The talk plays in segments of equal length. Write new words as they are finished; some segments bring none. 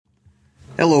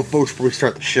Hello, folks. Before we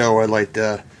start the show, I'd like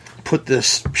to put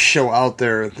this show out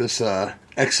there. This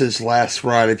X's Last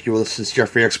Ride, if you will. This is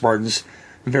Jeffrey X. Martin's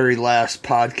very last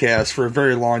podcast for a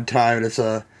very long time, and it's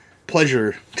a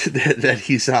pleasure that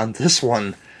he's on this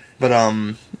one. But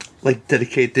I'd like to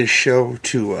dedicate this show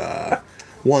to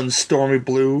one Stormy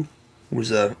Blue, who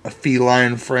was a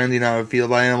feline friend. You know, I feel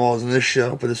by animals in this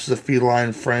show, but this was a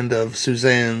feline friend of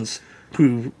Suzanne's,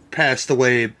 who passed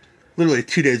away literally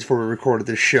 2 days before we recorded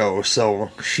this show.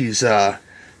 So she's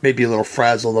maybe a little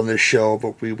frazzled on this show,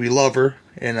 but we love her,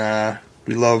 and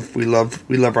we love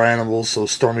our animals. So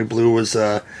Stormy Blue was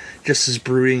just as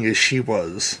brooding as she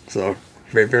was. So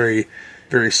very, very,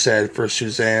 very sad for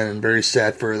Suzanne, and very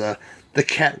sad for the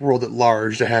cat world at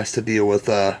large that has to deal with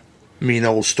mean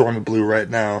old Stormy Blue right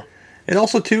now, and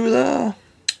also to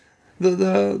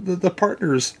the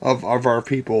partners of our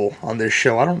people on this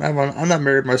show. I'm not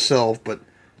married myself, but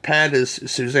Pat is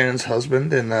Suzanne's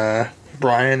husband, and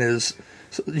Brian is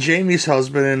Jamie's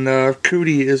husband, and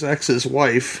Cootie is X's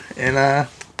wife, and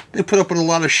they put up with a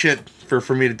lot of shit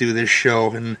for me to do this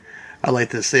show, and I like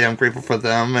to say I'm grateful for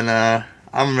them, and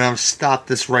I'm going to stop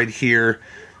this right here,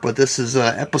 but this is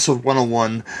episode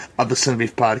 101 of the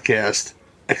Cinebeef Podcast,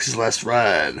 X's Last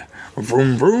Ride.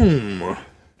 Vroom vroom.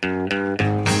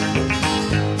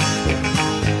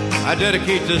 I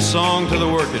dedicate this song to the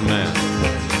working man,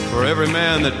 for every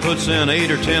man that puts in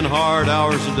 8 or 10 hard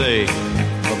hours a day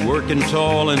of working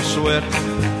tall and sweat.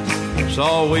 It's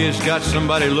always got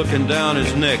somebody looking down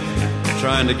his neck,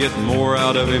 trying to get more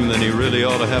out of him than he really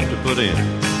ought to have to put in.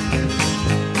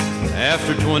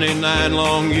 After 29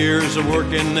 long years of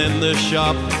working in this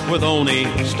shop with Oni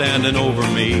standing over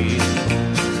me,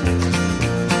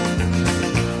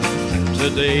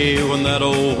 today when that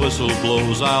old whistle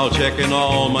blows, I'll check in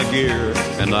all my gear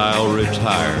and I'll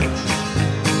retire.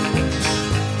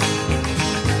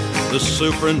 The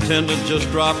superintendent just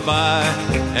dropped by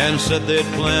and said they'd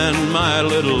planned my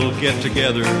little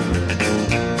get-together.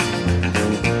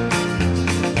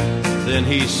 Then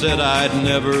he said I'd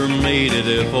never made it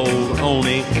if old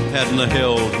Oni hadn't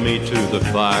held me to the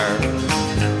fire.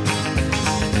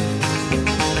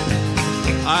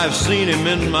 I've seen him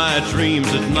in my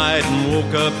dreams at night and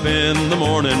woke up in the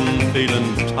morning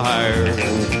feeling tired.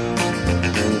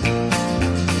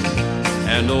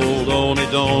 And old Oni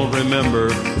don't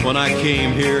remember when I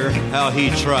came here how he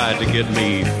tried to get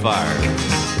me fired.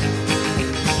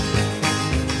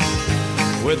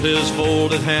 With his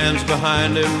folded hands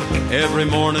behind him, every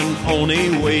morning Oni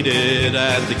waited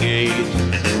at the gate,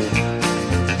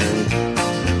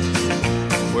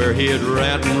 where he'd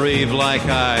rant and rave like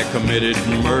I committed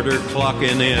murder,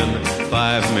 clocking in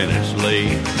 5 minutes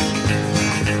late.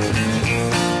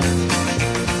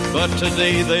 But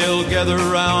today they'll gather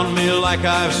around me like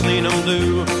I've seen them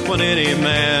do when any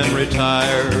man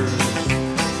retires.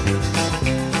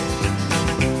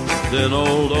 Then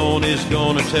old Oni's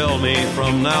gonna tell me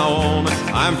from now on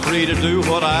I'm free to do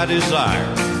what I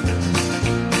desire.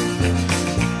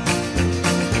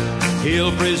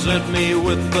 He'll present me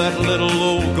with that little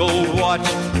old gold watch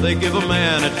they give a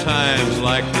man at times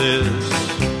like this.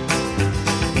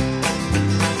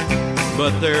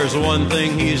 But there's one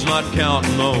thing he's not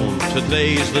counting on.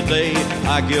 Today's the day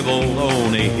I give old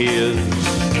Oni his.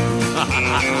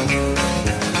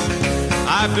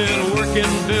 I've been working,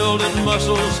 building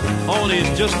muscles. Oni's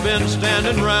just been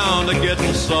standing round a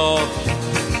getting soft.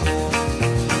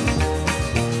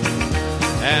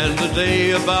 And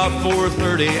today about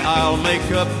 4:30 I'll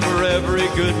make up for every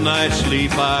good night's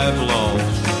sleep I've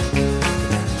lost.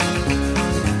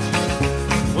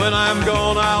 When I'm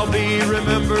gone, I'll be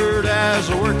remembered as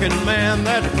a working man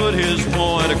that put his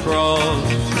point across,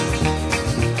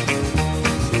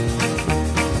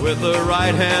 with a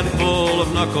right hand full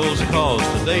of knuckles, cause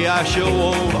today I show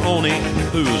old Oni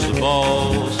who's the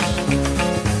boss.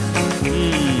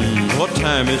 What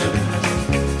time is it?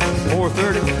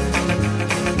 4:30?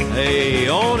 Hey,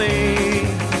 Oni,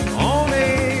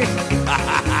 Oni.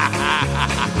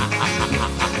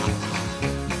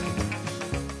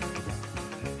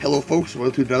 Hello, folks.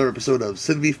 Welcome to another episode of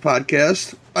Cinebeef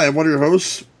Podcast. I am one of your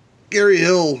hosts, Gary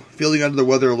Hill, feeling under the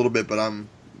weather a little bit, but I'm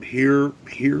here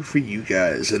for you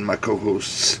guys and my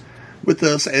co-hosts. With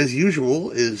us, as usual,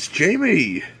 is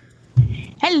Jamie.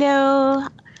 Hello.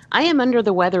 I am under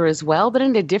the weather as well, but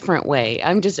in a different way.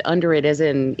 I'm just under it as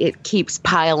in it keeps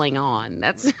piling on.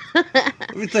 That's.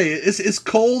 Let me tell you, it's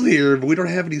cold here, but we don't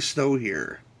have any snow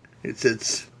here. It's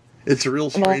a real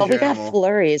strange Well, we got animal.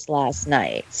 flurries last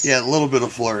night. Yeah, a little bit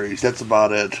of flurries. That's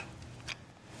about it.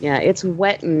 Yeah, it's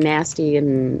wet and nasty,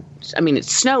 and I mean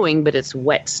it's snowing, but it's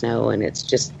wet snow, and it's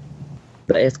just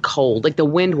it's cold. Like the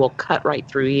wind will cut right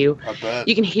through you. I bet.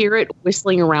 You can hear it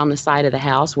whistling around the side of the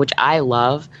house, which I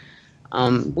love.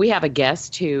 We have a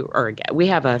guest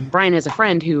Brian has a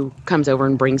friend who comes over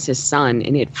and brings his son,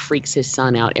 and it freaks his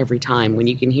son out every time when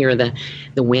you can hear the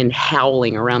wind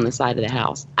howling around the side of the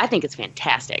house. I think it's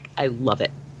fantastic. I love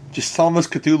it. Just tell him it's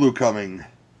Cthulhu coming.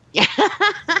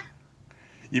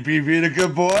 You be being a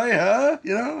good boy, huh?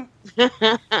 You know?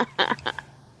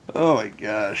 Oh my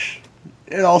gosh.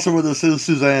 And also with us is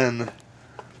Suzanne.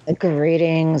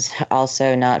 Greetings.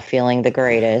 Also not feeling the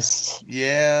greatest.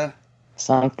 Yeah.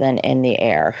 Something in the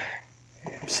air.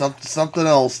 Something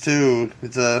else too.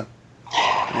 It's a...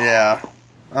 Yeah.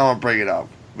 I don't want to bring it up.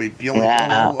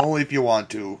 Only if you want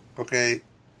to, okay?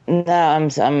 No,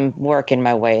 I'm working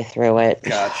my way through it.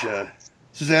 Gotcha.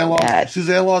 Suzanne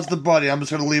lost the buddy. I'm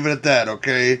just going to leave it at that,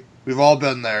 okay? We've all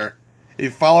been there. If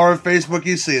you follow her on Facebook,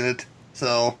 you've seen it.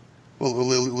 So, we'll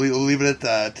leave it at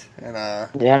that. And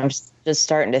yeah, I'm just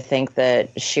starting to think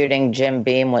that shooting Jim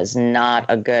Beam was not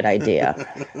a good idea.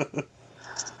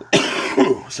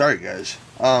 Sorry, guys.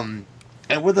 And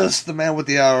with us, the man with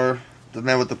the hour, the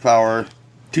man with the power,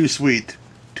 too sweet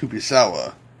to be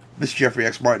sour. Miss Jeffrey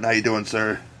X. Martin, how you doing,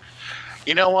 sir?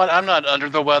 You know what? I'm not under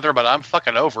the weather, but I'm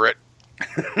fucking over it.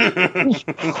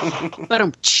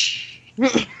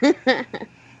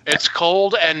 It's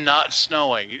cold and not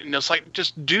snowing. And it's like,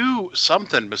 just do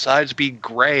something besides be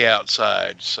gray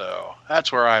outside. So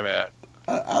that's where I'm at.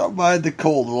 I don't mind the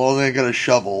cold. As long as I got a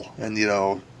shovel, and you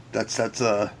know, that's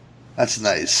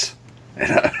nice.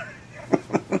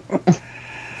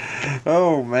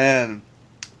 Oh man!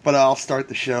 But I'll start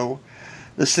the show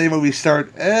the same way we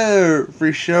start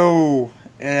every show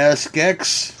and ask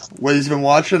X what he's been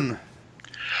watching.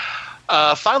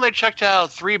 Finally checked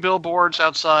out 3 billboards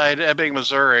outside Ebbing,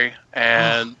 Missouri,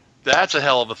 and that's a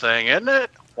hell of a thing, isn't it?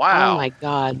 Wow. Oh my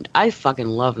god. I fucking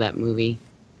love that movie.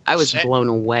 I was blown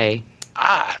away.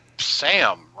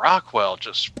 Sam Rockwell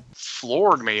just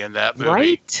floored me in that movie.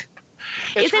 Right?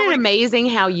 Isn't it amazing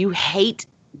how you hate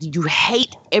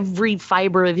every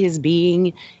fiber of his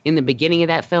being in the beginning of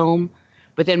that film,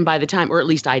 but then by the time, or at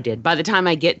least I did, by the time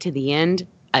I get to the end,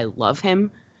 I love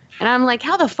him. And I'm like,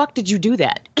 how the fuck did you do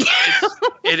that?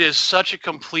 It is such a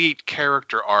complete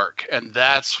character arc, and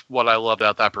that's what I loved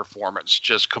about that performance.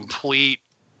 Just complete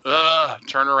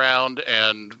turnaround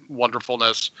and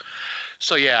wonderfulness.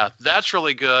 So yeah, that's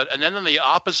really good. And then on the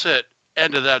opposite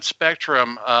end of that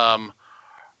spectrum,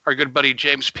 our good buddy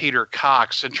James Peter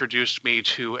Cox introduced me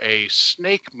to a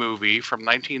snake movie from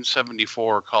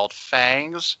 1974 called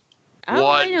Fangs. Oh,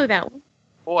 I know that one.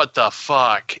 What the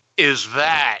fuck is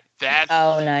that? That's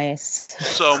nice.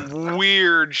 Some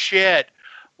weird shit.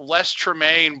 Les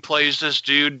Tremaine plays this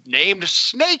dude named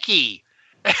Snakey.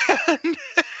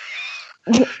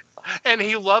 And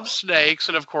he loves snakes,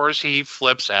 and of course he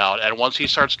flips out. And once he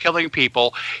starts killing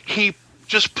people, he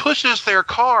just pushes their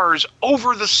cars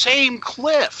over the same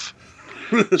cliff.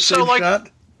 Same shot?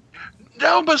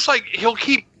 No, but it's like he'll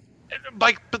keep...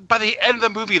 Like, by the end of the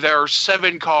movie, there are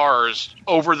 7 cars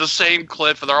over the same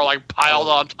cliff, and they're all like piled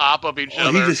on top of each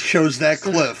other. He just chose that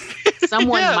cliff.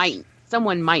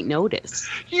 Someone might notice.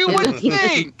 You would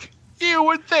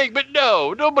think, but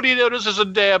no, nobody notices a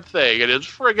damn thing, and it's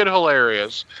friggin'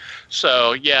 hilarious.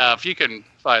 So yeah, if you can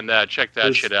find that, check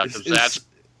that shit out.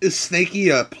 Is Snakey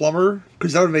a plumber?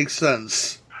 Because that would make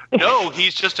sense. No,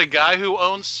 he's just a guy who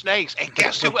owns snakes. And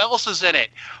guess who else is in it?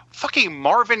 Fucking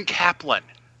Marvin Kaplan.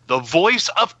 The voice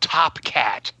of Top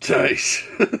Cat. Nice.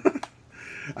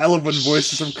 I love when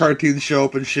voices from cartoons show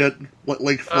up and shit.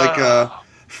 Like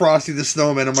Frosty the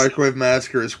Snowman and Microwave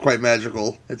Massacre is quite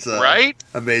magical. It's right?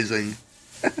 Amazing.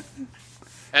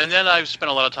 And then I've spent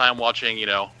a lot of time watching,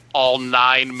 all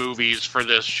 9 movies for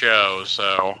this show,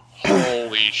 so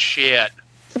holy shit.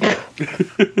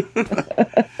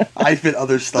 I fit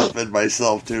other stuff in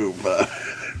myself too, but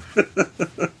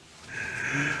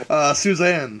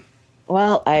Suzanne.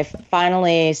 Well, I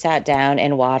finally sat down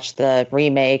and watched the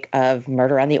remake of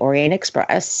Murder on the Orient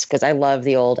Express because I love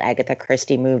the old Agatha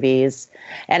Christie movies.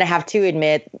 And I have to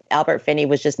admit, Albert Finney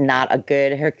was just not a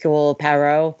good Hercule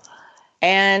Poirot.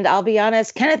 And I'll be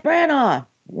honest, Kenneth Branagh,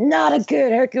 not a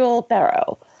good Hercule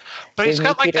Poirot. But he's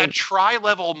got like that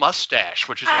tri-level mustache,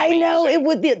 which is amazing. I know, it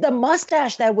would be the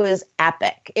mustache that was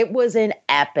epic. It was an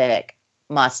epic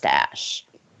mustache.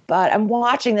 But I'm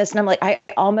watching this and I'm like, I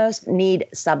almost need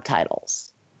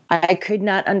subtitles. I could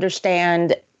not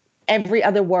understand every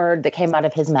other word that came out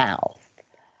of his mouth.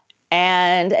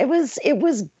 And it was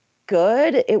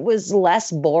good. It was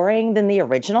less boring than the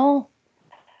original.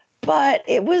 But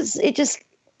it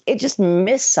just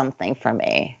missed something for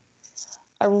me.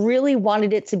 I really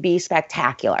wanted it to be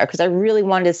spectacular because I really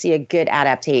wanted to see a good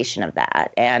adaptation of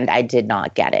that, and I did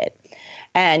not get it.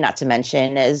 And not to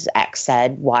mention, as X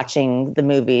said, watching the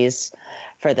movies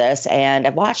for this, and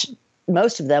I've watched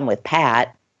most of them with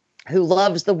Pat, who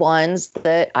loves the ones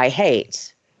that I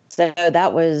hate. So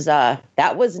that was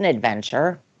an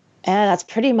adventure. And that's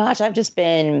pretty much, I've just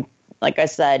been, like I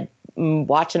said,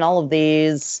 watching all of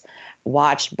these.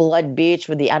 Watched Blood Beach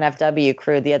with the NFW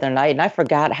crew the other night, and I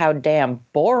forgot how damn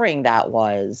boring that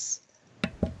was.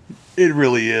 It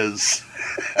really is.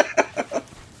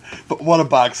 But what a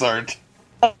box art.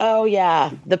 Oh,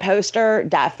 yeah. The poster,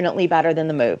 definitely better than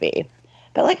the movie.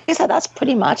 But like I said, that's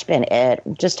pretty much been it.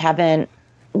 Just haven't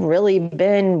really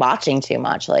been watching too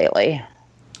much lately.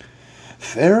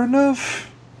 Fair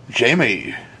enough.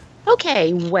 Jamie.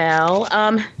 Okay, well,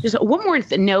 just one more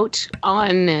note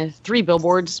on Three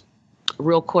Billboards.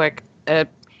 Real quick.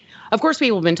 Of course,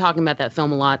 people have been talking about that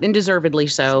film a lot, and deservedly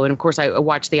so. And of course, I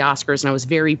watched the Oscars, and I was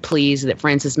very pleased that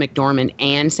Frances McDormand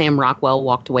and Sam Rockwell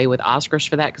walked away with Oscars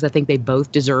for that, because I think they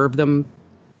both deserve them,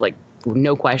 like,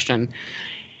 no question.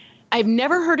 I've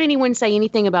never heard anyone say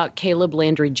anything about Caleb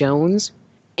Landry Jones,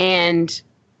 and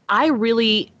I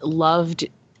really loved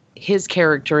his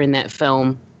character in that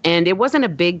film. And it wasn't a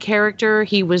big character.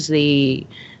 He was the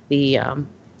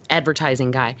advertising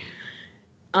guy.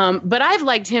 But I've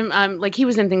liked him. Like, he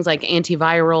was in things like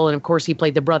Antiviral, and of course he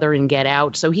played the brother in Get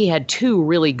Out. So he had 2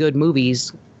 really good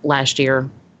movies last year.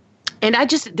 And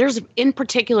there's in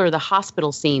particular the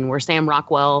hospital scene where Sam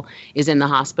Rockwell is in the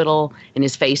hospital and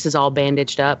his face is all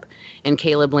bandaged up, and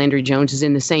Caleb Landry Jones is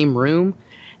in the same room,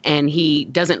 and he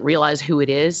doesn't realize who it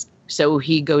is. So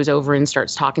he goes over and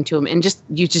starts talking to him, and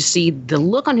you just see the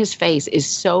look on his face is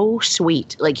so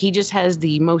sweet. Like, he just has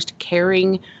the most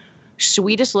caring,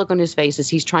 sweetest look on his face as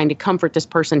he's trying to comfort this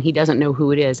person he doesn't know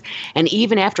who it is. And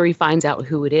even after he finds out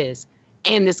who it is,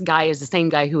 and this guy is the same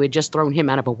guy who had just thrown him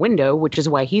out of a window, which is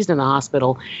why he's in the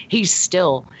hospital, he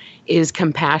still is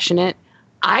compassionate.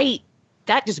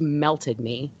 That just melted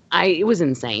me. It was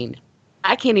insane.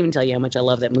 I can't even tell you how much I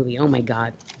love that movie. Oh my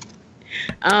God.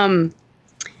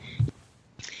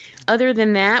 Other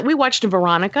than that, we watched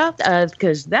Veronica,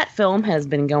 because that film has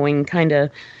been going kind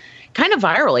of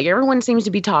viral. Like, everyone seems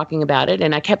to be talking about it,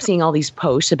 and I kept seeing all these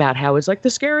posts about how it's like the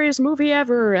scariest movie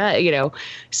ever,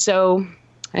 So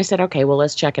I said, okay, well,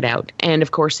 let's check it out. And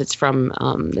of course, it's from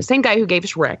the same guy who gave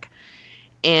us Rick,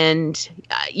 and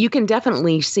you can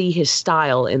definitely see his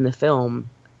style in the film.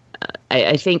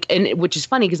 I think, and which is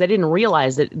funny because I didn't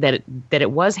realize that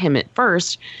it was him at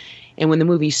first. And when the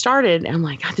movie started, I'm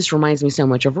like, God, this reminds me so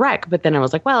much of Rec. But then I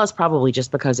was like, well, it's probably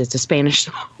just because it's a Spanish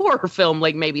horror film.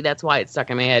 Like, maybe that's why it's stuck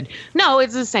in my head. No,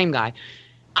 it's the same guy.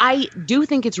 I do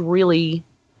think it's really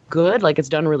good. Like, it's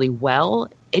done really well.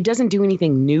 It doesn't do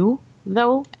anything new,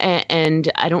 though.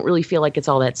 And I don't really feel like it's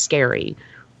all that scary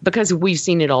because we've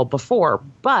seen it all before.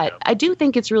 But I do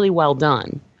think it's really well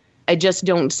done. I just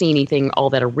don't see anything all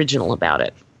that original about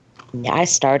it. Yeah, I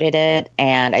started it,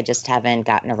 and I just haven't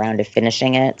gotten around to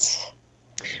finishing it.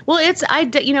 Well,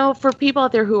 for people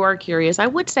out there who are curious, I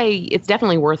would say it's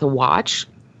definitely worth a watch.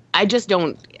 I just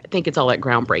don't think it's all that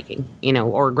groundbreaking,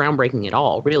 or groundbreaking at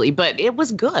all, really. But it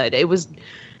was good. It was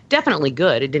definitely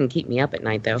good. It didn't keep me up at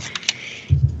night, though.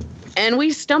 And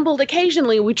we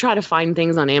occasionally, we try to find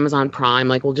things on Amazon Prime.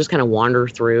 Like, we'll just kind of wander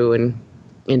through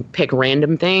and pick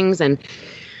random things. And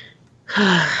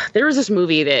there was this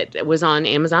movie that was on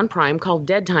Amazon Prime called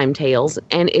Dead Time Tales,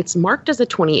 and it's marked as a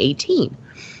 2018.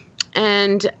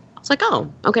 And I was like, oh,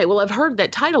 okay, well, I've heard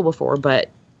that title before, but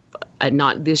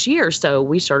not this year. So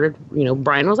we started,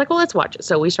 Brian was like, well, let's watch it.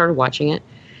 So we started watching it.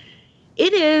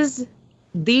 It is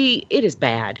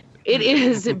bad. It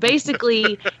is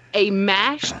basically a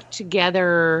mashed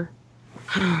together,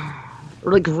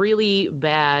 like, really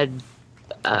bad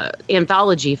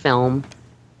anthology film.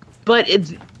 But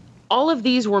all of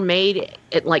these were made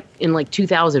in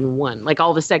 2001. Like,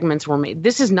 all the segments were made.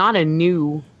 This is not a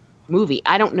new movie.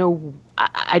 I don't know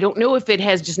if it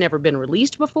has just never been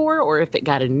released before or if it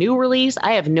got a new release.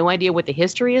 I have no idea what the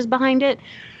history is behind it.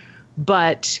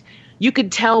 But you could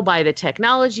tell by the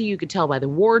technology, you could tell by the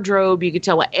wardrobe, you could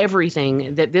tell by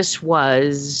everything that this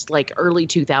was like early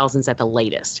 2000s at the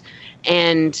latest.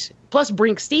 And plus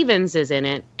Brink Stevens is in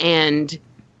it, and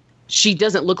she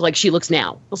doesn't look like she looks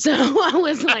now. So I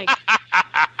was like,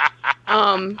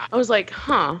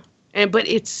 huh. But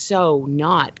it's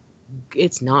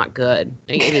it's not good.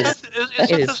 It is.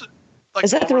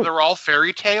 Is that they're all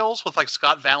fairy tales with like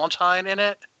Scott Valentine in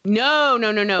it? No.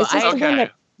 Is this the one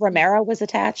that Romero was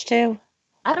attached to?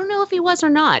 I don't know if he was or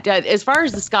not. As far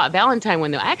as the Scott Valentine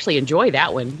one, though, I actually enjoy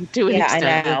that one to an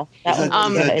extent. I know. That Is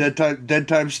one's that good. dead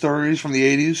time stories from the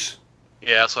 80s?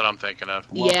 Yeah, that's what I'm thinking of.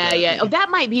 Yeah. Oh, that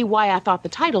might be why I thought the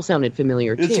title sounded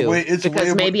familiar too.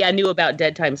 Because maybe I knew about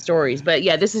Dead Time Stories. But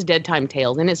yeah, this is Dead Time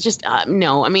Tales, and it's just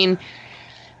no. I mean,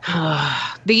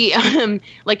 the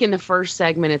like in the first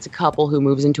segment, it's a couple who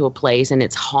moves into a place and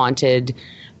it's haunted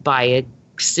by a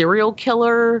serial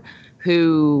killer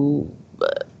who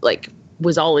like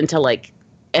was all into like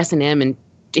S&M, and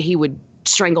he would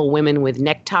strangle women with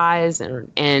neckties,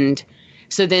 and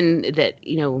so then that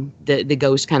the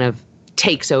ghost kind of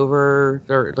takes over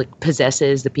or like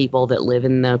possesses the people that live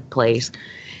in the place.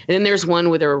 And then there's one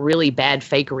with a really bad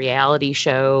fake reality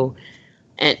show,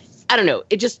 and I don't know,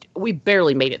 we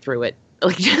barely made it through it.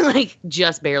 Like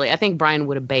just barely. I think Brian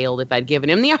would have bailed if I'd given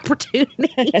him the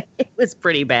opportunity. It was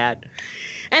pretty bad.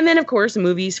 And then of course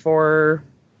movies for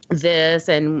this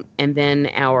and then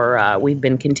our we've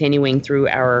been continuing through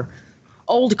our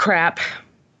old crap.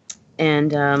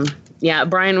 And yeah,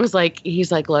 Brian was like,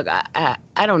 he's like, look, I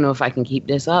don't know if I can keep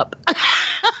this up.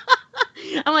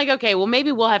 I'm like, okay, well,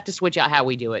 maybe we'll have to switch out how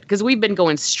we do it, because we've been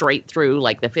going straight through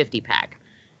like the 50 pack.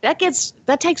 That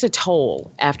takes a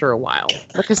toll after a while,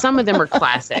 because some of them are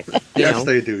classic. Yes,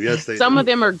 they do. Yes, they do. Some of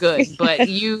them are good, but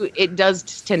it does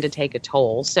tend to take a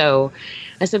toll. So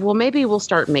I said, well, maybe we'll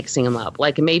start mixing them up.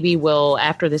 Like maybe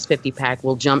after this 50 pack,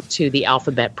 we'll jump to the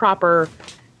alphabet proper.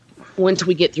 Once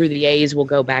we get through the A's, we'll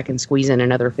go back and squeeze in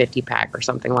another 50 pack or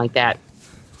something like that.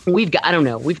 I don't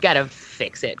know. We've got to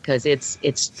fix it, because it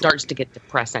starts to get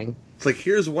depressing. It's like,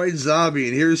 here's White Zombie,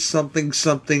 and here's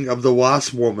something of the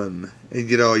Wasp Woman. And,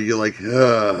 you're like,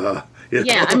 ugh.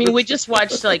 Yeah, I mean, we just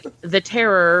watched, like, The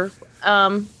Terror,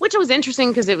 which was interesting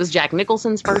because it was Jack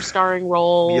Nicholson's first starring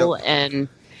role. Yep.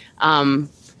 And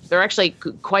there are actually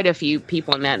quite a few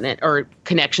people in that or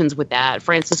connections with that.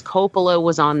 Francis Coppola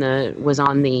was on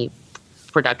the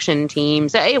production team.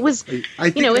 So it was, it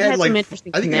had some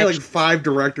interesting connections. I think it had like 5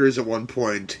 directors at one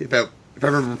point, if I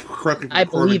remember correctly,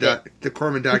 the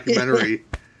Corman documentary.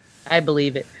 I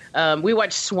believe it. We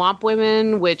watched Swamp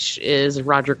Women, which is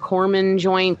Roger Corman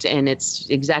joint, and it's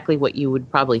exactly what you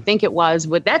would probably think it was.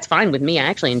 But that's fine with me. I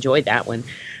actually enjoyed that one.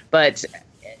 But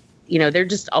they're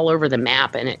just all over the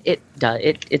map, and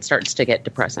it starts to get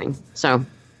depressing. So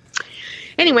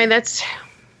anyway, that's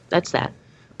that.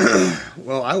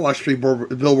 Well, I watched 3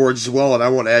 billboards as well, and I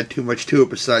won't add too much to it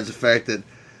besides the fact that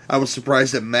I was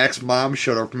surprised that Mac's mom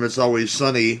showed up from It's Always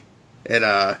Sunny, and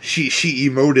she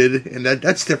emoted, and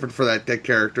that's different for that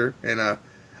character. And I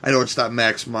know it's not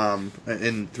Mac's mom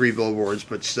in 3 billboards,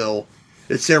 but still,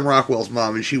 it's Sam Rockwell's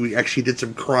mom, and she actually did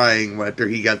some crying after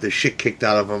he got the shit kicked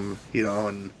out of him,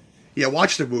 and yeah,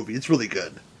 watch the movie. It's really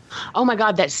good. Oh my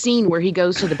God, that scene where he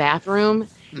goes to the bathroom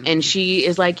and she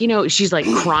is like, she's like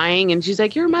crying and she's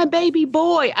like, "You're my baby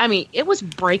boy." I mean, it was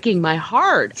breaking my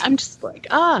heart. I'm just like,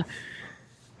 God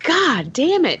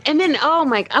damn it. And then, I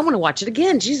want to watch it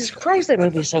again. Jesus Christ, that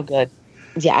movie is so good.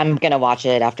 Yeah, I'm going to watch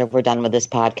it after we're done with this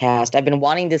podcast. I've been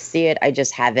wanting to see it. I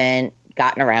just haven't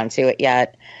gotten around to it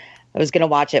yet. I was going to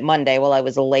watch it Monday while I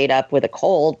was laid up with a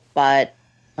cold, but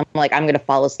I'm like, I'm going to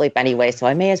fall asleep anyway, so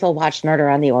I may as well watch Murder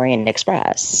on the Orient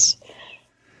Express.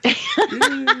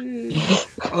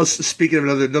 Speaking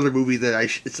of another movie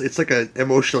that it's like an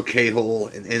emotional K-hole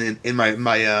in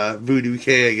my voodoo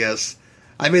K, I guess.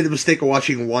 I made the mistake of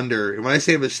watching Wonder, and when I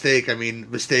say a mistake, I mean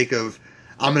mistake of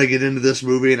I'm going to get into this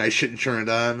movie and I shouldn't turn it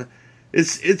on.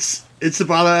 It's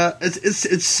about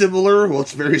it's similar. Well,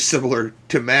 it's very similar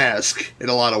to Mask in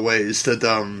a lot of ways. To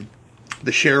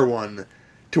the Cher one,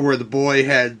 to where the boy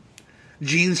had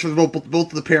genes from both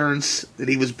of the parents, that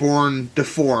he was born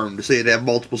deformed, so he had to have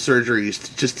multiple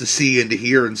surgeries just to see and to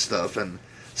hear and stuff. And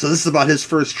so this is about his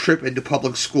first trip into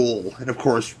public school, and of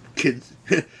course, kids.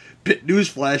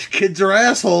 Newsflash: kids are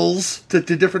assholes to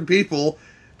different people,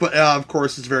 but of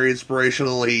course it's very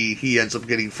inspirational. He ends up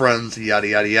getting friends, yada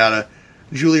yada yada.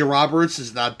 Julia Roberts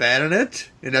is not bad in it,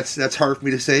 and that's hard for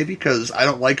me to say because I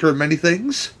don't like her in many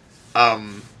things.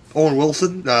 Owen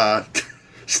Wilson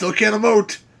still can't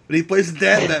emote, but he plays the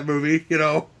dad in that movie,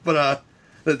 But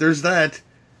there's that.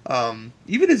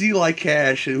 Even as Eli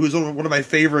Cash, who's one of my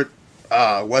favorite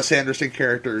Wes Anderson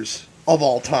characters of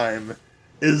all time.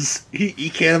 He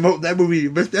can't emote in that movie,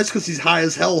 but that's because he's high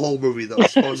as hell the whole movie, though,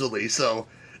 supposedly. So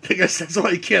I guess that's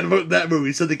why he can't emote in that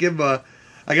movie. So they give I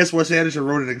guess Wes Anderson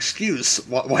wrote an excuse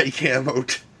why he can't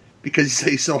emote, because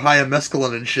he's so high on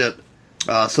mescaline and shit.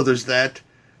 So there's that.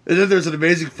 And then there's an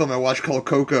amazing film I watched called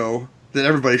Coco that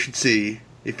everybody should see.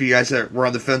 If you guys were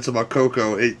on the fence about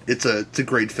Coco, it's a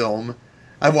great film.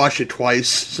 I've watched it twice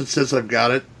since I've got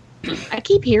it. I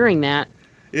keep hearing that.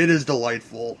 It is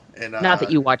delightful. And Not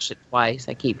that you watched it twice.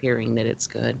 I keep hearing that it's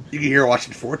good. You can hear watch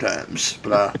it 4 times,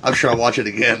 but I'm sure I'll watch it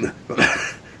again.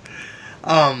 If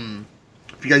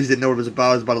you guys didn't know what it was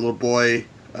about a little boy,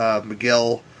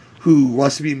 Miguel, who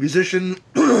wants to be a musician,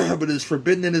 but is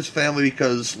forbidden in his family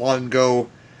because long ago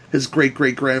his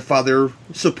great-great-grandfather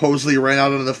supposedly ran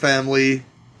out on the family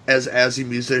as a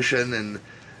musician, and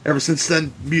ever since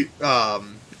then,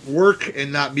 work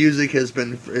and not music has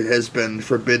been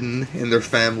forbidden in their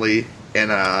family,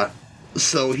 and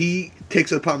so he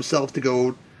takes it upon himself to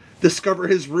go discover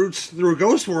his roots through a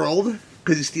ghost world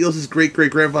because he steals his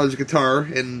great-great-grandfather's guitar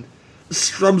and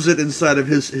strums it inside of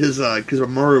his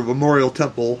memorial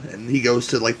temple, and he goes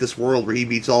to like this world where he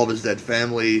meets all of his dead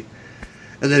family,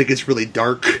 and then it gets really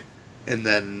dark, and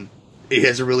then it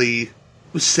has a really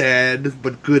sad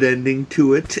but good ending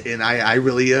to it, and I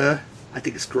really I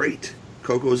think it's great.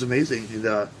 Coco is amazing, and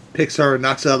Pixar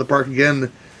knocks it out of the park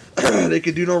again. They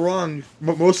can do no wrong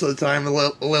most of the time,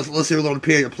 unless they're willing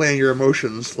to play on your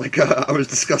emotions. Like I was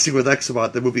discussing with X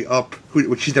about the movie Up,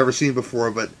 which she's never seen before,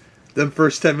 but them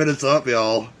first 10 minutes up,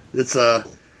 y'all, it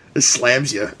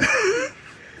slams you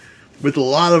with a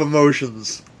lot of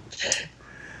emotions.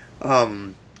 I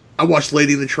watched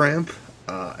Lady and the Tramp,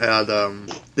 and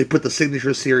they put the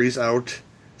signature series out,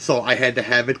 so I had to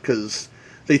have it because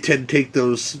they tend to take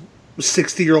those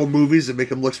 60-year-old movies and make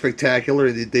them look spectacular,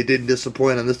 and they didn't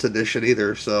disappoint on this edition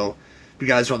either. So if you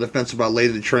guys are on the fence about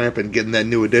Lady and the Tramp and getting that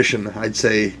new edition, I'd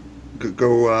say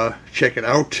go check it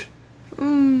out.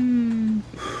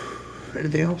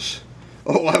 Anything else?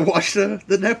 Oh, I watched the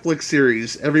Netflix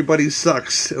series, Everybody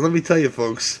Sucks. And let me tell you,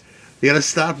 folks, you gotta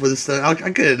stop with this. I'll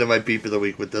get into my beef of the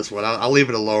week with this one. I'll leave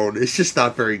it alone. It's just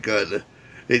not very good.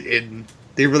 They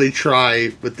really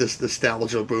try with this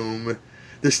nostalgia boom.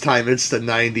 This time it's the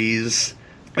 90s.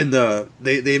 And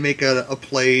they make a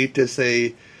play to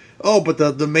say, oh, but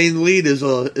the main lead is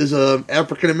a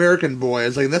African-American boy.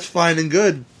 It's like, that's fine and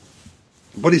good,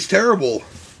 but he's terrible.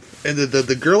 And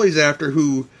the girl he's after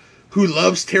who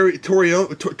loves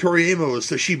Tori Amos,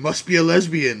 so she must be a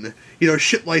lesbian. You know,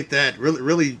 shit like that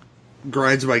really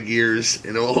grinds my gears.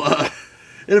 You know,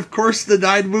 and of course the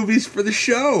 9 movies for the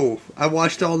show. I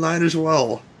watched all 9 as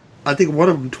well. I think one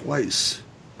of them twice,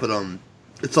 but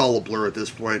it's all a blur at this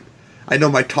point. I know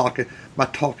my talking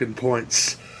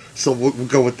points, so we'll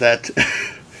go with that.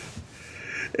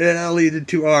 And I'll lead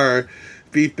into our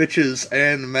beef bitches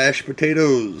and mashed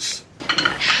potatoes.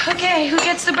 Okay, who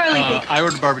gets the burly beef? I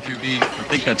ordered barbecue beef. I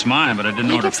think that's mine, but I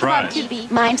didn't order fries. Barbecue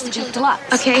beef. Mine's the Chicken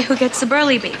Deluxe. Okay, who gets the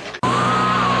burly beef? I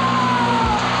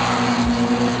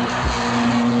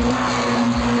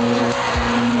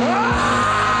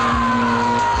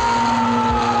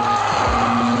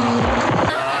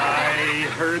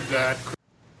heard that.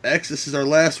 X, this is our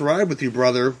last ride with you,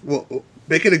 brother. Well,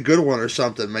 make it a good one or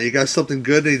something, man. You got something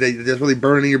good that's really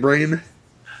burning in your brain?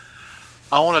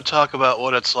 I want to talk about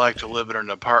what it's like to live in an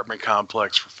apartment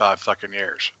complex for 5 fucking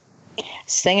years.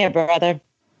 Sing it, brother.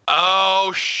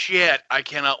 Oh, shit. I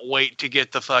cannot wait to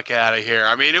get the fuck out of here.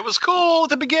 I mean, it was cool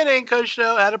at the beginning because, you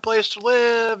know, I had a place to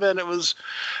live and it was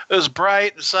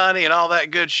bright and sunny and all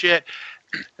that good shit.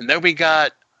 And then we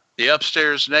got the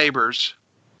upstairs neighbors.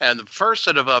 And the first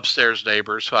set of upstairs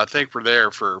neighbors, who I think were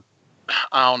there for,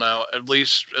 I don't know, at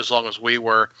least as long as we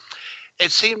were,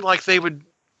 it seemed like they would,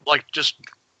 like, just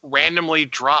randomly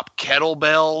drop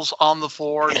kettlebells on the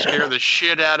floor and scare the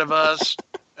shit out of us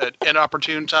at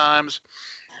inopportune times.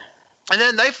 And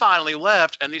then they finally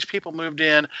left, and these people moved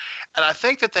in, and I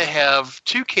think that they have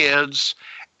 2 kids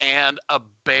and a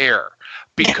bear,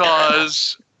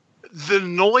 because the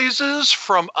noises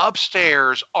from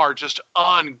upstairs are just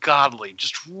ungodly,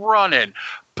 just running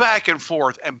back and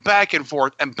forth and back and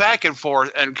forth and back and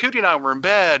forth. And Cootie and I were in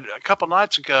bed a couple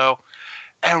nights ago,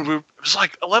 and it was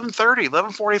like 11:30,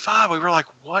 11:45. We were like,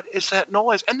 what is that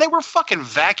noise? And they were fucking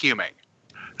vacuuming.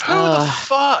 Who the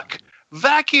fuck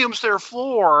vacuums their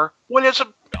floor when it's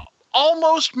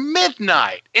almost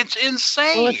midnight? It's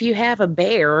insane. Well, if you have a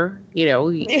bear, you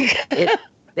know,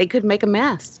 they could make a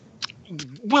mess.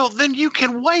 Well, then you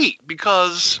can wait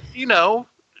because, you know,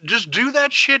 just do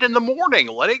that shit in the morning.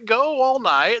 Let it go all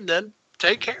night and then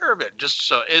take care of it.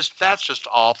 That's just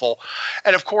awful.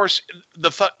 And of course, the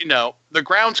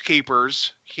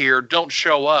groundskeepers here don't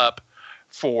show up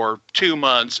for 2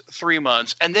 months, 3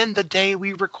 months, and then the day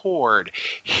we record,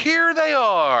 here they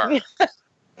are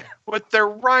with their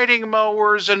riding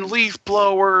mowers and leaf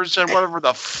blowers and whatever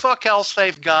the fuck else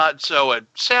they've got. So it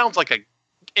sounds like an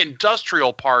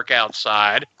industrial park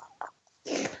outside.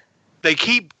 They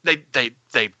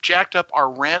jacked up our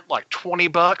rent like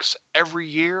 $20 every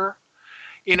year.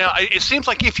 It seems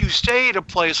like if you stay at a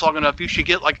place long enough, you should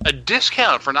get like a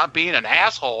discount for not being an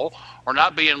asshole or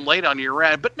not being late on your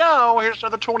rent. But no, here's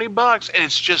another $20, and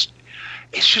it's just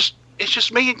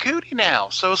me and Cootie now.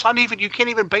 So it's not even, you can't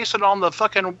even base it on the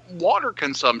fucking water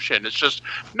consumption. It's just,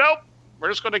 nope, we're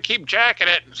just going to keep jacking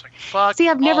it. It's like, fuck. See,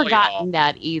 I've never all gotten y'all.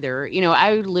 that either.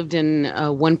 I lived in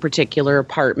one particular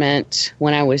apartment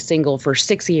when I was single for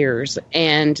 6 years,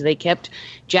 and they kept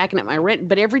jacking up my rent.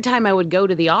 But every time I would go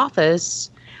to the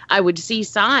office, I would see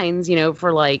signs,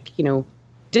 for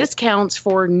discounts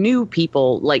for new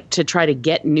people, like to try to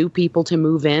get new people to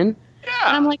move in. Yeah.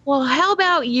 And I'm like, well, how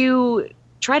about you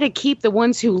try to keep the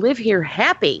ones who live here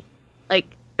happy? Like,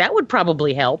 that would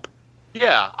probably help.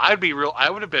 Yeah, I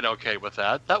would have been okay with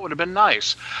that. That would have been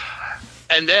nice.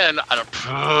 And then,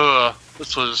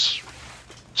 this was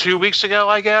 2 weeks ago,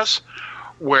 I guess,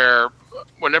 where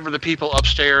whenever the people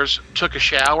upstairs took a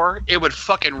shower, it would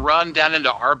fucking run down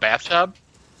into our bathtub.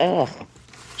 Ugh.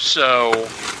 So,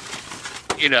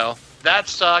 that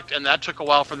sucked, and that took a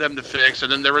while for them to fix.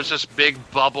 And then there was this big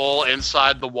bubble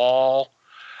inside the wall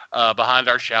behind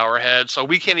our shower head. So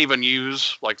we can't even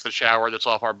use, like, the shower that's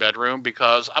off our bedroom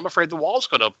because I'm afraid the wall's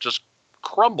going to just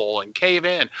crumble and cave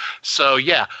in. So,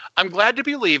 yeah, I'm glad to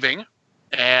be leaving,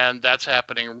 and that's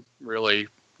happening really,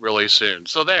 really soon.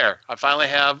 So there, I finally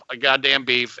have a goddamn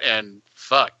beef, and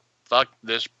fuck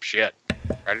this shit.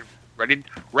 Ready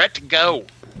to go.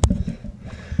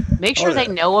 Make sure they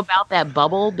know about that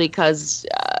bubble because...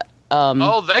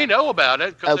 they know about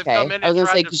it. Cause okay, they've come in I was going to and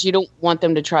say, tried because you don't want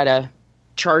them to try to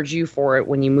charge you for it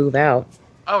when you move out.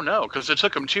 Oh, no, because it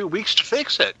took them 2 weeks to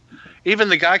fix it. Even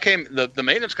the guy the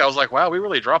maintenance guy was like, wow, we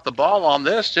really dropped the ball on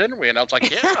this, didn't we? And I was like,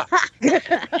 yeah.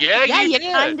 yeah, you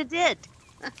kind of did.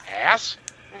 Ass.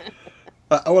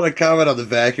 I want to comment on the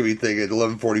vacuuming thing at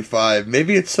 11:45.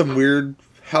 Maybe it's some weird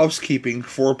housekeeping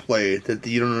foreplay that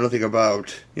you don't know nothing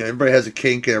about. Everybody has a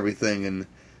kink and everything, and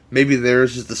maybe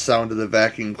theirs is the sound of the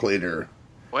vacuum cleaner.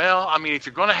 Well, I mean, if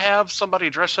you're going to have somebody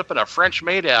dress up in a French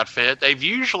maid outfit, they've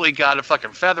usually got a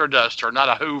fucking feather duster, not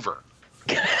a Hoover.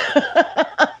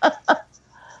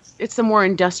 It's the more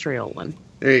industrial one.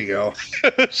 There you go.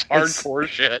 It's hardcore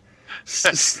shit.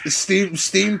 Steampunk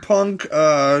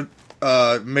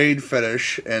maid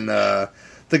fetish, and the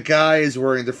guy is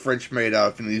wearing the French maid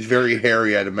outfit, and he's very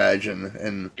hairy, I'd imagine.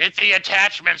 And Get the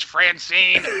attachments,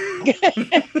 Francine.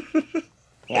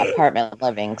 Yeah, apartment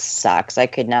living sucks. I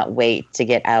could not wait to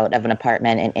get out of an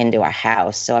apartment and into a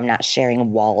house, so I'm not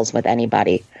sharing walls with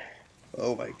anybody.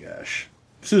 oh my gosh.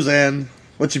 Suzanne,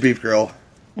 what's your beef, girl?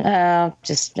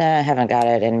 Just haven't got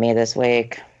it in me this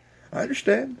week. I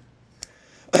understand.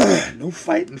 No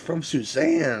fighting from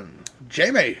Suzanne.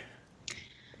 Jamie.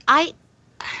 I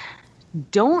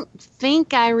don't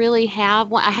think I really have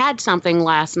one. I had something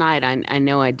last night. I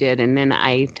know I did, and then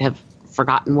I have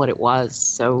forgotten what it was.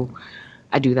 So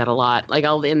I do that a lot. Like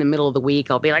I'll in the middle of the week,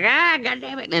 I'll be like, God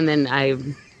damn it, and then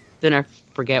I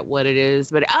forget what it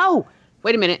is. But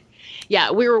wait a minute.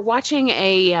 Yeah, we were watching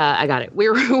I got it. We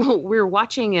were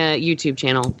watching a YouTube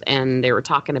channel, and they were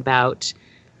talking about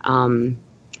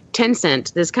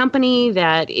Tencent, this company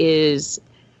that is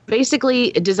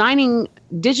basically designing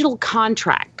digital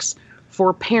contracts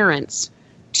for parents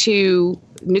to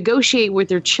negotiate with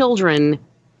their children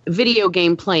video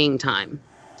game playing time.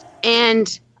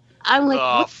 And I'm like,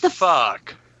 what the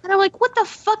fuck? And I'm like, what the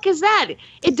fuck is that?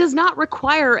 It does not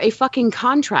require a fucking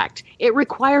contract. It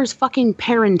requires fucking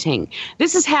parenting.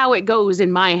 This is how it goes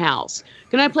in my house.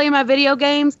 Can I play my video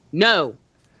games? No.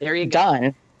 There you go.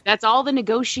 Done. That's all the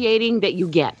negotiating that you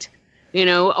get.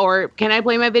 Or can I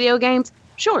play my video games?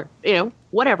 Sure.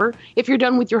 Whatever. If you're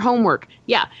done with your homework.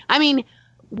 Yeah. I mean,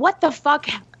 what the fuck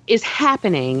is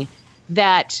happening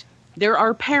that there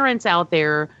are parents out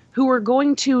there who are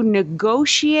going to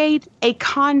negotiate a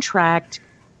contract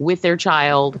with their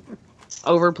child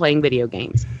over playing video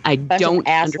games? I don't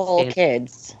asshole understand.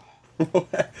 Kids.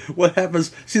 What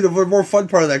happens? See, the more fun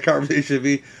part of that conversation would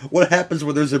be what happens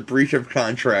when there's a breach of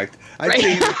contract.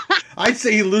 I'd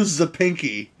say he loses a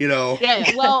pinky.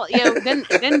 Yeah. Well,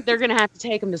 then they're gonna have to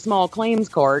take him to small claims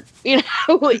court.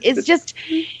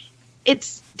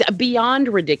 It's beyond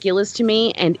ridiculous to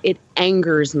me, and it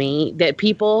angers me that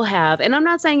people have. And I'm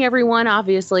not saying everyone,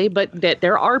 obviously, but that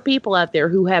there are people out there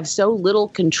who have so little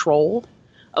control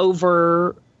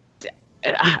over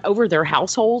their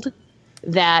household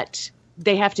that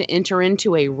they have to enter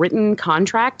into a written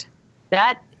contract.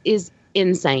 That is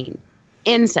insane.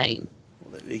 Insane.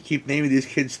 Well, they keep naming these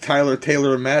kids Tyler,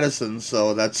 Taylor, and Madison,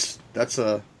 so that's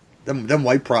them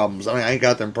white problems. I mean, I ain't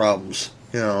got them problems,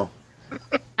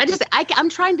 I'm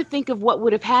trying to think of what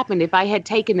would have happened if I had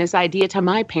taken this idea to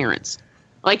my parents.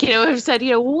 Like, have said,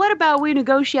 what about we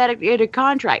negotiate a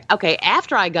contract? Okay,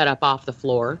 after I got up off the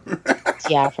floor.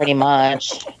 Yeah, pretty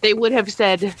much. They would have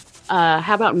said,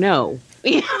 how about no?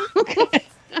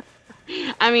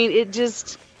 I mean, it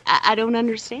just, I don't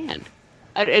understand.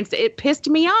 It pissed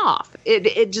me off.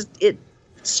 It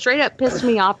straight up pissed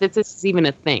me off that this is even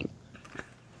a thing.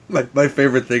 My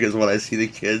favorite thing is when I see the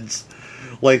kids,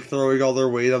 like, throwing all their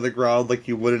weight on the ground like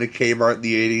you would in a Kmart in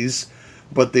the 80s,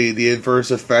 but the inverse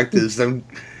effect is them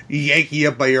yanking you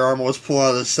up by your arm, almost pulling out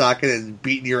of the socket and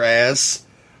beating your ass.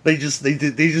 They just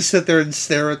sit there and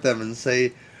stare at them and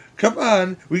say, "Come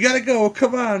on, we gotta go.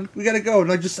 Come on, we gotta go."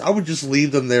 And I would just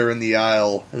leave them there in the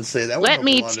aisle and say that. Let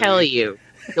me tell you,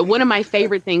 one of my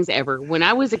favorite things ever. When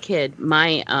I was a kid,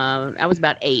 I was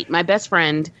about 8. My best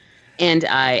friend and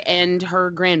I and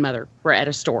her grandmother were at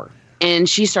a store, and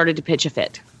she started to pitch a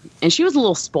fit. And she was a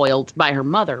little spoiled by her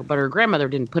mother, but her grandmother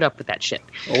didn't put up with that shit.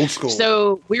 Old school.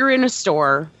 So we were in a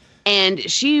store, and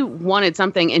she wanted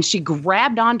something, and she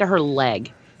grabbed onto her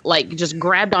leg. Like, just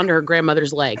grabbed onto her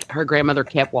grandmother's leg. Her grandmother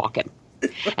kept walking.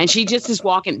 And she just is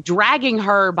walking, dragging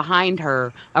her behind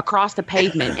her across the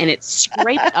pavement, and it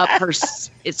scraped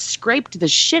the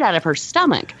shit out of her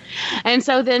stomach. And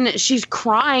so then she's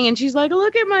crying, and she's like,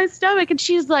 "Look at my stomach." And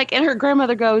she's like, and her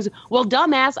grandmother goes, "Well,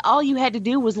 dumbass, all you had to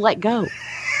do was let go."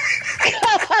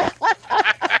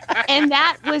 And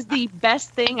that was the best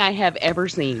thing I have ever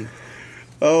seen.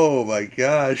 Oh my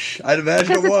gosh. I'd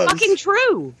imagine it was. Because it's fucking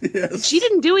true. Yes. She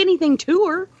didn't do anything to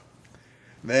her.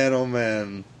 Man, oh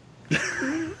man.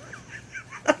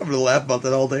 I'm going to laugh about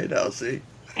that all day now, see?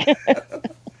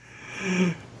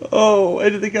 Oh,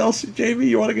 anything else, Jamie,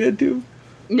 you want to get into?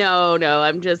 No,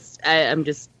 I'm just,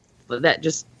 that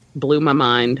just blew my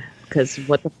mind. Because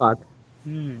what the fuck?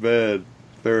 Man,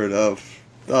 fair enough.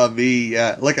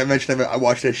 Like I mentioned, I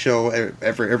watched that show,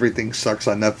 Everything Sucks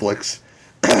on Netflix.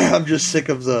 I'm just sick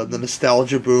of the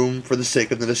nostalgia boom for the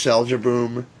sake of the nostalgia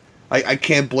boom. I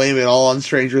can't blame it all on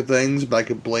Stranger Things, but I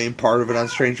could blame part of it on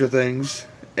Stranger Things.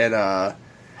 And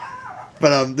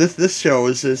this show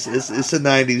is a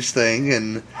 '90s thing,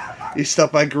 and it's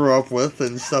stuff I grew up with,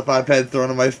 and stuff I've had thrown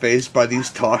in my face by these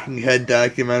talking head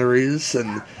documentaries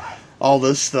and all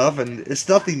this stuff. And it's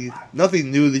nothing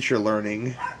new that you're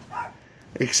learning,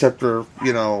 except for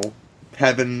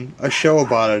having a show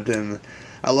about it. And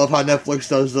I love how Netflix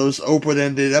does those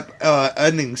open-ended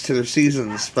endings to their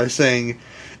seasons by saying,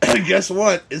 "Guess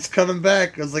what? It's coming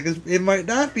back." I was like, it might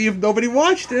not be if nobody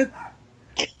watched it.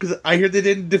 Because I hear they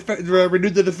didn't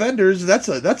renew the Defenders. That's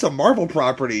a Marvel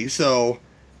property, so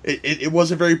it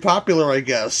wasn't very popular, I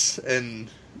guess. And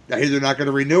I hear they're not going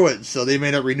to renew it, so they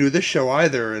may not renew this show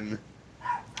either. And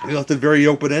they left it very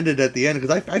open-ended at the end,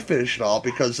 because I finished it all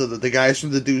because of the guys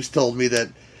from The Deuce told me that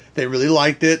they really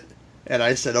liked it. And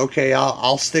I said, okay,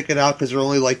 I'll stick it out, because they're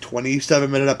only like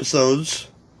 27-minute episodes.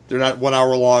 They're not 1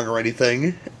 hour long or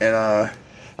anything. And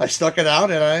I stuck it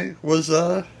out, and I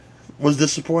was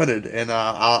disappointed. And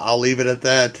I'll leave it at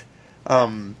that.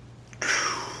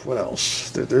 What else?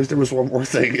 There was one more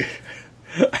thing.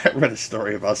 I read a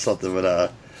story about something,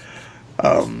 but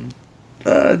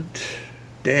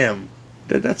damn,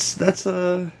 that's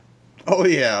oh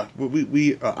yeah,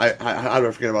 I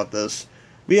don't forget about this.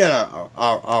 We had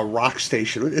a rock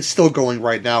station. It's still going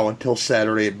right now until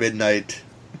Saturday at midnight,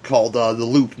 called The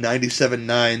Loop,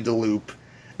 97.9 The Loop.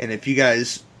 And if you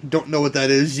guys don't know what that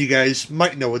is, you guys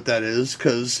might know what that is,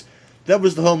 because that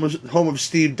was the home of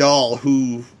Steve Dahl,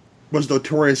 who was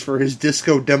notorious for his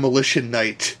disco demolition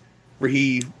night, where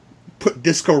he put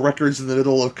disco records in the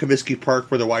middle of Comiskey Park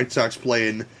where the White Sox play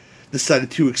and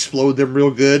decided to explode them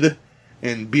real good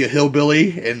and be a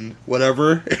hillbilly and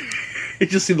whatever. It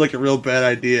just seemed like a real bad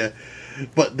idea.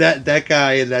 But that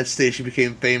guy in that station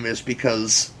became famous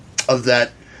because of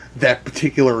that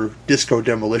particular disco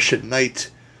demolition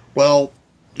night. Well,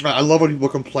 I love when people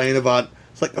complain about,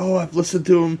 it's like, oh, I've listened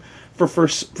to him for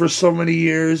so many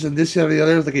years and this and the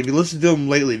other. Like, if you listen to them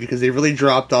lately, because they really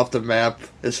dropped off the map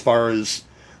as far as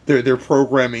their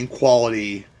programming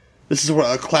quality. This is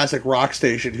a classic rock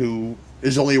station who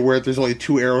is only aware that there's only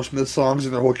 2 Aerosmith songs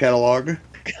in their whole catalog.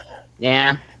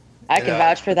 Yeah. I can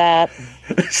vouch for that.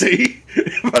 See?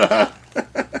 But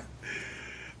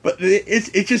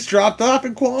it just dropped off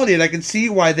in quality, and I can see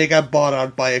why they got bought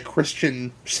out by a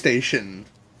Christian station,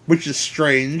 which is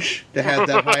strange to have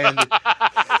that high on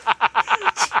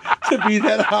to be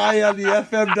that high on the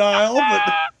FM dial.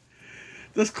 But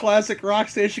this classic rock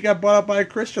station got bought out by a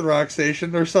Christian rock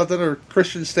station or something, or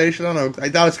Christian station. I don't know. I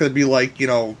doubt it's going to be like,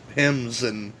 hymns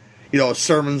and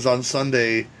sermons on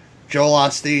Sunday. Joel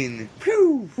Osteen.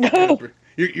 Phew.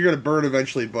 You're going to burn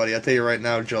eventually, buddy. I'll tell you right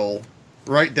now, Joel.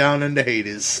 Right down into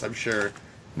Hades, I'm sure.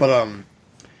 But,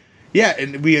 Yeah,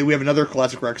 and we have another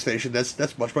classic rock station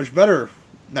that's much, much better.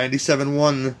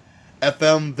 97.1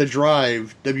 FM The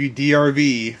Drive,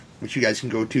 WDRV, which you guys can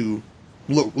go to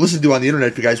listen to on the internet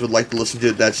if you guys would like to listen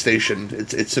to that station.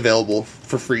 It's available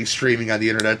for free streaming on the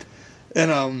internet.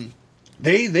 And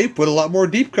they put a lot more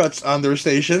deep cuts on their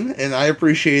station, and I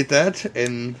appreciate that.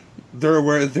 And there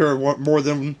are more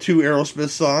than 2 Aerosmith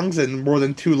songs, and more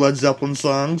than 2 Led Zeppelin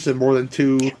songs, and more than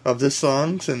 2 of this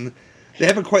songs, and they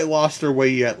haven't quite lost their way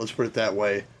yet, let's put it that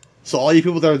way. So all you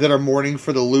people that are mourning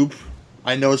for the Loop,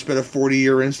 I know it's been a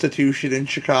 40-year institution in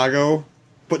Chicago,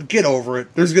 but get over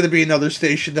it. There's going to be another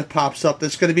station that pops up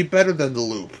that's going to be better than the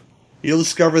Loop. You'll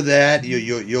discover that.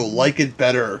 You'll like it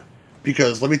better.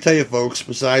 Because let me tell you, folks,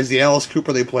 besides the Alice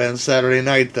Cooper they play on Saturday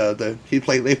night,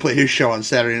 they play his show on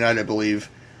Saturday night, I believe,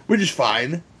 which is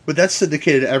fine. But that's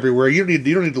syndicated everywhere. You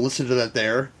don't need to listen to that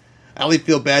there. I only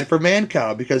feel bad for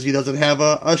Mancow because he doesn't have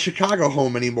a Chicago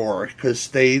home anymore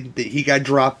because he got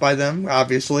dropped by them,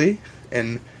 obviously,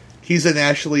 and he's a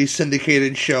nationally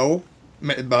syndicated show,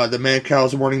 the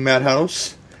Mancow's Morning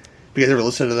Madhouse. If you guys ever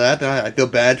listen to that, I feel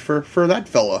bad for that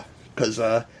fella because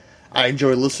I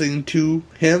enjoy listening to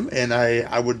him, and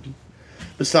I would,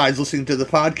 besides listening to the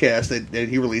podcast that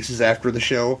he releases after the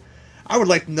show, I would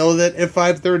like to know that at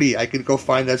 5:30 I could go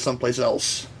find that someplace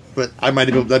else. But I might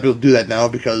be able to do that now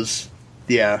because,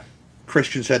 yeah,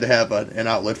 Christians had to have an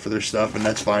outlet for their stuff, and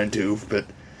that's fine too. But,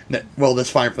 well, that's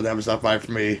fine for them. It's not fine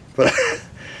for me. But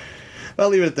I'll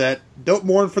leave it at that. Don't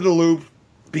mourn for the Loop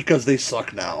because they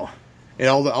suck now, and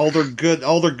all their good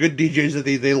DJs that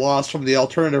they lost from the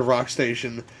alternative rock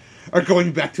station are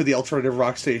going back to the alternative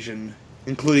rock station,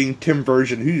 including Tim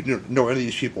Version, who you don't know any of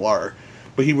these people are,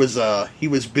 but he was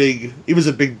big. He was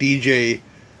a big DJ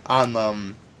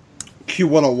on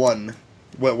Q101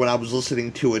 when I was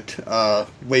listening to it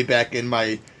way back in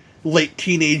my late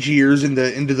teenage years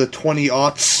into the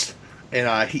 20-aughts,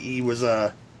 and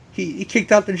he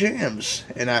kicked out the jams,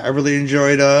 and I really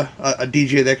enjoyed a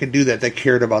DJ that could do that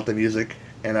cared about the music,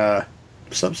 and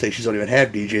some stations don't even have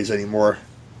DJs anymore.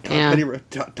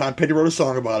 Tom Petty wrote a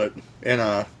song about it,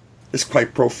 and it's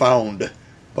quite profound.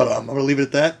 But I'm going to leave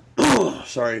it at that.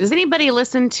 Sorry. Does anybody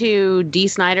listen to Dee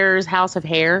Snider's House of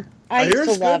Hair? I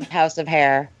used to love House of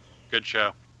Hair. Good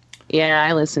show. Yeah,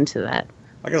 I listened to that.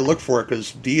 I got to look for it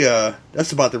because Dee,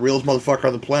 that's about the realest motherfucker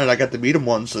on the planet. I got to meet him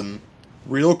once, and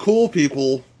real cool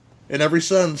people in every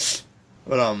sense.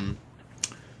 But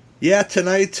yeah,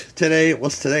 today,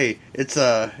 what's today? It's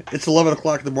 11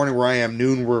 o'clock in the morning where I am,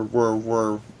 noon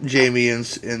where Jamie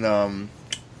and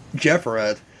Jeff are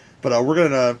at. But we're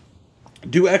gonna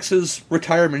do X's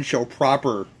retirement show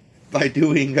proper by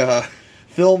doing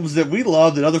films that we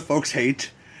love that other folks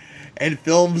hate, and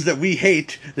films that we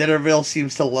hate that everybody else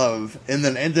seems to love, and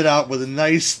then end it out with a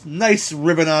nice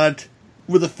ribbon on it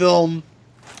with a film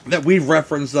that we've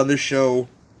referenced on this show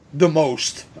the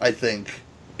most, I think.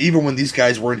 Even when these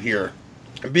guys weren't here.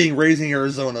 Being Raising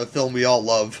Arizona, a film we all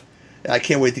love. I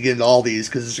can't wait to get into all these,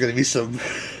 because there's going to be some...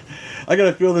 I got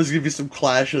a feeling there's going to be some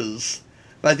clashes.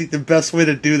 But I think the best way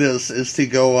to do this is to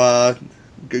go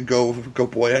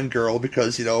boy and girl,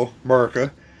 because,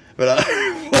 America. But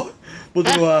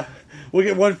we'll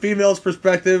get one female's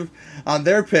perspective on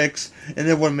their picks, and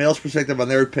then one male's perspective on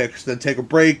their picks, then take a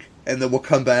break, and then we'll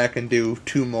come back and do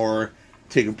 2 more,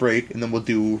 take a break, and then we'll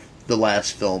do the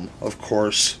last film, of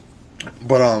course.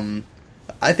 But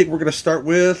I think we're going to start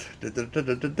with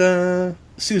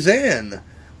Suzanne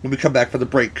when we come back for the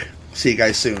break. See you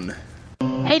guys soon.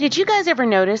 Hey, did you guys ever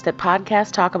notice that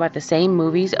podcasts talk about the same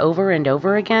movies over and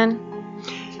over again?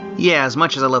 Yeah, as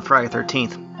much as I love Friday the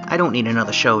 13th, I don't need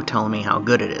another show telling me how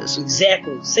good it is.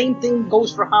 Exactly. Same thing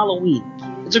goes for Halloween.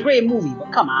 It's a great movie,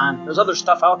 but come on, there's other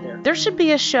stuff out there. There should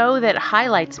be a show that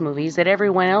highlights movies that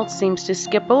everyone else seems to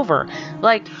skip over.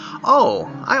 Like... Oh,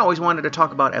 I always wanted to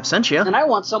talk about Absentia. And I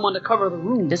want someone to cover the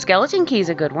room. The Skeleton Key's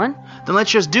a good one. Then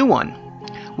let's just do one.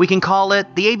 We can call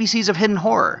it The ABCs of Hidden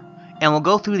Horror, and we'll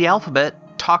go through the alphabet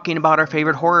talking about our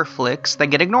favorite horror flicks that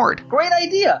get ignored. Great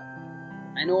idea!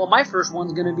 I know what my first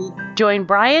one's gonna be. Join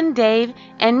Brian, Dave,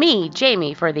 and me,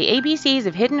 Jamie, for the ABCs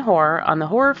of Hidden Horror on the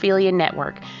Horrorphilia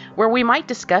Network, where we might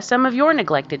discuss some of your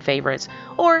neglected favorites,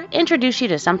 or introduce you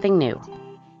to something new.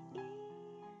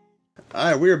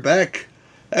 Alright, we're back.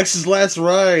 X's Last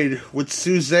Ride with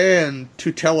Suzanne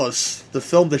to tell us the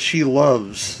film that she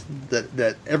loves,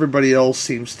 that everybody else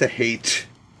seems to hate,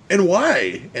 and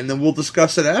why. And then we'll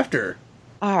discuss it after.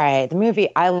 All right, the movie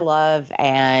I love,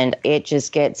 and it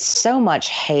just gets so much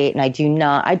hate, and I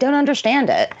don't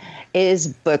understand it, is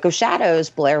Book of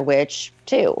Shadows, Blair Witch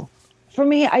 2. For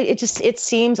me, it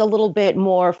seems a little bit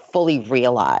more fully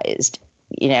realized.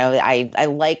 I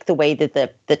like the way that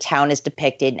the town is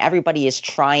depicted, and everybody is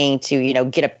trying to,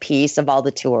 get a piece of all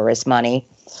the tourist money.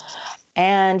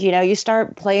 And, you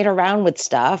start playing around with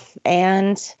stuff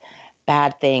and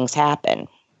bad things happen.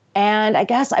 And I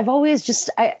guess I've always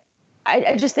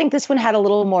I just think this one had a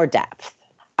little more depth.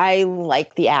 I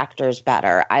like the actors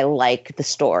better. I like the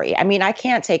story. I mean, I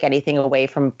can't take anything away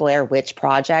from Blair Witch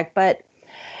Project, but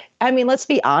I mean, let's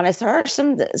be honest. There are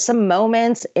some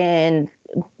moments in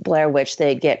Blair Witch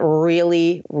that get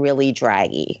really, really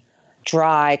draggy,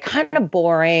 dry, kind of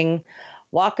boring,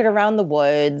 walking around the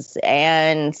woods.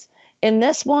 And in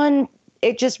this one,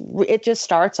 it just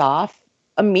starts off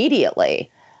immediately.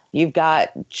 You've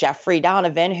got Jeffrey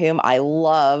Donovan, whom I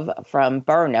love from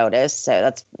Burn Notice, so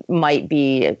that's might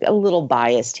be a little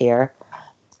biased here,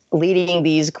 leading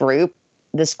this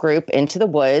group into the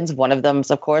woods. One of them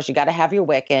is, of course, you got to have your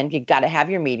Wiccan, you got to have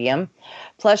your medium,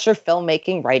 plus your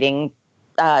filmmaking, writing.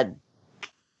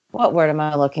 What word am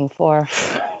I looking for?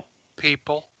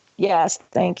 People. Yes,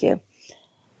 thank you.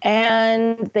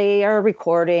 And they are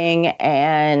recording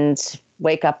and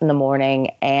wake up in the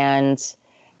morning and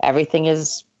everything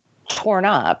is torn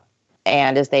up.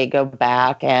 And as they go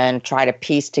back and try to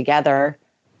piece together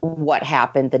what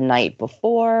happened the night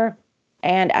before,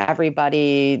 and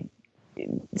everybody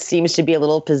seems to be a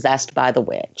little possessed by the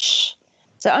witch.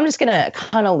 So I'm just going to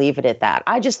kind of leave it at that.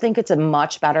 I just think it's a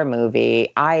much better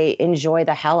movie. I enjoy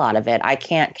the hell out of it. I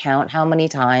can't count how many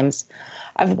times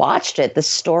I've watched it. The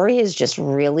story is just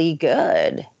really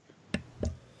good.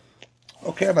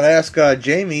 Okay, I'm going to ask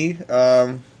Jamie,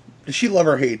 does she love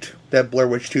or hate that Blair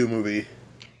Witch 2 movie?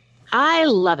 I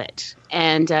love it.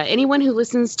 And anyone who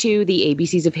listens to the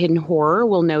ABCs of Hidden Horror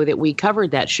will know that we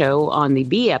covered that show on the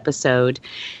B episode.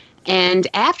 And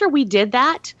after we did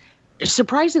that,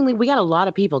 surprisingly, we got a lot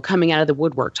of people coming out of the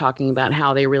woodwork talking about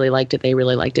how they really liked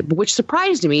it, which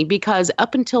surprised me because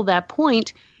up until that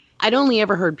point, I'd only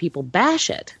ever heard people bash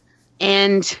it.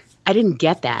 And I didn't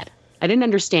get that. I didn't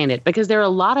understand it because there are a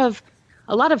lot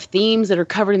of themes that are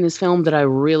covered in this film that I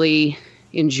really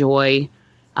enjoy.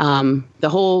 The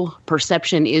whole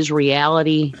perception is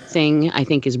reality thing, I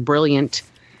think, is brilliant.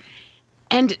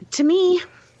 And to me,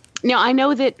 now I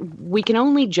know that we can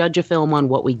only judge a film on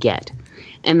what we get,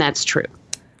 and that's true.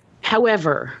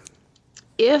 However,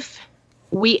 if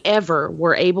we ever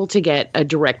were able to get a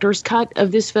director's cut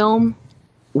of this film,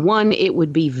 one, it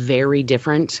would be very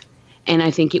different, and I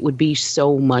think it would be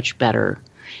so much better.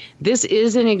 This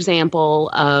is an example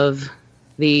of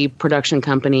the production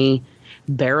company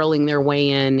barreling their way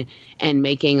in and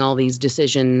making all these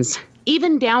decisions,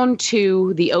 even down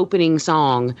to the opening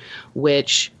song,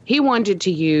 which he wanted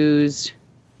to use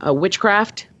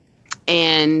witchcraft,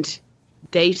 and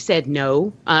they said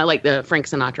no, like the Frank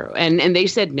Sinatra, and they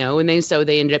said no, and so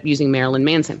they ended up using Marilyn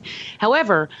Manson.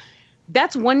 However,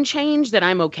 that's one change that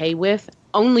I'm okay with,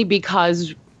 only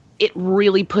because it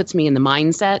really puts me in the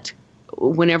mindset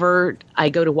whenever I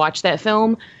go to watch that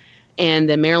film and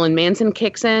the Marilyn Manson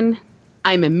kicks in.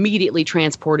 I'm immediately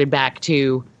transported back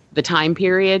to the time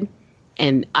period,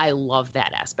 and I love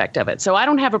that aspect of it. So I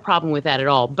don't have a problem with that at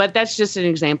all, but that's just an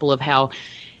example of how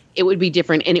it would be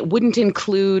different, and it wouldn't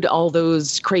include all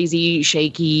those crazy,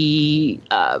 shaky,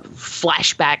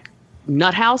 flashback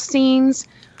nuthouse scenes,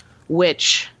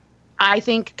 which I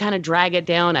think kind of drag it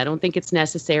down. I don't think it's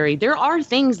necessary. There are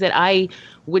things that I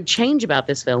would change about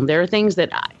this film. There are things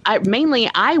that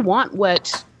I want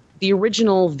what the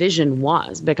original vision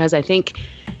was, because I think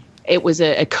it was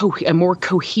a more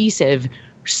cohesive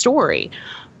story.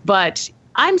 But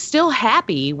I'm still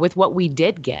happy with what we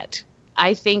did get.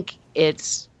 I think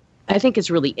it's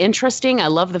really interesting. I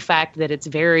love the fact that it's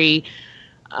very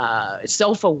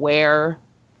self-aware,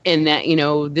 in that,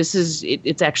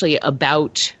 it's actually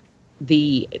about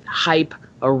the hype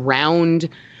around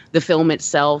the film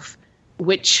itself,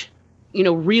 which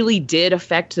really did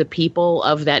affect the people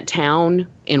of that town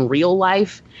in real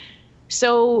life.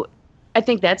 So I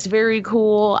think that's very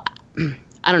cool.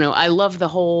 I don't know. I love the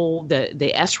whole,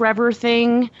 the S-Rever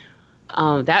thing.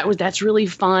 That's really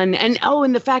fun.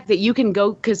 And the fact that you can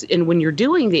go, and when you're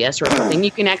doing the S-Rever thing,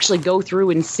 you can actually go through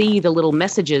and see the little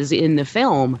messages in the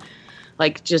film,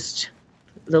 like just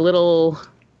the little,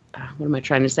 what am I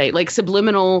trying to say? Like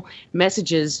subliminal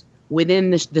messages within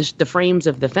the frames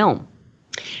of the film.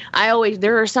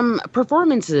 There are some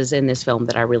performances in this film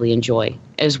that I really enjoy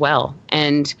as well.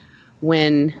 And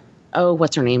when,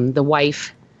 what's her name? The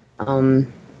wife, the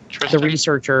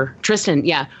researcher, Tristan.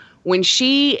 Yeah. When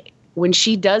she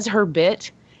does her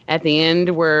bit at the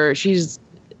end where she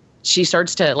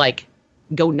starts to like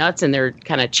go nuts and they're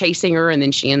kind of chasing her and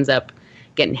then she ends up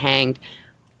getting hanged.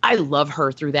 I love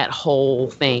her through that whole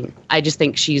thing. I just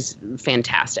think she's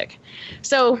fantastic.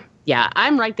 So, yeah,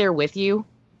 I'm right there with you.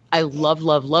 I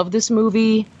love this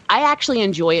movie. I actually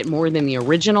enjoy it more than the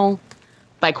original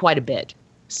by quite a bit.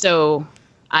 So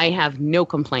I have no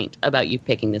complaint about you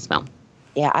picking this film.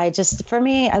 Yeah, for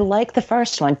me, I like the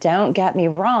first one. Don't get me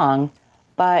wrong.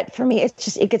 But for me,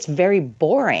 it gets very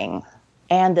boring.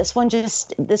 And this one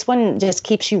just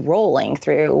keeps you rolling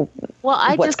through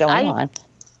what's going on.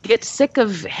 Get sick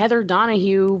of Heather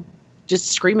Donahue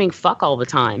just screaming fuck all the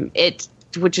time.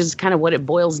 Which is kind of what it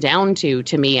boils down to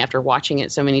me after watching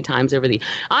it so many times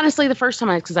honestly, the first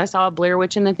time because I saw Blair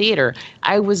Witch in the theater,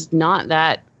 I was not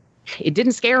that, it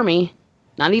didn't scare me,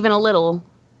 not even a little.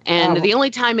 And the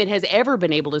only time it has ever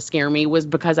been able to scare me was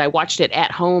because I watched it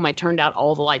at home. I turned out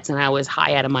all the lights and I was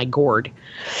high out of my gourd.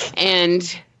 And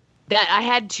that I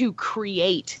had to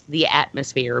create the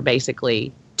atmosphere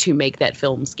basically to make that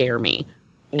film scare me.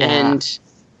 Yeah. And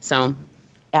so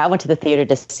I went to the theater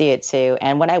to see it too.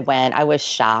 And when I went, I was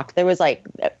shocked. There was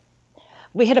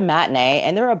we hit a matinee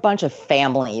and there were a bunch of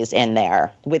families in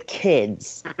there with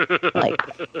kids.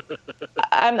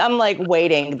 I'm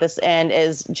waiting this. And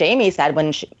as Jamie said,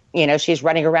 when she's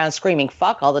running around screaming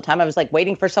fuck all the time, I was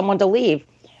waiting for someone to leave.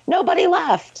 Nobody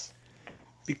left.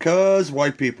 Because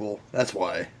white people. That's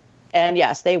why. And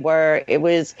yes, they were. It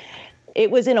was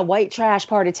in a white trash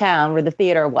part of town where the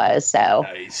theater was. So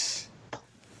nice.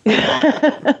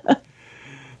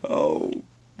 Oh,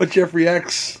 but Jeffrey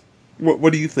X,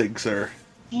 what do you think, sir?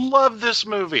 Love this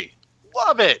movie.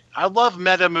 Love it. I love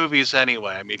meta movies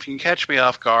anyway. I mean, if you can catch me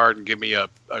off guard and give me a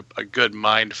good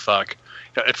mind fuck,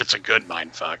 if it's a good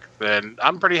mind fuck, then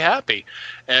I'm pretty happy.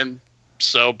 And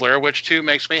so Blair Witch 2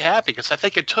 makes me happy because I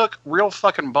think it took real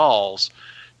fucking balls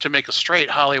to make a straight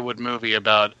Hollywood movie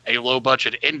about a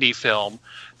low-budget indie film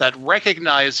that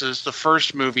recognizes the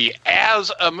first movie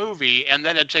as a movie, and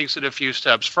then it takes it a few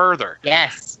steps further.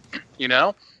 Yes.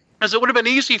 Because it would have been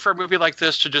easy for a movie like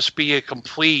this to just be a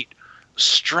complete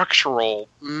structural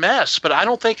mess, but I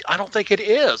don't think it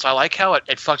is. I like how it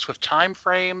fucks with time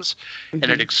frames, and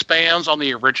it expands on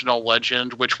the original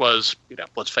legend, which was,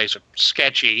 let's face it,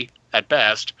 sketchy at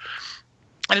best.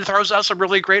 And it throws out some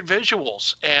really great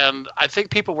visuals. And I think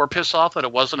people were pissed off that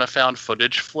it wasn't a found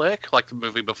footage flick like the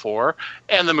movie before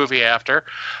and the movie after.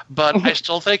 But I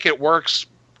still think it works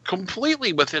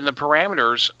completely within the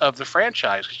parameters of the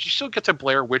franchise. You still get the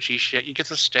Blair Witchy shit. You get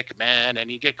the Stickman and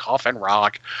you get Coffin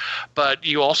Rock. But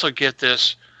you also get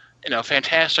this,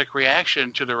 fantastic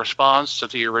reaction to the response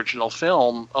that the original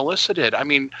film elicited. I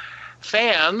mean,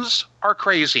 fans are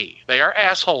crazy. They are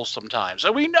assholes sometimes.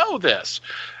 And we know this.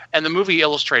 And the movie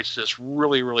illustrates this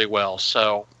really, really well.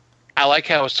 So I like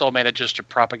how it still manages to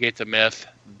propagate the myth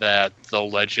that the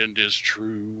legend is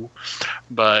true.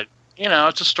 But,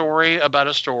 it's a story about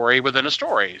a story within a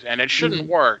story. And it shouldn't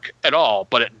work at all,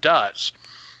 but it does.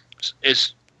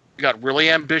 It's got really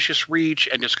ambitious reach,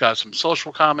 and it's got some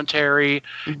social commentary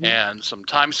and some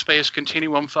time-space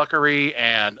continuum fuckery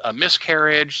and a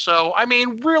miscarriage. So, I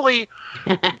mean, really,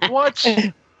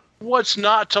 what's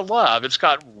not to love? It's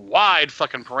got wide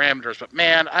fucking parameters, but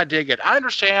man, I dig it. I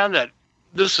understand that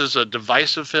this is a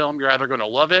divisive film. You're either going to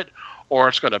love it or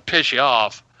it's going to piss you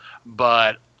off,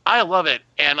 but I love it,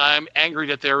 and I'm angry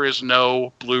that there is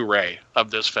no Blu-ray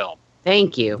of this film.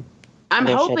 Thank you. I'm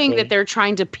hoping that they're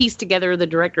trying to piece together the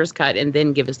director's cut and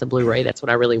then give us the Blu-ray. That's what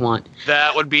I really want.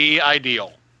 That would be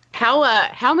ideal.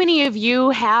 How many of you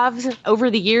have,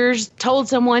 over the years, told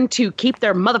someone to keep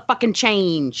their motherfucking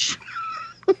change?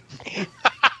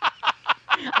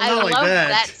 I love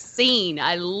that scene.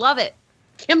 I love it.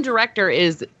 Kim Director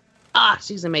is,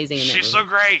 she's amazing in it. She's so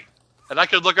great. And I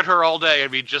could look at her all day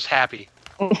and be just happy.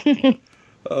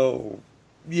 Oh,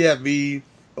 yeah, me.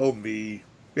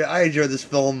 Yeah, I enjoyed this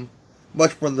film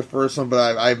much more than the first one,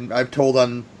 but I've told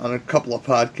on a couple of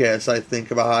podcasts, I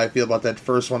think, about how I feel about that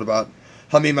first one, about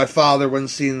how me and my father went and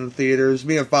seen in the theaters.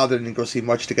 Me and my father didn't go see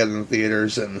much together in the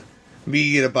theaters, and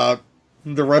me and about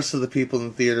the rest of the people in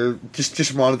the theater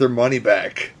just wanted their money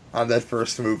back on that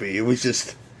first movie. It was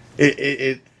just,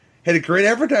 it had a great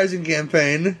advertising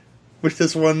campaign, which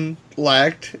this one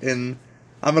lacked, and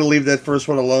I'm going to leave that first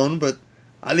one alone, but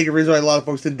I think the reason why a lot of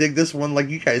folks didn't dig this one, like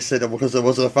you guys said, because it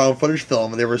wasn't a found footage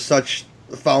film, and they were such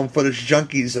found footage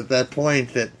junkies at that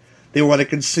point that they want to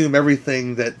consume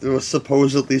everything that was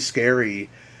supposedly scary.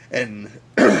 And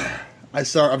I'm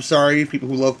sorry, people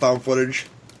who love found footage.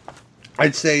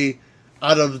 I'd say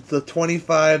out of the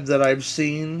 25 that I've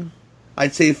seen,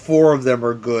 I'd say 4 of them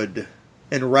are good,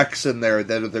 and Rex in there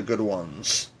that are the good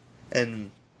ones. And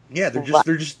yeah, they're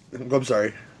just. I'm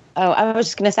sorry. Oh, I was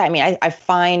just going to say, I mean, I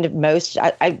find most,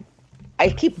 I I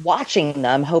keep watching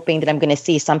them, hoping that I'm going to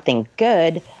see something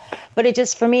good. But it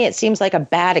just, for me, it seems like a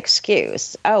bad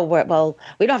excuse. Oh, well,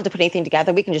 we don't have to put anything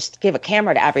together. We can just give a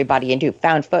camera to everybody and do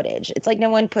found footage. It's like no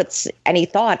one puts any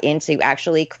thought into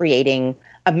actually creating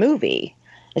a movie.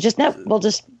 It's just, no, we'll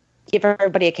just give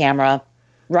everybody a camera,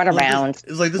 run around.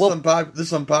 It's like, this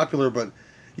is unpopular, but,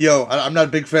 I'm not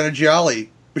a big fan of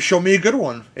Gialli. But show me a good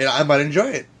one, and I might enjoy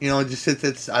it.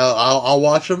 I'll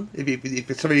watch them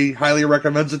if somebody highly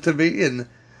recommends it to me, and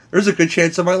there's a good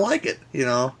chance I might like it,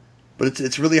 But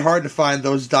it's really hard to find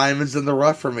those diamonds in the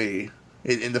rough for me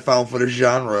in the found footage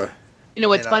genre.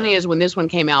 What's funny is when this one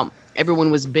came out,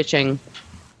 everyone was bitching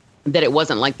that it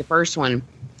wasn't like the first one.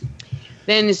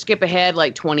 Then you skip ahead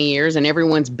like 20 years, and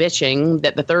everyone's bitching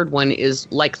that the third one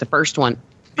is like the first one.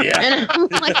 Yeah. And I'm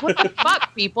like, what the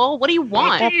fuck, people? What do you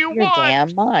want? Make up your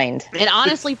damn mind. And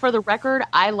honestly, for the record,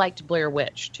 I liked Blair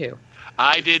Witch, too.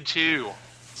 I did, too.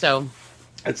 So...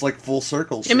 It's like full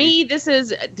circle. To me,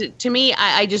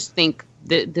 I just think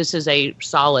that this is a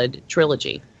solid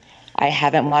trilogy. I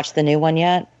haven't watched the new one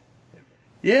yet.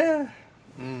 Yeah.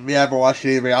 I haven't watched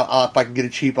it either. If I can get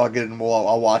it cheap, I'll get it and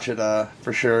I'll watch it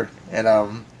for sure. And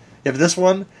but this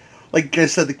one, like I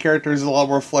said, the characters are a lot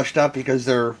more fleshed out because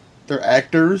they're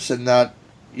actors and not,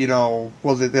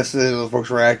 those folks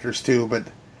were actors too, but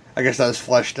I guess not as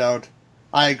fleshed out.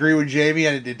 I agree with Jamie,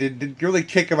 and it didn't really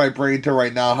kick in my brain to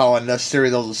right now how unnecessary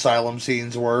those asylum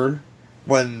scenes were.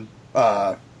 When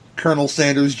Colonel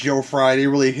Sanders, Joe Friday,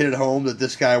 really hit it home that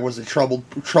this guy was a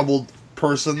troubled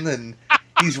person, and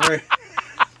he's right.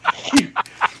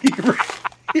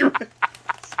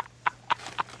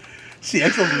 See,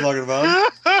 that's what I'm talking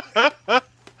about.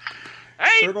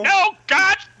 Ain't no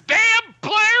goddamn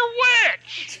Blair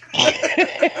Witch!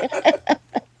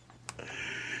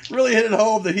 Really hit it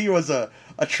home that he was a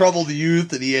troubled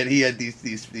youth, and he had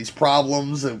these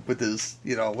problems with his,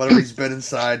 whatever he's been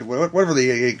inside, whatever they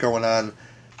ate going on,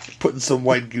 putting some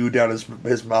white goo down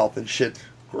his mouth and shit.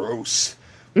 Gross.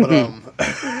 But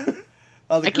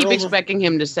I keep expecting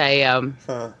him to say,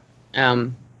 oh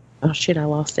shit, I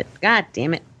lost it. God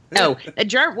damn it. No,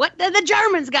 what the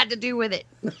Germans got to do with it?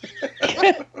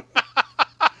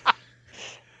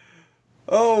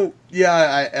 Oh,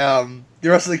 yeah, the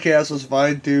rest of the cast was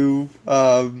fine, too.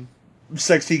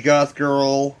 Sexy goth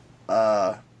girl,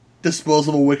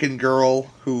 disposable Wiccan girl,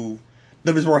 who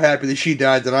nobody's more happy that she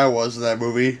died than I was in that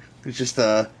movie. It's just,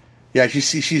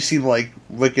 she seemed like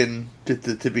Wiccan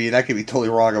to be, and I could be totally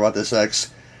wrong about this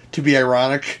ex, to be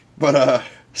ironic, but,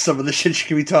 some of the shit she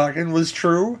could be talking was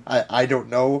true. I don't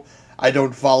know. I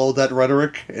don't follow that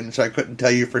rhetoric, and so I couldn't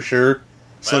tell you for sure.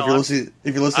 So if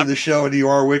you're listening to the show and you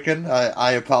are Wiccan,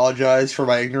 I apologize for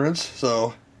my ignorance.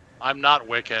 So I'm not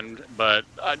Wiccan, but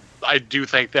I do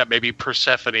think that maybe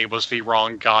Persephone was the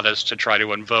wrong goddess to try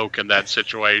to invoke in that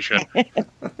situation.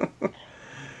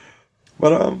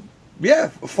 But yeah,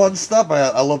 fun stuff.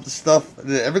 I love the stuff.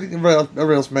 Everything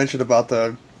everybody else mentioned about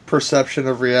the perception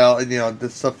of reality.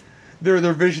 This stuff.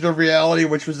 Their vision of reality,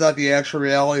 which was not the actual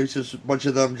reality, it was just a bunch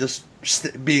of them just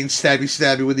being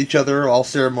stabby with each other, all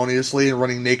ceremoniously, and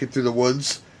running naked through the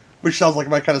woods, which sounds like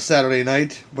my kind of Saturday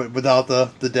night, but without the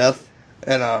death,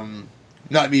 and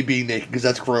not me being naked, because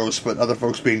that's gross, but other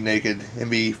folks being naked,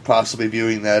 and me possibly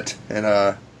viewing that, and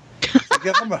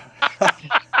again,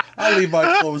 I'll leave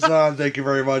my clothes on, thank you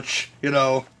very much,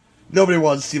 nobody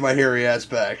wants to see my hairy ass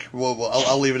back,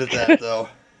 I'll leave it at that, though,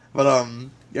 but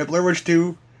yeah, Blair Witch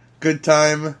 2, good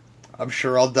time. I'm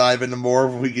sure I'll dive into more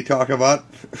when we can talk about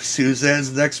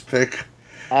Suzanne's next pick,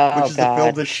 which is the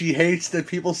film that she hates that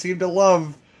people seem to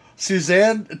love.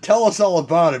 Suzanne, tell us all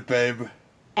about it, babe.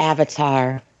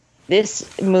 Avatar.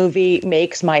 This movie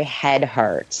makes my head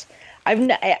hurt.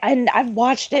 I've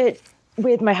watched it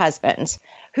with my husband,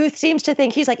 who seems to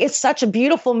think, he's like, it's such a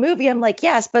beautiful movie. I'm like,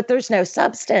 yes, but there's no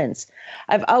substance.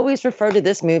 I've always referred to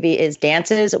this movie as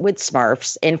Dances with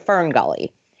Smurfs in Fern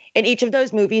Gully. And each of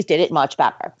those movies did it much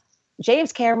better.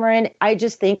 James Cameron, I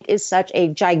just think, is such a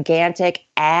gigantic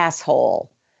asshole.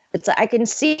 It's like I can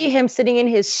see him sitting in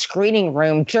his screening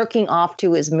room, jerking off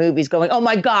to his movies, going, "Oh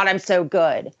my God, I'm so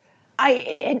good."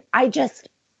 I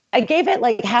gave it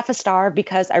like half a star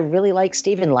because I really like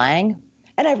Stephen Lang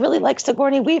and I really like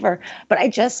Sigourney Weaver. But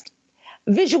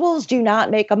visuals do not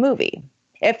make a movie.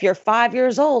 If you're 5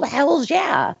 years old, hell's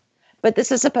yeah. But this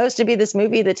is supposed to be this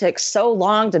movie that took so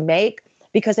long to make,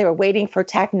 because they were waiting for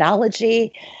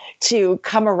technology to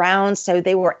come around so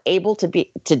they were able to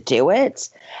do it.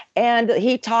 And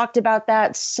he talked about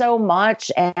that so much.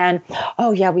 And,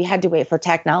 oh yeah, we had to wait for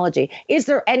technology. Is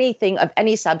there anything of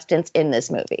any substance in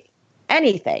this movie?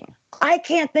 Anything? I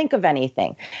can't think of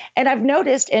anything. And I've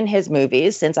noticed in his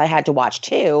movies, since I had to watch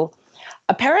 2,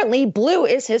 Apparently, blue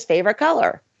is his favorite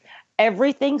color.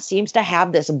 Everything seems to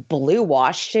have this blue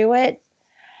wash to it.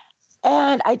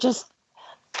 And I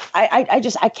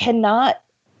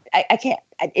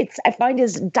find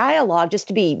his dialogue just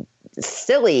to be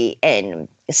silly and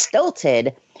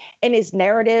stilted, and his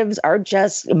narratives are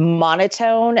just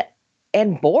monotone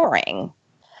and boring.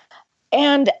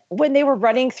 And when they were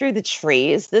running through the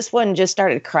trees, this one just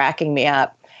started cracking me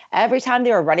up. Every time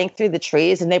they were running through the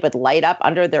trees and they would light up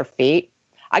under their feet,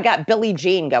 I got Billie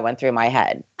Jean going through my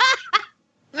head.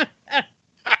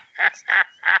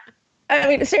 I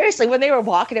mean, seriously, when they were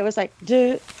walking, it was like,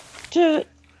 do. I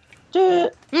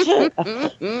wish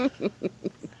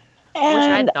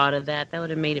I'd thought of that. That would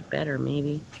have made it better,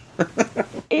 maybe.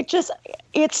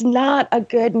 It's not a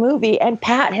good movie. And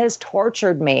Pat has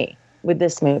tortured me with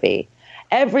this movie.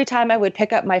 Every time I would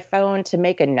pick up my phone to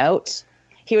make a note,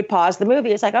 he would pause the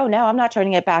movie. It's like, oh, no, I'm not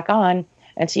turning it back on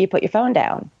until you put your phone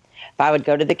down. If I would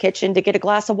go to the kitchen to get a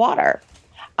glass of water,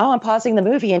 oh, I'm pausing the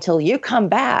movie until you come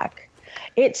back.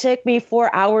 It took me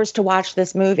 4 hours to watch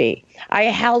this movie. I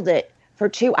held it for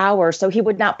 2 hours so he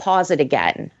would not pause it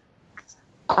again.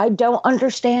 I don't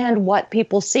understand what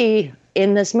people see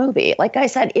in this movie. Like I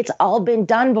said, it's all been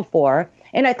done before,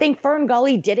 and I think Fern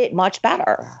Gully did it much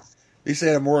better. You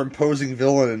say a more imposing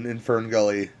villain in Fern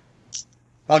Gully.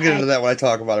 I'll get into that when I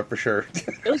talk about it for sure.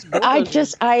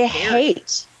 I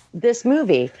hate this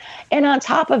movie. And on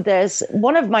top of this,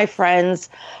 one of my friends,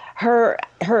 her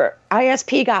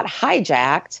ISP got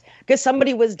hijacked because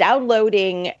somebody was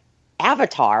downloading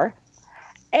Avatar,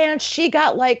 and she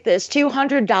got like this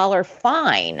 $200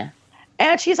 fine.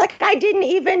 And she's like, I didn't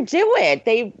even do it.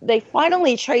 They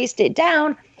finally traced it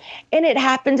down, and it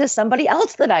happened to somebody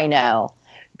else that I know.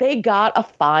 They got a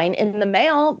fine in the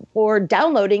mail for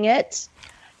downloading it,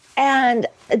 and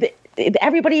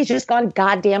everybody's just gone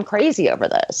goddamn crazy over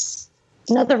this.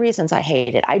 It's one of the reasons I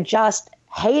hate it. I just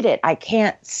hate it. I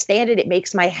can't stand it. It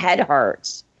makes my head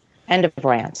hurt. End of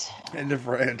rant. End of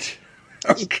rant.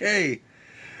 Okay.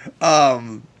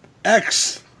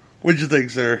 X, what'd you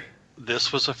think, sir?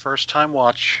 This was a first-time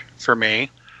watch for me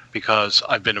because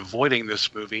I've been avoiding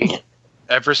this movie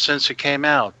ever since it came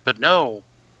out. But no,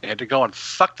 they had to go and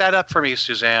fuck that up for me,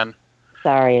 Suzanne.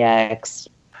 Sorry, X.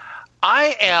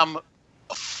 I am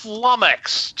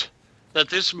flummoxed that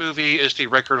this movie is the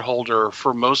record holder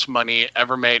for most money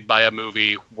ever made by a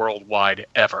movie worldwide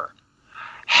ever.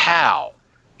 How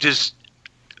does...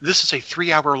 This is a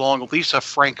 3-hour-long Lisa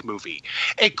Frank movie.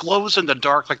 It glows in the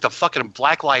dark like the fucking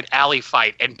Blacklight Alley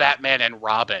fight in Batman and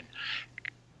Robin.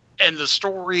 And the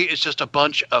story is just a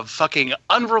bunch of fucking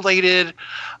unrelated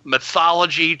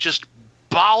mythology, just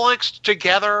bollocks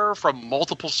together from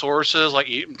multiple sources, like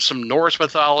some Norse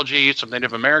mythology, some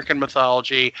Native American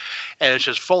mythology, and it's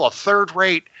just full of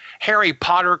third-rate Harry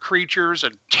Potter creatures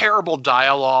and terrible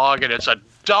dialogue, and it's a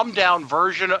dumbed-down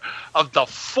version of the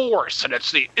Force, and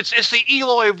it's the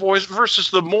Eloi voice versus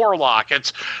the Morlock.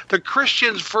 It's the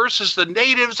Christians versus the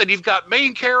natives, and you've got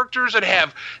main characters that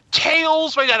have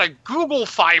tails made out of Google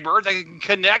fiber that can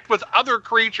connect with other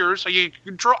creatures. So you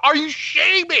control. Are you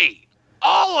shitting me?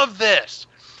 All of this,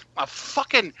 a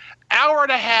fucking hour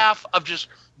and a half of just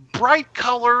bright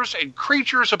colors and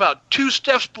creatures about 2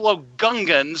 steps below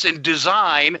Gungans in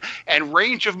design and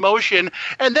range of motion.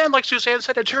 And then, like Suzanne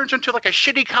said, it turns into like a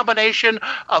shitty combination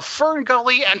of Fern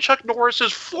Gully and Chuck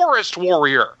Norris's Forest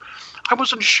Warrior. I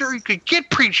wasn't sure you could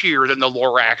get preachier than the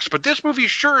Lorax, but this movie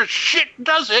sure as shit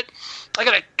does it. I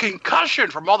got a concussion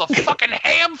from all the fucking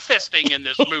ham-fisting in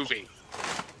this movie.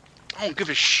 I don't give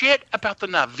a shit about the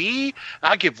Na'vi.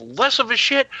 I give less of a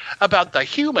shit about the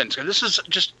humans. And this is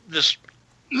just this...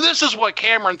 This is what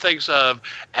Cameron thinks of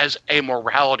as a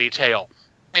morality tale.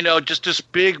 You know, just this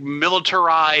big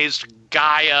militarized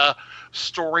Gaia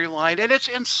storyline, and it's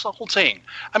insulting.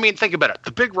 I mean, think about it.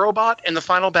 The big robot in the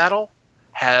final battle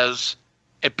has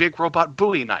a big robot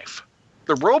Bowie knife.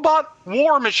 The robot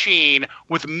war machine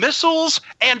with missiles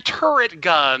and turret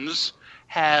guns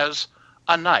has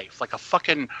a knife, like a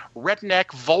fucking redneck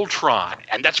Voltron.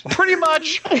 And that's pretty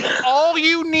much all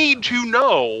you need to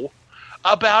know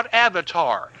about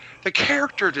Avatar. The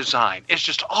character design is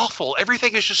just awful.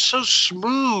 Everything is just so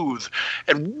smooth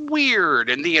and weird,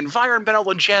 and the environmental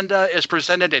agenda is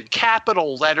presented in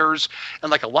capital letters.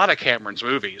 And like a lot of Cameron's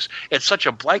movies, it's such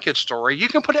a blanket story, you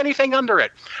can put anything under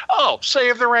it. Oh,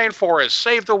 save the rainforest,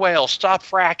 save the whales, stop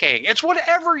fracking. It's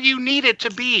whatever you need it to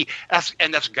be.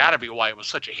 And that's got to be why it was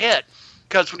such a hit,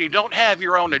 because when you don't have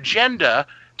your own agenda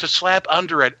to slap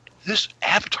under it, this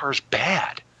Avatar's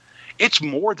bad. It's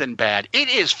more than bad. It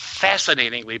is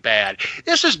fascinatingly bad.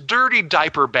 This is dirty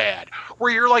diaper bad,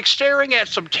 where you're like staring at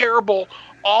some terrible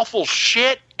awful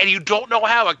shit and you don't know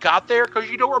how it got there because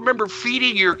you don't remember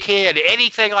feeding your kid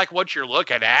anything like what you're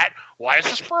looking at. Why is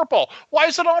this purple? Why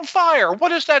is it on fire?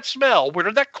 What is that smell? Where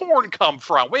did that corn come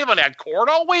from? We haven't had corn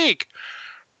all week.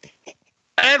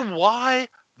 And why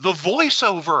the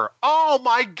voiceover? Oh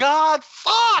my God,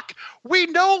 fuck! We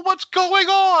know what's going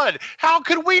on. How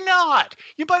could we not?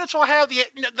 You might as well have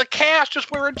the cast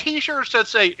just wearing T-shirts that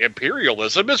say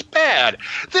imperialism is bad.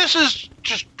 This is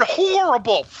just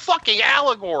horrible fucking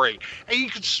allegory, and you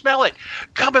can smell it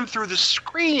coming through the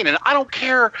screen. And I don't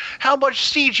care how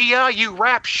much CGI you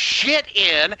wrap shit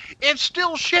in, it's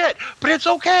still shit. But it's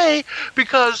okay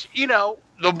because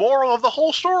the moral of the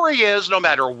whole story is no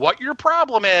matter what your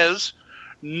problem is,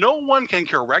 no one can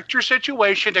correct your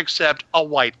situation except a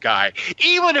white guy,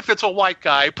 even if it's a white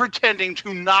guy pretending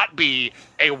to not be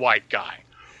a white guy.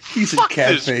 He's Fuck a cat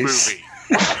this face.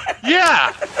 movie.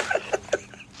 Yeah.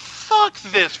 Fuck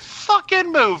this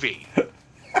fucking movie.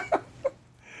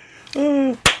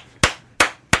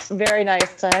 Very nice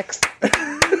sex.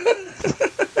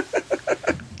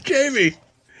 Jamie,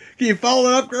 can you follow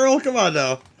it up, girl? Come on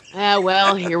now.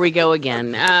 Well, here we go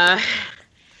again.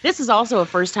 This is also a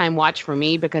first-time watch for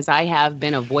me because I have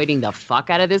been avoiding the fuck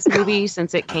out of this movie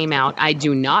since it came out. I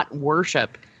do not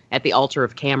worship at the altar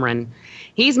of Cameron.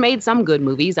 He's made some good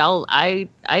movies. I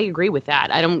agree with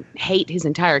that. I don't hate his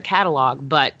entire catalog,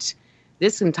 but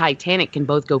this and Titanic can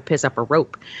both go piss up a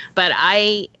rope. But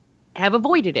I have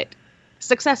avoided it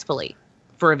successfully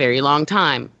for a very long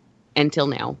time until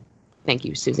now. Thank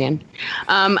you, Suzanne.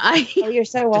 You're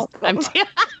so welcome.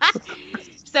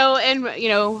 So, and,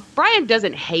 Brian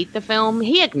doesn't hate the film.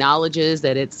 He acknowledges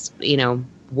that it's,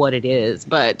 what it is,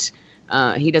 but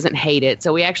he doesn't hate it.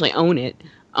 So we actually own it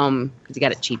because he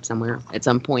got it cheap somewhere at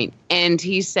some point. And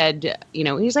he said,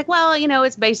 he's like, well,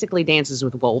 it's basically Dances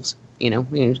with Wolves,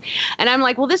 And I'm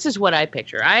like, well, this is what I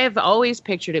picture. I have always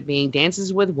pictured it being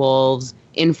Dances with Wolves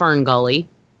in Fern Gully.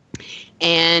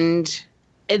 And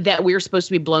that we were supposed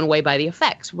to be blown away by the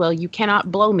effects. Well, you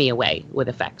cannot blow me away with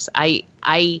effects.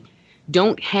 I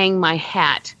don't hang my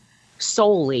hat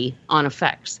solely on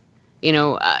effects.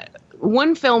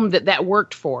 One film that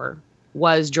worked for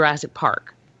was Jurassic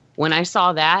Park. When I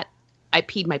saw that, I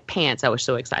peed my pants. I was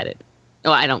so excited.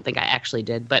 Oh, I don't think I actually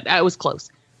did, but I was close.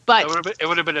 But it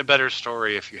would have been a better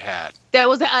story if you had.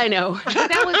 I know.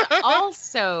 That was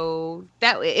also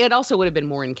it also would have been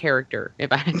more in character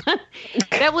if I had.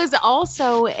 That was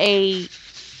also a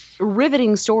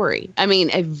riveting story. I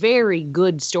mean, a very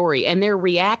good story, and their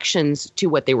reactions to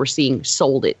what they were seeing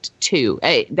sold it too.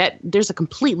 That there's a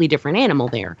completely different animal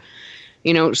there,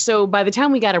 So by the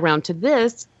time we got around to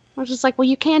this, I was just like, well,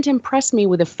 you can't impress me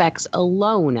with effects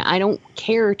alone. I don't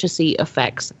care to see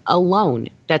effects alone.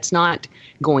 That's not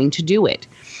going to do it.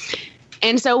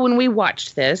 And so when we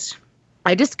watched this,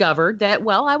 I discovered that,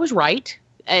 well, I was right.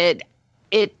 It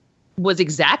was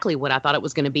exactly what I thought it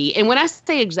was going to be. And when I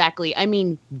say exactly, I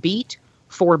mean beat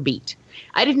for beat.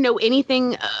 I didn't know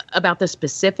anything about the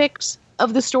specifics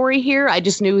of the story here. I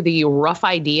just knew the rough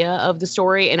idea of the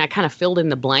story, and I kind of filled in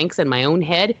the blanks in my own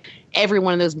head. Every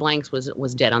one of those blanks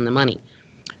was dead on the money.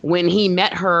 When he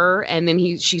met her, and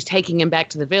then she's taking him back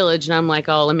to the village, and I'm like,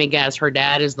 oh, let me guess, her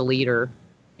dad is the leader.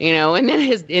 And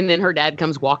then her dad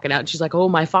comes walking out, and she's like, oh,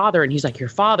 my father. And he's like, your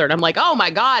father. And I'm like, oh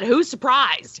my God, who's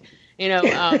surprised?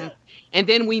 And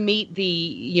then we meet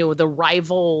the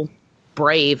rival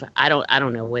Brave. I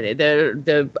don't know what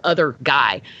the other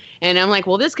guy. And I'm like,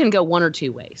 well, this can go one or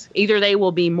two ways. Either they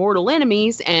will be mortal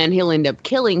enemies and he'll end up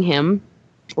killing him,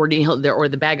 or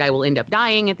the bad guy will end up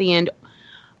dying at the end.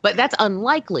 But that's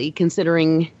unlikely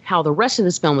considering how the rest of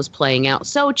this film is playing out.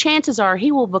 So chances are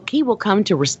he will come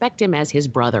to respect him as his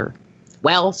brother.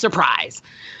 Well, surprise.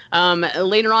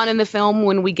 Later on in the film,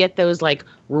 when we get those like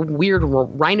weird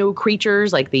rhino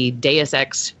creatures, like the Deus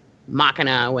Ex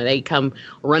Machina, where they come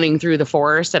running through the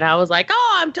forest, and I was like,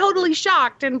 oh, I'm totally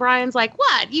shocked. And Brian's like,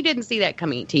 what? You didn't see that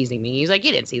coming, teasing me. He's like,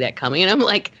 you didn't see that coming. And I'm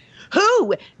like,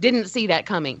 who didn't see that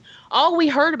coming? All we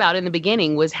heard about in the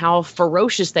beginning was how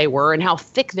ferocious they were and how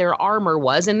thick their armor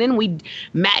was. And then we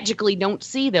magically don't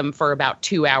see them for about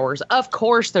 2 hours. Of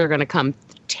course, they're going to come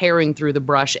tearing through the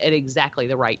brush at exactly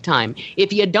the right time.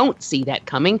 If you don't see that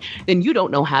coming, then you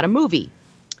don't know how to movie.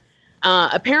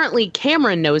 Apparently,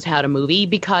 Cameron knows how to movie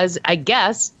because I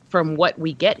guess from what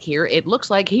we get here, it looks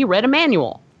like he read a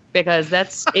manual, because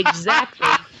that's exactly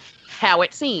how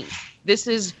it seems. This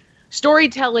is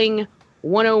storytelling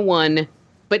 101,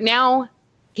 but now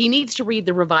he needs to read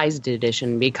the revised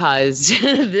edition because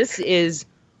this is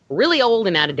really old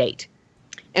and out of date.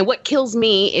 And what kills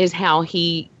me is how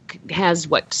he has,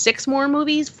 4 more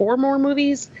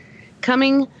movies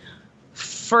coming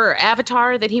for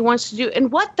Avatar that he wants to do.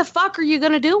 And what the fuck are you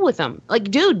going to do with them? Like,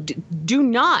 dude, do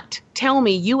not tell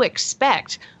me you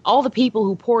expect all the people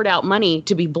who poured out money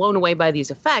to be blown away by these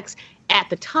effects at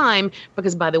the time,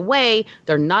 because, by the way,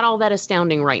 they're not all that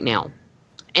astounding right now.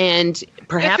 And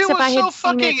perhaps if I had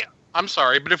seen it... I'm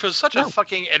sorry, but if it was such a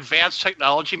fucking advanced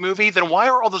technology movie, then why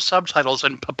are all the subtitles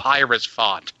in papyrus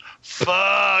font?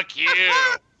 Fuck you.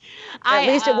 At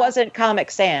least it wasn't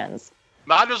Comic Sans.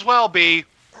 Might as well be.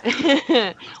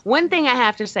 One thing I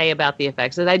have to say about the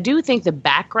effects is I do think the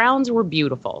backgrounds were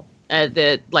beautiful.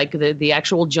 The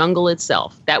actual jungle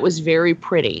itself, that was very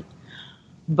pretty.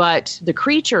 But the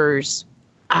creatures,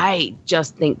 I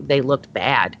just think they looked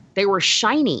bad. They were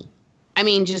shiny. I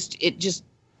mean,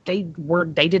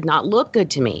 they did not look good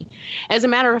to me. As a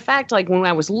matter of fact, like when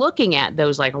I was looking at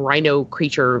those like rhino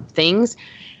creature things,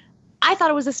 I thought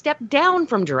it was a step down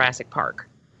from Jurassic Park.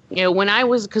 You know,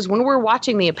 because when we're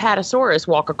watching the Apatosaurus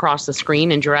walk across the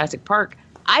screen in Jurassic Park,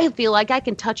 I feel like I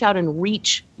can touch out and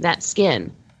reach that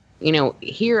skin. You know,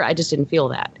 here I just didn't feel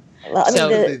that. Well, I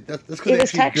mean, it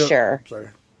was texture. Sorry.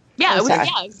 Yeah, it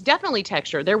was definitely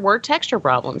texture. There were texture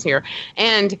problems here.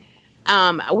 And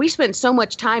we spent so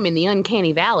much time in the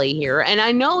uncanny valley here, and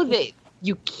I know that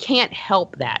you can't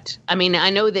help that. I mean, I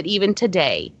know that even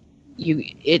today,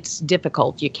 it's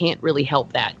difficult. You can't really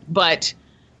help that. But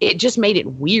it just made it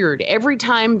weird. Every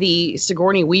time the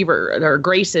Sigourney Weaver, or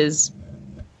Grace's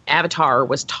avatar,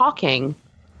 was talking,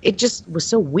 it just was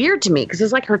so weird to me, because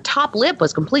it's like her top lip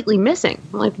was completely missing.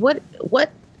 I'm like,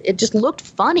 what? It just looked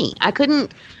funny. I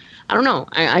couldn't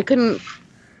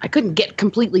get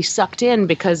completely sucked in,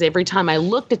 because every time I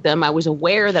looked at them, I was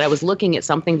aware that I was looking at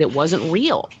something that wasn't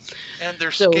real. And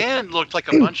their skin looked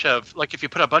like a bunch of, like if you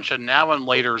put a bunch of now and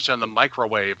laters in the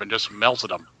microwave and just melted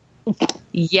them.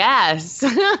 Yes.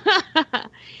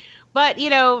 But,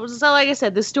 you know, so like I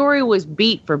said, the story was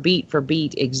beat for beat for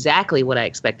beat exactly what I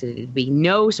expected it to be.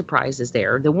 No surprises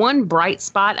there. The one bright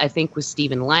spot, I think, was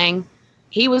Stephen Lang.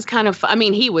 He was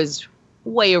he was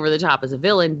way over the top as a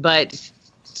villain, but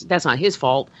that's not his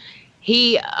fault.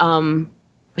 He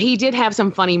did have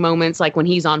some funny moments, like when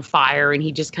he's on fire and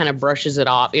he just kind of brushes it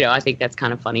off. You know, I think that's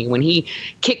kind of funny when he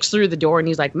kicks through the door and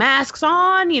he's like, "Masks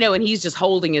on," you know, and he's just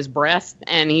holding his breath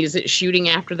and he's shooting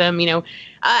after them. You know,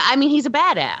 I mean, he's a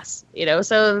badass. You know,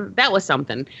 so that was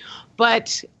something.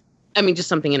 But I mean, just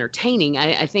something entertaining.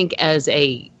 I think as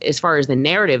far as the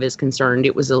narrative is concerned,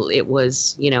 it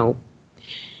was you know.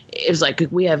 It was like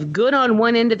we have good on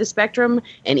one end of the spectrum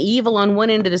and evil on one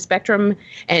end of the spectrum,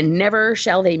 and never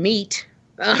shall they meet.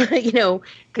 You know,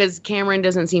 because Cameron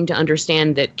doesn't seem to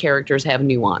understand that characters have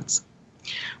nuance,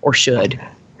 or should.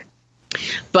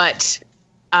 But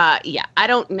yeah, I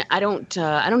don't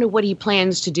know what he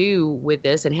plans to do with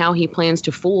this and how he plans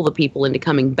to fool the people into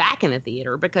coming back in the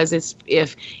theater. Because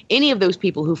if any of those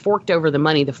people who forked over the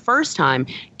money the first time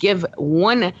give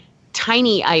one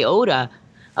tiny iota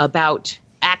about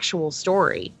actual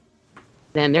story,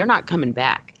 then they're not coming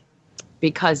back,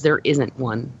 because there isn't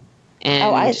one.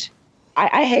 And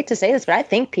I hate to say this, but I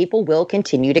think people will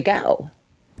continue to go.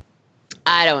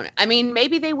 I mean,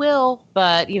 maybe they will,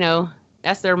 but you know,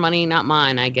 that's their money, not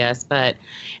mine, I guess.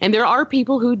 And there are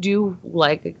people who do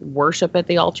like worship at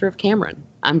the altar of Cameron.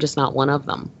 I'm just not one of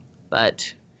them.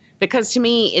 But because to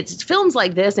me, it's films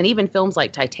like this, and even films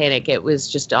like Titanic, it was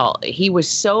just he was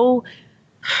so.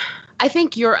 I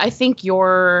think your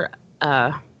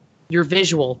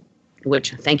visual,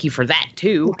 which thank you for that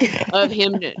too, of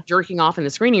him jerking off in the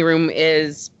screening room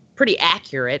is pretty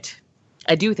accurate.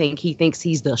 I do think he thinks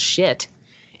he's the shit,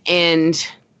 and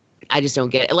I just don't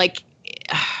get it. Like,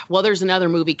 well, there's another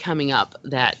movie coming up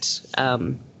that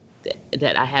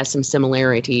has some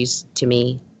similarities to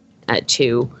me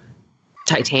to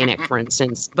Titanic, for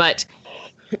instance, but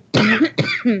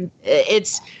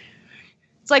it's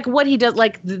like what he does,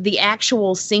 like the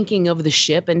actual sinking of the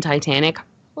ship in Titanic.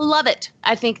 Love it.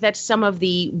 I think that's some of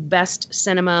the best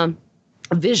cinema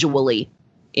visually,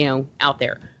 you know, out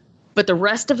there. But the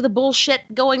rest of the bullshit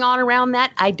going on around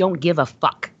that, I don't give a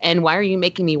fuck. And why are you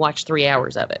making me watch 3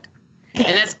 hours of it? And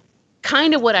that's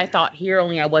kind of what I thought here,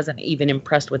 only I wasn't even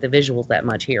impressed with the visuals that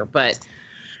much here. But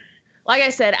like I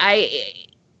said,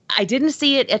 I didn't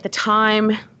see it at the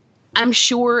time. I'm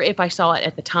sure if I saw it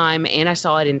at the time and I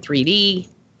saw it in 3D,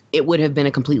 it would have been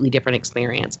a completely different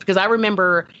experience. Because I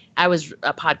remember I was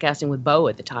podcasting with Bo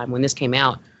at the time when this came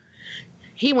out.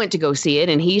 He went to go see it,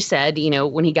 and he said, you know,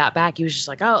 when he got back, he was just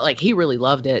like, oh, like he really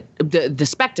loved it, the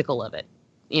spectacle of it,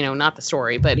 you know, not the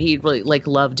story, but he really like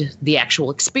loved the actual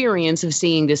experience of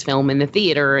seeing this film in the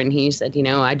theater. And he said, you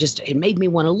know, it made me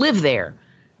want to live there.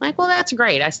 Like, well, that's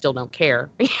great. I still don't care.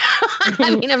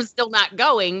 I mean, I'm still not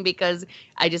going because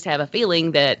I just have a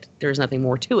feeling that there's nothing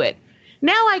more to it.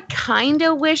 Now I kind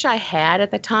of wish I had at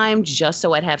the time, just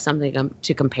so I'd have something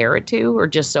to compare it to, or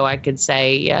just so I could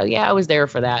say, yeah, I was there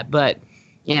for that. But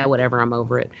yeah, whatever, I'm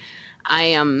over it.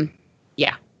 I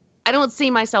don't see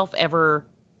myself ever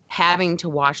having to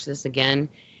watch this again,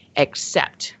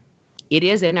 except it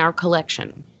is in our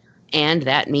collection. And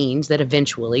that means that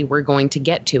eventually we're going to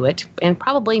get to it, and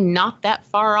probably not that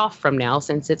far off from now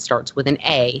since it starts with an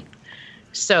A.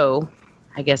 So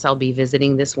I guess I'll be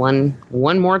visiting this one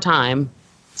more time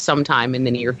sometime in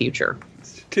the near future.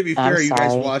 To be fair, you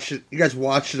guys watched it. You guys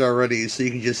watched it already, so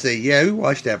you can just say, "Yeah, we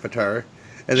watched Avatar."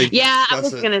 And I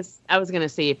was gonna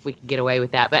see if we could get away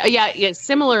with that, but yeah.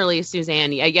 Similarly,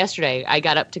 Suzanne, yesterday I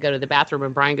got up to go to the bathroom,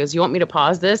 and Brian goes, "You want me to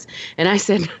pause this?" And I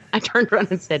turned around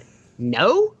and said,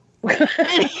 "No."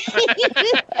 And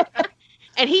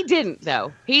he didn't,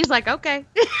 though. He's like, "Okay."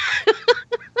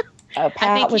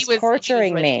 Pat was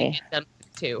torturing me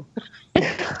too.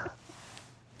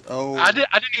 Oh, I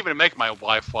didn't even make my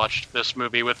wife watch this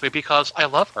movie with me because I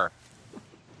love her.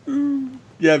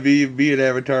 Yeah, me and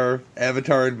Avatar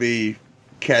and me,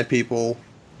 cat people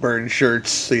wearing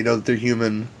shirts so you know that they're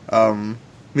human.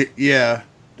 Yeah,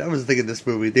 that was the thing in this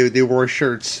movie. They wore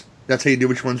shirts. That's how you knew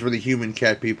which ones were the human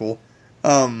cat people.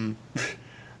 I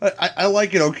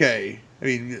like it okay. I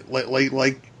mean,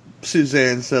 like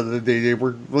Suzanne said that they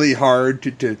were really hard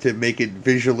to make it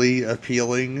visually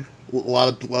appealing. A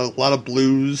lot of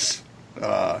blues,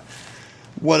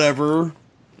 whatever,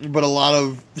 but a lot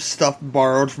of stuff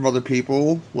borrowed from other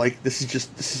people. Like this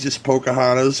is just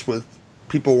Pocahontas with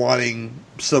people wanting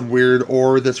some weird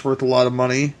ore that's worth a lot of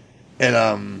money,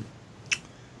 and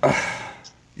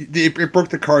it broke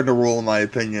the cardinal rule in my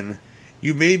opinion.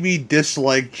 You made me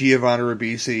dislike Giovanni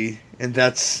Ribisi, and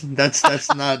that's not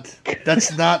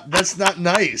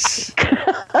nice.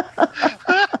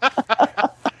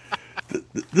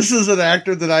 This is an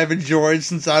actor that I've enjoyed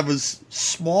since I was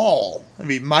small. I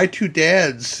mean, My Two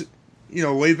Dads,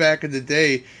 way back in the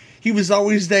day, he was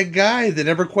always that guy that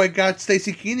never quite got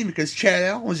Stacey Keenan because Chad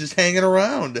Allen was just hanging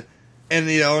around.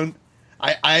 And,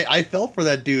 I felt for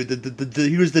that dude.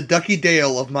 He was the Ducky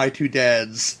Dale of My Two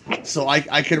Dads. So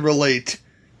I can relate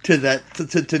to that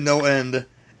to no end.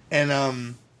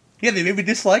 And, yeah, they made me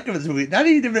dislike him in this movie. Not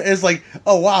even as like,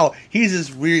 oh, wow, he's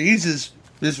this weird,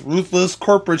 this ruthless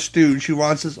corporate stooge who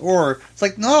wants his ore. It's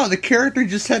like, no, the character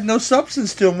just had no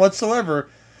substance to him whatsoever.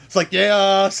 It's like,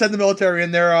 yeah, send the military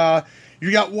in there.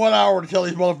 You got 1 hour to tell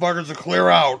these motherfuckers to clear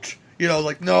out.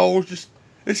 Like, no, it's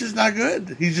just not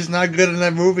good. He's just not good in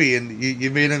that movie, and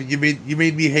you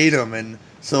made me hate him. And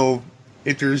so,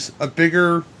 if there's a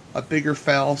bigger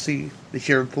fallacy that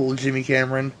you ever pulled Jimmy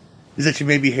Cameron, is that you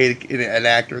made me hate an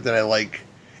actor that I like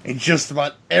in just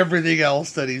about everything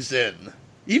else that he's in.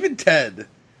 Even Ted,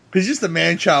 because he's just a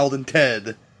man-child in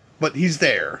Ted, but he's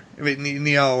there. I mean,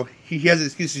 he has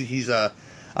excuses. He's a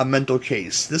mental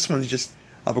case. This one's just,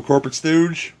 I'm a corporate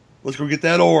stooge. Let's go get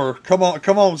that ore. Come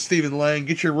on, Stephen Lang.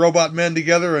 Get your robot men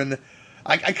together. And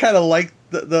I kind of liked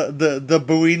the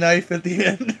Bowie knife at the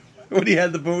end when he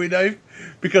had the Bowie knife,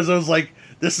 because I was like,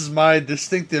 this is my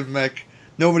distinctive mech.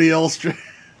 Nobody else.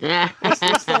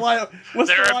 What's the line?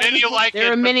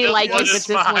 There are many like it, but this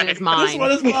one is mine. This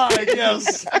one is mine,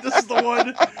 yes. This is the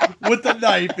one with the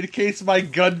knife in case my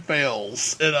gun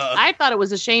fails. And, I thought it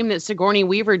was a shame that Sigourney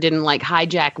Weaver didn't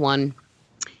hijack one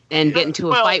and get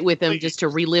into a fight with him just to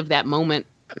relive that moment.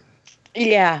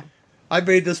 Yeah. I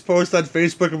made this post on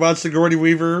Facebook about Sigourney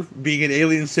Weaver being an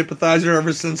alien sympathizer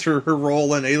ever since her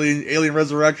role in Alien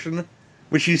Resurrection,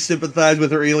 which she sympathized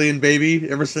with her alien baby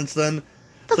ever since then.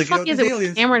 What the fuck is it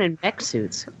with Cameron and mech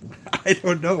suits? I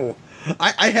don't know.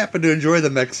 I happen to enjoy the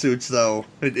mech suits, though,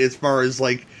 as far as,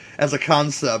 as a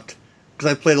concept.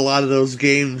 Because I played a lot of those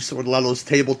games, or a lot of those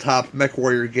tabletop mech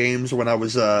warrior games when I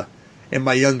was in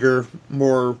my younger,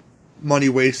 more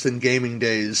money-wasting gaming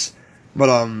days. But,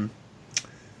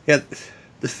 yeah,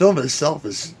 the film itself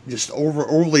is just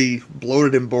overly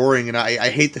bloated and boring, and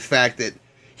I hate the fact that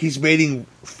he's waiting,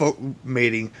 speaking of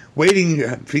mating,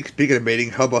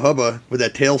 hubba with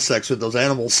that tail sex with those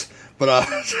animals. But,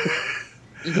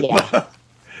 yeah.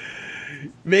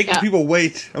 Making people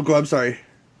wait. I'm sorry.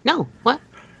 No, what?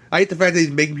 I hate the fact that he's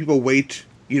making people wait,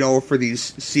 for these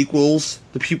sequels.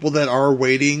 The people that are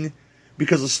waiting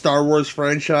because of Star Wars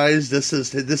franchise, this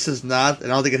is not,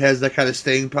 and I don't think it has that kind of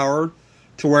staying power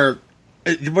to where,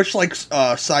 much like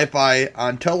sci-fi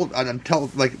on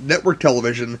network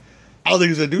television, I don't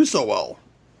think it's gonna do so well.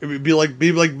 It would be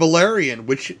like Valerian,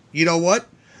 which, you know what?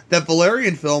 That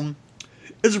Valerian film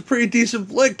is a pretty decent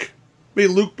flick.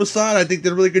 Luc Besson, I think,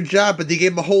 did a really good job, but they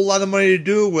gave him a whole lot of money to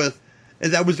do it with,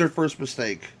 and that was their first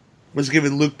mistake, was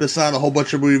giving Luc Besson a whole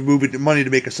bunch of movie money to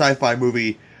make a sci-fi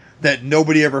movie that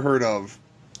nobody ever heard of.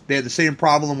 They had the same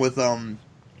problem with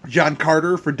John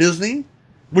Carter for Disney,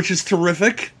 which is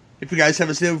terrific. If you guys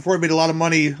haven't seen it before, it made a lot of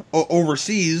money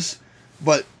overseas,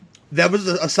 but that was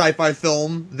a sci-fi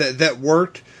film that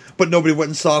worked, but nobody went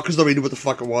and saw because nobody knew what the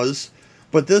fuck it was.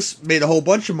 But this made a whole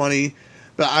bunch of money.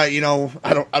 But I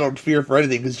don't fear for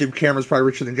anything because Jim Cameron's probably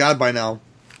richer than God by now.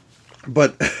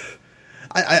 But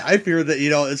I fear that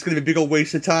it's going to be a big old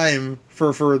waste of time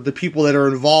for the people that are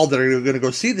involved that are going to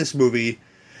go see this movie,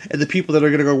 and the people that are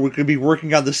going to be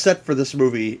working on the set for this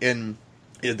movie, and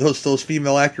those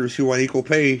female actors who want equal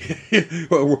pay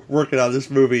working on this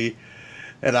movie.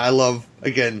 And I love,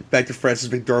 again, back to Frances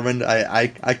McDormand,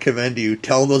 I commend you.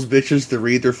 Tell those bitches to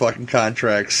read their fucking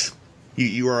contracts.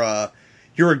 You're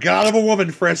a god of a woman,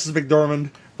 Frances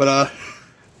McDormand. But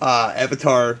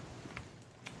Avatar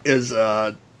is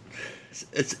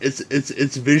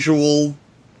it's visual,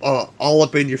 all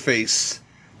up in your face,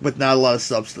 with not a lot of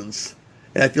substance.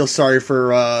 And I feel sorry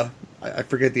for I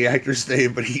forget the actor's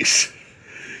name, but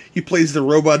he plays the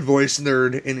robot voice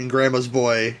nerd in Grandma's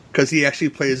Boy, because he actually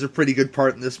plays a pretty good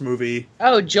part in this movie.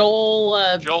 Oh,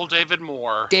 Joel David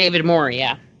Moore. David Moore,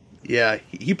 yeah. Yeah,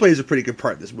 he plays a pretty good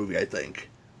part in this movie, I think.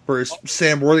 Whereas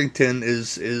Sam Worthington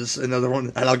is another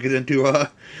one, and I'll get into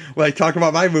when I talk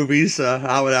about my movies,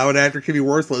 how an actor can be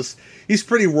worthless. He's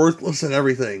pretty worthless in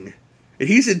everything. And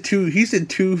he's in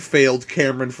two failed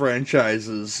Cameron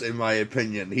franchises, in my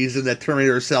opinion. He's in that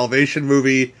Terminator Salvation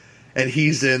movie, and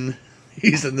he's in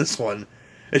this one.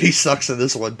 And he sucks in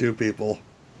this one too, people.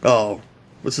 Oh,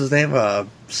 what's his name?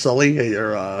 Sully?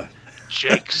 Or,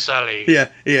 Jake Sully.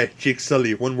 Yeah, Jake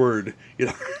Sully, one word.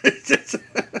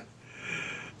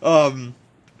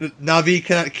 Na'vi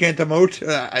can't demote.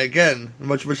 Again,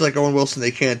 much like Owen Wilson,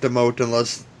 they can't demote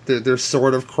unless they're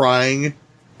sort of crying,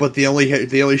 but they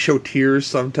only show tears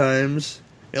sometimes.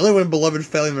 Only when beloved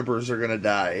family members are gonna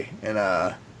die. And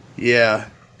yeah,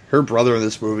 her brother in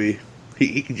this movie,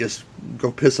 he can just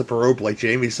go piss up a rope, like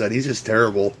Jamie said. He's just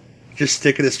terrible. Just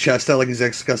sticking his chest out like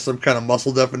he's got some kind of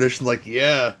muscle definition. Like,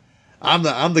 yeah, I'm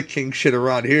the king shit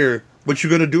around here. What you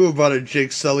gonna do about it,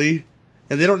 Jake Sully?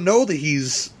 And they don't know that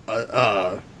he's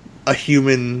a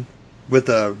human with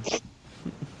a...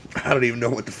 I don't even know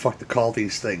what the fuck to call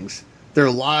these things. They're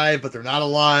alive, but they're not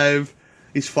alive.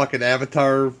 These fucking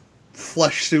Avatar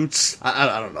flesh suits.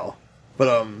 I don't know.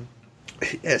 But,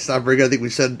 yeah, it's not very good. I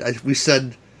think we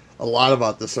said a lot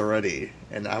about this already.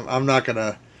 And I'm not going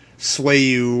to sway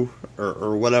you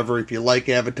or whatever. If you like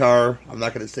Avatar, I'm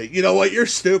not going to say, you know what, you're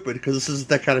stupid, because this isn't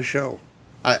that kind of show.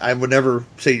 I would never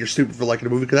say you're stupid for liking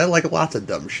a movie, because I like lots of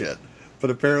dumb shit.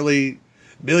 But apparently,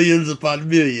 millions upon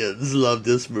millions love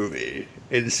this movie.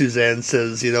 And Suzanne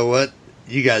says, you know what?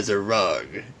 You guys are wrong.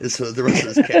 And so the rest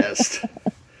of this cast.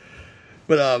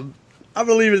 But I'm going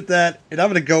to leave it at that. And I'm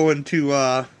going to go into...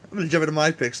 I'm going to jump into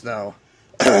my picks now.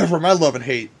 For my love and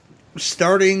hate.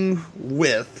 Starting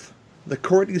with the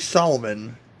Courtney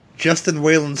Solomon, Justin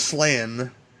Whalen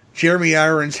Slan, Jeremy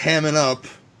Irons hamming up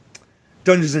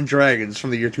Dungeons and Dragons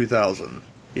from the year 2000.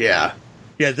 Yeah,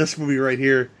 this movie right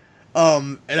here.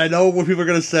 And I know what people are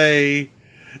going to say.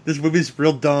 This movie's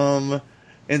real dumb,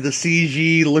 and the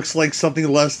CG looks like something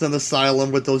less than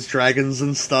Asylum with those dragons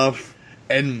and stuff.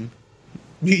 And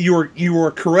you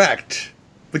are correct.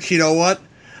 But you know what?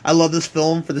 I love this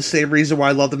film for the same reason why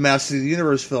I love the Masters of the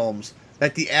Universe films.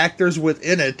 That the actors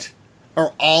within it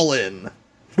are all in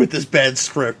with this bad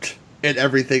script and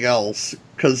everything else.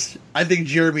 Because I think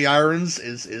Jeremy Irons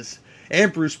is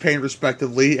and Bruce Payne,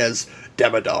 respectively, as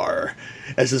Demodar,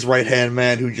 as his right-hand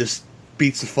man who just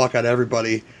beats the fuck out of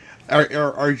everybody,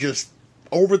 are just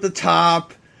over the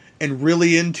top and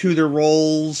really into their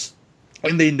roles,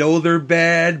 and they know they're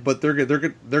bad, but they're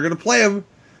gonna play them,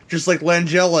 just like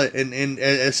Langella and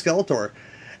Skeletor.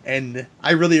 And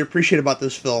I really appreciate about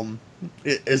this film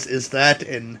is that,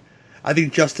 and I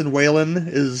think Justin Whalen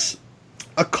is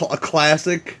a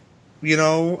classic,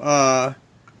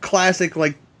 classic,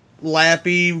 like,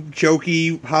 lappy,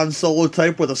 jokey Han Solo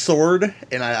type with a sword,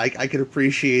 and I can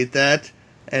appreciate that,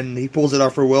 and he pulls it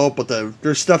off for well, but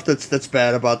there's stuff that's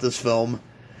bad about this film,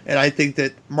 and I think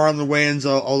that Marlon Wayans,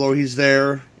 although he's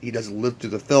there, he doesn't live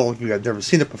through the film, if you guys never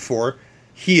seen it before,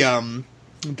 he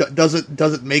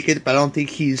doesn't make it, but I don't think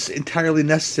he's entirely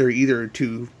necessary either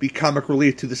to be comic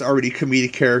relief to this already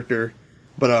comedic character.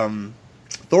 But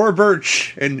Thora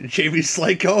Birch and Jamie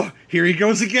Slayko, here he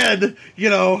goes again.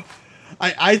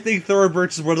 I think Thora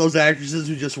Birch is one of those actresses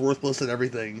who's just worthless in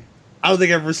everything. I don't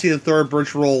think I've ever seen a Thora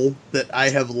Birch role that I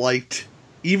have liked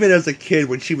even as a kid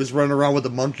when she was running around with a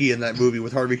monkey in that movie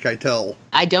with Harvey Keitel.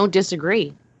 I don't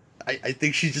disagree. I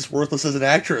think she's just worthless as an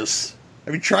actress. I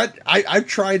mean, I've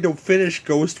tried to finish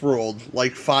Ghost World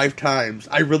like 5 times.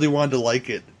 I really wanted to like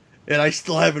it, and I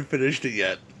still haven't finished it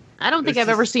yet. I don't think I've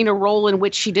ever seen a role in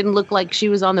which she didn't look like she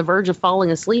was on the verge of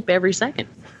falling asleep every second.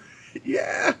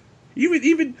 Yeah.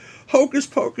 Even Hocus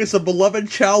Pocus, a beloved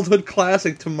childhood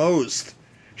classic to most.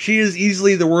 She is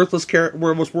easily the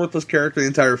most worthless character in the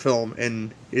entire film,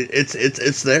 and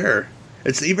it's there.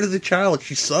 It's even as a child,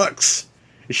 she sucks.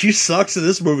 She sucks in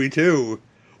this movie too.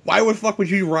 Why would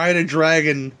you ride a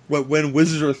dragon when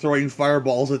wizards are throwing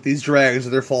fireballs at these dragons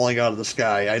and they're falling out of the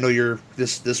sky? I know you're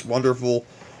this wonderful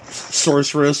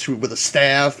sorceress with a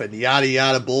staff and yada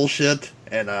yada bullshit,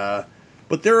 and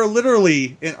but there are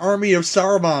literally an army of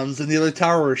Sarumans in the other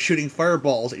tower shooting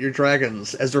fireballs at your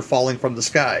dragons as they're falling from the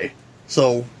sky.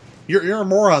 So you're a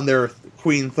moron there,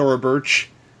 Queen Thora Birch,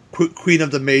 Queen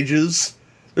of the Mages.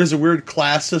 There's a weird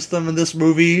class system in this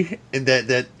movie, in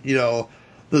that you know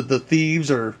the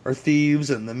thieves are thieves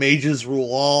and the mages rule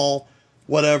all,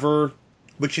 whatever.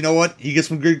 But you know what? You get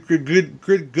some good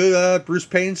Bruce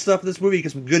Payne stuff in this movie. You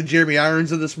get some good Jeremy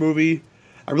Irons in this movie.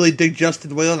 I really dig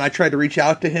Justin Whalen. I tried to reach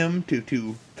out to him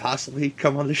to possibly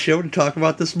come on the show to talk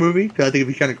about this movie, because I think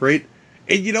it'd be kind of great.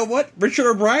 And you know what? Richard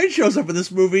O'Brien shows up in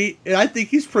this movie, and I think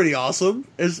he's pretty awesome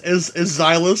as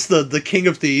Xylus, the king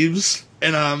of thieves.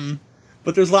 And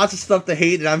but there's lots of stuff to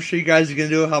hate, and I'm sure you guys are gonna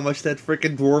know how much that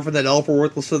freaking dwarf and that elf are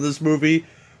worthless in this movie.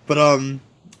 But I'm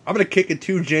gonna kick it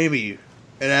to Jamie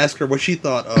and ask her what she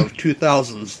thought of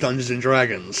 2000's Dungeons and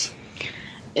Dragons.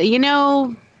 You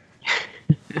know,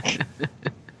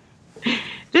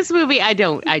 this movie, I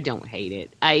don't hate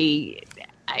it. I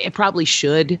probably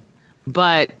should,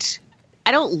 but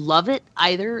I don't love it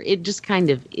either. It just kind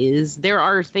of is. There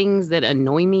are things that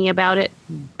annoy me about it,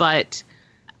 but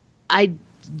I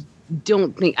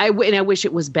don't think I wish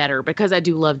it was better, because I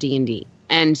do love D&D,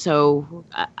 and so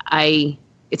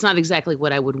it's not exactly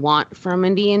what I would want from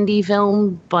a D&D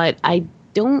film, but I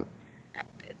don't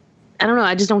know.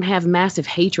 I just don't have massive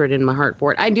hatred in my heart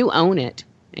for it. I do own it,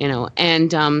 you know.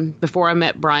 And before I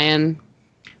met Brian,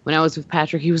 when I was with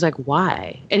Patrick, he was like,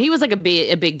 "Why?" And he was like a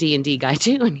big D&D guy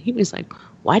too, and he was like,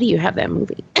 "Why do you have that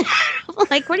movie?" I'm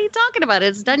like, "What are you talking about?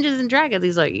 It's Dungeons and Dragons."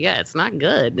 He's like, "Yeah, it's not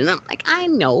good." And I'm like, "I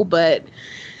know, but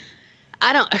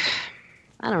I don't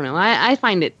know. I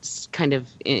find it kind of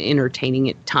entertaining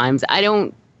at times.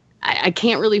 I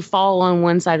can't really fall on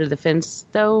one side of the fence,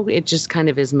 though. It just kind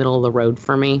of is middle of the road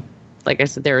for me. Like I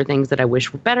said, there are things that I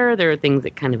wish were better. There are things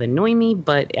that kind of annoy me,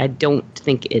 but I don't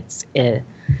think it's a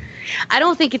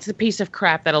piece of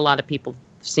crap that a lot of people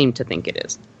seem to think it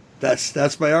is.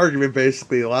 That's my argument,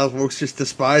 basically. A lot of folks just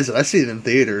despise it. I see it in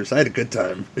theaters. I had a good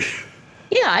time.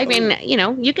 Yeah, I mean, you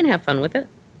know, you can have fun with it.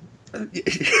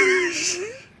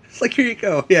 It's like, here you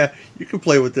go. Yeah, you can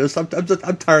play with this. I'm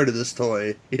tired of this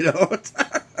toy. You know.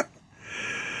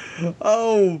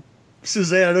 Oh,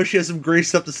 Suzanne, I know she has some great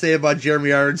stuff to say about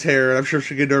Jeremy Irons' hair, and I'm sure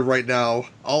she'll get to it right now.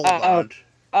 All about.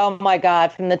 Oh my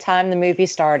God! From the time the movie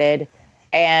started,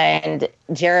 and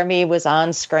Jeremy was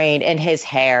on screen, and his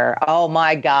hair. Oh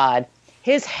my God,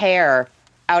 his hair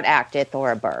outacted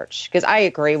Thora Birch. Because I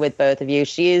agree with both of you.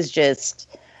 She is just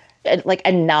like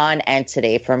a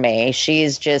non-entity for me.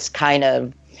 She's just kind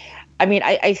of. I mean,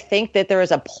 I think that there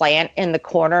was a plant in the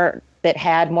corner that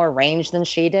had more range than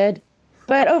she did.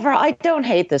 But overall, I don't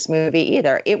hate this movie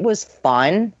either. It was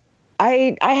fun.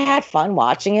 I had fun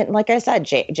watching it. And like I said,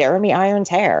 Jeremy Irons'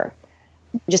 hair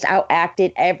just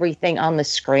outacted everything on the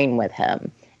screen with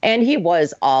him. And he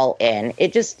was all in.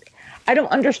 I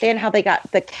don't understand how they got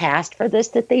the cast for this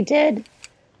that they did.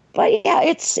 But yeah,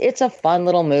 it's a fun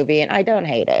little movie, and I don't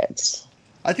hate it.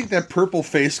 I think that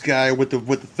purple-faced guy with the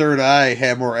third eye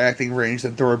had more acting range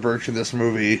than Thora Birch in this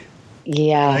movie.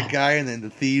 Yeah. That guy in the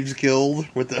Thieves Guild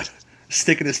with the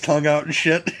sticking his tongue out and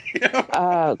shit. You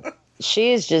know?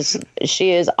 She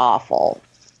is awful.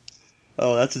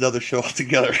 Oh, that's another show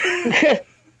altogether.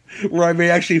 Where I may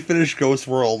actually finish Ghost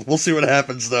World. We'll see what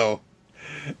happens, though.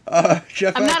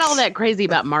 Jeff I'm X. not all that crazy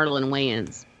about Marlon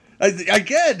Wayans.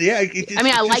 Again, yeah.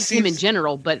 I like him in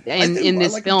general, but in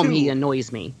this film, he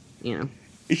annoys me. You know,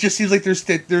 it just seems like there's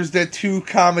that two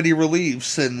comedy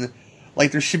reliefs, and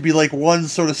like there should be like one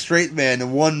sort of straight man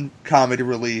and one comedy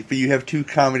relief, but you have two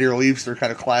comedy reliefs that are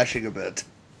kind of clashing a bit.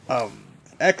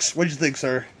 X, what'd you think,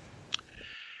 sir?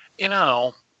 You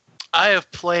know, I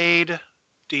have played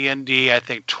D&D, I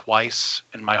think, twice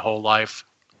in my whole life.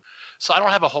 So I don't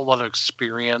have a whole lot of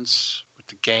experience with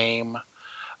the game,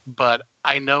 but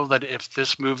I know that if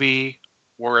this movie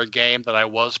were a game that I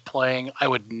was playing, I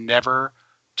would never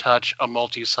touch a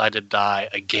multi-sided die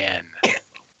again.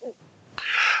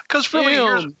 Because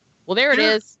really, well, there it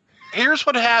is. Here's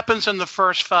what happens in the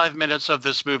first 5 minutes of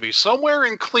this movie. Somewhere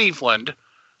in Cleveland,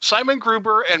 Simon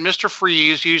Gruber and Mr.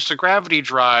 Freeze use the gravity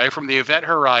drive from the Event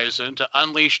Horizon to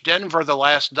unleash Denver the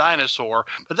Last Dinosaur,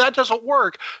 but that doesn't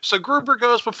work, so Gruber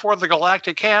goes before the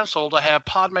Galactic Council to have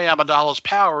Padme Amidala's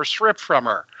power stripped from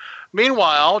her.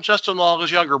 Meanwhile, Justin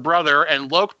Long's younger brother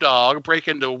and Loke Dog break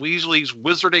into Weasley's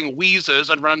Wizarding Wheezes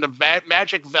and run into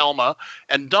Magic Velma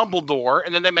and Dumbledore,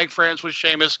 and then they make friends with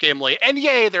Seamus Gimli, and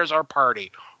yay, there's our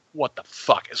party. What the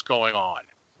fuck is going on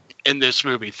in this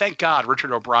movie? Thank God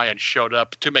Richard O'Brien showed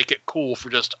up to make it cool for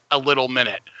just a little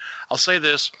minute. I'll say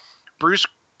this, Bruce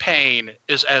Payne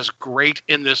is as great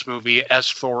in this movie as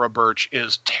Thora Birch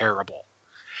is terrible.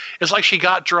 It's like she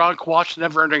got drunk, watched the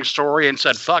Neverending Story, and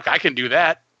said, fuck, I can do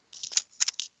that.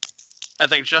 I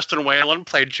think Justin Whalen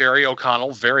played Jerry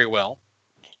O'Connell very well.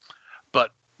 But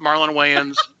Marlon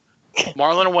Wayans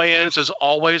is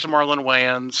always Marlon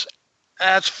Wayans.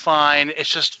 That's fine. It's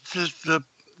just the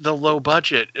low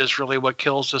budget is really what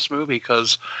kills this movie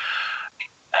because,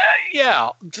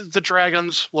 the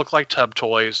dragons look like tub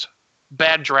toys.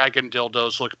 Bad dragon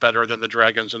dildos look better than the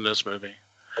dragons in this movie.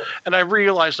 And I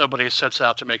realize nobody sets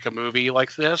out to make a movie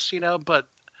like this, but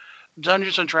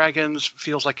Dungeons & Dragons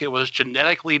feels like it was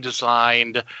genetically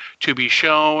designed to be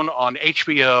shown on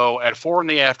HBO at 4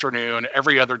 p.m.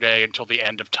 every other day until the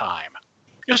end of time.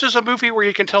 This is a movie where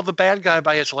you can tell the bad guy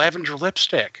by his lavender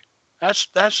lipstick. That's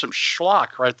some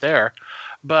schlock right there.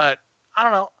 But, I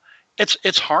don't know,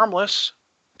 it's harmless,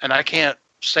 and I can't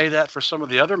say that for some of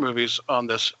the other movies on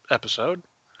this episode.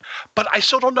 But I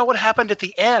still don't know what happened at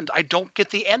the end. I don't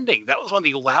get the ending. That was one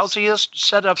of the lousiest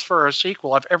setups for a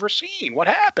sequel I've ever seen. What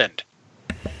happened?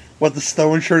 What, the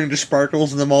stone turning to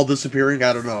sparkles and them all disappearing?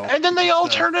 I don't know. And then they all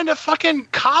turn into fucking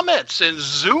comets and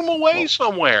zoom away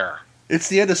somewhere. It's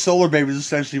the end of Solar Babies,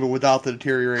 essentially, but without the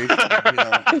deterioration.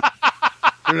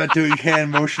 They're not doing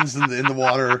hand motions in the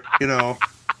water, Love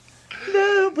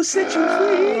will set you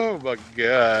free. Oh, my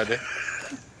God.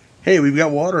 Hey, we've got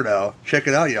water now. Check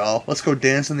it out, y'all. Let's go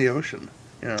dance in the ocean.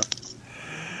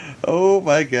 Oh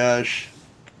my gosh.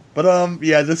 But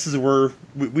this is where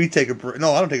we take a break.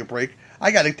 No, I don't take a break. I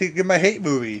gotta get my hate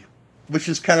movie, which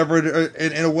is kind of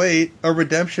in a way a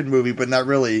redemption movie, but not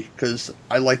really because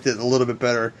I liked it a little bit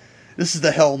better. This is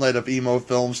the Hell Night of emo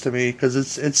films to me because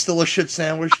it's still a shit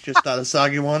sandwich, just not a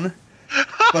soggy one.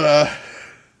 But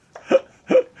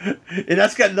and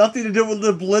that's got nothing to do with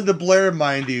the Linda Blair,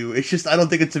 mind you. It's just I don't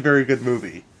think it's a very good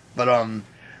movie. But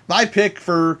my pick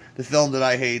for the film that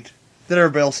I hate, that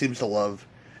everybody else seems to love,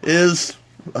 is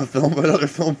another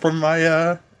film from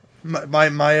my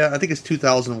I think it's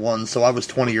 2001. So I was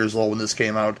 20 years old when this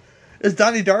came out. It's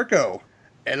Donnie Darko,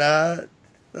 and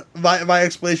my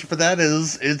explanation for that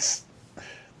is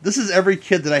this is every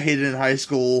kid that I hated in high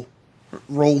school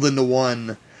rolled into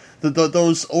one.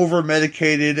 Those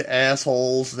over-medicated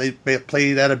assholes, they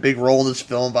played a big role in this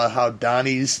film about how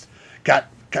Donnie's got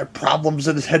problems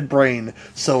in his head brain,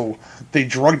 so they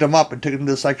drugged him up and took him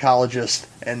to the psychologist,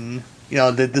 and,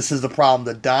 that this is the problem,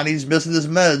 that Donnie's missing his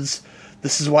meds,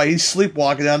 this is why he's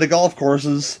sleepwalking down the golf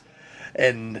courses,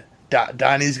 and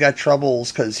Donnie's got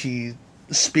troubles because he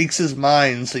speaks his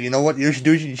mind, so you know what you should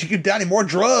do? You should give Donnie more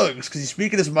drugs, because he's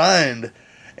speaking his mind,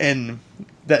 and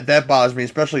that bothers me,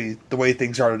 especially the way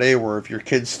things are today, where if your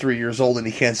kid's 3 years old and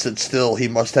he can't sit still, he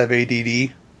must have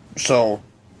ADD. So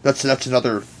that's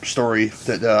another story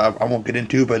that I won't get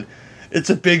into, but it's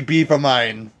a big beef of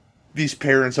mine. These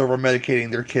parents over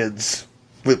medicating their kids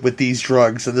with these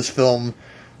drugs, and this film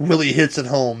really hits it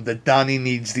home that Donnie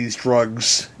needs these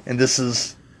drugs. And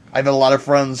I've had a lot of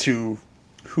friends who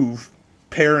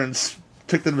parents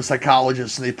took them to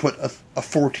psychologists and they put a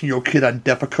 14-year-old kid on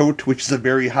Depakote, which is a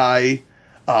very high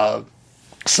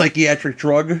psychiatric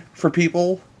drug for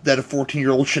people that a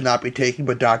 14-year-old should not be taking,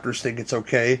 but doctors think it's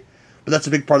okay. But that's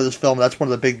a big part of this film. That's one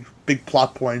of the big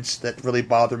plot points that really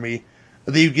bother me.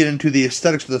 Then you get into the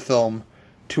aesthetics of the film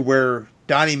to where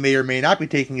Donnie may or may not be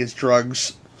taking his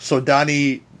drugs, so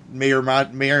Donnie may or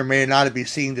may not be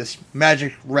seeing this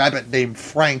magic rabbit named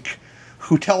Frank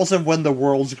who tells him when the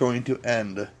world's going to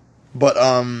end. But,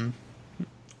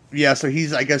 so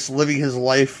he's, I guess, living his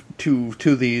life to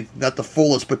the, not the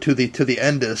fullest, but to the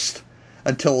endest,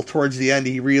 until towards the end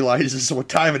he realizes what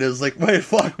time it is. Like, wait,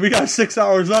 fuck, we got 6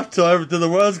 hours left till the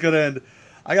world's gonna end.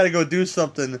 I gotta go do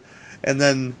something. And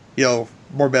then,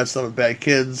 more bad stuff with bad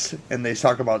kids, and they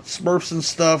talk about Smurfs and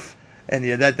stuff, and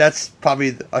that's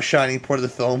probably a shining point of the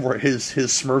film, where his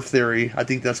Smurf theory, I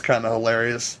think that's kind of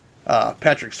hilarious.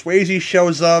 Patrick Swayze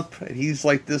shows up, and he's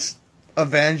like this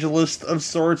evangelist of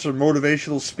sorts, or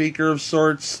motivational speaker of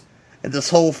sorts, and this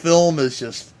whole film is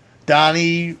just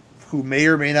Donnie who may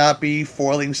or may not be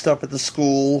foiling stuff at the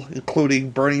school, including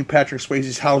burning Patrick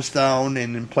Swayze's house down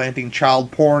and implanting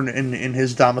child porn in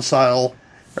his domicile,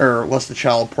 or unless the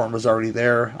child porn was already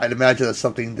there. I'd imagine that's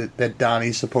something that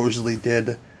Donnie supposedly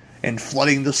did, and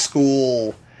flooding the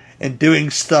school, and doing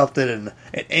stuff that an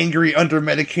angry,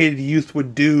 under-medicated youth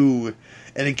would do.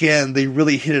 And again, they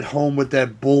really hit it home with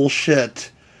that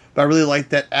bullshit. But I really like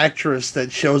that actress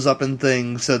that shows up in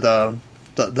things that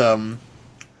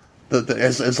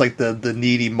as like the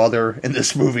needy mother in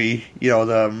this movie,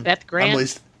 Beth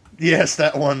Grant. Yes,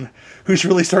 that one, who's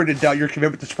really starting to doubt your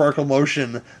commitment to Sparkle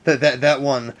Motion. That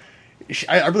one,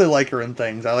 I really like her in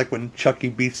things. I like when Chucky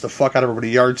beats the fuck out of her with a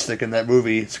yardstick in that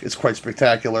movie. It's quite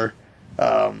spectacular.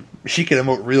 She can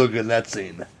emote real good in that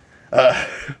scene.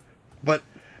 But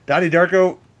Donnie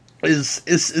Darko is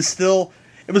still.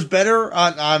 It was better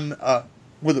on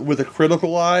with a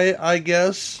critical eye, I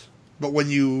guess. But when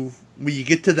you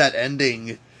get to that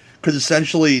ending, because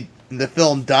essentially in the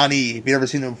film, Donnie, if you've never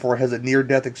seen him before, has a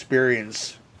near-death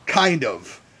experience. Kind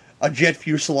of. A jet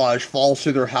fuselage falls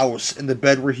through their house in the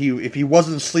bed where if he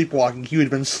wasn't sleepwalking, he would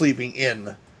have been sleeping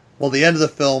in. Well, at the end of the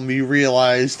film, you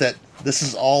realize that this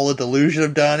is all a delusion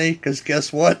of Donnie, because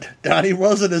guess what? Donnie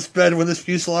was in his bed when this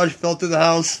fuselage fell through the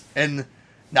house, and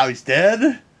now he's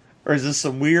dead? Or is this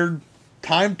some weird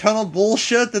time tunnel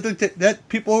bullshit that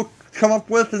people come up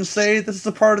with and say this is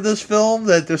a part of this film,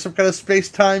 that there's some kind of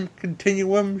space-time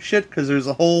continuum shit, because there's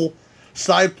a whole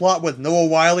side plot with Noah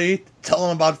Wyle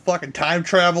telling about fucking time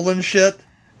travel and shit,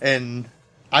 and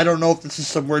I don't know if this is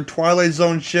some weird Twilight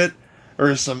Zone shit,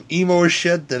 or some emo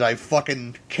shit that I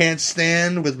fucking can't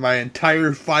stand with my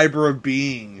entire fiber of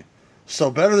being. So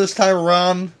better this time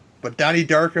around, but Donnie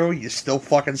Darko, you still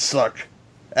fucking suck.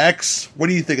 X, what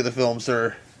do you think of the film,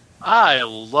 sir? I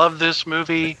love this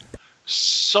movie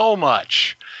so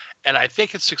much, and I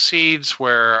think it succeeds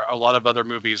where a lot of other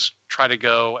movies try to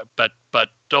go, but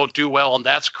don't do well, and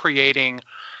that's creating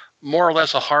more or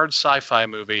less a hard sci-fi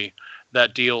movie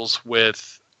that deals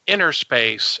with inner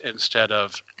space instead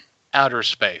of outer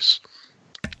space.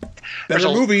 Better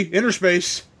movie, Inner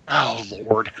Space. Oh,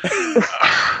 Lord.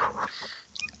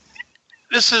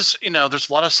 This is, there's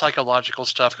a lot of psychological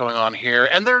stuff going on here,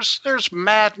 and there's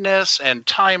madness and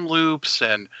time loops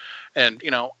and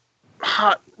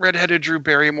hot redheaded Drew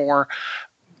Barrymore.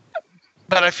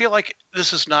 But I feel like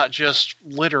this is not just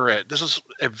literate. This is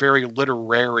a very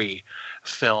literary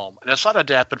film. And it's not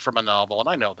adapted from a novel, and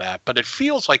I know that, but it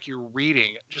feels like you're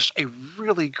reading just a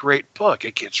really great book.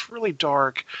 It gets really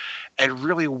dark and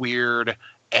really weird,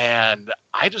 and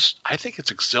I think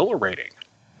it's exhilarating.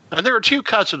 And there are two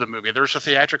cuts of the movie. There's the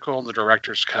theatrical and the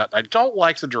director's cut. I don't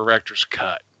like the director's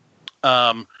cut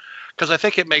because I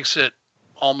think it makes it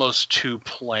almost too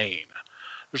plain.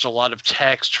 There's a lot of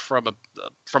text from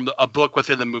a book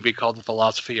within the movie called The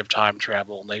Philosophy of Time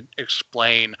Travel, and they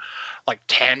explain like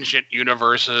tangent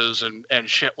universes and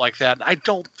shit like that. And I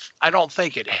don't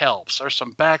think it helps. There's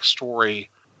some backstory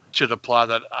to the plot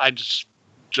that I just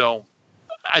don't.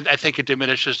 I think it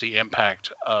diminishes the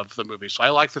impact of the movie. So I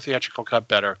like the theatrical cut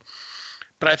better.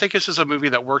 But I think this is a movie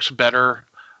that works better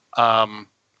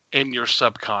in your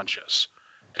subconscious.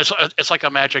 It's like a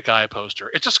Magic Eye poster.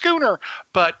 It's a schooner,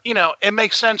 but, it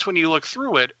makes sense when you look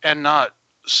through it and not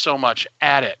so much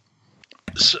at it.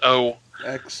 So...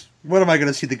 X, when am I going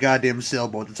to see the goddamn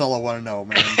sailboat? That's all I want to know,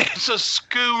 man. It's a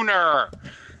schooner.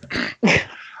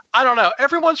 I don't know.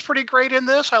 Everyone's pretty great in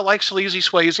this. I like Sleazy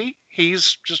Swayze.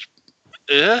 He's just...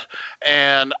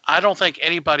 And I don't think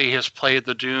anybody has played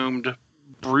the doomed,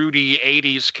 broody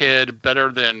 80s kid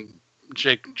better than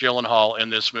Jake Gyllenhaal in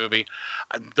this movie.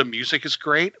 The music is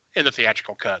great in the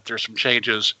theatrical cut. There's some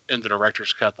changes in the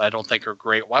director's cut that I don't think are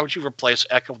great. Why would you replace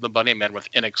Echo of the Bunnymen with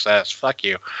In Excess? Fuck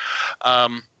you.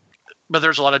 But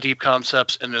there's a lot of deep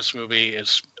concepts in this movie.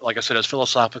 It's, like I said, it's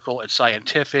philosophical, it's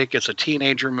scientific, it's a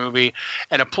teenager movie,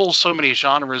 and it pulls so many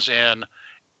genres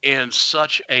in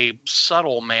such a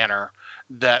subtle manner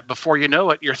that before you know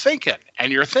it, you're thinking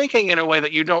in a way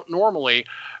that you don't normally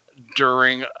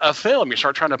during a film. You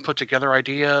start trying to put together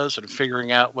ideas and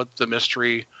figuring out what the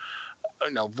mystery,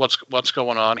 what's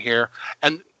going on here.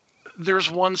 And there's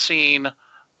one scene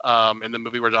in the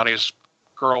movie where Donnie's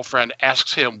girlfriend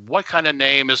asks him, what kind of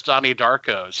name is Donnie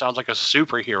Darko? It sounds like a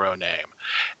superhero name.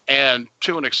 And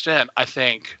to an extent, I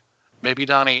think maybe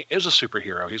Donnie is a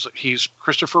superhero. He's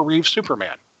Christopher Reeve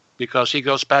Superman, because he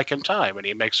goes back in time and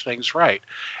he makes things right.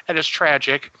 And it's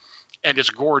tragic and it's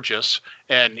gorgeous.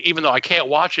 And even though I can't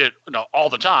watch it all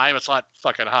the time, it's not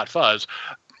fucking Hot Fuzz.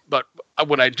 But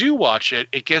when I do watch it,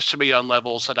 it gets to me on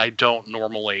levels that I don't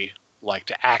normally like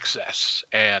to access.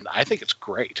 And I think it's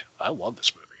great. I love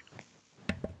this movie.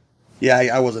 Yeah,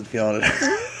 I wasn't feeling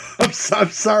it. I'm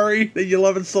sorry that you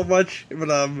love it so much, but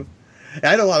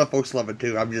I know a lot of folks love it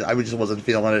too. I just wasn't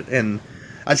feeling it, and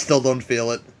I still don't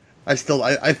feel it. I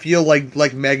feel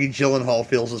like Maggie Gyllenhaal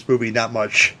feels this movie, not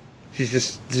much. She's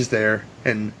just there.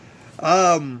 And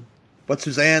but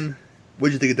Suzanne, what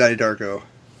did you think of Donnie Darko?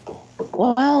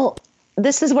 Well,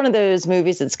 this is one of those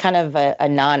movies that's kind of a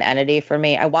non-entity for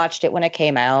me. I watched it when it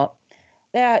came out.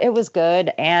 Yeah, it was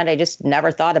good, and I just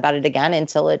never thought about it again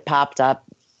until it popped up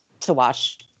to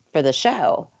watch for the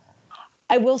show.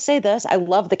 I will say this. I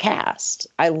love the cast.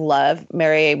 I love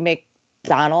Mary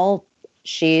McDonnell.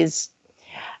 She's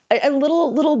a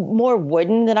little more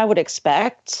wooden than I would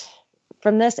expect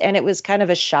from this, and it was kind of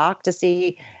a shock to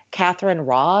see Catherine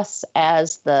Ross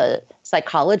as the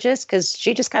psychologist because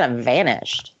she just kind of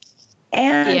vanished.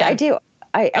 And yeah.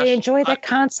 I enjoy the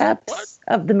concepts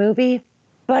of the movie,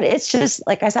 but it's just,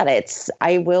 like I said,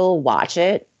 I will watch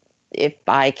it if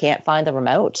I can't find the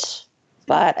remote,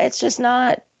 but it's just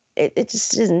not, it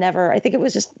just is never, I think it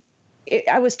was just,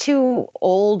 I was too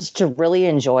old to really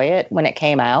enjoy it when it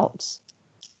came out.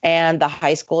 And the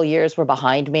high school years were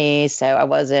behind me, so I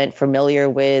wasn't familiar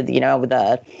with,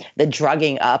 the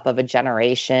drugging up of a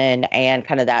generation and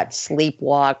kind of that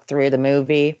sleepwalk through the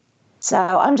movie.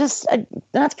 So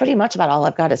that's pretty much about all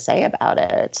I've got to say about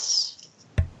it.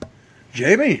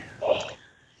 Jamie.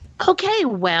 Okay,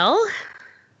 well,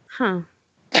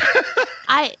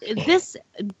 I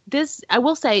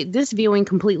will say this viewing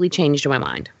completely changed my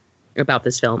mind about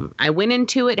this film. I went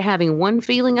into it having one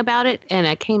feeling about it, and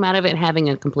I came out of it having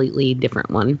a completely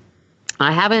different one.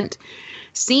 I haven't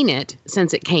seen it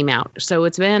since it came out, so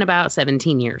it's been about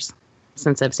 17 years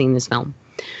since I've seen this film.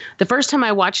 The first time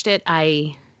I watched it,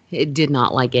 I did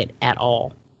not like it at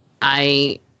all.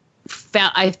 I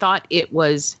thought it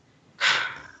was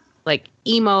like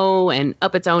emo and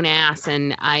up its own ass,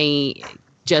 and I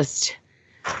just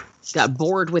got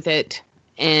bored with it.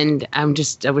 And I was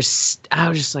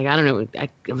just like, I don't know, I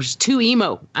was too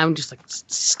emo. I'm just like,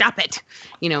 stop it.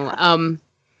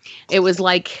 It was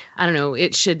like, I don't know,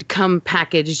 it should come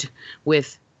packaged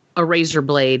with a razor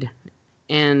blade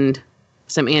and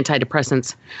some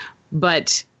antidepressants.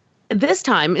 But this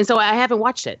time, and so I haven't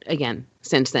watched it again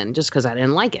since then, just because I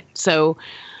didn't like it. So,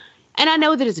 and I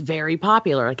know that it's very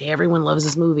popular. Like, everyone loves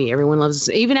this movie. Everyone loves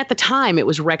this. Even at the time, it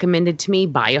was recommended to me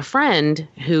by a friend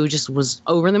who just was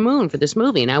over the moon for this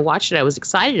movie. And I watched it. I was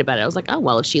excited about it. I was like, oh,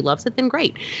 well, if she loves it, then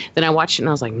great. Then I watched it and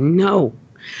I was like, no.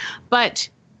 But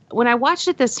when I watched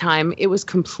it this time, it was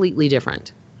completely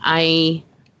different.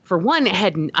 For one,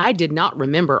 I did not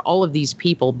remember all of these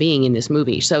people being in this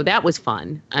movie. So that was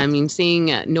fun. I mean, seeing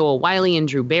Noah Wyle and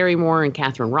Drew Barrymore and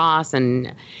Catherine Ross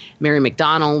and Mary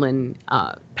McDonnell and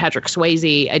Patrick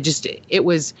Swayze.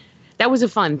 That was a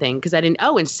fun thing because I didn't.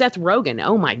 Oh, and Seth Rogen.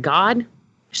 Oh my God.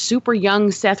 Super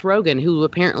young Seth Rogen, who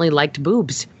apparently liked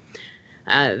boobs.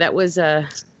 That was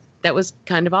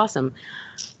kind of awesome.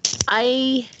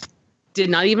 I did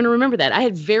not even remember that. I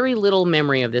had very little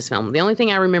memory of this film. The only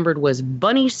thing I remembered was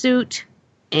bunny suit,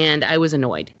 and I was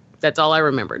annoyed. That's all I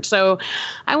remembered. So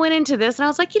I went into this, and I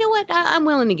was like, you know what? I'm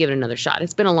willing to give it another shot.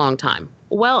 It's been a long time.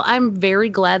 Well, I'm very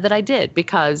glad that I did,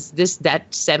 because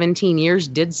that 17 years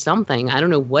did something. I don't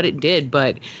know what it did,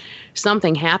 but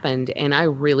something happened, and I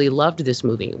really loved this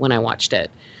movie when I watched it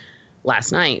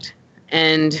last night.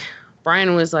 And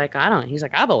Brian was like, he's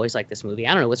like, I've always liked this movie.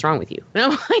 I don't know what's wrong with you. And I'm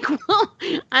like, well,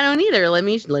 I don't either. Let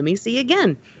me see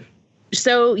again.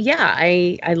 So yeah,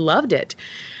 I loved it.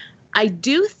 I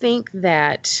do think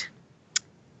that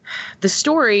the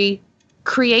story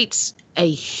creates a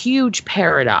huge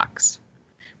paradox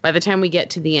by the time we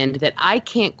get to the end that I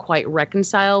can't quite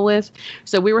reconcile with.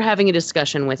 So we were having a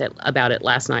discussion about it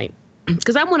last night,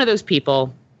 because I'm one of those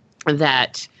people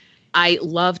that I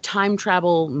love time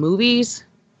travel movies,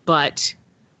 but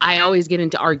I always get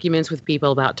into arguments with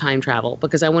people about time travel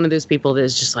because I'm one of those people that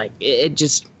is just like, it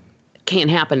just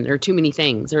can't happen. There are too many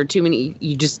things. There are too many.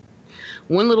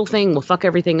 One little thing will fuck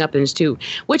everything up, and it's two.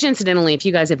 Which, incidentally, if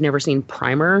you guys have never seen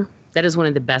Primer, that is one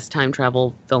of the best time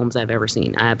travel films I've ever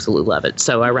seen. I absolutely love it.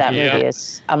 So I recommend that movie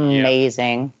is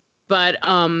amazing. But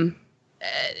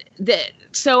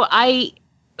so I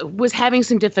was having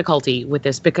some difficulty with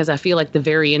this because I feel like the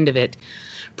very end of it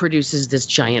produces this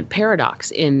giant paradox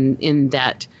in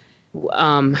that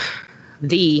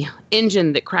the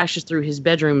engine that crashes through his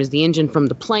bedroom is the engine from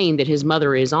the plane that his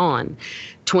mother is on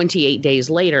 28 days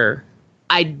later.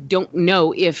 I don't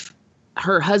know if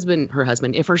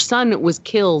if her son was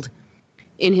killed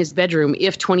in his bedroom,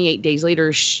 if 28 days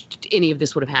later any of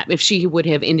this would have happened, if she would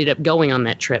have ended up going on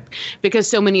that trip, because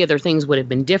so many other things would have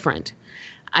been different.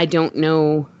 I don't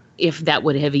know if that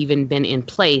would have even been in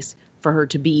place for her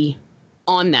to be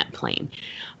on that plane.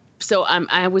 So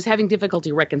I was having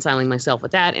difficulty reconciling myself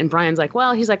with that. And Brian's like,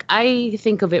 well, he's like, I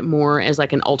think of it more as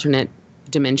like an alternate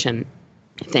dimension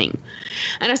thing.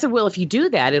 And I said, well, if you do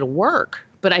that, it'll work.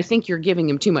 But I think you're giving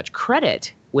him too much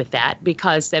credit with that,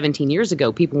 because 17 years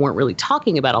ago, people weren't really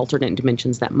talking about alternate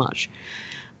dimensions that much.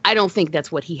 I don't think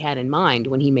that's what he had in mind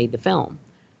when he made the film.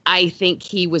 I think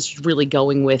he was really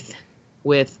going with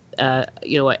a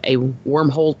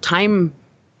wormhole time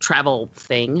travel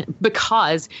thing,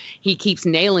 because he keeps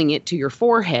nailing it to your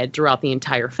forehead throughout the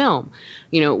entire film,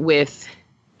 with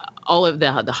all of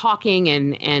the Hawking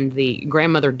and the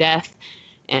grandmother death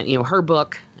and, her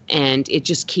book. And it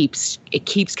just keeps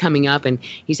coming up, and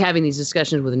he's having these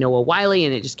discussions with Noah Wyle,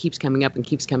 and it just keeps coming up and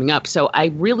keeps coming up. So I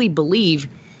really believe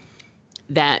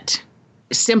that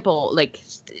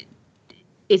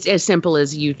it's as simple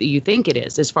as you think it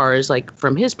is, as far as like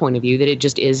from his point of view, that it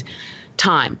just is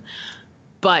time.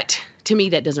 But to me,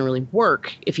 that doesn't really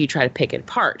work if you try to pick it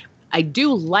apart. I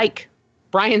do like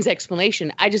Brian's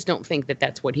explanation. I just don't think that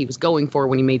that's what he was going for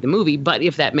when he made the movie. But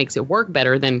if that makes it work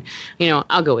better, then,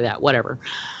 I'll go with that, whatever.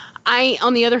 I,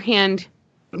 on the other hand,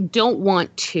 don't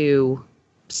want to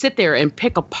sit there and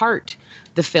pick apart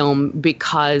the film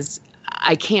because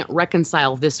I can't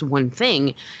reconcile this one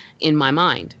thing in my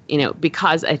mind,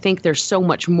 because I think there's so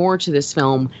much more to this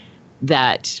film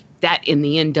that in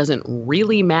the end doesn't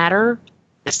really matter.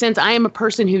 Since I am a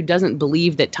person who doesn't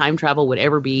believe that time travel would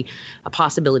ever be a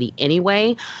possibility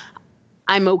anyway,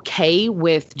 I'm okay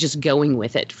with just going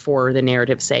with it for the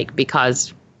narrative's sake,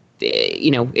 because,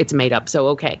 it's made up. So,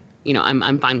 okay,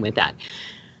 I'm fine with that.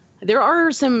 There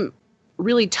are some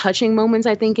really touching moments,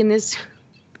 I think, in this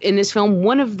film.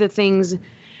 One of the things,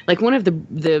 like one of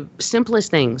the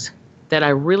simplest things that I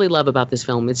really love about this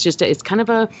film, it's kind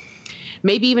of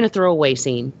maybe even a throwaway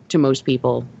scene to most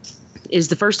people, is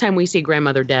the first time we see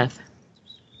grandmother death.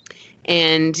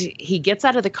 And he gets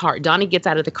out of the car. Donnie gets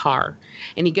out of the car,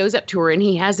 and he goes up to her, and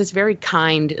he has this very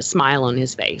kind smile on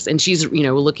his face. And she's,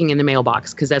 looking in the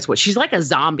mailbox, because that's what she's like, a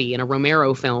zombie in a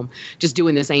Romero film, just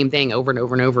doing the same thing over and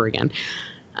over and over again.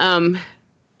 And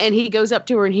he goes up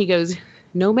to her and he goes,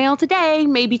 "No mail today,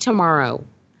 maybe tomorrow."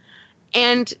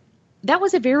 And that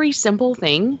was a very simple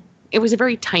thing. It was a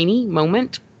very tiny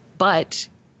moment, but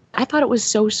I thought it was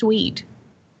so sweet.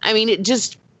 I mean, it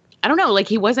just, I don't know, like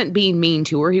he wasn't being mean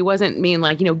to her. He wasn't being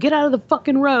like, get out of the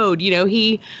fucking road.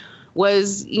 He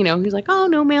was, he's like, "Oh,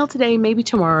 no mail today, maybe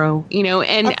tomorrow,"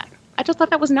 and I just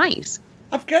thought that was nice.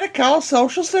 I've got to call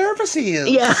social services.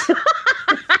 Yeah.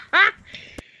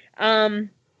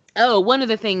 One of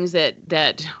the things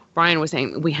that Brian was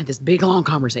saying, we had this big long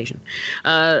conversation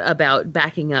about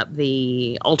backing up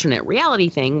the alternate reality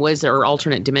thing or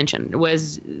alternate dimension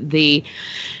was the,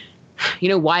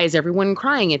 why is everyone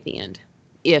crying at the end?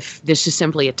 If this is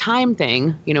simply a time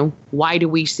thing, why do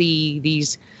we see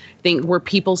these things where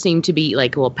people seem to be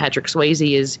like, well, Patrick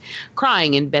Swayze is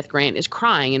crying and Beth Grant is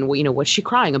crying, and what's she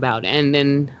crying about? And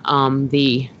then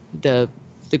the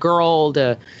girl,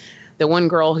 the one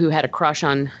girl who had a crush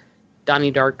on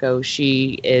Donnie Darko,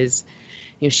 she is,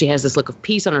 she has this look of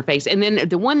peace on her face. And then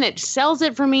the one that sells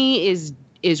it for me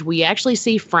is we actually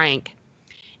see Frank,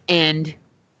 and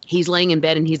he's laying in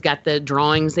bed, and he's got the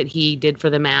drawings that he did for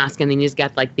the mask, and then he's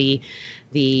got like the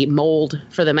mold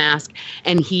for the mask.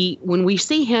 And when we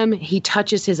see him, he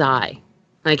touches his eye.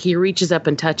 Like he reaches up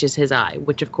and touches his eye,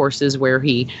 which of course is where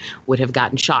he would have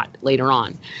gotten shot later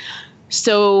on.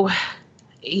 So,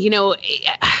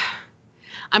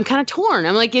 I'm kind of torn.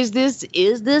 I'm like, is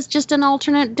this just an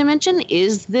alternate dimension?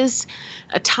 Is this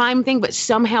a time thing? But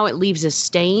somehow it leaves a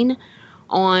stain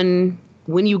on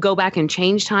when you go back and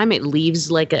change time. It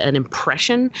leaves like an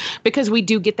impression, because we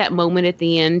do get that moment at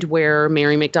the end where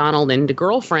Mary McDonnell and the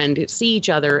girlfriend see each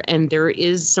other, and there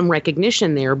is some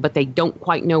recognition there, but they don't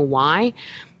quite know why.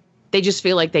 They just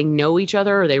feel like they know each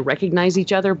other or they recognize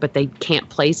each other, but they can't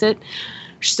place it.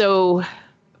 So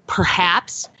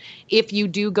perhaps if you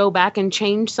do go back and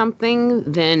change something,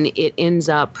 then it ends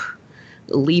up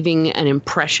leaving an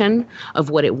impression of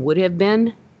what it would have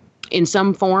been in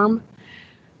some form.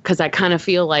 Because I kind of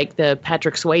feel like the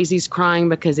Patrick Swayze's crying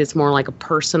because it's more like a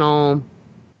personal,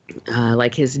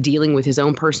 like his dealing with his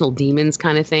own personal demons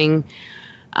kind of thing.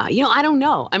 I don't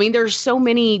know. I mean, there's so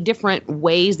many different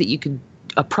ways that you could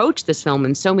approach this film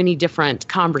and so many different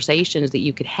conversations that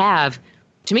you could have.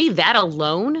 To me, that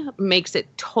alone makes it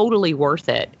totally worth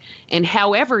it. And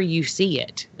however you see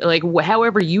it, like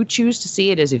however you choose to see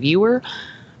it as a viewer,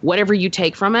 whatever you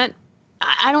take from it,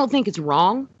 I don't think it's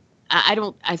wrong.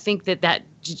 I think that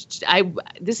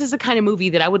this is the kind of movie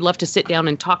that I would love to sit down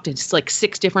and talk to just like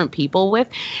 6 different people with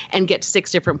and get 6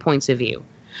 different points of view.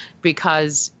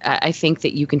 because I think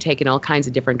that you can take in all kinds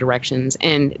of different directions.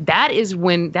 And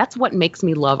that's what makes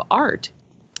me love art,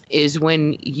 is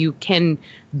when you can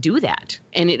do that.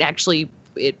 And it actually,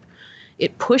 it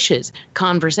pushes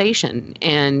conversation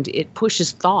and it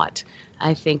pushes thought.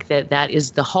 I think that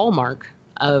is the hallmark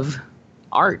of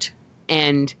art.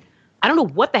 And I don't know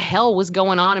what the hell was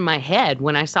going on in my head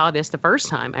when I saw this the first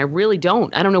time. I really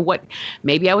don't. I don't know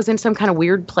maybe I was in some kind of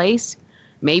weird place.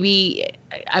 Maybe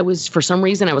for some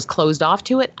reason I was closed off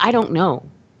to it. I don't know.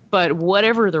 But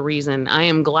whatever the reason, I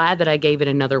am glad that I gave it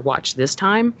another watch this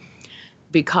time,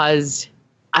 because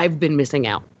I've been missing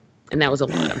out. And that was a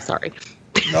lot. I'm sorry.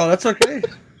 No, that's okay.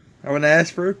 I wouldn't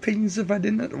ask for opinions if I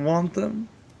didn't want them.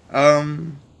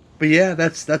 But yeah,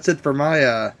 that's it for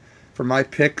my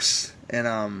picks.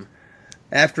 And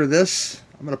after this,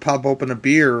 I'm gonna pop open a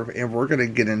beer and we're gonna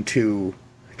get into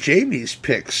Jamie's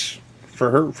picks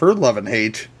for her love and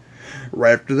hate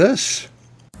right after this.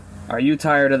 Are you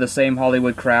tired of the same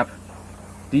Hollywood crap?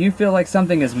 Do you feel like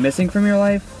something is missing from your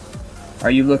life?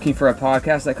 Are you looking for a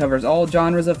podcast that covers all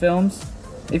genres of films?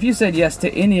 If you said yes to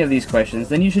any of these questions,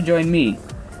 then you should join me,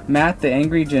 Matt the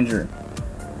Angry Ginger,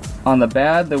 on the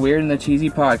Bad, the Weird, and the Cheesy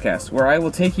podcast, where I will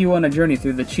take you on a journey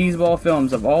through the cheeseball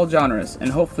films of all genres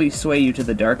and hopefully sway you to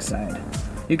the dark side.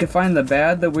 You can find the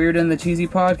Bad, the Weird, and the Cheesy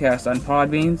podcast on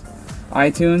Podbean,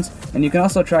 iTunes, and you can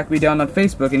also track me down on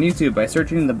Facebook and YouTube by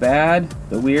searching the Bad,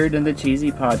 the Weird, and the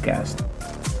Cheesy podcast.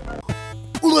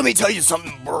 Well, let me tell you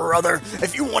something, brother.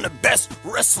 If you want the best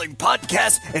wrestling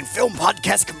podcast and film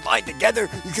podcast combined together,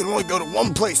 you can only go to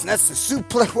one place, and that's the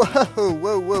Suplex.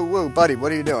 Whoa, buddy,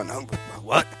 what are you doing?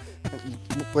 What?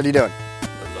 What are you doing?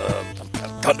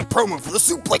 I'm cutting a promo for the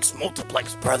Suplex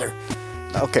Multiplex, brother.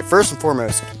 Okay, first and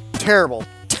foremost, terrible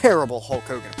Hulk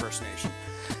Hogan impersonation.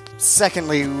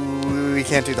 Secondly, we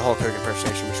can't do the Hulk Hogan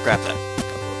impersonation. We scrap that.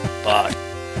 Bye.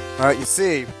 Alright, you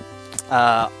see,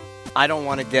 I don't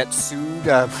want to get sued.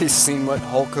 We've seen what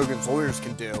Hulk Hogan's lawyers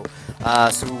can do.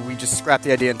 So we just scrapped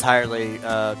the idea entirely,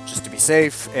 just to be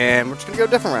safe, and we're just going to go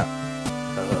a different route.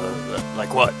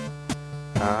 Like what?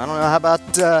 I don't know, how about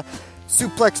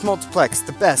Suplex Multiplex,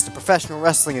 the best of professional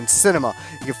wrestling and cinema.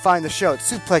 You can find the show at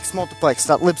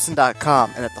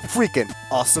suplexmultiplex.libsyn.com and at the freaking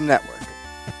Awesome Network.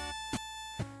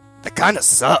 That kind of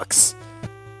sucks.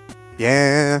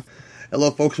 Yeah.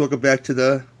 Hello, folks. Welcome back to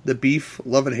the Beef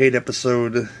Love and Hate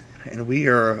episode. And we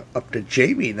are up to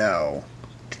Jamie now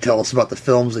to tell us about the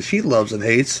films that she loves and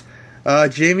hates.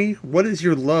 Jamie, what is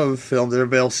your love film that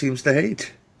everybody else seems to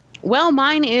hate? Well,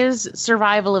 mine is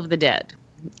Survival of the Dead.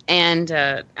 And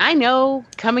I know,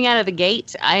 coming out of the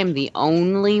gate, I am the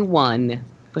only one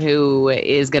who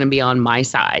is going to be on my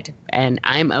side. And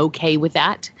I'm okay with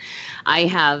that. I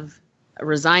have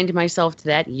resigned myself to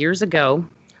that years ago.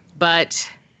 But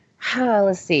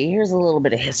let's see. Here's a little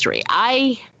bit of history.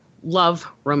 I love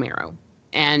Romero.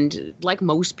 And like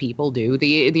most people do,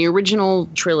 the original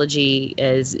trilogy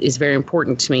is very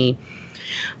important to me.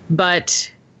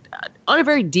 But on a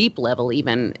very deep level,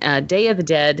 even, Day of the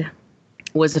Dead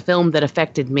was a film that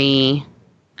affected me.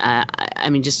 I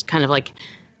mean, just kind of like,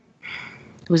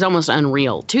 it was almost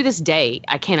unreal. To this day,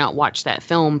 I cannot watch that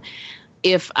film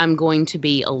if I'm going to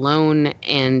be alone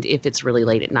and if it's really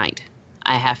late at night.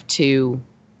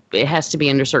 It has to be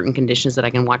under certain conditions that I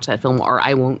can watch that film or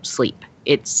I won't sleep.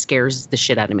 It scares the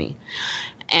shit out of me.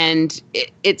 And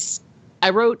I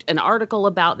wrote an article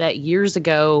about that years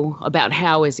ago about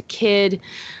how as a kid,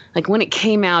 like when it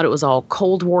came out, it was all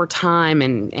Cold War time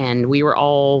and we were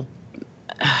all,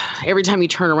 every time you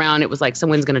turn around, it was like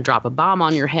someone's going to drop a bomb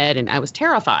on your head. And I was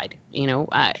terrified. You know,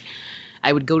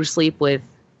 I would go to sleep with,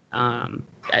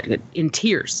 in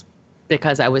tears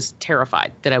because I was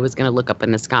terrified that I was going to look up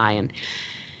in the sky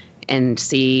and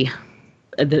see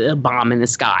the bomb in the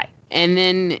sky. And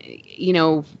then, you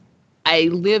know, I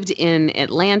lived in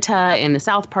Atlanta, in the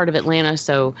south part of Atlanta,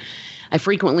 so I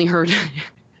frequently heard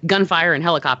gunfire and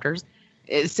helicopters.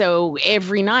 So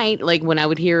every night, like when I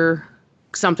would hear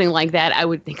something like that, I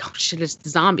would think, oh shit, it's the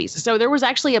zombies. So there was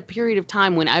actually a period of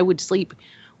time when I would sleep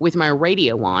with my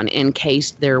radio on in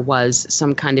case there was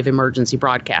some kind of emergency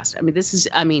broadcast. I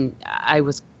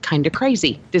was kind of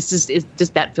crazy.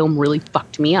 That film really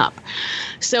fucked me up.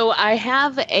 So I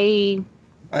have a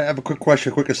quick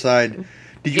question, quick aside.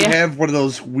 Did you have one of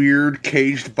those weird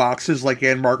caged boxes like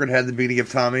Ann Margaret had at the beginning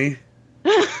of Tommy?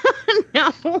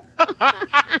 No.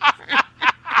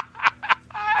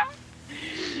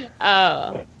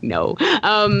 No.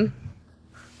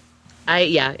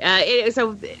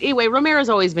 So anyway, Romero's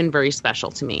always been very special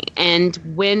to me. And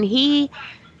when he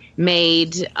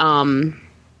made, I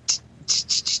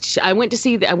went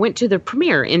to the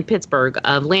premiere in Pittsburgh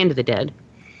of Land of the Dead.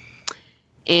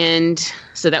 And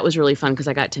so that was really fun because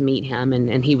I got to meet him,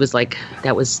 and he was like,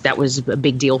 that was a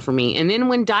big deal for me. And then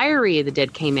when Diary of the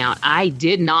Dead came out, I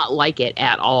did not like it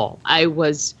at all. I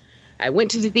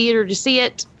went to the theater to see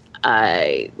it.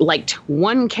 I liked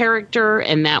one character,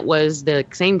 and that was the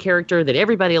same character that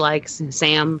everybody likes,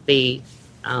 Sam, the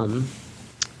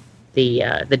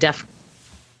deaf.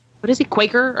 What is he?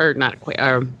 Quaker or not?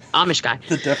 Amish guy.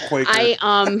 The deaf Quaker.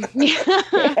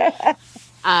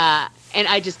 And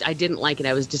I didn't like it.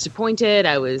 I was disappointed.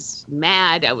 I was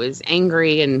mad. I was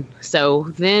angry. And so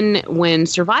then when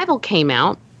Survival came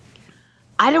out,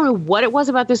 I don't know what it was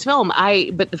about this film.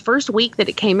 But the first week that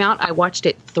it came out, I watched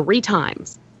it 3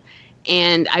 times.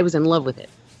 And I was in love with it.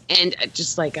 And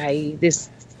just like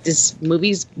this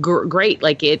movie's great.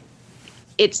 Like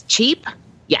it's cheap.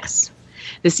 Yes.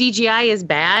 The CGI is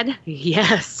bad.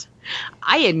 Yes.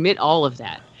 I admit all of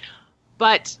that.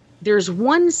 But there's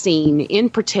one scene in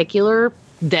particular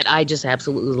that I just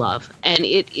absolutely love. And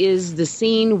it is the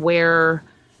scene where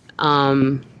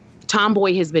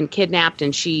Tomboy has been kidnapped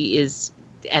and she is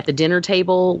at the dinner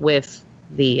table with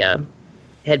the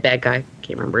head bad guy.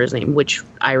 Can't remember his name, which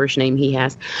Irish name he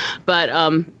has. But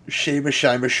Seamus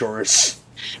Shimashorus.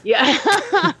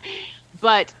 Yeah.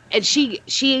 And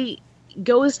she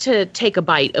goes to take a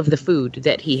bite of the food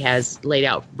that he has laid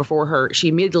out before her. She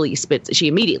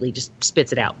immediately just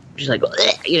spits it out. She's like,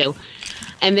 you know,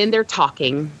 and then they're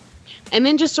talking. And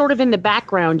then just sort of in the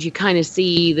background, you kind of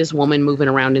see this woman moving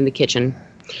around in the kitchen.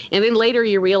 And then later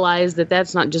you realize that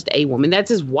that's not just a woman. That's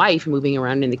his wife moving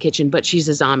around in the kitchen, but she's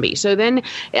a zombie. So then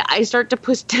I start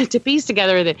to piece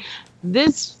together that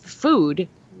this food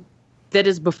that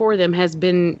is before them has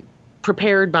been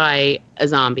prepared by a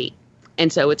zombie.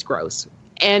 And so it's gross.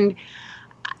 And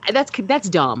that's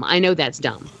dumb. I know that's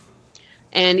dumb.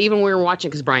 And even when we were watching,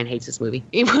 because Brian hates this movie,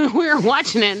 even when we were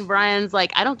watching it, and Brian's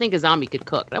like, I don't think a zombie could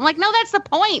cook. And I'm like, no, that's the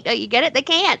point. You get it? They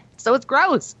can't. So it's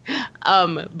gross.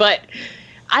 But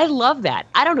I love that.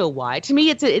 I don't know why. To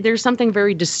me, there's something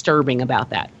very disturbing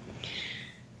about that.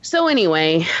 So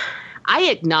anyway, I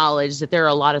acknowledge that there are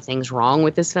a lot of things wrong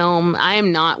with this film. I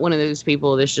am not one of those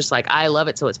people that's just like, I love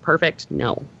it, so it's perfect.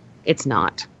 No, it's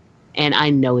not. And I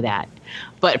know that.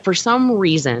 But for some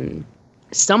reason,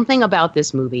 something about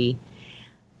this movie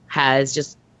has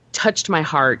just touched my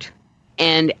heart.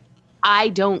 And I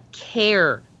don't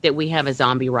care that we have a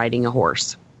zombie riding a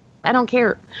horse. I don't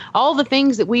care. All the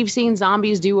things that we've seen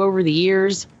zombies do over the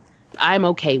years, I'm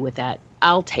okay with that.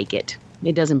 I'll take it.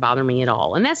 It doesn't bother me at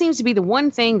all. And that seems to be the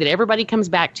one thing that everybody comes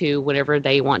back to whenever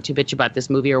they want to bitch about this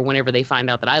movie or whenever they find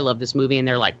out that I love this movie and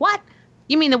they're like, what?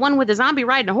 You mean the one with the zombie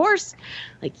riding a horse?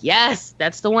 Like, yes,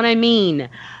 that's the one I mean.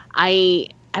 I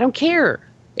don't care.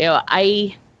 You know,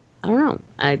 I don't know.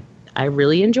 I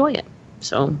really enjoy it.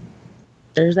 So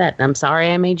there's that. I'm sorry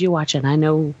I made you watch it. I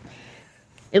know.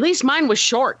 At least mine was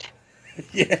short.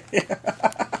 Yeah.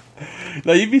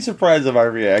 No, you'd be surprised at my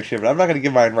reaction, but I'm not going to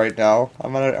give mine right now.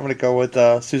 I'm gonna go with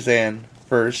Suzanne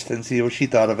first and see what she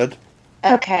thought of it.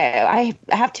 Okay, I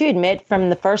have to admit, from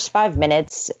the first 5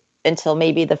 minutes until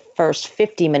maybe the first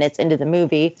 50 minutes into the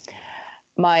movie,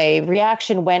 my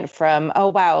reaction went from, oh,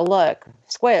 wow, look,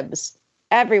 squibs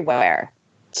everywhere,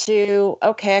 to,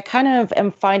 okay, I kind of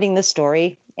am finding the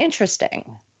story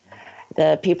interesting.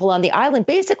 The people on the island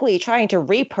basically trying to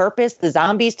repurpose the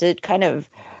zombies to kind of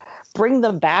bring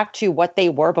them back to what they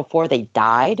were before they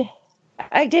died.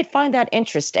 I did find that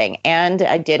interesting. And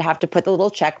I did have to put the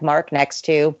little check mark next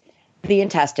to the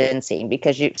intestine scene,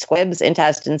 because squibs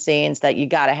intestine scenes, that you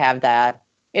got to have that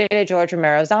in a George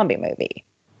Romero zombie movie.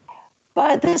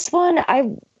 But this one,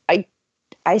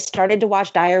 I started to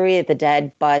watch Diary of the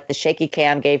Dead, but the shaky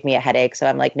cam gave me a headache. So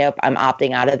I'm like, nope, I'm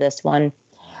opting out of this one.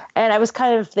 And I was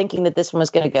kind of thinking that this one was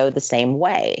going to go the same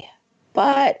way.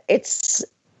 But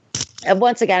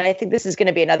once again, I think this is going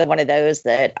to be another one of those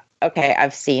that, okay,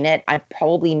 I've seen it. I'm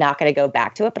probably not going to go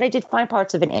back to it, but I did find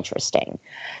parts of it interesting.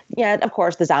 Yeah, of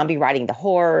course, the zombie riding the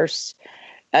horse,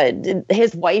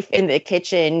 his wife in the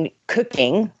kitchen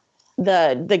cooking,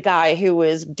 the guy who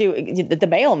was doing the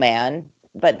mailman,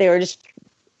 but they were just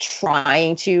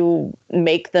trying to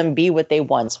make them be what they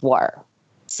once were.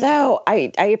 So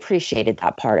I appreciated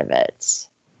that part of it.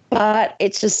 But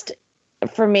it's just,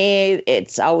 for me,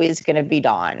 it's always going to be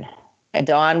Dawn. And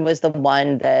Dawn was the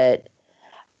one that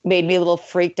made me a little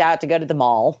freaked out to go to the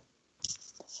mall.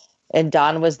 And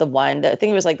Dawn was the one, I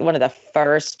think it was like one of the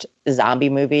first zombie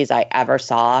movies I ever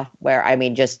saw where, I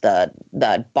mean, just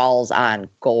the balls on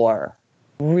gore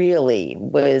really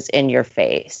was in your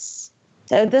face.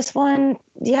 So this one,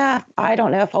 yeah, I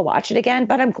don't know if I'll watch it again,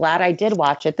 but I'm glad I did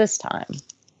watch it this time.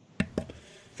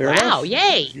 Fair wow, enough.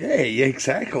 Yay. Yay,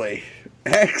 exactly.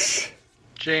 X.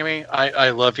 Jamie, I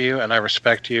love you and I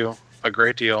respect you a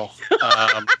great deal.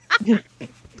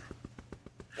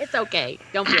 It's okay.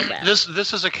 Don't feel bad.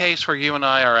 This is a case where you and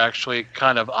I are actually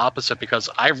kind of opposite because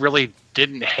I really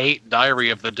didn't hate Diary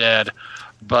of the Dead,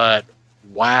 but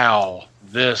wow,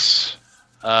 this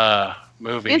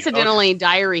movie. Incidentally,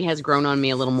 Diary has grown on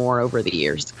me a little more over the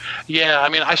years. Yeah, I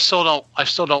mean, I still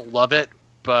don't love it,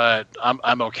 but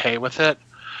I'm okay with it.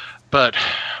 But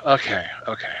okay.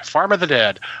 Farm of the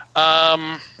Dead.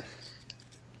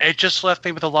 It just left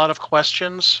me with a lot of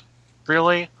questions,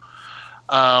 really.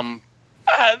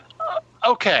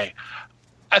 Okay.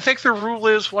 I think the rule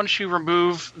is once you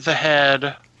remove the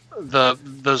head,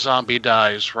 the zombie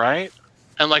dies, right?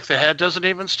 And like the head doesn't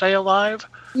even stay alive?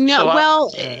 No,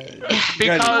 So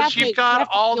because you've got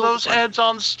all those heads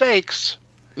on stakes.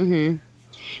 Mm-hmm.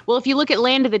 Well, if you look at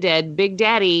Land of the Dead, Big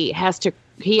Daddy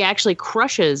he actually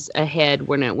crushes a head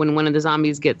when one of the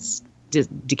zombies gets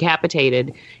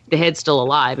decapitated. The head's still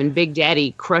alive, and Big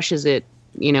Daddy crushes it,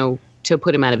 to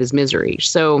put him out of his misery.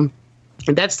 So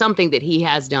that's something that he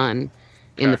has done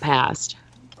in the past.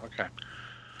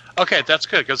 Okay, that's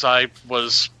good because I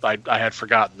had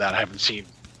forgotten that. I haven't seen.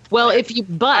 Well, if you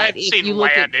look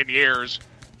Land in years.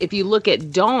 If you look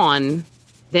at Dawn,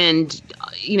 then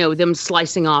them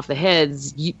slicing off the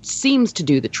heads seems to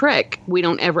do the trick. We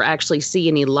don't ever actually see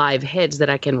any live heads that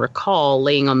I can recall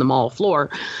laying on the mall floor.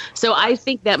 So I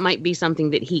think that might be something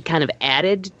that he kind of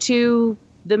added to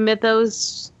the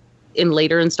mythos in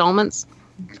later installments.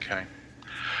 Okay.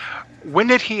 When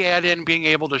did he add in being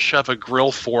able to shove a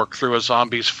grill fork through a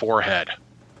zombie's forehead?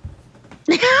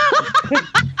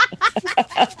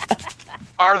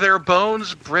 Are their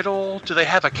bones brittle? Do they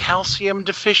have a calcium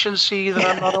deficiency that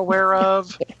I'm not aware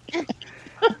of?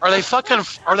 Are they fucking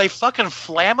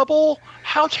flammable?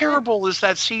 How terrible is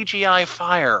that CGI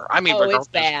fire? I mean, it's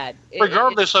bad.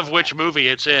 Regardless of which movie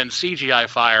it's in, CGI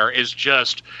fire is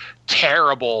just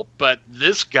terrible. But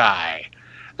this guy,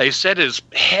 they set his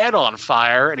head on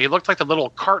fire, and he looked like the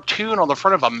little cartoon on the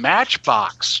front of a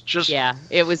matchbox. Yeah,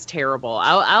 it was terrible.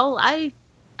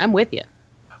 I'm with you.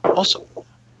 Also,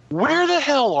 where the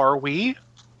hell are we?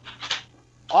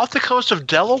 Off the coast of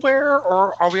Delaware,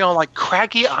 or are we on like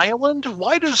Craggy Island?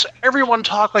 Why does everyone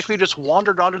talk like we just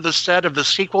wandered onto the set of the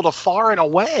sequel to Far and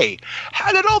Away?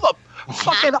 How did all the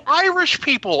fucking Irish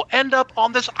people end up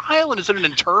on this island? Is it an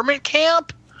internment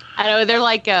camp? I know they're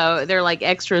like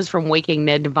extras from Waking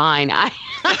Ned Devine.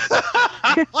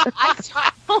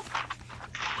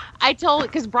 I told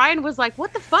because Brian was like,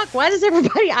 "What the fuck? Why is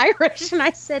everybody Irish?" And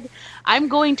I said, "I'm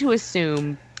going to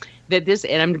assume that this,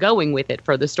 and I'm going with it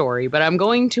for the story, but I'm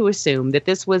going to assume that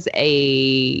this was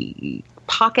a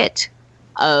pocket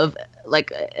of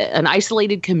like an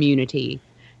isolated community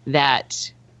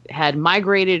that had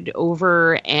migrated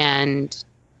over and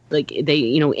like they,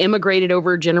 immigrated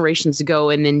over generations ago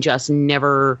and then just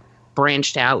never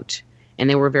branched out. And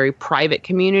they were a very private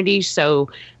community, so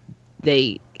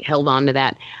they held on to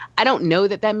that. I don't know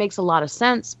that makes a lot of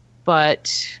sense, but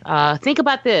think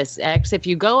about this, X. If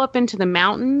you go up into the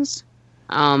mountains,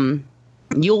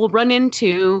 you'll run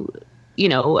into,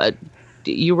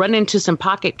 you run into some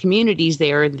pocket communities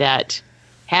there that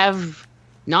have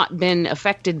not been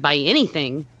affected by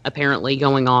anything apparently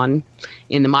going on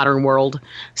in the modern world.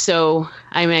 So,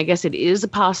 I mean, I guess it is a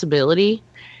possibility,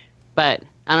 but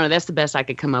I don't know. That's the best I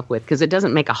could come up with because it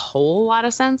doesn't make a whole lot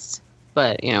of sense,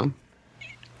 but,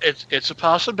 It's a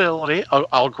possibility.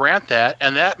 I'll grant that,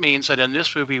 and that means that in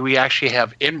this movie we actually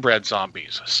have inbred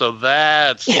zombies. So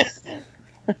that's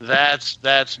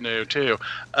that's new too.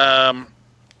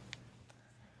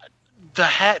 The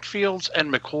Hatfields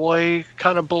and McCoy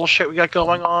kind of bullshit we got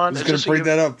going on. I was going to bring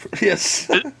that up. Yes.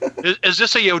 Is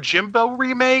this a Yojimbo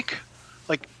remake?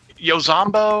 Like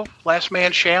Yozombo, Last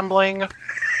Man Shambling?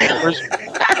 There's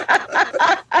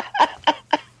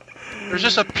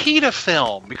just a PETA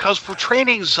film because we're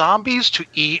training zombies to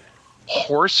eat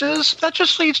horses. That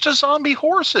just leads to zombie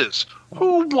horses.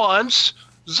 Who wants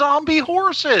zombie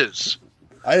horses?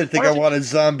 I didn't think I wanted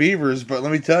zombievers, but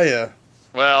let me tell you.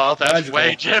 Well, that's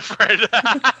way different.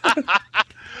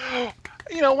 Why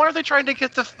are they trying to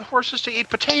get the horses to eat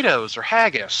potatoes or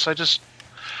haggis? I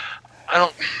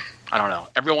don't know.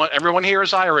 Everyone here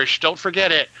is Irish. Don't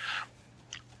forget it.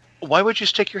 Why would you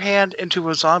stick your hand into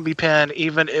a zombie pen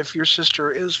even if your sister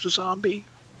is the zombie?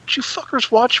 Don't you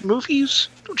fuckers watch movies?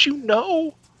 Don't you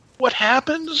know what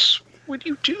happens when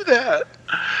you do that?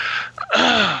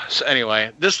 So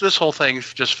anyway, this whole thing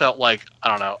just felt like, I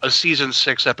don't know, a season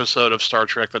 6 episode of Star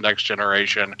Trek The Next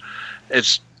Generation.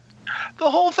 The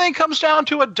whole thing comes down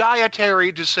to a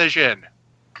dietary decision.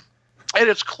 And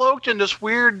it's cloaked in this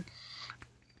weird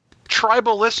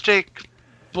tribalistic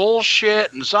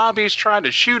bullshit and zombies trying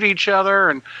to shoot each other,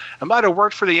 and it might have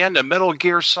worked for the end of Metal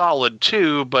Gear Solid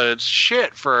 2, but it's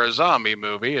shit for a zombie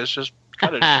movie. It's just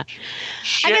kind of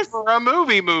shit for a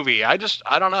movie. I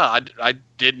don't know. I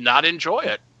did not enjoy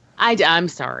it. I'm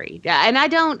sorry, and I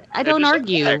don't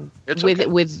argue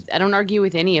with I don't argue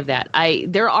with any of that.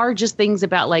 There are just things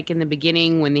about, like, in the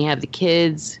beginning when they have the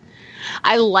kids.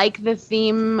 I like the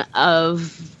theme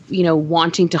of, you know,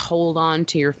 wanting to hold on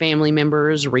to your family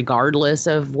members regardless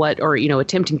of what, or, you know,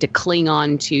 attempting to cling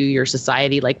on to your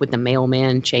society, like with the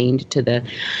mailman chained to the.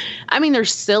 I mean, they're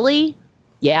silly,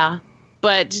 yeah,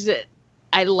 but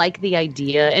I like the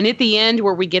idea. And at the end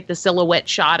where we get the silhouette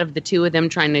shot of the two of them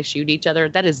trying to shoot each other,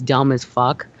 that is dumb as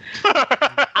fuck.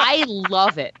 I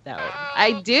love it, though.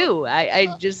 I do.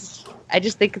 I just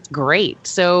think it's great.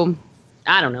 So,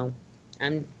 I don't know.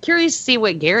 I'm curious to see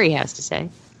what Gary has to say.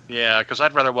 Yeah, because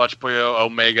I'd rather watch Pollo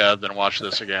Omega than watch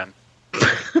this again.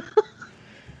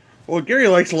 Well, Gary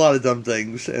likes a lot of dumb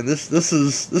things, and this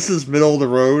is middle of the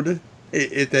road,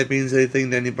 if that means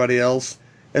anything to anybody else.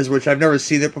 As which I've never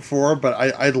seen it before, but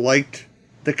I liked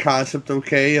the concept,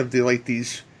 okay, of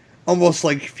these almost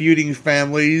like feuding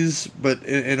families, but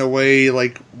in a way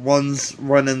like one's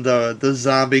running the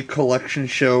zombie collection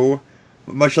show,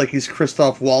 much like he's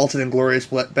Christoph Waltz in Inglourious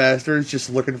Basterds, just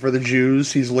looking for the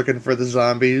Jews, he's looking for the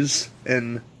zombies,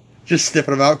 and just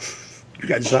sniffing them out. You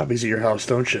got zombies at your house,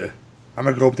 don't you? I'm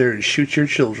gonna go up there and shoot your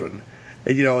children.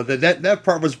 And you know, that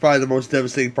part was probably the most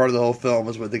devastating part of the whole film,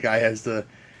 was when the guy has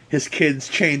his kids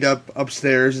chained up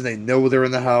upstairs, and they know they're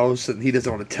in the house, and he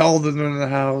doesn't want to tell them they're in the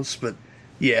house. But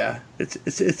yeah,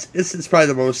 it's probably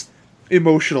the most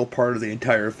emotional part of the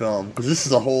entire film, because this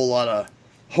is a whole lot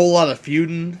of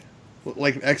feuding.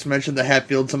 Like X mentioned, the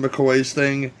Hatfields and McCoys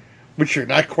thing, which you're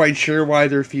not quite sure why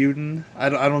they're feuding. I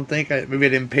don't think maybe I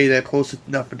didn't pay that close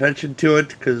enough attention to it,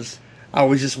 because I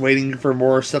was just waiting for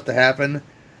more stuff to happen.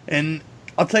 And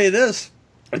I'll tell you this.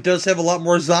 It does have a lot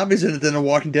more zombies in it than a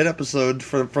Walking Dead episode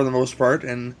for the most part,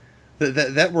 and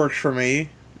that works for me,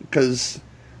 but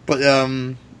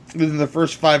within the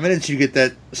first 5 minutes you get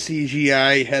that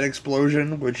CGI head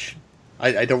explosion, which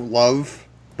I don't love,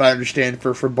 but I understand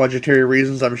for budgetary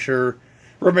reasons. I'm sure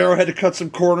Romero had to cut some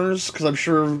corners, because I'm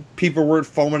sure people weren't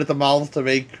foaming at the mouth to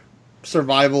make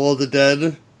Survival of the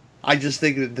Dead. I just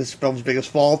think that this film's biggest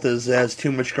fault is it has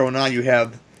too much going on. You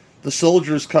have the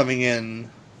soldiers coming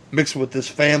in, mixed with this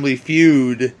family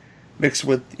feud, mixed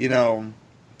with, you know,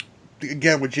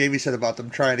 again, what Jamie said about them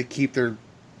trying to keep their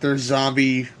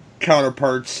zombie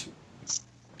counterparts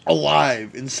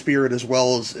alive in spirit as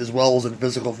well as in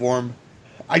physical form.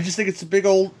 I just think it's a big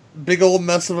old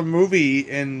mess of a movie,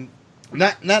 and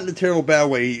not in a terrible bad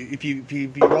way. If you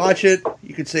watch it,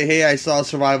 you could say, hey, I saw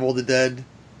Survival of the Dead,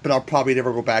 but I'll probably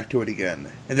never go back to it again.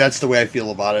 And that's the way I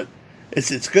feel about it.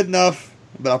 It's good enough,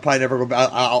 but I'll probably never go back.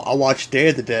 I'll watch Day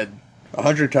of the Dead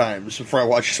 100 times before I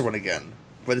watch this one again.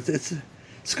 But it's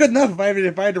good enough.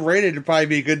 If I had to rate it, it'd probably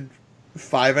be a good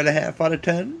 5.5 out of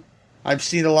 10. I've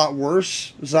seen a lot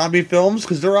worse zombie films,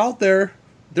 because they're out there.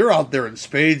 They're out there in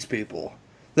spades, people.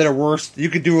 That are worse. You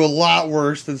could do a lot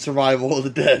worse than Survival of the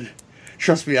Dead.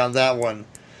 Trust me on that one.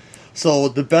 So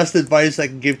the best advice I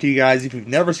can give to you guys, if you've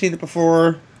never seen it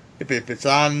before, if it's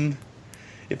at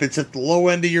the low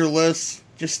end of your list,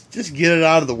 just get it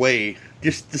out of the way,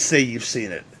 just to say you've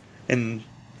seen it, and,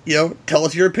 you know, tell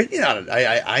us your opinion on it.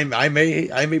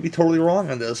 I may be totally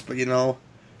wrong on this, but, you know,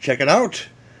 check it out,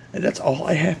 and that's all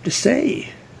I have to say,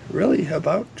 really,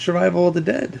 about Survival of the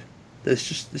Dead. It's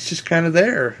just kind of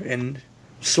there and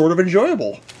sort of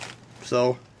enjoyable.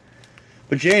 So,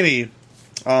 but Jamie,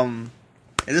 and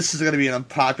this is going to be an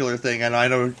unpopular thing, and I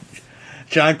know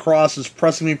John Cross is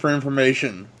pressing me for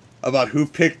information about who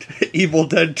picked Evil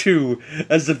Dead 2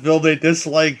 as the film they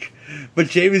dislike. But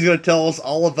Jamie's going to tell us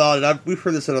all about it. We've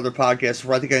heard this in other podcasts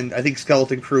before. I think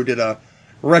Skeleton Crew did a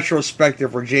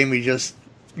retrospective where Jamie just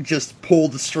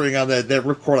pulled the string on that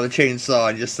ripcord on the chainsaw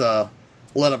and just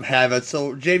let him have it.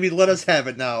 So, Jamie, let us have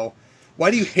it now. Why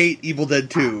do you hate Evil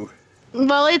Dead 2?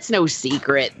 Well, it's no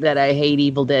secret that I hate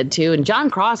Evil Dead 2, and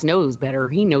John Cross knows better.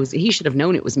 He knows. He should have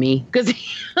known it was me, because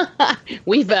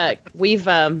we've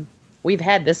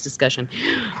had this discussion.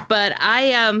 But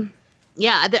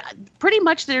pretty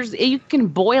much you can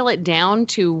boil it down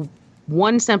to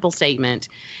one simple statement,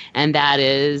 and that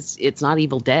is, it's not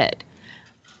Evil Dead.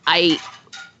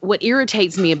 What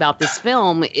irritates me about this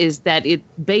film is that it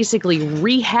basically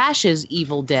rehashes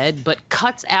Evil Dead, but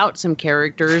cuts out some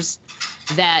characters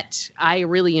that I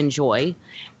really enjoy,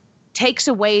 takes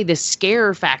away the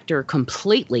scare factor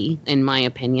completely, in my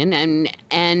opinion,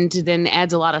 and then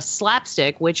adds a lot of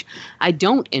slapstick, which I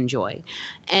don't enjoy.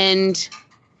 And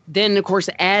then of course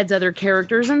adds other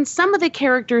characters, and some of the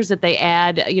characters that they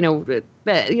add,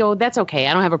 that's okay.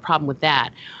 I don't have a problem with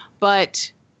that.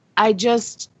 But I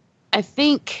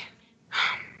think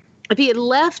if he had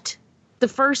left the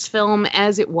first film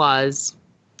as it was,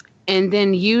 and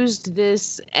then used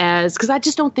this as, because I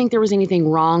just don't think there was anything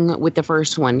wrong with the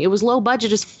first one. It was low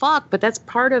budget as fuck, but that's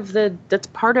part of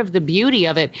the beauty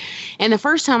of it. And the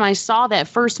first time I saw that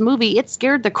first movie, it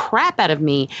scared the crap out of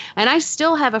me. And I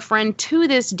still have a friend to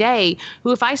this day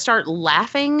who, if I start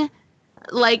laughing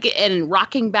and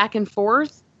rocking back and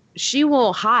forth, she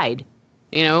will hide.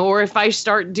 Or if I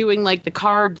start doing the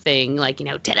card thing,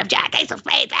 10 of Jack, ace of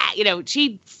spades,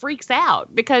 she freaks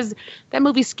out because that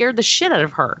movie scared the shit out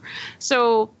of her.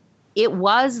 So it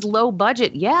was low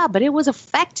budget, yeah, but it was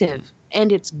effective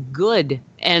and it's good.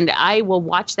 And I will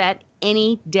watch that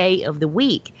any day of the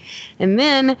week. And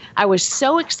then I was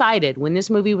so excited when this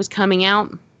movie was coming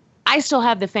out. I still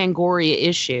have the Fangoria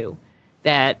issue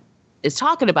that is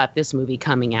talking about this movie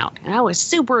coming out. And I was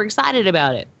super excited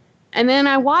about it. And then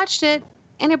I watched it.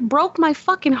 And it broke my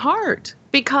fucking heart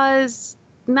because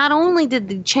not only did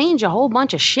they change a whole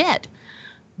bunch of shit,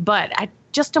 but I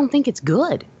just don't think it's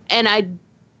good. And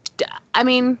I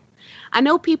mean, I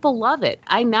know people love it.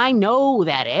 I know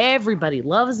that everybody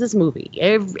loves this movie.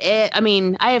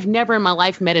 I have never in my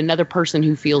life met another person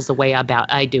who feels the way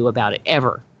I do about it,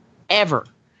 ever.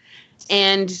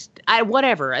 And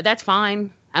whatever, that's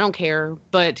fine. I don't care.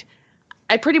 But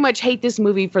I pretty much hate this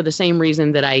movie for the same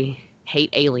reason that I hate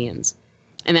Aliens.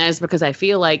 And that is because I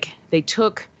feel like they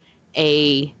took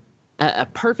a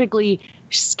perfectly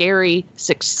scary,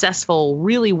 successful,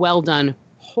 really well done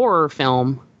horror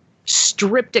film,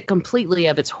 stripped it completely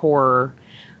of its horror,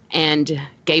 and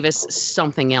gave us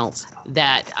something else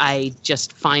that I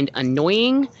just find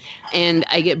annoying, and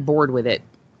I get bored with it.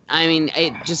 I mean,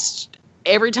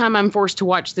 every time I'm forced to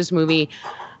watch this movie,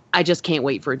 I just can't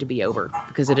wait for it to be over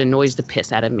because it annoys the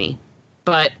piss out of me.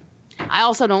 But I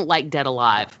also don't like Dead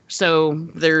Alive. So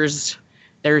there's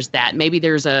that. Maybe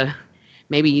I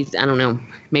don't know.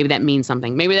 Maybe that means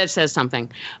something. Maybe that says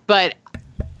something. But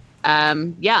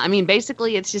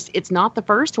basically it's not the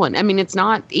first one. I mean, it's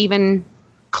not even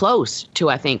close to,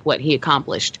 I think, what he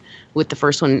accomplished with the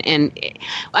first one. And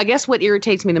I guess what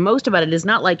irritates me the most about it is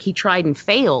not like he tried and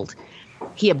failed.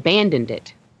 He abandoned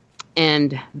it.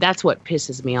 And that's what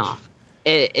pisses me off.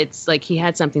 It's like he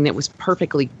had something that was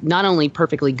not only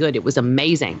perfectly good, it was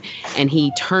amazing. And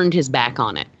he turned his back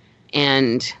on it.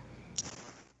 And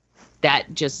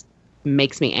that just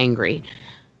makes me angry.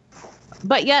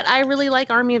 But yet I really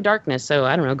like Army of Darkness. So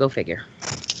I don't know, go figure.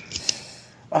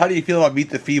 How do you feel about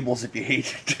Meet the Feebles if you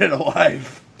hate Dead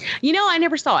Alive? I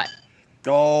never saw it.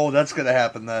 Oh, that's going to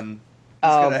happen then.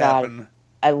 Happen.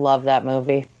 I love that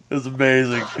movie. It was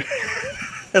amazing.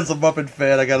 As a Muppet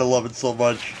fan, I gotta love it so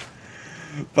much.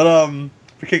 But,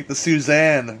 for Kick the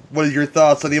Suzanne, what are your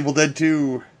thoughts on Evil Dead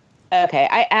 2? Okay,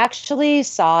 I actually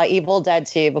saw Evil Dead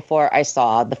 2 before I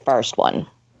saw the first one.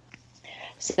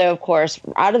 So, of course,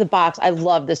 out of the box, I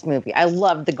love this movie. I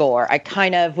love the gore. I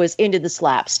kind of was into the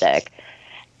slapstick.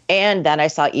 And then I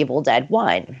saw Evil Dead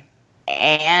 1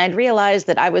 and realized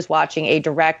that I was watching a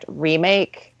direct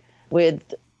remake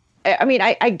with,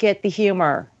 I get the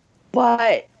humor,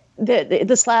 but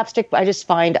the slapstick I just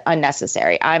find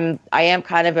unnecessary. I am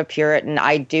kind of a Puritan.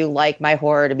 I do like my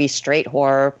horror to be straight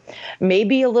horror,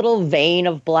 maybe a little vein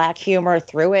of black humor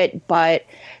through it, but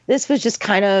this was just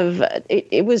kind of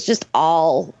it was just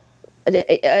all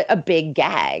a big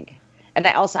gag. And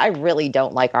I really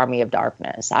don't like Army of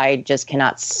Darkness. I just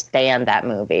cannot stand that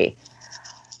movie.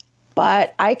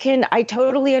 But I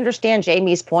totally understand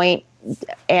Jamie's point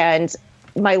and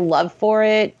my love for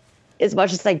it. As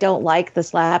much as I don't like the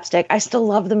slapstick, I still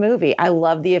love the movie. I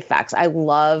love the effects. I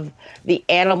love the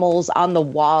animals on the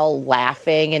wall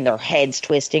laughing and their heads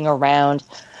twisting around.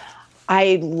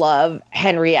 I love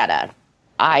Henrietta.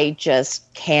 I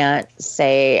just can't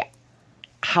say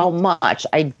how much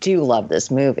I do love this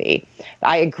movie.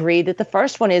 I agree that the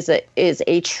first one is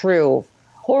a true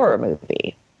horror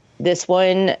movie. This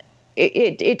one,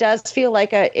 it does feel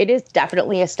like it is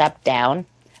definitely a step down,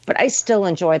 but I still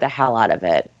enjoy the hell out of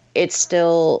it. It's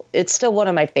still one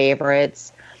of my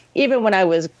favorites. Even when I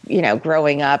was,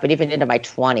 growing up and even into my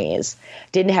 20s,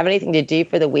 didn't have anything to do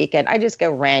for the weekend. I just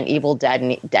go rent Evil Dead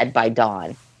and Dead by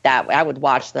Dawn. That I would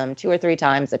watch them 2 or 3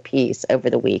 times a piece over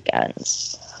the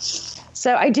weekends.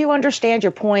 So I do understand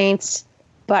your points,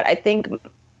 but I think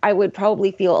I would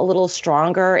probably feel a little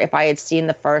stronger if I had seen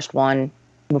the first one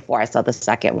before I saw the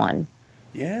second one.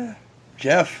 Yeah.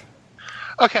 Jeff.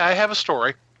 Okay, I have a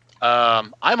story.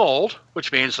 I'm old,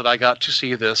 which means that I got to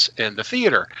see this in the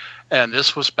theater. And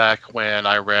this was back when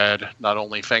I read not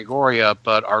only Fangoria,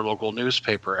 but our local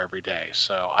newspaper every day.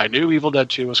 So I knew Evil Dead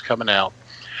 2 was coming out.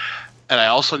 And I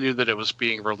also knew that it was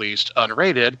being released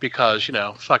unrated because,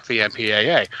 fuck the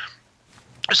MPAA.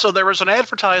 So there was an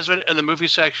advertisement in the movie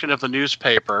section of the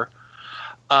newspaper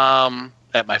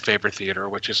at my favorite theater,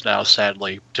 which is now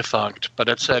sadly defunct, but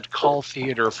it said call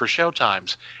theater for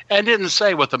showtimes and didn't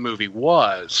say what the movie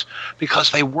was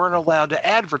because they weren't allowed to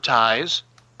advertise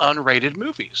unrated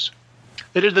movies.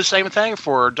 They did the same thing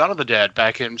for Dawn of the Dead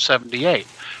back in 78.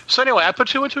 So anyway, I put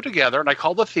two and two together and I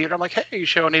called the theater. I'm like, hey, you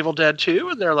showing Evil Dead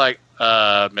 2? And they're like,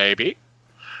 maybe.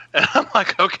 And I'm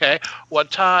like, okay,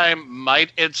 what time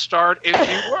might it start if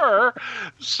you were?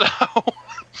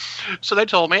 So they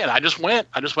told me, and I just went.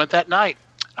 I just went that night.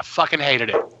 I fucking hated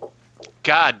it.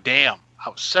 God damn. I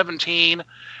was 17,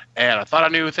 and I thought I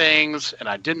knew things, and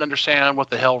I didn't understand what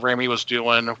the hell Raimi was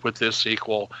doing with this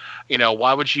sequel.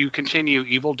 Why would you continue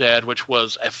Evil Dead, which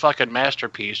was a fucking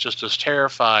masterpiece, just as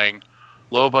terrifying,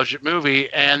 low-budget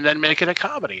movie, and then make it a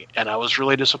comedy? And I was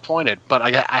really disappointed. But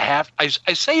I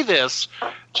say this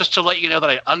just to let you know that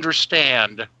I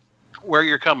understand where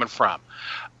you're coming from.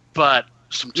 But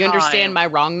you understand my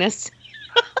wrongness?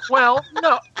 Well,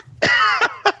 no.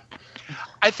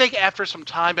 I think after some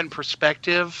time and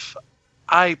perspective,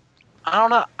 I don't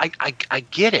know. I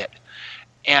get it.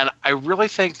 And I really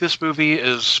think this movie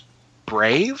is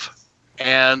brave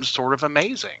and sort of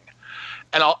amazing.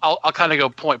 And I'll kind of go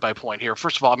point by point here.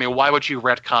 First of all, why would you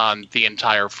retcon the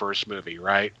entire first movie,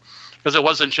 right? Because it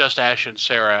wasn't just Ash and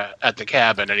Sarah at the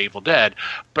cabin in Evil Dead,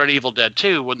 but in Evil Dead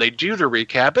 2, when they do the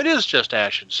recap, it is just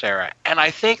Ash and Sarah. And I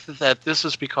think that this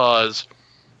is because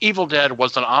Evil Dead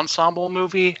was an ensemble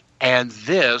movie, and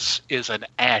this is an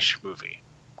Ash movie.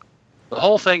 The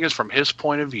whole thing is from his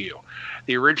point of view.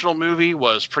 The original movie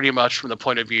was pretty much from the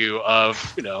point of view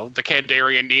of, the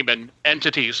Kandarian demon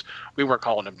entities. We weren't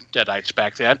calling them Deadites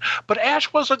back then. But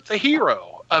Ash wasn't the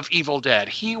hero of Evil Dead.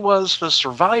 He was the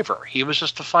survivor. He was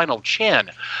just the final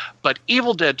chin. But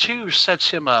Evil Dead 2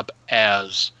 sets him up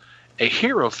as a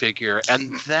hero figure,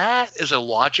 and that is a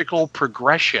logical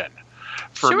progression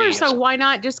for me. Sure, so why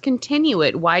not just continue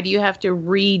it? Why do you have to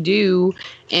redo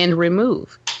and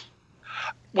remove?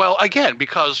 Well, again,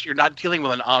 because you're not dealing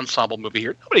with an ensemble movie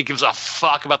here. Nobody gives a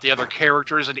fuck about the other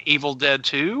characters in Evil Dead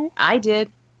 2. I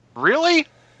did. Really?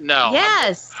 No.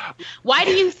 Yes. Why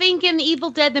do you think in Evil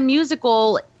Dead the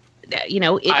musical,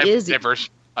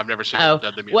 I've never seen Evil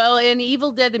Dead the musical. Well, in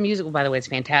Evil Dead the musical, by the way, it's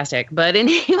fantastic. But in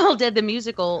Evil Dead the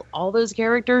musical, all those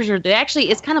characters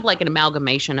it's kind of like an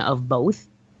amalgamation of both.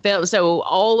 So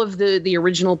all of the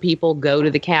original people go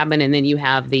to the cabin, and then you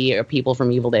have the people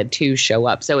from Evil Dead 2 show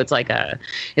up. So it's like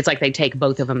they take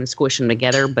both of them and squish them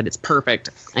together, but it's perfect,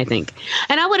 I think.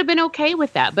 And I would have been okay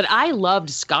with that. But I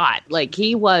loved Scott. Like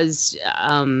he had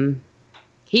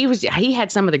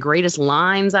some of the greatest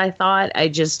lines, I thought. I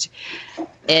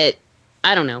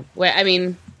don't know.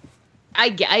 I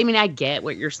get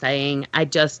what you're saying. I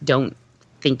just don't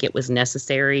think it was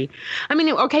necessary.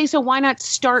 Okay, so why not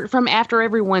start from after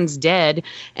everyone's dead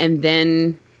and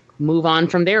then move on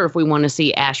from there if we want to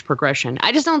see Ash progression?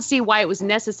 I just don't see why it was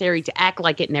necessary to act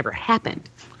like it never happened,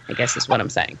 I guess is what I'm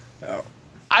saying. Oh.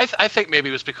 I think maybe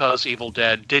it was because Evil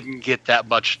Dead didn't get that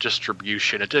much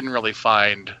distribution. It didn't really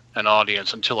find an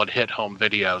audience until it hit home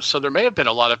video. So there may have been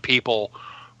a lot of people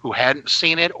who hadn't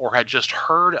seen it or had just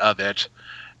heard of it,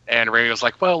 and Raimi was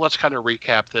like, well, let's kind of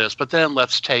recap this, but then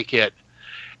let's take it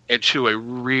into a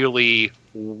really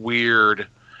weird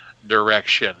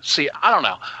direction. See, I don't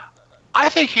know. I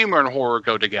think humor and horror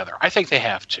go together. I think they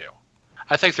have to.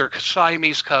 I think they're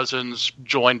Siamese cousins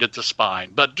joined at the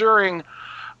spine. But during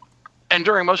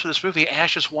most of this movie,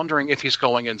 Ash is wondering if he's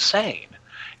going insane.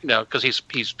 Because he's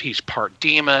part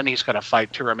demon. He's got to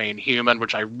fight to remain human,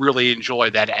 which I really enjoy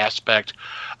that aspect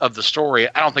of the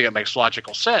story. I don't think it makes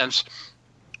logical sense.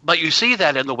 But you see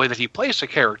that in the way that he plays the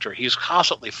character. He's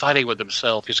constantly fighting with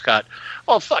himself. He's got,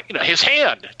 his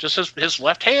hand. Just his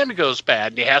left hand goes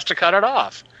bad, and he has to cut it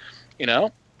off.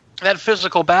 That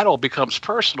physical battle becomes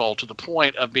personal to the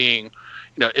point of being,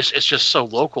 it's just so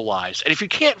localized. And if you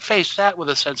can't face that with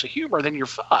a sense of humor, then you're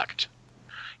fucked.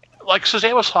 Like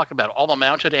Suzanne was talking about, all the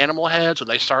mounted animal heads, when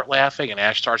they start laughing, and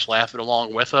Ash starts laughing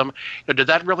along with them. Did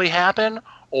that really happen?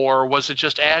 Or was it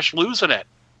just Ash losing it?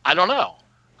 I don't know.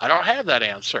 I don't have that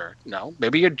answer. No,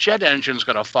 maybe a jet engine's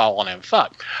going to fall on him.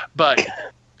 Fuck. But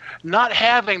not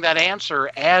having that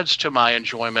answer adds to my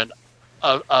enjoyment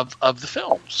of the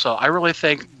film. So I really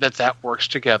think that works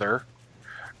together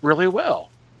really well.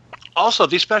 Also,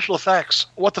 these special effects,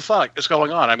 what the fuck is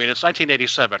going on? I mean, it's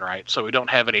 1987, right? So we don't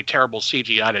have any terrible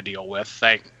CGI to deal with,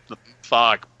 thank the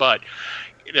fuck. But,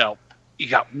 you know, you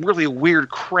got really weird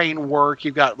crane work.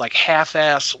 You've got like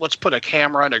half-ass, let's put a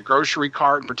camera in a grocery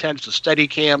cart and pretend it's a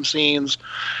Steadicam scenes.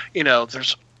 You know,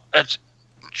 it's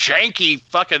janky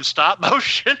fucking stop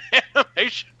motion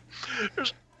animation.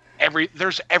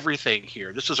 There's everything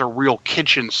here. This is a real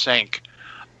kitchen sink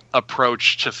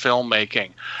approach to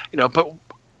filmmaking. You know, but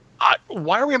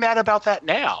why are we mad about that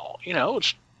now? You know,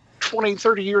 it's 20,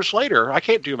 30 years later. I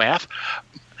can't do math.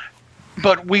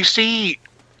 But we've seen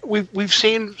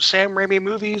Sam Raimi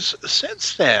movies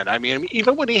since then. I mean,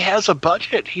 even when he has a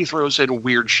budget, he throws in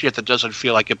weird shit that doesn't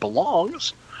feel like it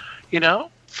belongs. You know?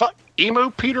 Fuck, emo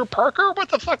Peter Parker? What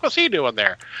the fuck was he doing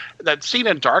there? That scene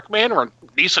in Darkman where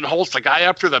Neeson holds the guy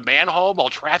up through the manhole while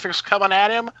traffic's coming at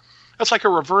him? That's like a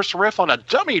reverse riff on a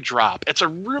dummy drop. It's a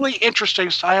really interesting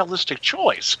stylistic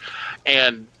choice.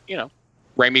 And, you know,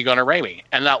 Raimi gonna Raimi.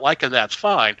 And not liking that's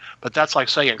fine, but that's like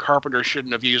saying Carpenter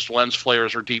shouldn't have used lens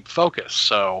flares or deep focus.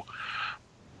 So,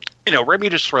 you know,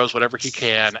 Raimi just throws whatever he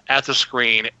can at the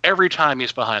screen every time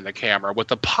he's behind the camera, with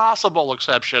the possible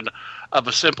exception of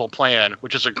A Simple Plan,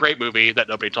 which is a great movie that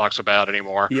nobody talks about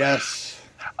anymore. Yes.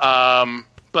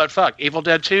 But fuck, Evil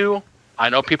Dead 2, I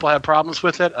know people have problems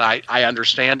with it. I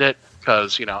understand it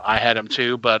because, you know, I had them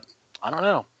too, but I don't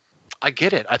know. I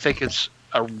get it. I think it's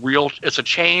a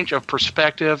change of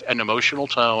perspective and emotional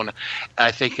tone.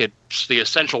 I think it's the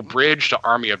essential bridge to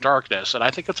Army of Darkness, and I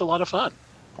think it's a lot of fun.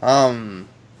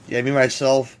 Yeah, me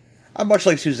myself, I'm much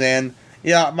like Suzanne.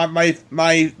 Yeah,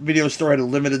 my video store had a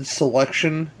limited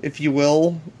selection, if you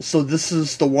will. So this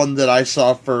is the one that I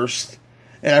saw first,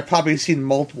 and I've probably seen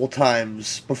multiple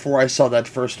times before I saw that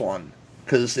first one,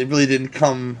 because it really didn't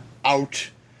come out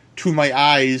to my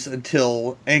eyes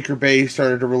until Anchor Bay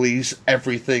started to release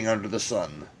everything under the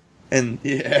sun. And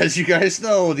as you guys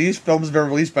know, these films have been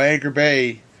released by Anchor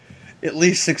Bay at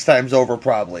least 6 times over,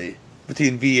 probably,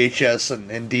 between VHS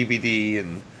and DVD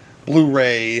and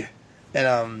Blu-ray.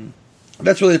 And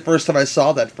that's really the first time I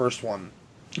saw that first one.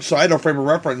 So I had no frame of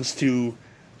reference to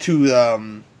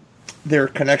their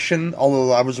connection,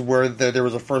 although I was aware that there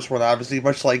was a first one, obviously,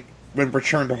 much like when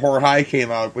Return to Horror High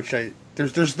came out, which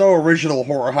there's no original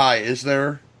Horror High, is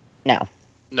there? No.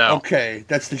 No. Okay,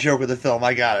 that's the joke of the film.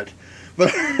 I got it.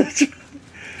 But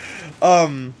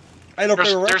I don't.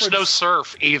 There's no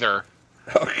surf either.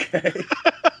 Okay.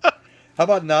 How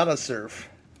about not a surf?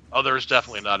 Oh, there's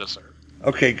definitely not a surf.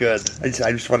 Okay, good. I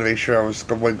just want to make sure I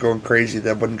wasn't going crazy, that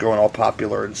I wasn't going all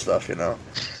popular and stuff, you know.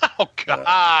 Oh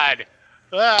God.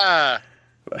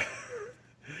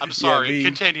 I'm sorry. Yeah,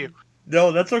 continue.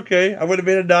 No, that's okay. I would have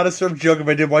made a not a surf joke if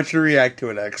I didn't want you to react to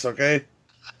it, X, okay?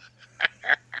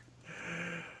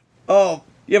 Oh,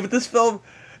 yeah, but this film,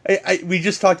 we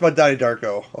just talked about Donnie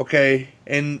Darko, okay?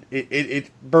 And it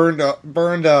burned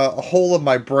a hole in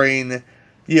my brain,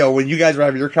 you know, when you guys were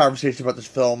having your conversation about this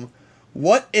film.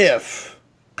 What if,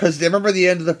 because I remember the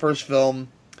end of the first film,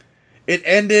 it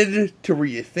ended to where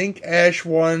you think Ash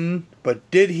won, but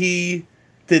did he...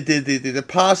 Did the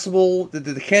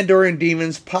Kandorian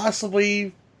demons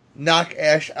possibly knock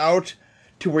Ash out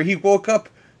to where he woke up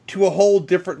to a whole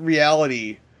different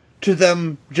reality, to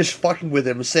them just fucking with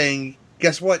him, saying,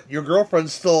 guess what, your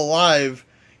girlfriend's still alive,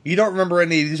 you don't remember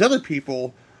any of these other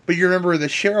people, but you remember the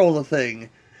Cheryl thing,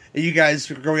 and you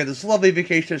guys are going on this lovely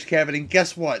vacation at this cabin, and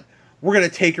guess what, we're going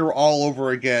to take her all over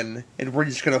again, and we're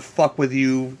just going to fuck with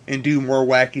you and do more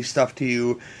wacky stuff to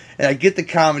you. And I get the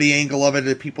comedy angle of it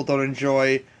that people don't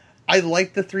enjoy. I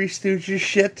like the Three Stooges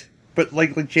shit, but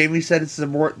like Jamie said,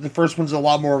 the first one's a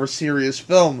lot more of a serious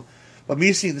film. But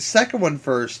me seeing the second one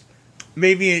first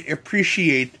made me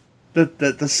appreciate the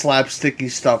slapsticky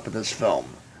stuff in this film.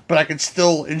 But I can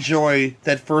still enjoy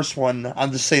that first one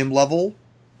on the same level,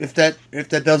 if that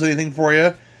does anything for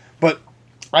you. But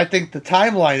I think the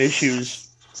timeline issues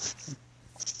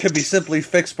can be simply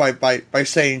fixed by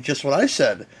saying just what I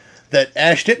said. That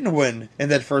Ash didn't win in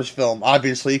that first film,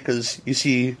 obviously, because you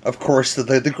see, of course, the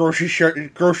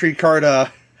grocery cart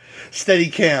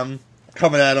Steadicam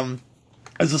coming at him,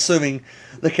 as assuming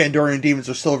the Kandorian demons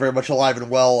are still very much alive and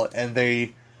well, and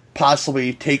they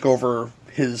possibly take over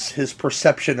his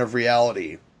perception of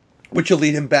reality, which will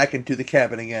lead him back into the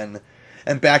cabin again,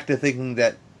 and back to thinking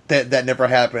that never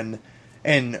happened,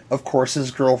 and of course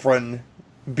his girlfriend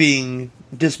being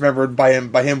dismembered by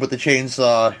him with the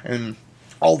chainsaw, and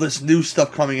all this new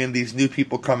stuff coming in, these new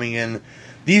people coming in.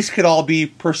 These could all be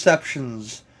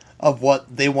perceptions of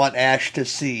what they want Ash to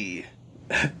see.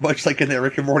 Much like in the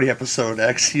Rick and Morty episode,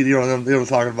 X. You know what I'm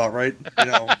talking about, right? You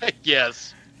know.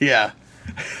 Yes. Yeah.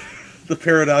 The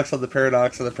paradox on the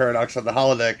paradox on the paradox on the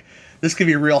holodeck. this could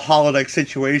be a real holodeck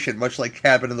situation, much like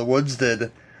Cabin in the Woods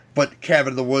did. But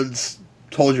Cabin in the Woods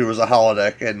told you it was a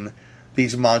holodeck, and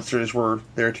these monsters were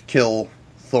there to kill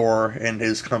Thor and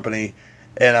his company.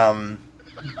 And I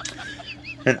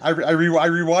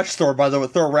rewatched Thor, by the way,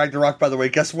 Thor Ragnarok, by the way.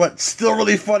 Guess what? Still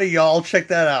really funny, y'all. Check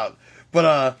that out.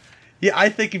 But, yeah, I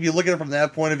think if you look at it from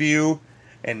that point of view,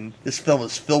 and this film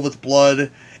is filled with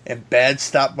blood and bad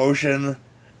stop motion,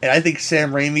 and I think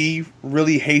Sam Raimi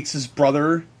really hates his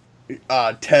brother,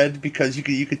 Ted, because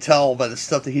you could tell by the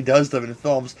stuff that he does to them in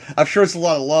films. I'm sure it's a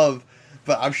lot of love,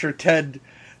 but I'm sure Ted,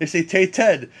 they say, hey,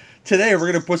 Ted, today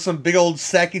we're going to put some big old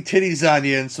sacky titties on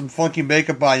you and some funky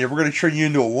makeup on you. We're going to turn you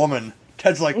into a woman.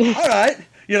 Ted's like, all right,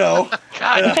 you know.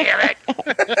 God damn it.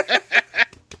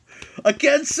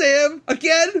 Again, Sam?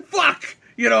 Again? Fuck!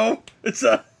 You know, it's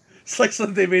like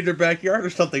something they made in their backyard or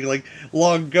something, like,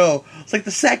 long ago. It's like, the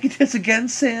sacky tits again,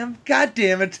 Sam? God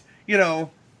damn it. You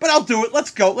know, but I'll do it. Let's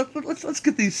go. Let's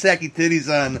get these sacky titties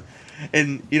on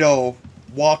and, you know,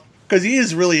 walk. Because he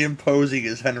is really imposing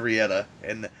as Henrietta,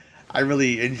 and I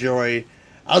really enjoy...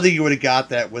 I don't think you would have got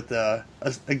that with,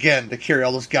 again, to carry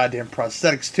all those goddamn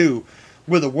prosthetics, too,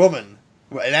 with a woman,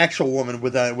 an actual woman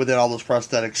within all those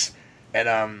prosthetics.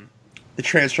 And, the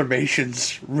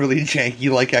transformation's really janky,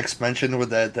 like X mentioned, with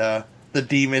that, the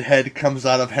demon head comes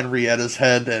out of Henrietta's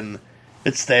head, and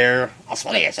it's there. I'll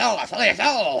swallow your soul, I'll swallow your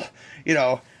soul! You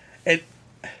know, and,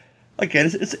 again,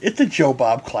 it's a Joe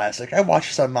Bob classic. I watched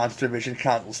this on Monster Vision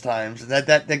countless times, and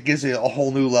that gives you a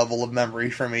whole new level of memory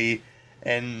for me.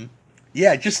 And,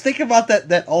 yeah, just think about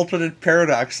that alternate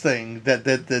paradox thing that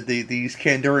these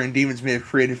Kandorian demons may have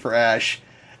created for Ash.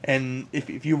 And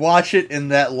if you watch it in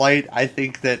that light, I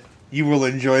think that you will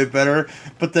enjoy it better.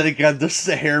 But then again, this is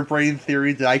a harebrained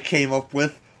theory that I came up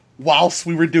with whilst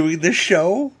we were doing this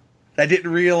show. I didn't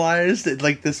realize that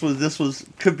this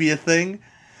could be a thing.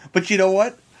 But you know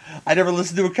what? I never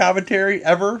listened to a commentary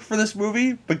ever for this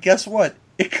movie. But guess what?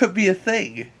 It could be a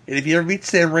thing. And if you ever meet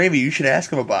Sam Raimi, you should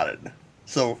ask him about it.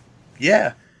 So,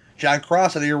 yeah. John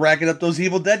Cross, I know you're racking up those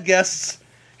Evil Dead guests.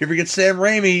 If you ever get Sam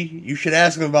Raimi, you should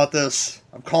ask him about this.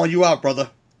 I'm calling you out, brother.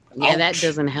 Yeah, Ouch. that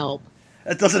doesn't help.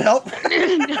 That doesn't help?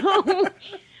 No.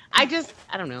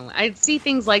 I don't know. I see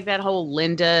things like that whole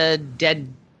Linda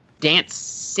dead dance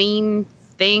scene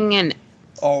thing, and...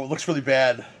 Oh, it looks really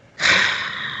bad.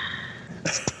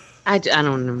 I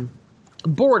don't know.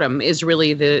 Boredom is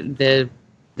really the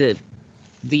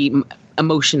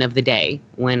emotion of the day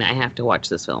when I have to watch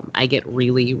this film. I get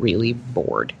really, really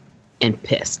bored and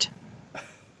pissed.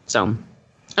 So,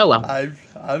 oh well.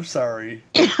 I'm sorry.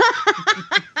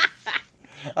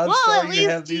 Well,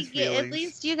 at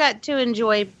least you got to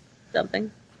enjoy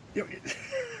something.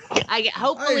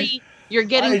 Hopefully you're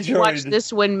getting to watch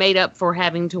this one made up for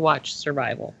having to watch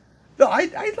Survival. No,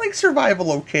 I like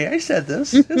Survival okay. I said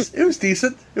this. It was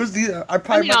decent. It was decent. I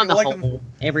probably on the like whole,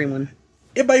 everyone.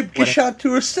 It might get shot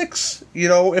to a 6, you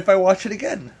know, if I watch it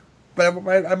again. But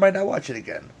I might not watch it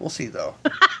again. We'll see, though.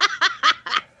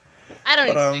 I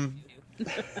don't know.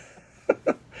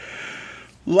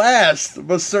 Last,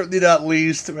 but certainly not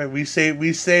least, we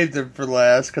saved him for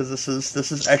last because this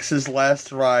is X's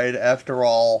last ride after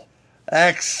all.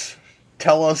 X,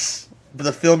 tell us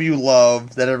the film you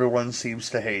love that everyone seems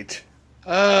to hate.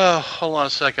 Hold on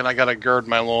a second. I gotta gird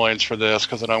my loins for this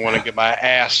because I don't want to get my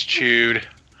ass chewed.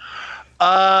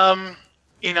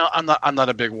 You know, I'm not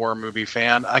a big war movie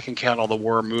fan. I can count all the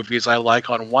war movies I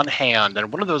like on one hand,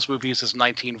 and one of those movies is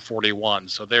 1941.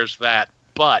 So there's that.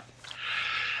 But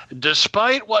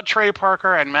despite what Trey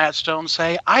Parker and Matt Stone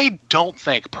say, I don't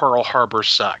think Pearl Harbor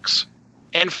sucks.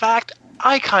 In fact,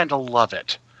 I kind of love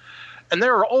it. And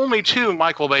there are only 2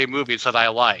 Michael Bay movies that I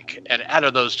like, and out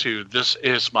of those 2, this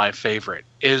is my favorite.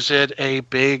 Is it a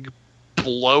big,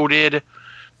 bloated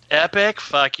epic?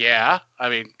 Fuck yeah. I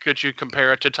mean, could you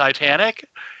compare it to Titanic?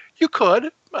 You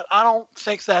could, but I don't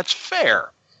think that's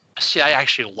fair. See, I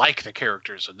actually like the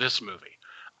characters in this movie.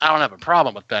 I don't have a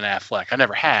problem with Ben Affleck. I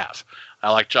never have.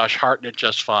 I like Josh Hartnett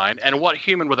just fine. And what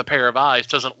human with a pair of eyes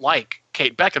doesn't like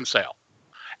Kate Beckinsale?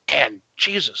 And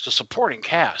Jesus, the supporting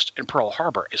cast in Pearl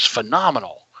Harbor is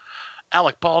phenomenal.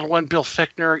 Alec Baldwin, Bill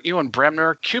Fichtner, Ewan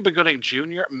Bremner, Cuba Gooding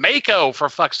Jr., Mako, for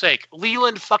fuck's sake.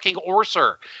 Leland fucking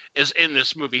Orser is in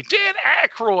this movie. Dan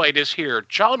Aykroyd is here.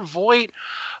 Jon Voight,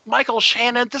 Michael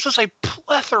Shannon. This is a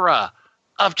plethora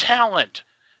of talent.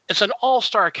 It's an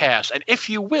all-star cast. And if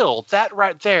you will, that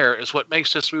right there is what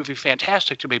makes this movie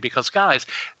fantastic to me. Because, guys,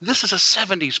 this is a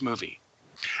 70s movie.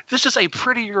 This is a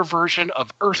prettier version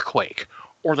of Earthquake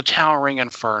or The Towering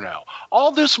Inferno.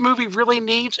 All this movie really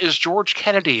needs is George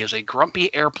Kennedy as a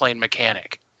grumpy airplane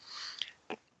mechanic.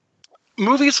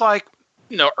 Movies like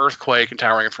Earthquake and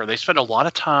Towering Inferno. They spend a lot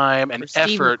of time and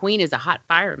Steve effort. McQueen is a hot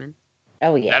fireman.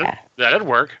 Oh, yeah. That'd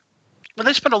work. But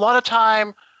they spend a lot of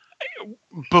time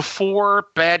before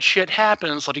bad shit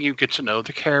happens, letting you get to know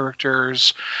the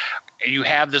characters. You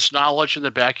have this knowledge in the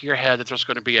back of your head that there's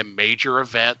going to be a major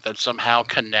event that somehow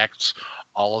connects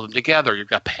all of them together. You've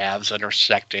got paths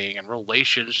intersecting and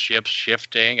relationships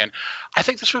shifting. And I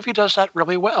think this movie does that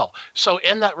really well. So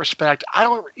in that respect, I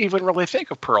don't even really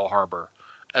think of Pearl Harbor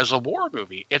as a war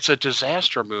movie. It's a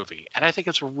disaster movie. And I think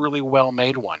it's a really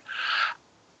well-made one.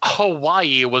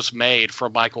 Hawaii was made for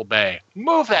Michael Bay.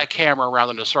 Move that camera around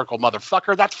in a circle,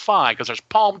 motherfucker. That's fine, because there's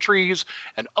palm trees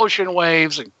and ocean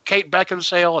waves and Kate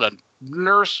Beckinsale and a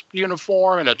nurse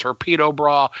uniform and a torpedo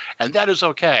bra, and that is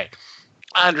okay.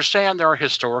 I understand there are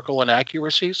historical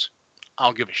inaccuracies. I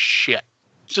don't give a shit.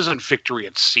 This isn't Victory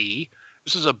at Sea.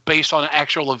 This is a based on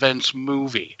actual events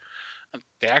movie. And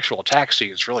the actual attack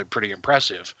scene is really pretty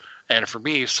impressive. And for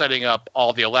me, setting up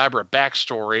all the elaborate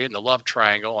backstory and the love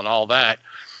triangle and all that,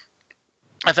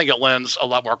 I think it lends a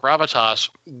lot more gravitas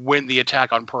when the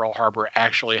attack on Pearl Harbor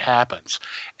actually happens.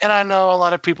 And I know a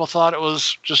lot of people thought it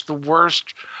was just the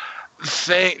worst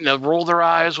thing. They rolled their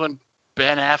eyes when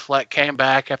Ben Affleck came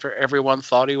back after everyone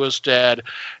thought he was dead.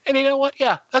 And you know what?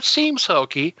 Yeah, that seems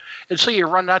hokey. And so you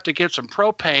run out to get some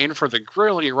propane for the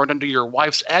grill and you run into your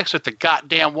wife's ex at the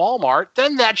goddamn Walmart.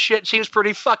 Then that shit seems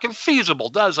pretty fucking feasible,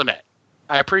 doesn't it?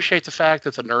 I appreciate the fact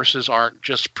that the nurses aren't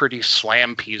just pretty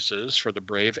slam pieces for the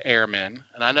brave airmen.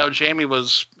 And I know Jamie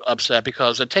was upset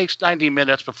because it takes 90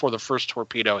 minutes before the first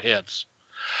torpedo hits.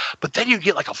 But then you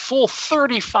get like a full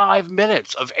 35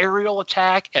 minutes of aerial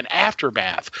attack and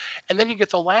aftermath. And then you get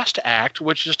the last act,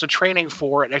 which is the training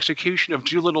for and execution of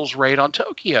Doolittle's raid on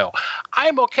Tokyo.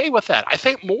 I'm okay with that. I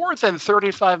think more than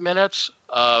 35 minutes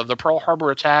of the Pearl Harbor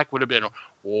attack would have been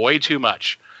way too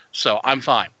much. So I'm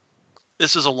fine.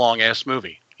 This is a long-ass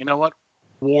movie. You know what?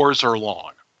 Wars are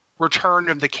long. Return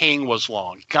of the King was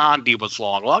long. Gandhi was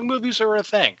long. Long movies are a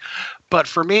thing. But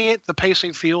for me, the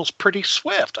pacing feels pretty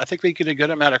swift. I think we get a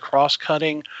good amount of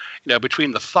cross-cutting,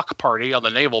 between the fuck party on the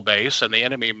naval base and the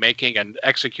enemy making and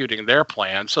executing their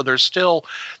plan. So there's still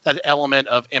that element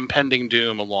of impending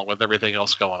doom along with everything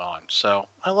else going on. So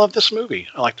I love this movie.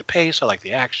 I like the pace. I like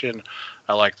the action.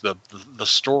 I like the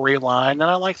storyline. And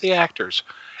I like the actors.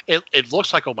 It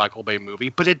looks like a Michael Bay movie,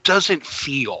 but it doesn't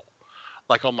feel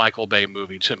like a Michael Bay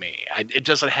movie to me. It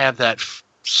doesn't have that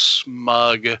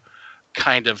smug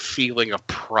kind of feeling of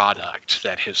product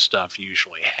that his stuff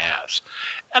usually has.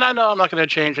 And I know I'm not going to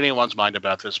change anyone's mind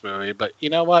about this movie, but you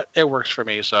know what? It works for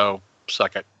me, so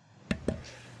suck it.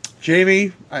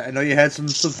 Jamie, I know you had some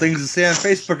things to say on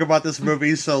Facebook about this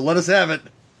movie, so let us have it.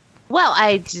 Well,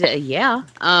 yeah.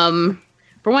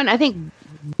 For one, I think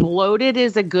bloated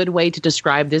is a good way to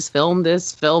describe this film.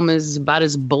 This film is about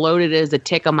as bloated as a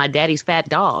tick on my daddy's fat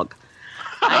dog.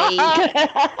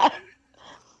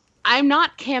 I'm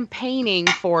not campaigning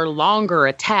for longer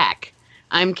attack.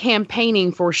 I'm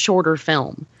campaigning for shorter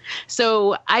film.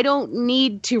 So I don't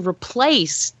need to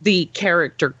replace the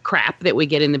character crap that we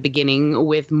get in the beginning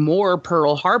with more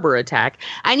Pearl Harbor attack.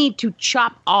 I need to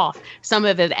chop off some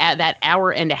of it at that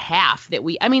hour and a half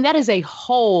that is a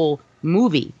whole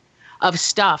movie of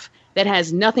stuff that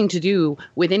has nothing to do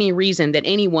with any reason that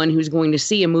anyone who's going to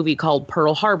see a movie called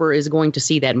Pearl Harbor is going to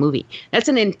see that movie. That's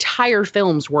an entire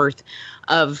film's worth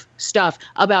of stuff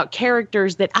about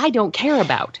characters that I don't care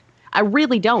about. I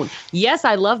really don't. Yes,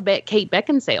 I love Kate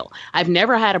Beckinsale. I've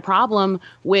never had a problem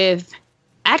with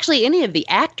actually any of the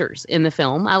actors in the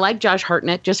film. I like Josh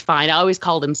Hartnett just fine. I always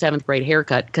called him 7th grade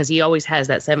haircut because he always has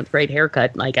that 7th grade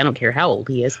haircut. Like, I don't care how old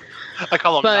he is. I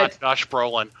call him not Josh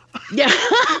Brolin. Yeah.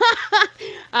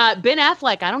 Ben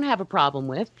Affleck, I don't have a problem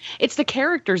with. It's the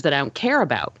characters that I don't care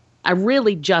about. I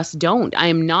really just don't. I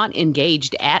am not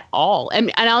engaged at all.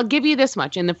 And I'll give you this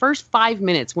much. In the first 5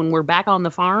 minutes when we're back on the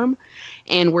farm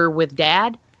and we're with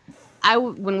Dad,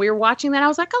 when we were watching that, I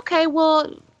was like, okay,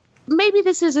 well, maybe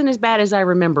this isn't as bad as I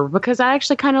remember because I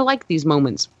actually kind of like these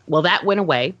moments. Well, that went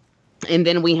away. And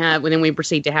then we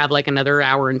proceed to have like another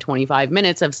hour and 25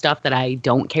 minutes of stuff that I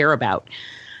don't care about.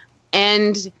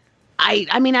 And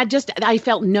I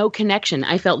felt no connection.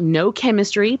 I felt no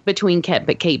chemistry between Kate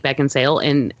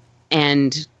Beckinsale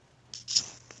and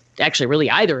actually really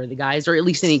either of the guys, or at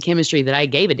least any chemistry that I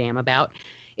gave a damn about.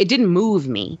 It didn't move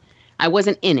me. I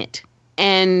wasn't in it.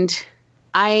 And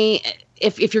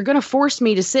if you're going to force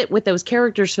me to sit with those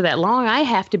characters for that long, I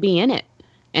have to be in it.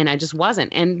 And I just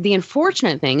wasn't. And the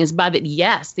unfortunate thing is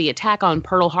yes, the attack on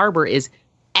Pearl Harbor is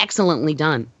excellently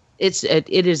done. It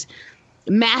is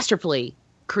masterfully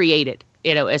created,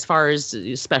 as far as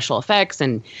special effects.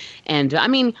 And I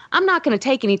mean, I'm not going to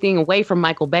take anything away from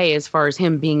Michael Bay as far as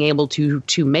him being able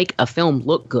to make a film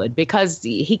look good, because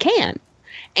he can.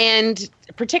 And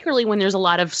particularly when there's a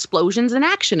lot of explosions and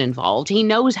action involved, he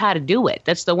knows how to do it.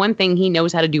 That's the one thing he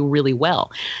knows how to do really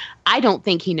well. I don't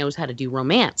think he knows how to do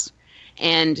romance.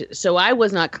 And so I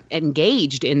was not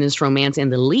engaged in this romance in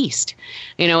the least.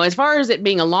 As far as it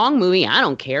being a long movie, I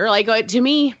don't care. Like, to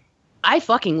me, I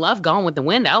fucking love Gone with the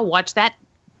Wind. I'll watch that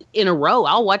in a row.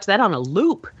 I'll watch that on a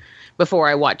loop before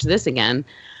I watch this again.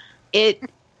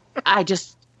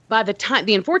 By the time,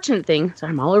 the unfortunate thing,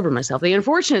 sorry, I'm all over myself. The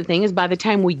unfortunate thing is by the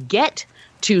time we get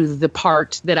to the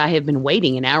part that I have been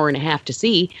waiting an hour and a half to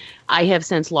see, I have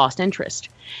since lost interest.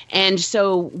 And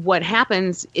so what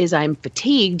happens is I'm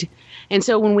fatigued. And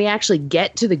so when we actually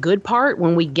get to the good part,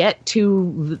 when we get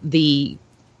to the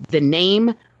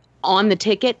name on the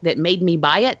ticket that made me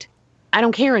buy it, I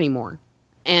don't care anymore.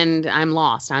 And I'm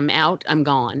lost. I'm out. I'm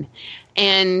gone.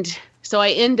 And so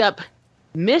I end up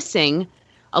missing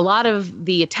a lot of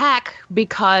the attack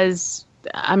because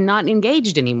I'm not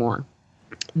engaged anymore.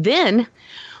 Then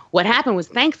what happened was,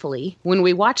 thankfully, when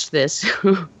we watched this,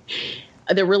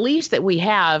 the release that we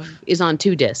have is on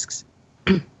 2 discs.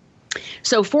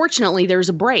 So fortunately, there's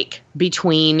a break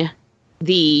between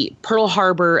the Pearl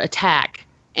Harbor attack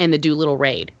and the Doolittle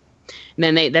raid.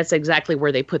 And then that's exactly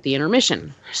where they put the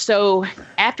intermission. So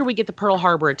after we get the Pearl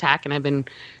Harbor attack, and I've been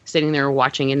sitting there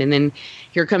watching it, and then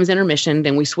here comes intermission,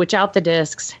 then we switch out the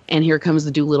discs, and here comes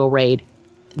the Doolittle raid.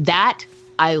 That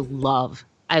I love.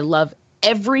 I love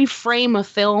every frame of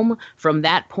film from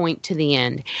that point to the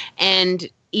end. And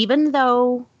even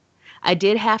though I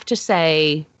did have to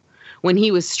say, when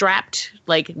he was strapped,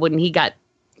 like when he got...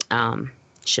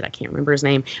 I can't remember his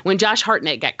name. When Josh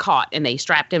Hartnett got caught and they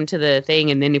strapped him to the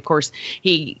thing, and then of course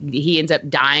he ends up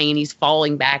dying and he's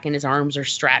falling back and his arms are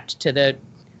strapped to the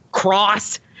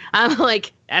cross. I'm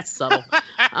like, that's subtle.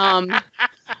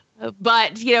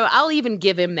 But I'll even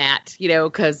give him that,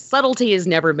 because subtlety has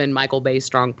never been Michael Bay's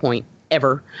strong point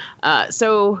ever.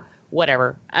 So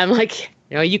whatever. I'm like,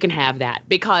 you can have that,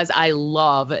 because I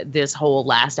love this whole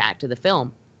last act of the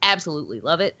film. Absolutely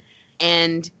love it.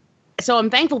 And so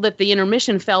I'm thankful that the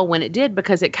intermission fell when it did,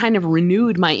 because it kind of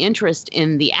renewed my interest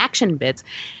in the action bits.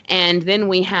 And then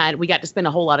we got to spend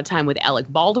a whole lot of time with Alec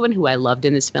Baldwin, who I loved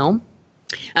in this film.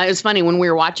 It was funny when we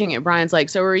were watching it, Brian's like,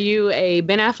 so are you a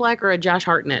Ben Affleck or a Josh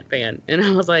Hartnett fan? And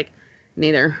I was like,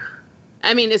 neither.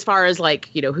 I mean, as far as like,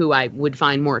 who I would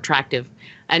find more attractive.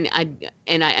 And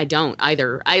I don't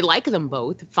either. I like them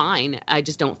both fine. I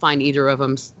just don't find either of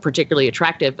them particularly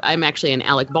attractive. I'm actually an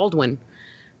Alec Baldwin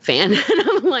fan. And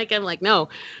I'm like, no.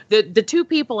 The 2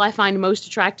 people I find most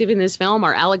attractive in this film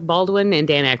are Alec Baldwin and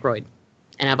Dan Aykroyd.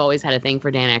 And I've always had a thing for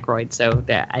Dan Aykroyd, so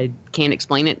that I can't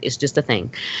explain it. It's just a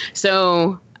thing.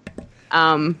 So,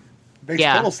 makes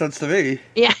total sense to me.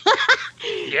 Yeah.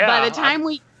 Yeah. By the time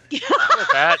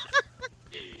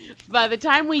by the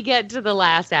time we get to the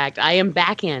last act, I am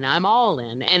back in. I'm all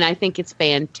in, and I think it's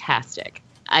fantastic.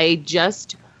 I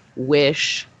just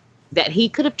wish that he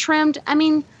could have trimmed. I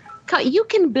mean, you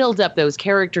can build up those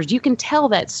characters. You can tell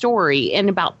that story in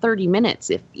about 30 minutes.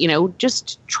 If,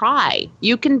 just try.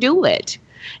 You can do it,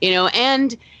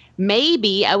 and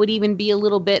maybe I would even be a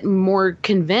little bit more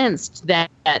convinced that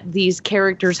these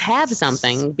characters have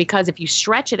something, because if you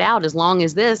stretch it out as long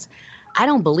as this, I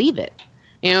don't believe it.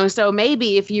 So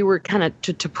maybe if you were kind of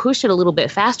to push it a little bit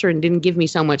faster and didn't give me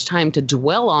so much time to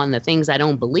dwell on the things I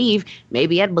don't believe,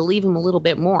 maybe I'd believe him a little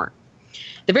bit more.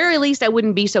 At the very least, I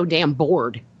wouldn't be so damn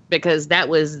bored, because that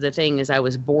was the thing, is I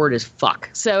was bored as fuck.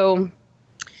 So,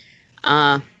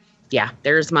 yeah,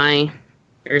 there's my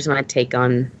take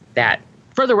on that.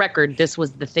 For the record, this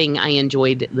was the thing I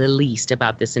enjoyed the least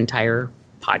about this entire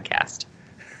podcast.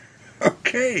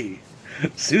 Okay.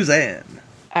 Suzanne.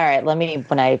 All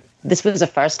right, this was a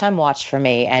first time watch for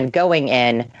me, and going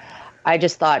in, I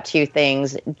just thought 2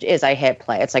 things as I hit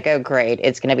play. It's like, oh, great.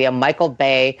 It's going to be a Michael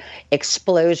Bay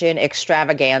explosion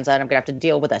extravaganza, and I'm going to have to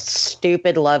deal with a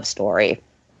stupid love story.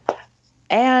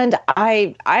 And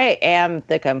I am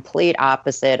the complete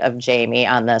opposite of Jamie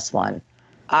on this one.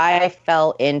 I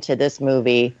fell into this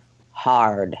movie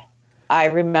hard. I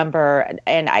remember,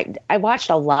 and I watched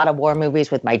a lot of war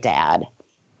movies with my dad.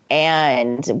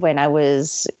 And when I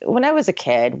was a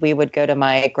kid, we would go to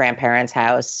my grandparents'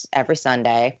 house every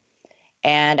Sunday.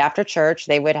 And after church,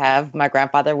 my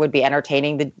grandfather would be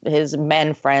entertaining his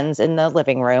men friends in the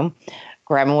living room.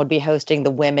 Grandma would be hosting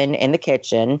the women in the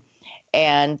kitchen.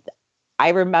 And I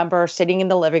remember sitting in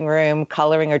the living room,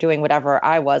 coloring or doing whatever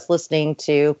I was, listening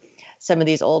to some of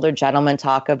these older gentlemen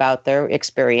talk about their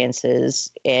experiences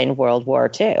in World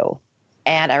War II.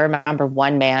 And I remember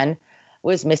one man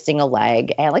was missing a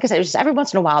leg. And like I said, it was just every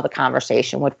once in a while, the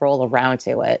conversation would roll around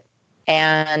to it.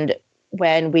 And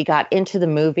when we got into the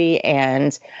movie,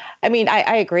 and I mean,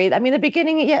 I agree. I mean, the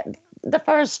beginning, yeah, the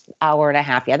first hour and a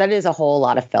half, yeah, that is a whole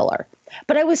lot of filler.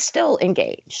 But I was still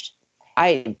engaged.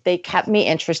 They kept me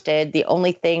interested. The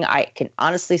only thing I can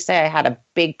honestly say I had a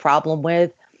big problem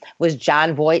with was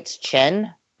Jon Voight's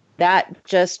chin. That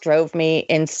just drove me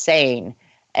insane.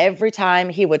 Every time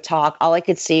he would talk, all I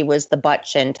could see was the butt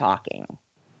chin talking.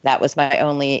 That was my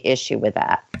only issue with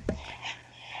that.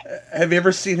 Have you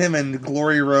ever seen him in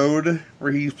Glory Road,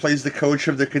 where he plays the coach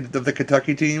of the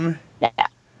Kentucky team? Yeah.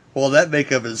 Well, that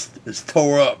makeup is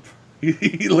tore up.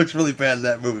 He looks really bad in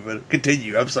that movie, but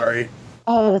continue. I'm sorry.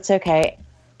 Oh, that's okay.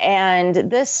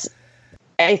 And this,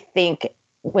 I think,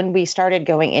 when we started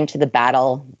going into the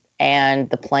battle and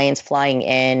the planes flying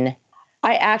in,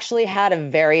 I actually had a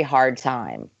very hard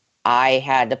time. I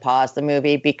had to pause the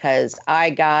movie because I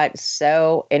got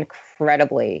so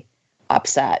incredibly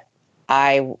upset.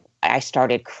 I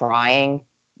started crying,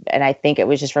 and I think it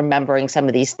was just remembering some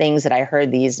of these things that I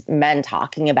heard these men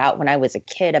talking about when I was a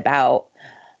kid about,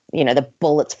 you know, the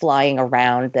bullets flying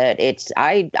around, that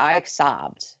I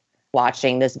sobbed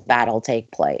watching this battle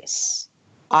take place.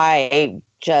 I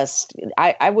just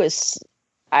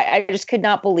could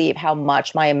not believe how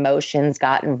much my emotions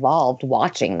got involved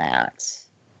watching that.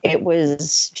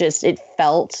 It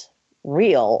felt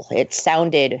real. It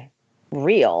sounded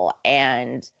real.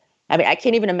 And I mean, I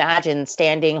can't even imagine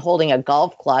holding a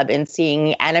golf club and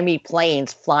seeing enemy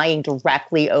planes flying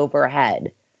directly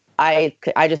overhead. I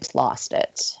just lost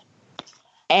it.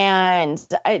 And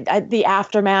the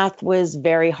aftermath was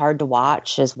very hard to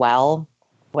watch as well.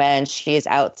 When she's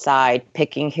outside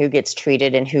picking who gets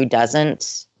treated and who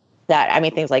doesn't.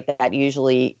 Things like that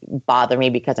usually bother me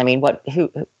because, I mean,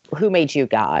 who made you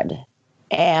God?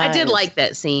 And I did like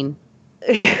that scene.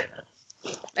 I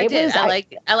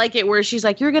like it where she's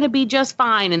like, "You're going to be just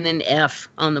fine," and then F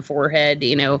on the forehead.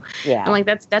 You know, yeah. I'm like,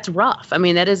 that's rough. I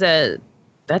mean, that's a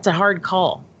hard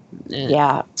call.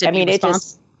 Yeah, I mean,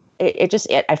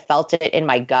 I felt it in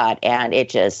my gut, and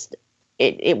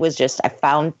it was just, I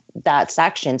found that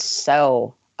section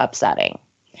so upsetting.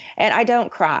 And I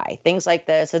don't cry. Things like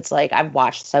this, it's like I've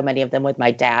watched so many of them with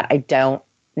my dad. I don't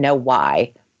know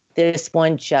why. This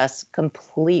one just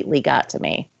completely got to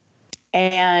me.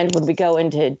 And when we go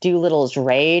into Doolittle's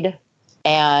raid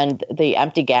and the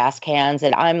empty gas cans,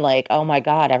 and I'm like, oh my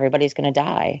God, everybody's going to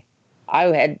die.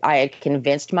 I had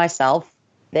convinced myself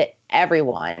that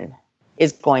everyone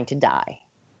is going to die.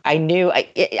 I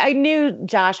knew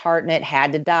Josh Hartnett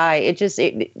had to die.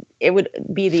 It would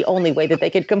be the only way that they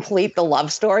could complete the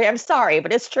love story. I'm sorry,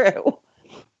 but it's true.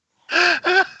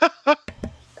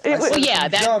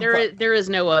 There is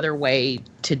no other way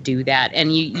to do that,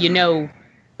 and you know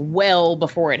well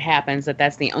before it happens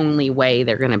that's the only way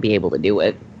they're going to be able to do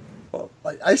it. Well,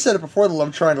 I said it before the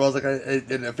love triangle. I was like,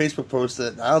 in a Facebook post,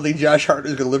 that I don't think Josh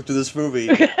Hartnett is going to live through this movie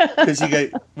because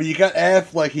when you got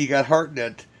Affleck, you got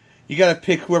Hartnett. You got to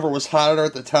pick whoever was hotter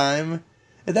at the time,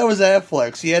 and that was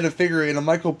Affleck. So you had to figure in a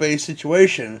Michael Bay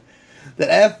situation that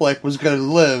Affleck was going to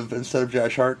live instead of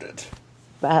Josh Hartnett.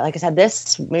 But like I said,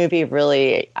 this movie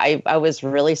really, I was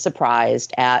really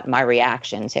surprised at my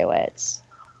reaction to it.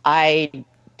 I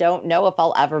don't know if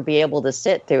I'll ever be able to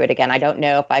sit through it again. I don't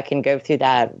know if I can go through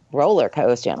that roller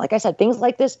coaster. Like I said, things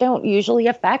like this don't usually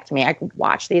affect me. I could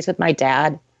watch these with my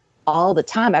dad all the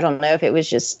time. I don't know if it was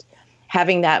just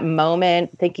having that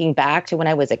moment, thinking back to when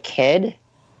I was a kid,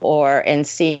 and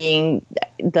seeing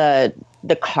the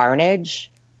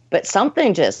carnage, but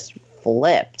something just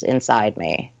flipped inside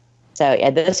me. So yeah,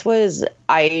 this was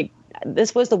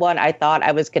the one I thought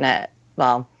I was gonna.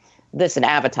 Well, this and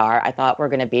Avatar, I thought were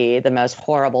gonna be the most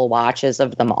horrible watches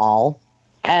of them all,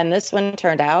 and this one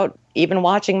turned out, even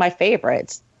watching my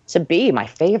favorites, to be my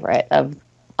favorite of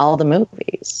all the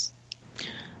movies.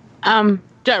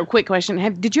 Quick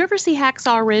question: did you ever see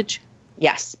Hacksaw Ridge?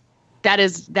 Yes. That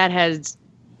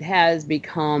has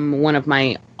become one of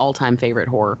my all-time favorite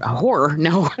horror.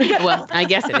 No, well, I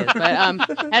guess it is,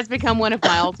 but has become one of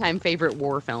my all-time favorite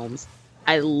war films.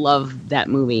 I love that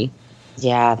movie.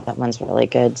 Yeah, that one's really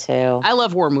good too. I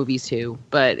love war movies too,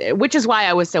 but which is why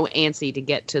I was so antsy to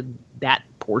get to that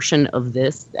portion of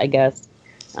this, I guess.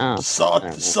 Saw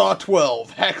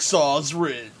 12, Hacksaw's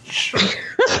Ridge.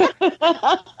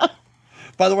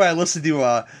 By the way, I listened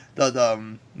to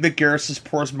the Mick Garris's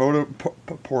post-mortem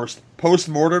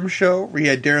show where he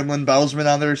had Darren Lynn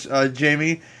Bousman on there,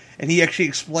 Jamie, and he actually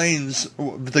explains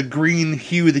the green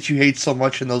hue that you hate so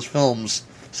much in those films.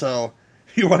 So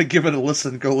if you want to give it a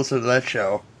listen, go listen to that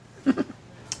show.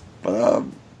 But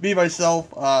me,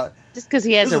 myself, Just because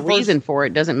he has a reason for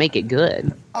it doesn't make it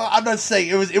good. I'm not saying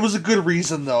it was a good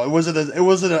reason though. It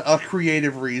wasn't a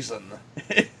creative reason.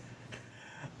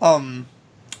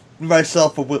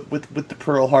 Myself with the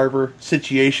Pearl Harbor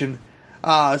situation.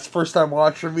 It's the first time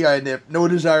watching me. I had no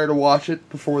desire to watch it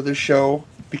before this show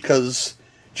because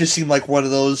it just seemed like one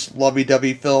of those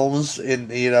lovey-dovey films, and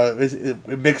it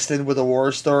mixed in with a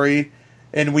war story.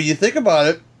 And when you think about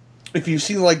it, if you've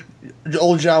seen like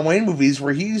old John Wayne movies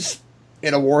where he's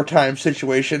in a wartime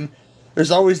situation,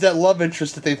 there's always that love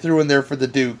interest that they threw in there for the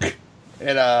Duke,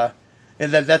 and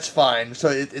that's fine. So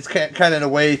it's kind of in a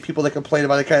way people that complain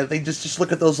about it kind of thing just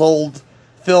look at those old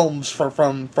films from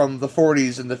the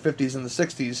 40s and the 50s and the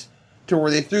 60s to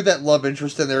where they threw that love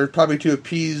interest in there probably to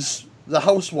appease the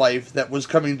housewife that was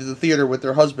coming to the theater with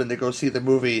their husband to go see the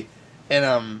movie,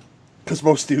 and because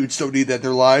most dudes don't need that in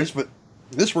their lives, but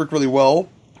this worked really well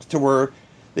to where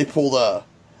they pulled a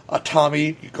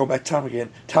Tommy, you go back Tom again,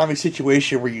 Tommy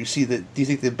situation where you see that, do you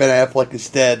think that Ben Affleck is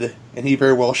dead? And he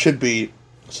very well should be.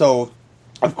 So,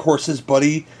 of course, his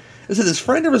buddy, is it his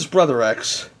friend or his brother,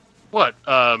 X? What,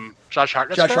 Josh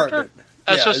Hartnett's character? Hartnett.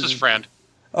 That's just his friend.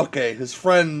 Okay, his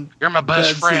friend. You're my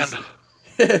best friend.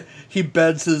 He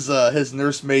beds his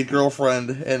nursemaid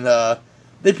girlfriend, and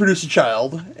they produce a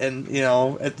child. And,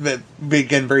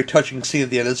 again, very touching scene at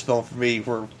the end of this film for me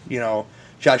where,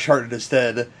 Josh Hartnett is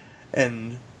dead,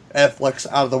 and Affleck's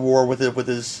out of the war with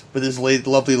his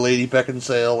lovely lady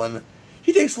Beckinsale, and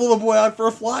he takes the little boy out for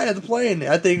a fly on the plane.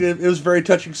 I think it was a very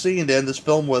touching scene to end this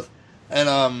film with,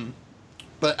 and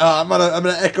but I'm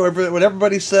gonna echo what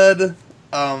everybody said.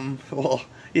 Well,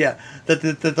 yeah, that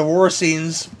the war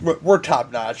scenes were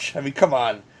top notch. I mean, come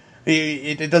on,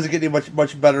 it doesn't get any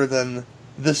much better than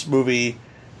this movie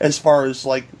as far as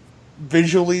like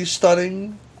visually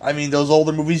stunning. I mean, those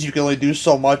older movies you can only do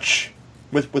so much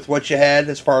with what you had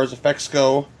as far as effects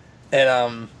go,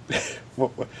 and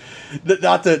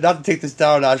not to take this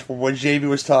down a notch, but when Jamie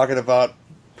was talking about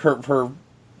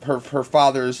her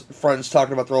father's friends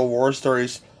talking about their old war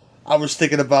stories, I was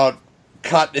thinking about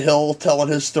Cotton Hill telling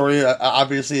his story,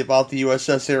 obviously about the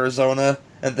USS Arizona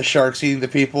and the sharks eating the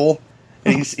people,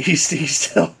 and he's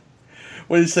still,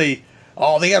 what did he say?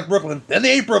 Oh, they got Brooklyn, then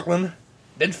they ate Brooklyn,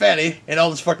 then Fatty, and all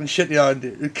this fucking shit,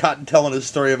 and Cotton telling his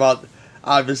story about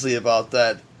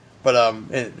that, but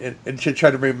and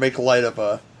trying to make light of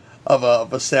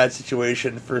a sad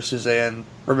situation for Suzanne,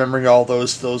 remembering all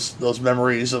those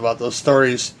memories about those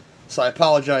stories. So I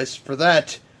apologize for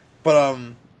that, but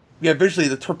visually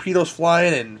the torpedoes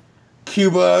flying and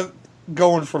Cuba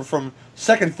going from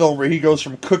second film where he goes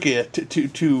from cookie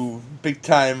to big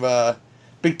time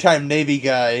Navy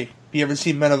guy. If you haven't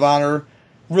seen Men of Honor,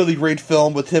 really great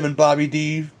film with him and Bobby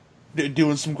D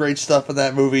doing some great stuff in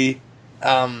that movie.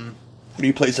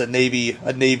 He plays a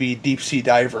Navy deep sea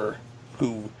diver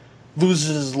who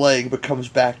loses his leg but comes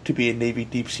back to be a Navy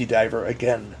deep sea diver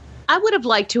again. I would have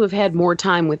liked to have had more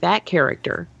time with that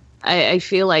character. I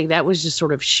feel like that was just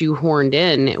sort of shoehorned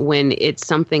in when it's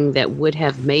something that would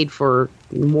have made for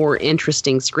more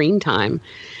interesting screen time.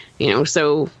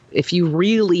 So if you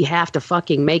really have to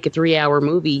fucking make a 3-hour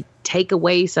movie, take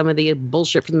away some of the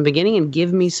bullshit from the beginning and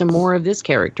give me some more of this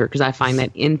character, because I find that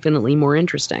infinitely more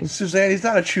interesting. Suzanne, he's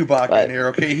not a Chewbacca in here,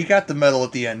 okay? He got the medal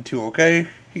at the end too, okay?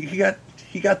 He got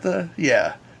the,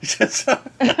 yeah. He's not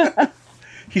a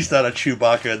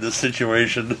Chewbacca in this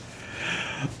situation.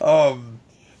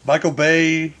 Michael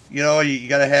Bay, you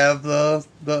gotta have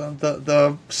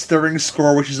the stirring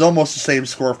score, which is almost the same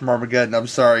score from Armageddon. I'm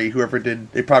sorry,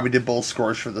 they probably did both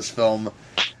scores for this film.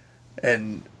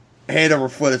 And hand over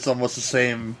foot, it's almost the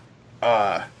same.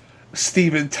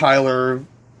 Steven Tyler,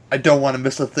 I Don't Want to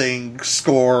Miss a Thing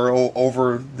score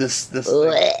over this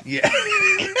thing. Yeah.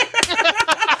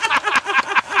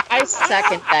 I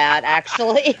second that,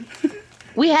 actually.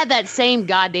 We had that same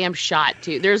goddamn shot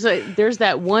too. There's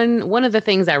that one of the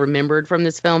things I remembered from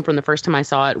this film from the first time I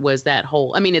saw it was that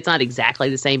whole, I mean, it's not exactly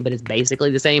the same, but it's basically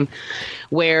the same,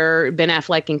 where Ben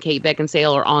Affleck and Kate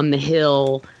Beckinsale are on the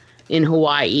hill in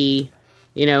Hawaii,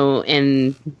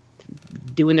 and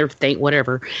doing their thing,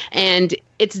 whatever. And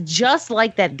it's just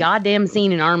like that goddamn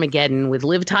scene in Armageddon with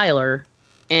Liv Tyler.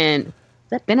 And is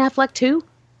that Ben Affleck too?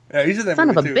 Yeah, he's in that son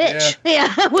of a movie too. bitch.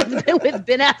 Yeah, with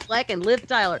Ben Affleck and Liv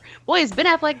Tyler. Boy, is Ben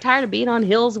Affleck tired of being on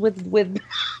hills with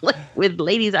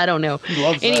ladies? I don't know. He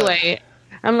loves anyway, that.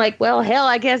 I'm like, well, hell,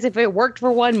 I guess if it worked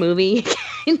for one movie,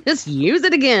 just use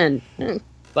it again.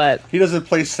 But he doesn't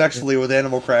play sexually with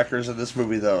animal crackers in this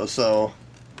movie, though. So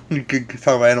you could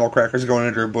talk about animal crackers going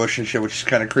into a bush and shit, which is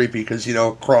kind of creepy because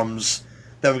crumbs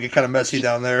that would get kind of messy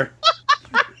down there.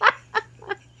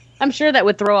 I'm sure that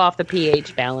would throw off the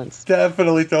pH balance.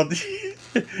 Definitely don't.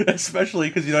 Especially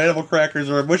because, animal crackers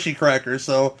are mushy crackers,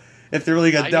 so if they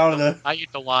really got I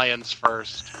eat the lions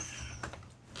first.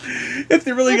 If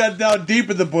they really got down deep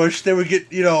in the bush, they would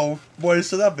get,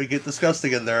 moistened up and get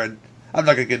disgusting in there. And I'm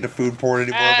not gonna get into food porn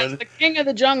anymore. But the king of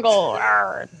the jungle.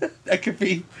 that could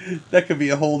be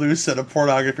a whole new set of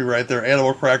pornography right there.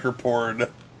 Animal cracker porn.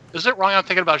 Is it wrong I'm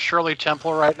thinking about Shirley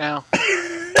Temple right now?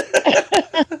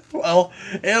 Well,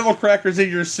 animal crackers in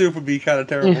your soup would be kind of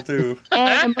terrible too.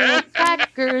 Animal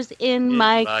crackers in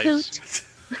my coot.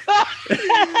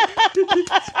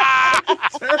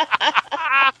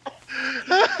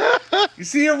 You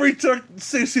see how we took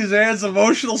Suzanne's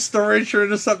emotional story and turned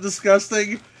into something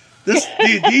disgusting?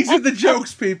 These are the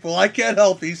jokes, people. I can't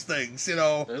help these things,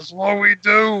 This is what we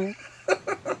do.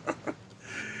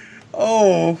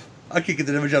 Oh, I can't get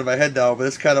the image out of my head now, but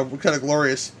it's kind of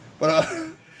glorious. But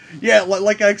yeah,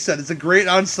 like I said, it's a great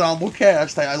ensemble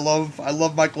cast. I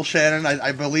love Michael Shannon.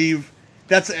 I believe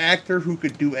that's an actor who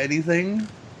could do anything.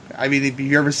 I mean, if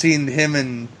you've ever seen him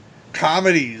in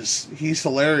comedies, he's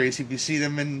hilarious. If you've seen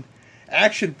him in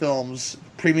action films,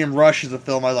 Premium Rush is a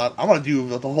film I thought, I want to do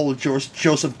the whole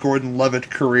Joseph Gordon-Levitt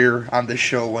career on this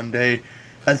show one day.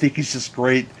 I think he's just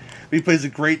great. He plays a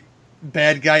great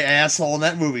bad guy asshole in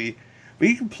that movie. But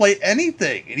he can play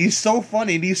anything, and he's so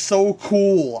funny, and he's so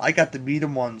cool. I got to meet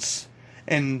him once.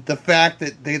 And the fact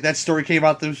that that story came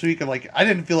out this week, I'm like, I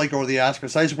didn't feel like going to the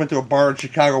Oscars. I just went to a bar in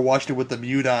Chicago, watched it with the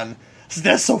mute on. So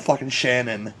that's so fucking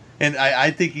Shannon. And I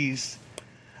think he's...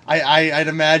 I'd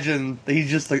imagine that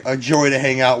he's just a joy to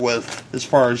hang out with as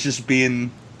far as just being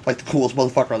like the coolest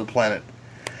motherfucker on the planet.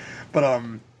 But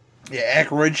yeah,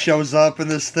 Aykroyd shows up in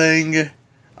this thing.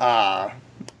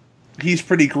 He's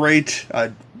pretty great.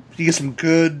 You get some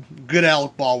good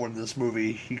Alec Baldwin in this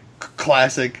movie.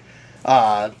 Classic,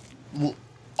 early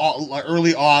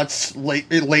aughts, late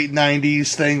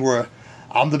 90s thing where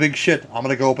I'm the big shit. I'm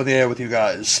gonna go up in the air with you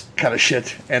guys, kind of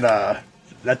shit. And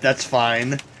that's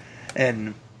fine.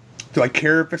 And do I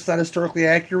care if it's not historically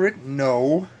accurate?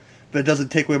 No. But it doesn't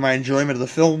take away my enjoyment of the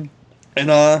film.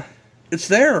 And it's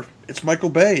there. It's Michael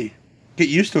Bay. Get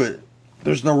used to it.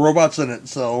 There's no robots in it,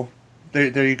 so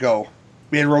there you go.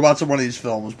 We had robots in one of these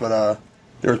films, but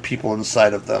there were people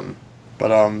inside of them. But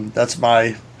that's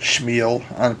my schmeal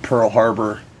on Pearl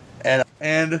Harbor.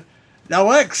 And now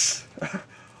Lex,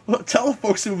 tell the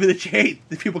folks the movie that you hate,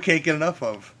 that people can't get enough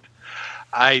of.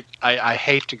 I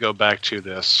hate to go back to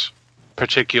this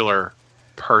particular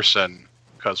person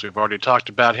because we've already talked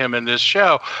about him in this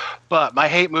show, but my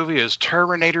hate movie is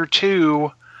Terminator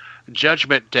 2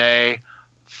 Judgment Day.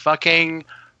 Fucking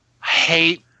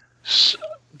hate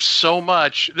so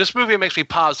much. This movie makes me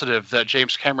positive that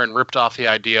James Cameron ripped off the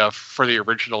idea for the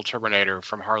original Terminator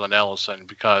from Harlan Ellison,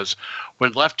 because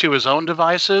when left to his own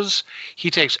devices, he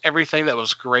takes everything that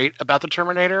was great about the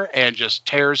Terminator and just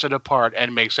tears it apart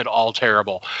and makes it all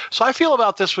terrible. So I feel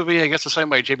about this movie, I guess, the same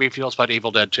way Jamie feels about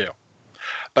Evil Dead 2.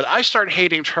 But I start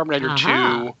hating Terminator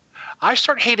 2. I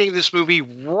start hating this movie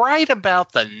right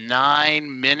about the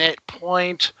 9-minute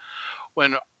point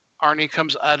when Arnie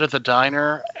comes out of the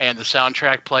diner and the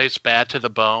soundtrack plays Bad to the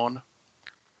Bone.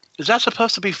 Is that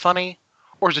supposed to be funny?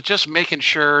 Or is it just making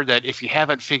sure that if you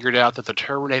haven't figured out that the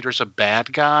Terminator's a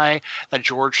bad guy, that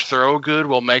George Thorogood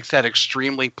will make that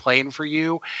extremely plain for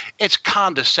you? It's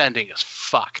condescending as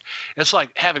fuck. It's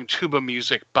like having tuba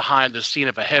music behind the scene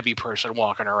of a heavy person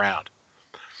walking around.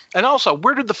 And also,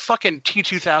 where did the fucking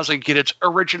T-2000 get its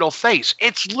original face?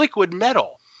 It's liquid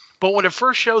metal. But when it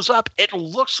first shows up, it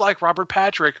looks like Robert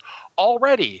Patrick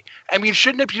already. I mean,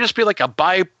 shouldn't it just be like a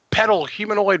bipedal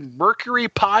humanoid Mercury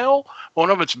pile? One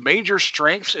of its major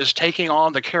strengths is taking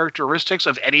on the characteristics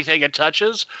of anything it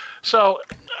touches. So,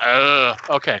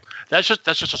 okay, that's just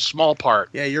a small part.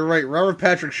 Yeah, you're right. Robert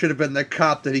Patrick should have been the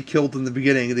cop that he killed in the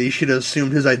beginning that he should have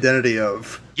assumed his identity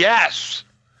of. Yes.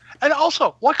 And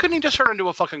also, why couldn't he just turn into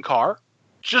a fucking car?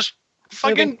 Just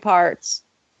fucking moving parts.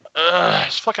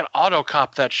 It's fucking auto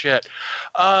cop that shit.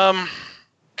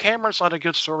 Cameron's not a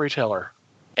good storyteller.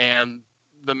 And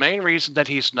the main reason that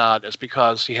he's not is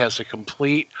because he has a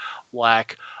complete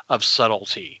lack of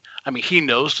subtlety. I mean, he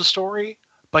knows the story,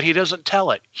 but he doesn't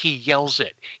tell it. He yells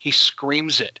it. He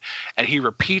screams it. And he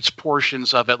repeats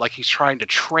portions of it like he's trying to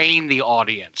train the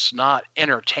audience, not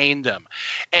entertain them.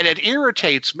 And it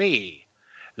irritates me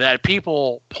that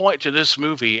people point to this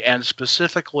movie and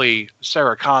specifically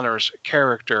Sarah Connor's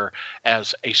character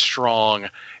as a strong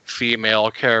female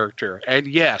character. And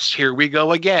yes, here we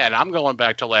go again. I'm going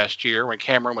back to last year when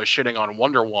Cameron was shitting on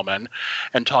Wonder Woman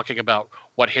and talking about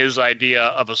what his idea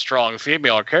of a strong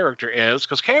female character is,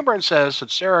 because Cameron says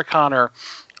that Sarah Connor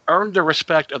earned the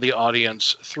respect of the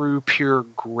audience through pure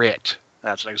grit.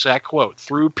 That's an exact quote,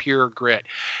 through pure grit.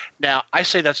 Now, I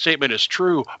say that statement is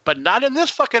true, but not in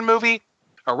this fucking movie.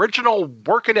 Original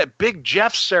working at Big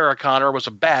Jeff Sarah Connor was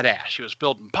a badass. She was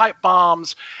building pipe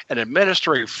bombs and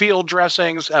administering field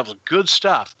dressings. That was good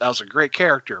stuff. That was a great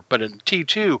character. But in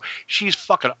T2, she's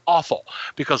fucking awful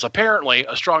because apparently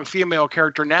a strong female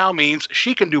character now means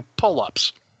she can do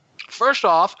pull-ups. First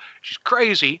off, she's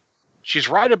crazy. She's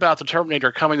right about the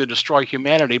Terminator coming to destroy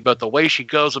humanity, but the way she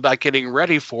goes about getting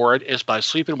ready for it is by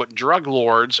sleeping with drug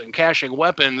lords and caching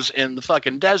weapons in the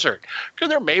fucking desert. Could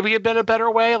there maybe have been a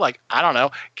better way? Like, I don't know,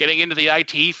 getting into the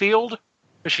IT field?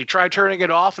 Does she try turning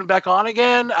it off and back on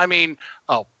again? I mean,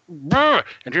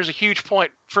 and here's a huge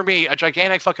point for me, a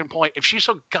gigantic fucking point. If she's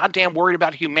so goddamn worried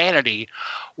about humanity,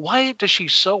 why does she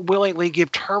so willingly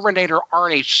give Terminator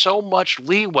Arnie so much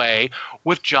leeway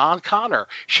with John Connor?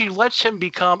 She lets him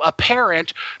become a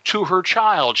parent to her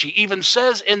child. She even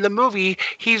says in the movie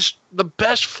he's the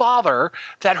best father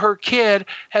that her kid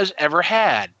has ever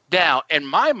had. Now, in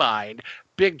my mind,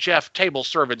 Big Jeff table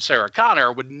servant Sarah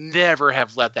Connor would never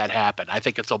have let that happen. I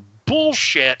think it's a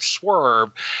bullshit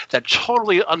swerve that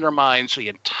totally undermines the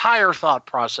entire thought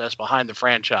process behind the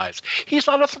franchise. He's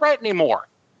not a threat anymore.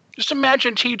 Just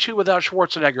imagine T2 without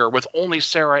Schwarzenegger, with only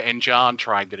Sarah and John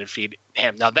trying to defeat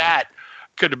him. Now that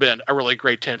could have been a really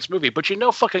great tense movie, but you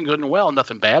know fucking good and well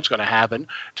nothing bad's going to happen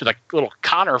to the little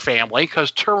Connor family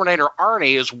because Terminator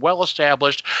Arnie is well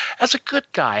established as a good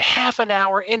guy half an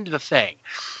hour into the thing.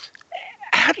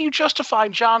 How do you justify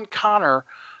John Connor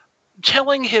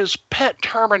telling his pet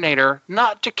Terminator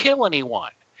not to kill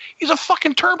anyone? He's a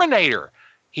fucking Terminator.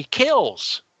 He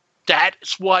kills.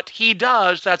 That's what he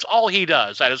does. That's all he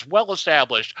does. That is well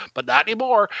established, but not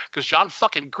anymore because John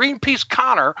fucking Greenpeace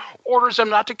Connor orders him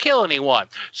not to kill anyone.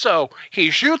 So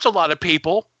he shoots a lot of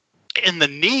people in the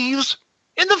knees.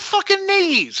 In the fucking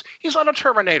knees. He's not a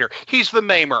Terminator. He's the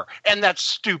Maimer. And that's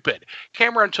stupid.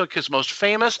 Cameron took his most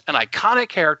famous and iconic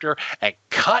character and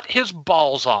cut his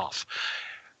balls off.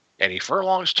 Eddie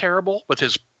Furlong's terrible with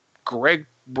his Greg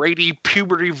Brady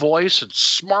puberty voice and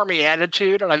smarmy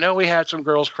attitude. And I know we had some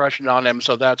girls crushing on him,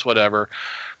 so that's whatever.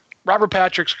 Robert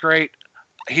Patrick's great.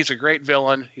 He's a great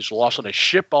villain. He's lost in a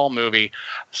shitball movie.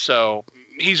 So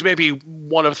he's maybe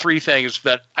one of three things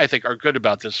that I think are good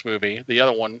about this movie.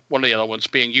 One of the other ones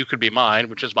being You Could Be Mine,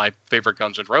 which is my favorite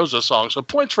Guns N' Roses song. So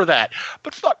points for that.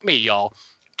 But fuck me, y'all.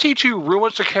 T2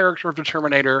 ruins the character of the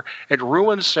Terminator. It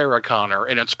ruins Sarah Connor.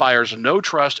 It inspires no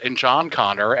trust in John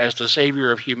Connor as the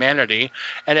savior of humanity.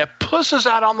 And it pusses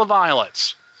out on the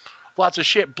violence. Lots of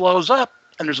shit blows up.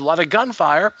 And there's a lot of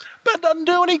gunfire, but it doesn't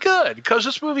do any good because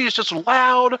this movie is just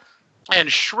loud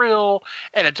and shrill,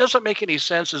 and it doesn't make any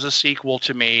sense as a sequel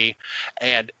to me.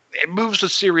 And it moves the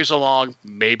series along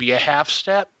maybe a half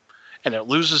step, and it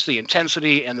loses the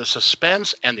intensity and the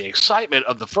suspense and the excitement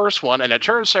of the first one, and it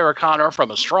turns Sarah Connor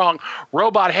from a strong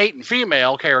robot-hating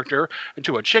female character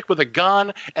into a chick with a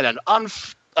gun and an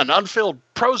unfilled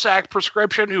Prozac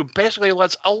prescription who basically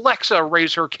lets Alexa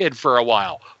raise her kid for a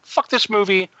while. Fuck this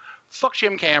movie. Fuck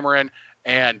Jim Cameron,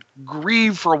 and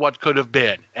grieve for what could have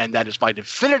been. And that is my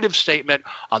definitive statement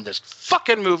on this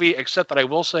fucking movie, except that I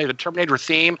will say the Terminator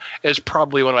theme is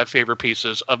probably one of my favorite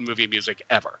pieces of movie music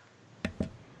ever.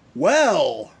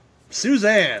 Well,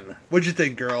 Suzanne, what'd you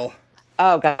think, girl?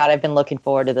 Oh, God, I've been looking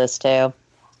forward to this, too.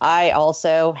 I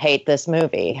also hate this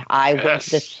movie. I went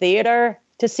to the theater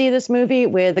to see this movie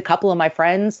with a couple of my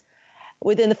friends.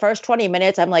 Within the first 20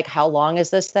 minutes, I'm like, how long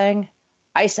is this thing?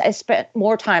 I spent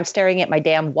more time staring at my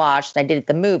damn watch than I did at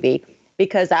the movie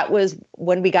because that was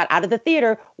when we got out of the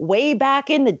theater way back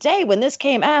in the day when this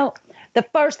came out. The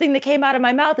first thing that came out of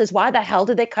my mouth is, why the hell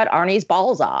did they cut Arnie's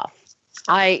balls off?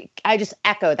 I just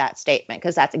echo that statement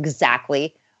because that's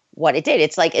exactly what it did.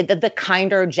 It's like the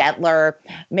kinder, gentler,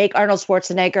 make Arnold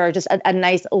Schwarzenegger just a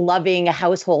nice, loving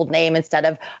household name instead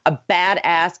of a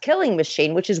badass killing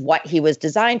machine, which is what he was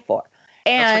designed for.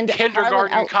 And that's what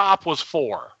Kindergarten Cop was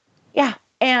for. Yeah.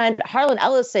 And Harlan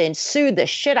Ellison sued the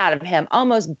shit out of him,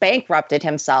 almost bankrupted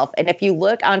himself. And if you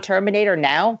look on Terminator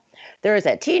now, there is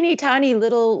a teeny tiny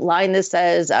little line that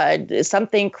says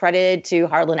something credited to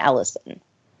Harlan Ellison.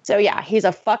 So yeah, he's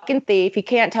a fucking thief. He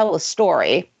can't tell a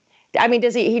story. I mean,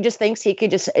 does he just thinks he could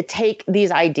just take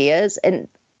these ideas, and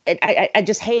I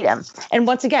just hate him. And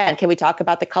once again, can we talk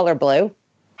about the color blue?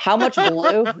 How much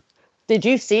blue did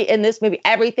you see in this movie?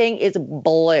 Everything is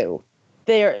blue.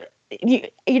 You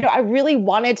know, I really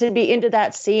wanted to be into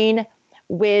that scene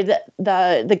with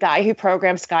the guy who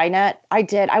programmed Skynet. I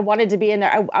did. I wanted to be in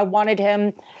there. I wanted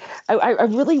him. I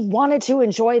really wanted to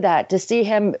enjoy that, to see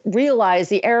him realize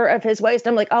the error of his ways. And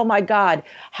I'm like, oh my God,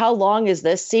 how long is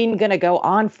this scene going to go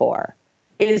on for?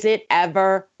 Is it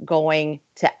ever going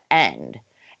to end.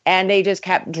 And they just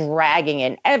kept dragging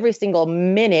it. Every single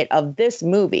minute of this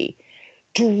movie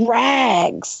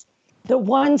drags. The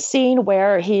one scene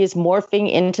where he's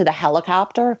morphing into the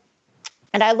helicopter,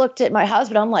 and I looked at my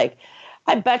husband, I'm like,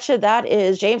 I bet you that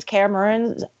is James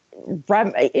Cameron's,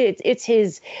 it's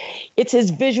his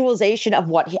visualization of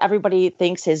what everybody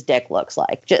thinks his dick looks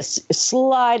like, just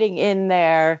sliding in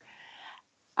there.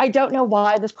 I don't know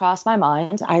why this crossed my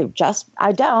mind. I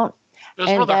don't. It was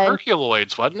one of the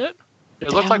Herculoids, wasn't it?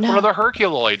 It looked like one of the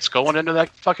Herculoids going into that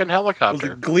fucking helicopter.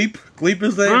 Was it Gleep? Gleep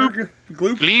is there?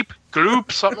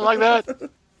 Gloop, something like that.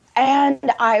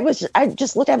 And I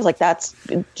just looked at it, I was like, that's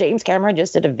James Cameron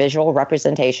just did a visual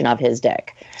representation of his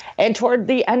dick. And toward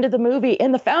the end of the movie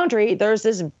in the Foundry, there's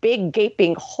this big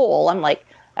gaping hole. I'm like,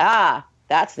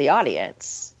 that's the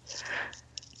audience.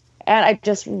 And I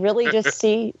just really just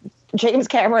see James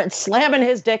Cameron slamming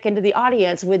his dick into the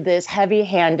audience with this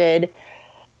heavy-handed,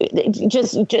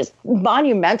 just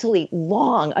monumentally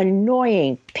long,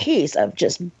 annoying piece of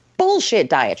just bullshit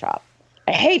diatribe.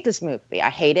 I hate this movie. I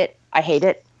hate it.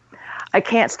 I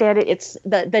can't stand it. It's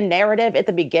the narrative at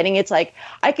the beginning. It's like,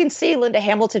 I can see Linda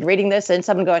Hamilton reading this and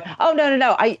someone going, oh,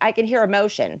 no. I can hear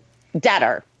emotion.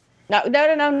 Deader.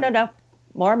 No.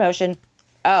 More emotion.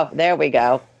 Oh, there we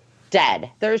go. Dead.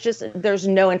 There's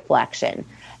no inflection.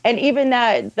 And even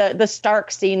that, the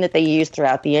stark scene that they use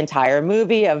throughout the entire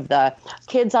movie of the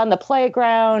kids on the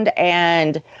playground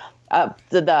and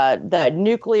the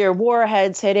nuclear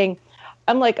warheads hitting,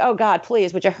 I'm like, oh, God,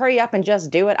 please, would you hurry up and just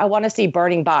do it? I want to see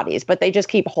burning bodies, but they just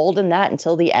keep holding that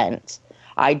until the end.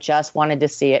 I just wanted to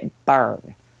see it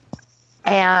burn.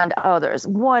 And, there's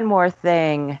one more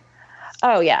thing.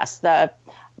 Oh, yes,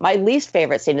 my least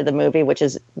favorite scene of the movie, which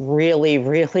is really,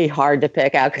 really hard to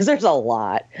pick out because there's a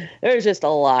lot. There's just a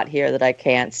lot here that I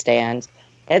can't stand.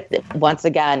 Once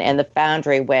again, in the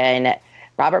Foundry, when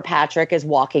Robert Patrick is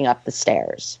walking up the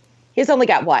stairs. He's only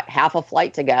got, half a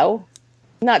flight to go?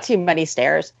 Not too many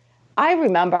stairs. I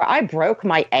remember I broke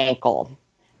my ankle.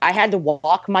 I had to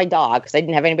walk my dog because I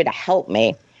didn't have anybody to help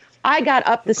me. I got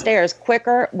up the stairs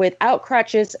quicker without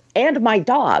crutches and my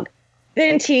dog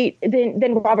than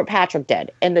Robert Patrick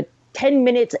did. And the 10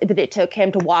 minutes that it took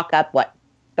him to walk up,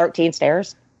 13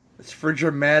 stairs? It's for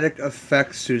dramatic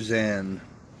effect, Suzanne.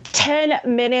 10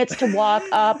 minutes to walk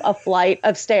up a flight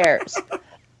of stairs.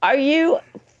 Are you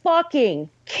fucking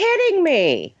kidding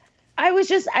me? I was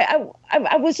just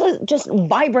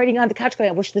vibrating on the couch going,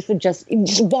 I wish this would just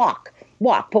walk,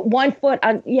 put one foot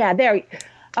on, there.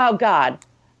 Oh, God.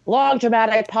 Long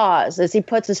dramatic pause as he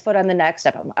puts his foot on the next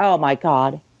step. Oh, my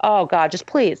God. Oh, God,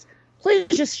 please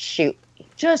just shoot me.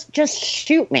 Just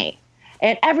shoot me.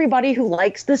 And everybody who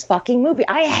likes this fucking movie.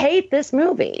 I hate this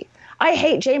movie. I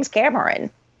hate James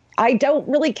Cameron. I don't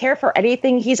really care for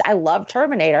anything I love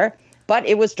Terminator, but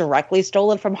it was directly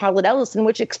stolen from Harlan Ellison,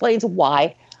 which explains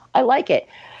why I like it.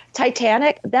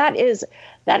 Titanic, that is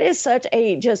such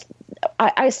a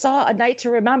I saw A Night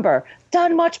to Remember.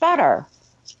 Done much better.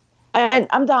 And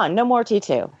I'm done. No more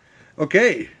T2.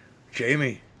 Okay,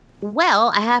 Jamie.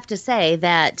 Well, I have to say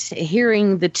that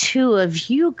hearing the two of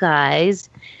you guys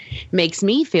makes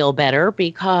me feel better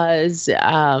because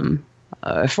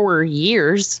for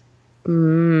years,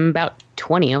 about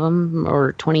 20 of them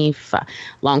or 25,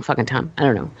 long fucking time. I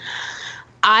don't know.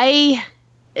 I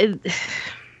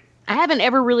haven't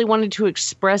ever really wanted to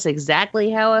express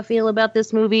exactly how I feel about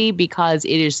this movie because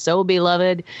it is so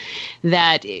beloved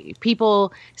that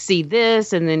people see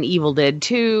this and then Evil Dead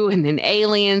 2 and then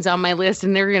Aliens on my list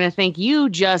and they're going to think you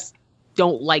just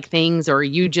don't like things or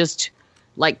you just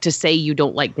like to say you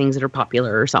don't like things that are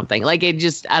popular or something. Like it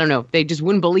just, I don't know, they just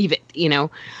wouldn't believe it,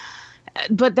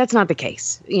 But that's not the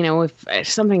case. If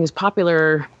something is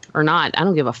popular or not, I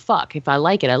don't give a fuck. If I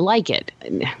like it, I like it.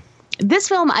 This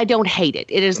film, I don't hate it.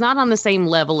 It is not on the same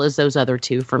level as those other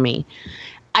two for me.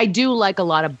 I do like a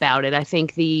lot about it. I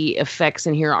think the effects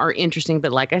in here are interesting.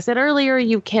 But like I said earlier,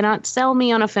 you cannot sell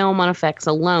me on a film on effects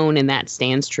alone. And that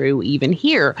stands true even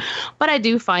here. But I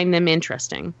do find them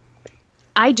interesting.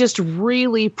 I just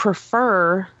really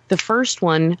prefer the first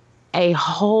one a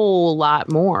whole lot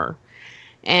more.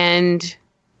 And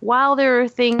while there are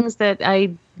things that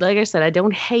like I said, I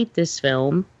don't hate this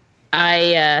film.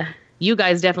 You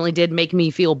guys definitely did make me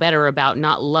feel better about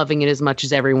not loving it as much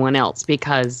as everyone else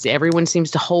because everyone seems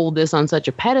to hold this on such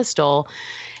a pedestal.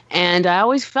 And I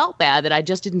always felt bad that I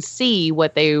just didn't see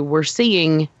what they were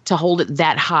seeing to hold it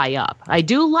that high up. I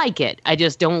do like it. I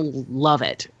just don't love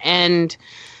it. And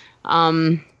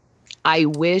I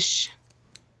wish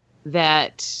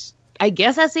that, I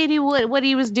guess I see what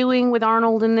he was doing with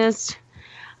Arnold in this.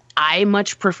 I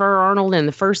much prefer Arnold in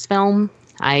the first film.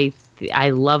 I I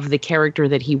love the character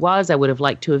that he was. I would have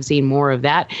liked to have seen more of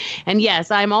that. And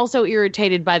yes, I'm also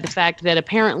irritated by the fact that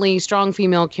apparently strong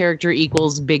female character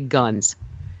equals big guns.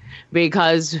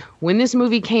 Because when this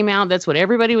movie came out, that's what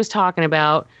everybody was talking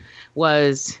about,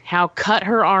 was how cut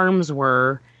her arms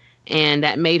were, and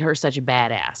that made her such a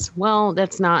badass. Well,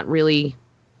 that's not really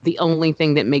the only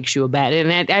thing that makes you a badass.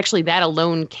 And actually, that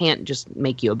alone can't just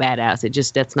make you a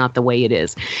badass. That's not the way it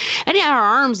is. And yeah, her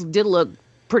arms did look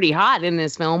pretty hot in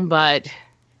this film, but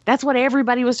that's what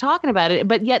everybody was talking about it.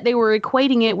 But yet they were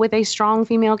equating it with a strong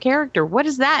female character. What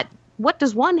is that? What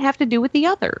does one have to do with the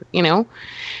other,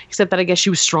 Except that I guess she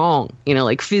was strong,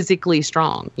 like physically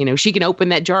strong. She can open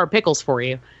that jar of pickles for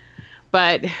you.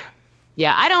 But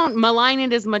yeah, I don't malign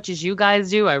it as much as you guys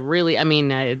do.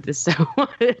 So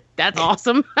that's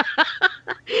awesome.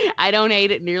 I don't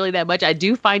hate it nearly that much. I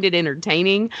do find it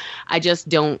entertaining. I just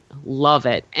don't love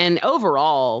it. And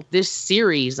overall, this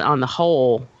series on the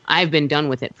whole, I've been done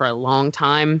with it for a long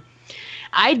time.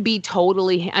 I would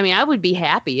be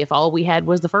happy if all we had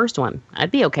was the first one.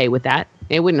 I'd be okay with that.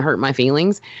 It wouldn't hurt my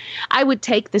feelings. I would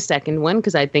take the second one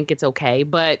because I think it's okay.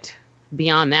 But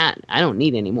beyond that, I don't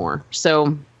need any more.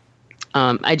 So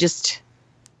I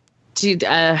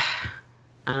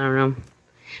don't know.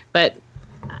 But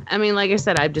like I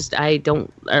said,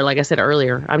 like I said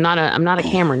earlier, I'm not a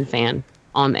Cameron fan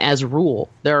as a rule.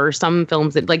 There are some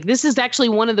films that, like, this is actually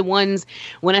one of the ones,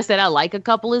 when I said I like a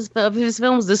couple of his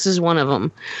films, this is one of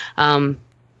them.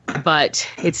 But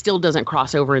it still doesn't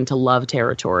cross over into love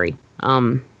territory.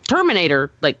 Terminator,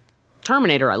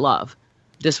 I love.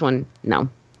 This one, no.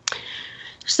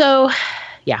 So,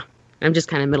 yeah, I'm just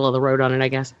kind of middle of the road on it, I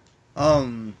guess.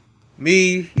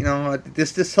 Me,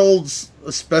 this holds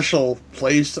a special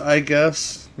place, I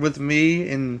guess, with me,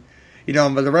 and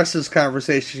but the rest of this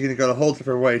conversation is going to go a whole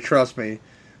different way, trust me,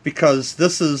 because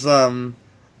this is the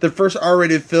first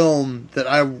R-rated film that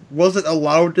I wasn't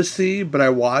allowed to see, but I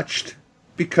watched,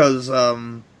 because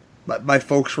my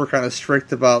folks were kind of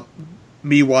strict about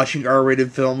me watching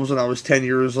R-rated films when I was 10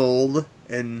 years old,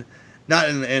 and not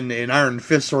in an Iron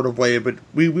Fist sort of way, but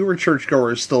we were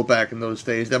churchgoers still back in those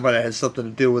days. That might have had something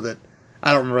to do with it.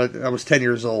 I don't remember. I was 10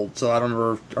 years old, so I don't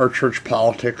remember our church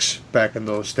politics back in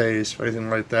those days or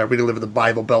anything like that. We didn't live in the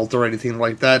Bible Belt or anything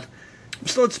like that.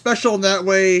 So it's special in that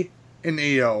way. And,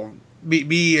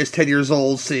 me as 10 years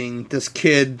old seeing this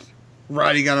kid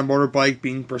riding on a motorbike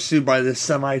being pursued by this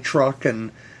semi-truck,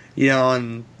 and,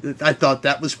 and I thought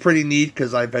that was pretty neat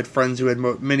because I've had friends who had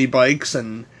mini bikes,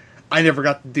 and I never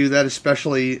got to do that.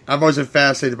 Especially, I've always been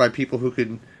fascinated by people who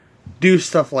could do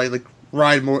stuff like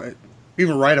ride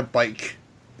a bike.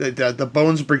 The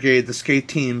Bones Brigade, the skate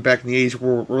team back in the 80s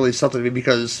were really something to me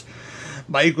because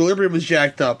my equilibrium was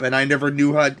jacked up, and I never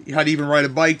knew how to even ride a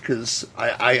bike because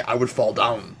I would fall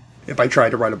down if I tried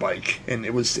to ride a bike, and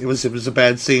it was a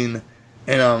bad scene,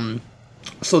 and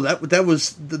so that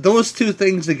was those two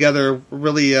things together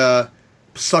really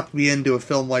sucked me into a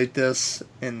film like this,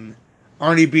 and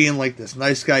Arnie being like this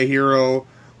nice guy hero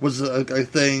was a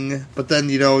thing, but then,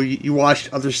 you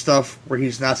watched other stuff where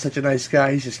he's not such a nice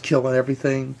guy, he's just killing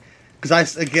everything.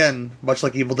 Because again, much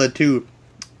like Evil Dead 2,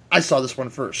 I saw this one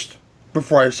first,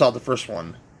 before I saw the first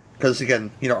one. Because,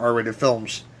 again, R-rated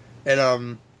films.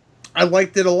 And, I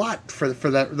liked it a lot for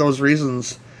those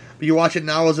reasons. But you watch it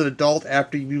now as an adult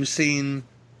after you've seen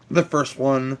the first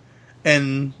one,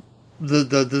 and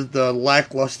the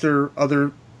lackluster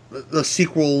the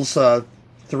sequels,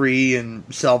 3 and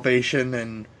Salvation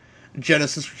and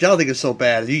Genesis, which I don't think is so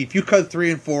bad. If you cut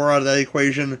 3 and 4 out of that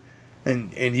equation,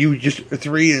 and you just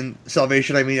 3 and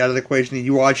Salvation, out of the equation, and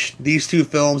you watch these two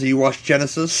films, and you watch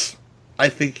Genesis, I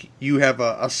think you have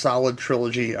a solid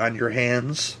trilogy on your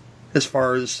hands as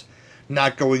far as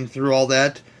not going through all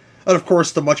that. And of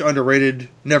course, the much underrated,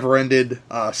 never-ended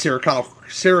Sarah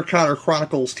Connor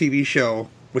Chronicles TV show,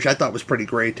 which I thought was pretty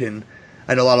great, and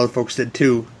I know a lot of other folks did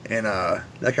too, and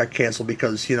that got canceled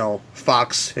because,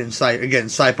 Fox and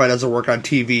Sci-Fi doesn't work on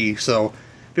TV, so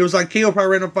if it was on cable,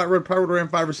 probably ran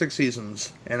 5 or 6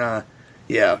 seasons, and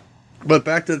yeah. But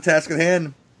back to the task at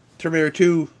hand, Terminator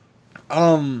 2,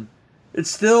 it's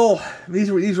still,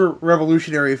 these were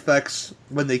revolutionary effects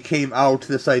when they came out,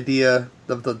 this idea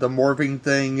of the morphing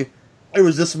thing. It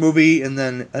was this movie, and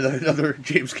then another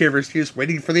James Cameron excuse,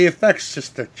 waiting for the effects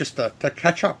just to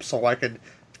catch up, so I could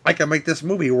make this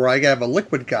movie where I can have a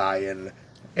liquid guy and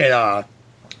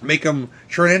make him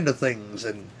turn into things,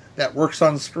 and that works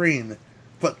on screen.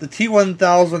 But the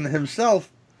T-1000 himself,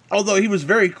 although he was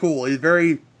very cool, he's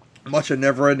very much a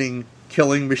never-ending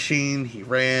killing machine.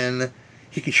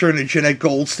 He could turn into Jeanette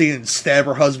Goldstein and stab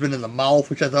her husband in the mouth,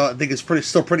 which I think is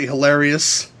still pretty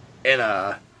hilarious. And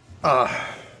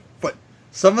but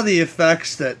some of the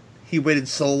effects that he waited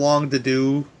so long to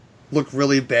do look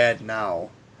really bad now.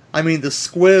 I mean, the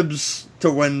squibs to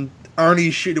when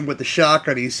Arnie's shooting with the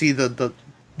shotgun, you see the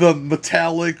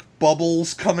metallic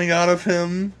bubbles coming out of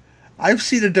him. I've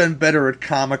seen it done better at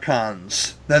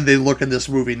Comic-Cons than they look in this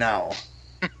movie now.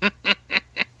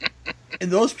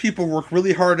 And those people work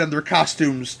really hard on their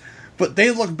costumes, but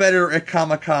they look better at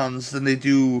Comic-Cons than they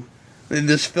do in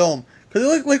this film. Because they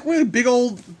look like a big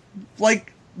old,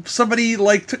 like, somebody,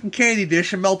 like, took a candy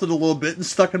dish and melted a little bit and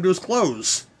stuck into his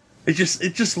clothes. It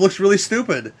just looks really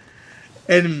stupid.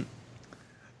 And,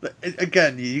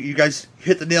 again, you guys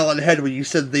hit the nail on the head when you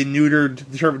said they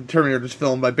neutered the Terminator's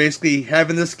film by basically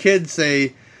having this kid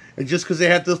say, and just because they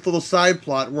have this little side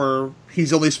plot where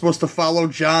he's only supposed to follow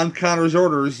John Connor's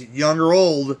orders, young or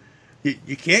old,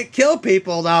 you can't kill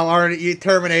people now, aren't you,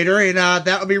 Terminator? And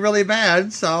that would be really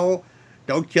bad, so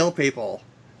don't kill people.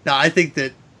 Now, I think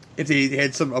that if they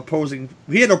had some opposing...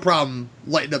 He had no problem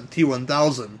lighting up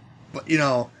T-1000, but,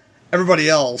 everybody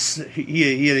else,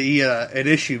 he had an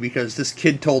issue because this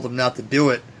kid told him not to do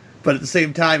it. But at the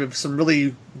same time, if some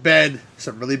really bad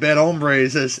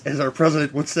hombres, as our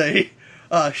president would say,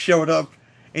 showed up,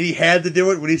 and he had to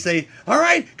do it, would he say, all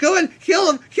right, go and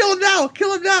kill him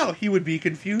now, he would be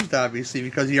confused, obviously,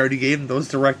 because he already gave him those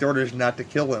direct orders not to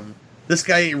kill him. This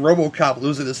guy ain't RoboCop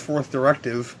losing his fourth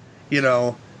directive,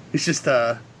 it's just,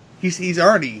 he's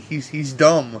Arnie, he's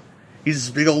dumb, he's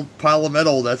this big old pile of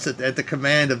metal that's at the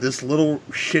command of this little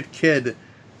shit kid,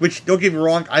 which, don't get me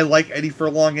wrong, I like Eddie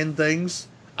Furlong in things.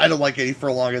 I don't like Eddie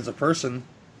Furlong as a person,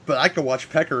 but I could watch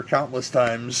Pecker countless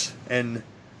times, and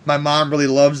my mom really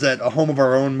loves that A Home of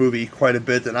Our Own movie quite a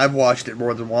bit, and I've watched it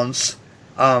more than once.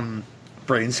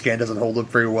 Brain Scan doesn't hold up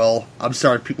very well. I'm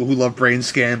sorry, people who love Brain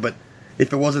Scan, but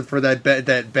if it wasn't for that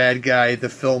bad guy, the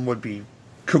film would be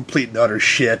complete and utter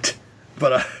shit.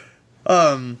 But,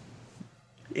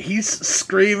 he's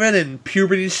screaming, and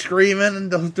puberty's screaming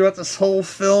throughout this whole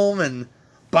film, and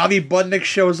Bobby Budnick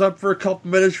shows up for a couple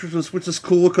minutes, which is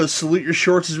cool, because Salute Your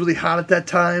Shorts is really hot at that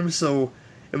time, so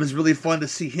it was really fun to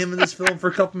see him in this film for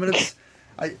a couple minutes.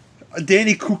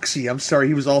 Danny Cooksey, I'm sorry,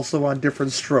 he was also on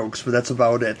Different Strokes, but that's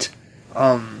about it.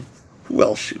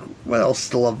 What else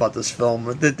to love about this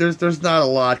film? There's not a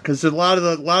lot, because a lot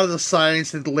of the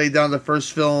science that they laid down in the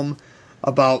first film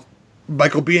about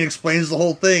Michael Biehn explains the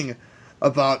whole thing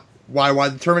about why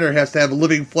the Terminator has to have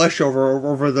living flesh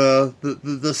over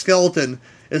the skeleton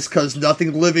is because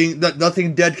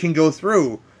nothing dead can go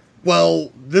through.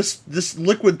 Well, this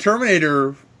liquid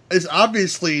Terminator is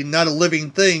obviously not a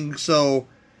living thing, so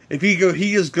if he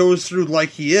just goes through like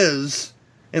he is,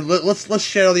 and let's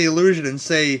shadow the illusion and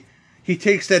say he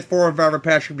takes that form of Robert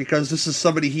Patrick because this is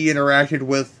somebody he interacted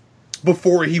with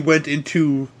before he went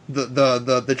into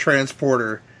the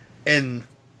transporter, and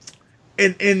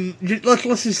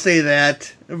let's just say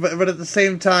that, but at the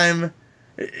same time,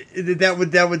 that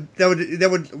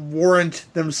would warrant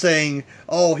them saying,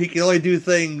 oh, he can only do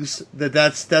things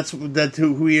that's who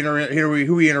he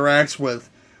interacts with,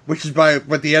 which is by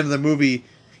at the end of the movie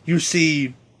you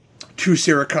see two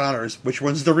Sarah Connors. Which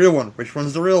one's the real one?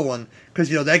 Because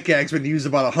that gag's been used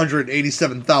about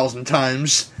 187,000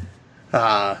 times.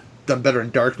 Done better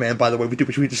in Darkman, by the way,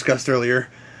 which we discussed earlier.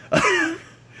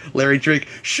 Larry Drake,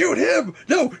 shoot him!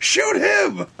 No, shoot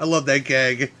him! I love that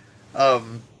gag. I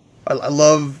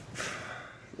love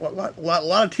a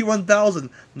lot of T-1000,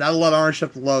 not a lot of Orange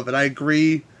Stuff to love, and I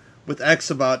agree with X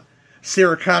about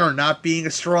Sarah Connor not being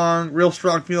a real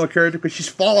strong female character, because she's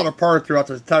fallen apart throughout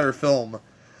the entire film,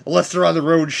 unless they're on the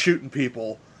road shooting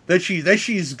people. Then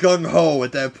she's gung-ho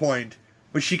at that point,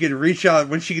 when she can reach out,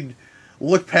 when she can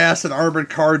look past an armored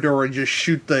car door and just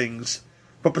shoot things.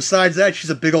 But besides that,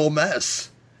 she's a big old mess.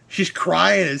 She's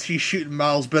crying as she's shooting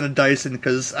Miles Bennett Dyson,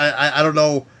 because I don't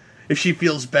know if she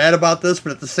feels bad about this,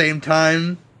 but at the same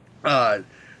time,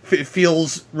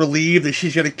 feels relieved that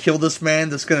she's going to kill this man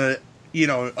that's going to,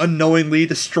 unknowingly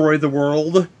destroy the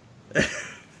world.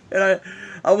 And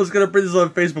I was going to bring this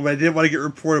on Facebook, but I didn't want to get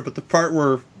reported, but the part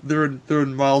where they're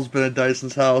in Miles Bennett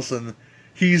Dyson's house, and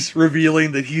he's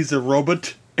revealing that he's a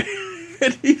robot,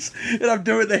 and I'm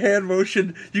doing the hand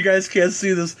motion, you guys can't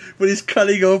see this, but he's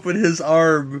cutting open his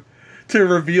arm to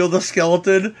reveal the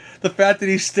skeleton. The fact that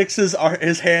he sticks his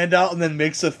hand out and then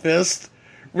makes a fist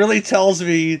really tells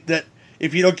me that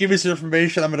if you don't give me some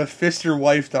information, I'm going to fist your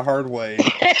wife the hard way.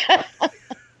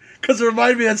 Because it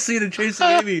reminded me of that scene in Chasing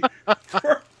Amy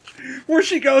where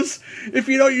she goes, if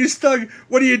you don't use tongue,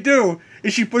 what do?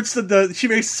 And she puts she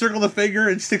makes a circle of the finger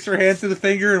and sticks her hand through the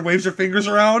finger and waves her fingers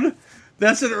around.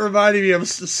 That's what it reminded me of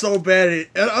so bad.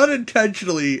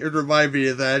 Unintentionally, it reminded me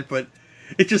of that, but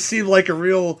It just seemed like a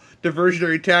real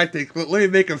diversionary tactic. Let me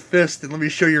make a fist and let me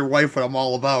show your wife what I'm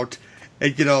all about.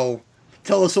 And,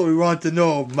 tell us what we want to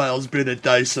know, Miles Bennett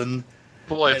Dyson.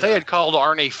 Boy, if they had called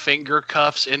Arnie Finger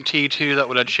Cuffs in T2, that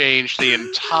would have changed the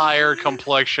entire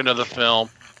complexion of the film.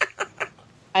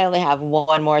 I only have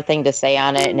one more thing to say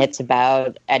on it, and it's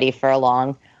about Eddie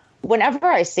Furlong. Whenever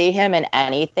I see him in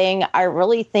anything, I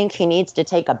really think he needs to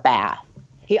take a bath.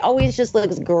 He always just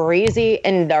looks greasy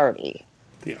and dirty.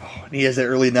 And he has that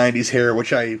early 90s hair,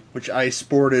 which I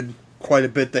sported quite a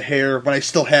bit. The hair, when I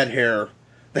still had hair.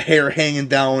 The hair hanging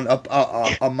down up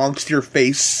amongst your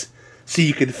face so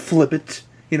you could flip it.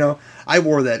 I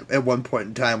wore that at one point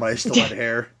in time when I still had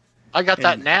hair. I got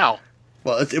that now.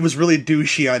 Well, it was really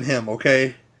douchey on him,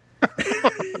 okay?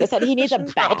 I said he needs a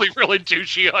bath. Probably really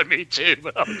douchey on me too,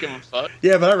 but I don't give a fuck.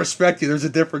 Yeah, but I respect you. There's a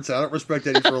difference. I don't respect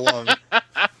Eddie Furlong.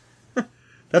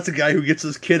 That's a guy who gets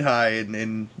his kid high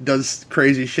and does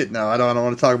crazy shit now. I don't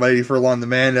want to talk about Eddie Furlong, the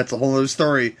man. That's a whole other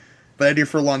story. But Eddie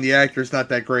Furlong, the actor, is not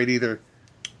that great either.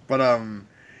 But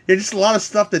yeah, just a lot of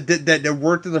stuff that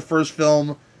worked in the first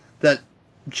film that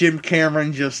Jim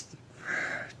Cameron just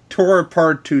tore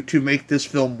apart to make this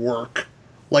film work.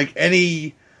 Like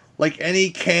any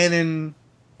canon,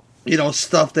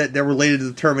 stuff that related to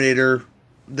the Terminator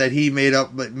that he made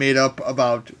up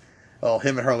about. Well,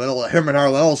 him and Harlan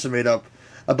Ellison made up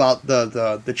about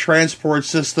the transport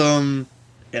system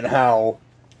and how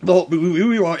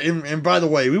and by the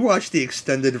way, we watched the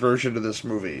extended version of this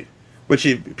movie, which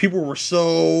people were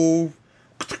so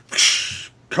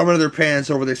coming to their pants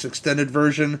over this extended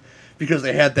version because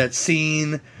they had that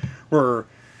scene where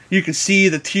you could see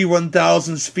the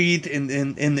T-1000's feet in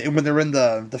when they're in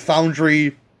the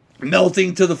foundry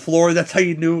melting to the floor. That's how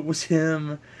you knew it was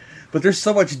him. But there's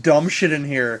so much dumb shit in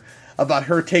here about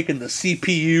her taking the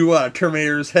CPU out of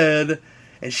Terminator's head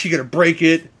and she gonna break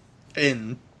it.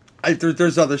 And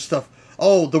there's other stuff.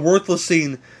 Oh, the worthless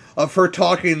scene of her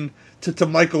talking to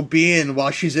Michael Biehn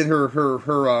while she's in her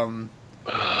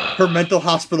mental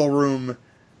hospital room.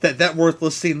 That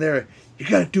worthless scene there. You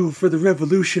gotta do it for the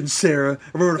revolution, Sarah.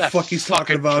 Remember what the fuck he's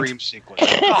talking about? Dream sequence.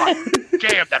 God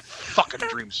damn, that fucking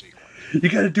dream sequence. You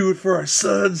gotta do it for our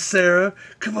son, Sarah.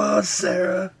 Come on,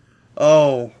 Sarah.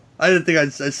 Oh, I didn't think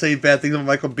I'd say bad things about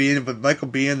Michael Biehn, but Michael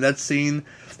Biehn, that scene,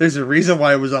 there's a reason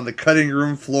why it was on the cutting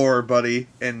room floor, buddy.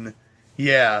 And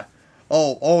yeah.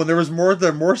 Oh, and there was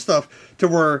more stuff to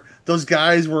where those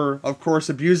guys were, of course,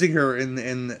 abusing her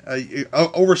and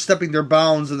overstepping their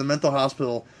bounds in the mental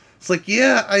hospital. It's like,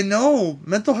 yeah, I know.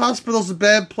 Mental hospital's a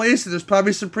bad place, and there's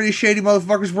probably some pretty shady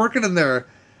motherfuckers working in there.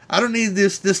 I don't need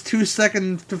this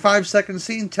 2-second to 5-second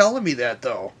scene telling me that,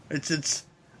 though. It's.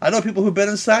 I know people who've been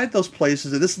inside those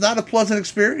places, and it's not a pleasant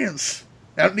experience.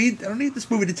 I don't need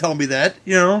this movie to tell me that,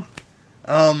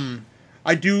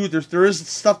 I do. There is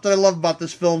stuff that I love about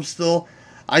this film. Still,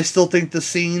 I still think the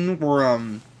scene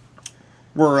where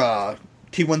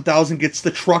T-1000 gets the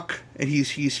truck and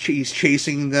he's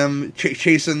chasing them,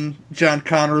 chasing John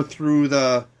Connor through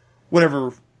the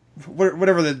whatever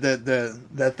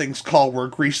that thing's called, where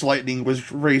Grease Lightning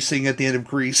was racing at the end of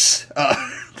Grease.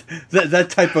 That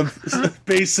type of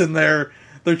basin there.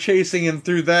 They're chasing him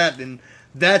through that, and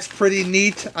that's pretty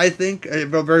neat. I think a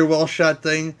very well shot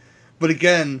thing. But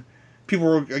again, people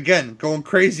were going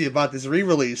crazy about this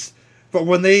re-release. But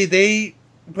when they did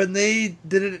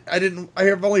it, I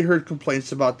have only heard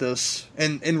complaints about this,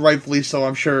 and rightfully so,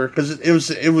 I'm sure, because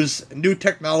it was new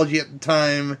technology at the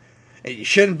time, and you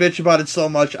shouldn't bitch about it so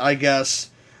much, I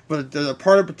guess. But there's a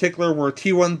part in particular where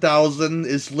T-1000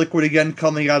 is liquid again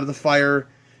coming out of the fire.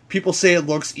 People say it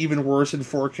looks even worse in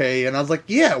 4K, and I was like,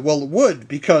 yeah, well, it would,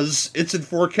 because it's in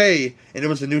 4K, and it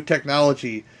was a new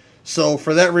technology. So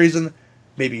for that reason,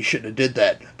 maybe you shouldn't have did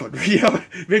that. But,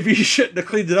 maybe you shouldn't have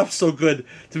cleaned it up so good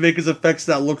to make his effects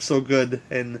not look so good.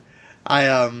 And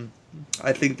I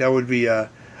think that would be a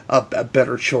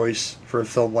better choice for a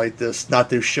film like this. Not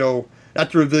to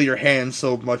reveal your hand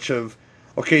so much of,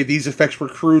 okay, these effects were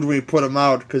crude when we put them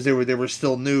out because they were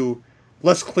still new.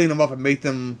 Let's clean them up and make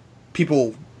them,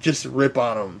 people just rip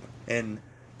on them. And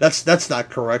that's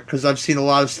not correct, because I've seen a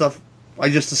lot of stuff. I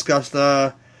just discussed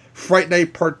Fright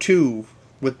Night Part 2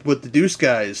 with the Deuce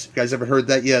guys. You guys haven't heard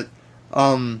that yet?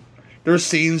 There's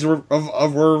scenes where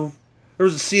there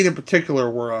was a scene in particular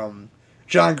where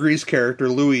John Grease's character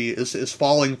Louis is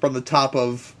falling from the top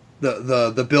of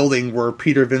the building where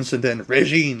Peter Vincent and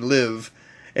Regine live,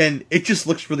 and it just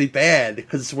looks really bad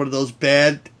because it's one of those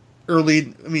bad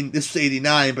early. I mean, this is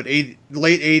 '89, but late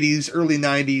 '80s, early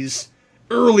 '90s,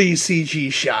 early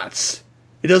CG shots.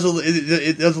 It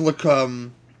doesn't look.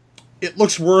 It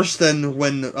looks worse than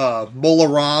when Mola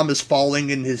Ram is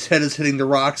falling and his head is hitting the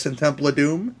rocks in Temple of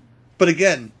Doom. But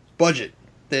again, budget.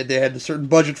 They had a certain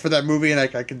budget for that movie, and I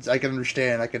can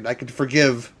understand. I can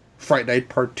forgive Fright Night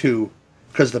Part 2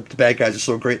 because the bad guys are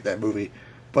so great in that movie.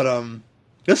 But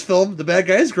this film, the bad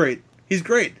guy is great. He's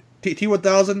great.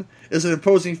 T-1000 is an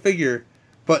imposing figure,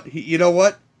 but you know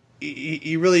what?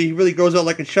 He really goes out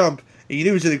like a chump. And you knew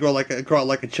he was going to go out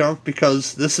like a chump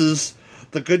because this is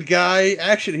the good guy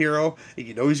action hero, and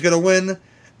you know he's going to win.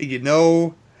 And you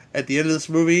know at the end of this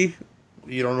movie,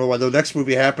 you don't know why the next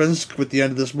movie happens with the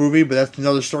end of this movie, but that's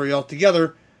another story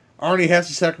altogether. Arnie has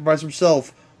to sacrifice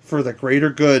himself for the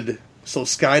greater good, so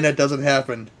Skynet doesn't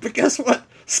happen. But guess what?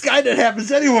 Skynet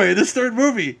happens anyway in this third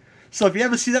movie. So if you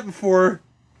haven't seen that before,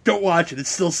 don't watch it. It's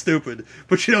still stupid.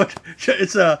 But you know what?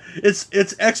 It's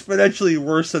exponentially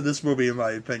worse than this movie in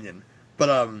my opinion.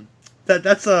 But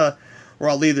that's where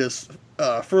I'll leave this.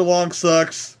 Furlong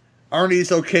sucks.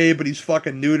 Arnie's okay, but he's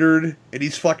fucking neutered, and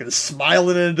he's fucking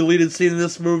smiling in a deleted scene in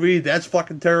this movie. That's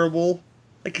fucking terrible.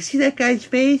 Like, you see that guy's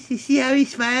face? You see how he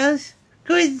smiles?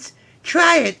 Go ahead and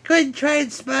try it. Go ahead and try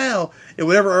and smile. And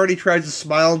whenever Arnie tries to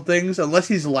smile and things, unless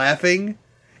he's laughing,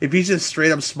 if he's just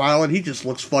straight up smiling, he just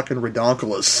looks fucking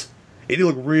redonkulous. And he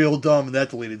looked real dumb in that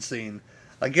deleted scene.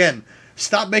 Again,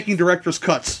 stop making director's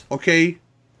cuts, okay?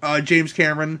 James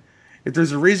Cameron. If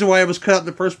there's a reason why it was cut out in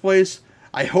the first place,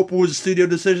 I hope it was a studio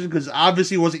decision, because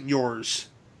obviously it wasn't yours.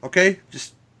 Okay?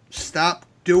 Just stop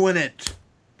doing it.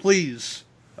 Please.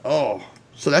 Oh.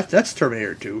 So that's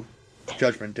Terminator 2.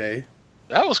 Judgment Day.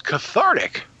 That was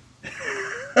cathartic.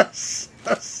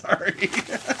 Sorry.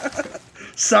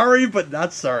 Sorry, but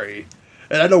not sorry.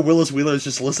 And I know Willis Wheeler is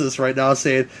just listening to this right now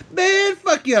saying, man,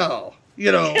 fuck y'all.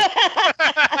 You know.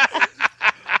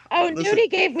 Oh, Nudie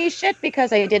gave me shit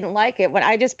because I didn't like it. When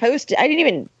I just posted, I didn't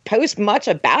even post much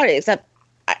about it, except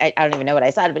I don't even know what I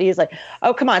said, but he was like,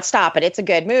 oh, come on, stop it. It's a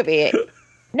good movie.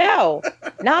 No,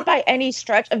 not by any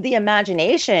stretch of the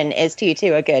imagination is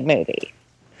T2 a good movie.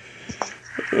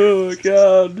 Oh, my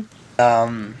God.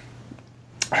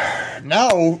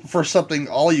 Now, for something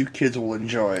all you kids will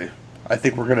enjoy. I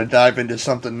think we're going to dive into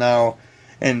something now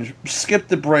and skip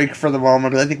the break for the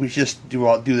moment, because I think we just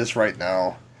do this right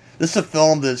now. This is a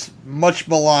film that's much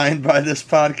maligned by this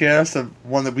podcast, and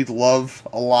one that we love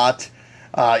a lot.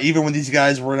 Even when these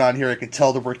guys weren't on here, I could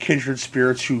tell that we're kindred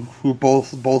spirits who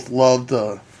both loved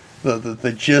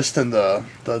the gist and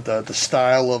the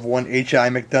style of one H.I.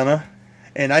 McDonough.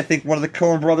 And I think one of the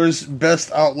Coen brothers'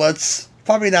 best outlets,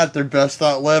 probably not their best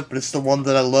outlet, but it's the one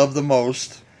that I love the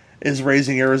most, is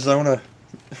Raising Arizona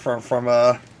from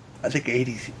I think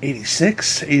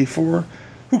 86, 84.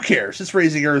 Who cares? It's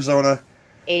Raising Arizona.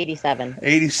 87.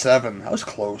 87. I was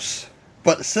close.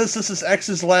 But since this is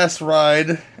X's last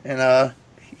ride, and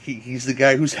he's the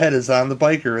guy whose head is on the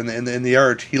biker in the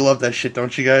art. You love that shit,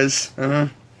 don't you guys? Uh-huh.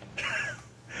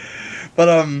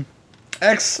 But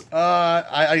X,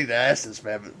 I need to ask this,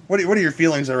 man. What are your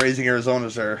feelings on Raising Arizona,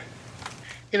 sir?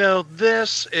 You know,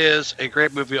 this is a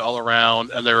great movie all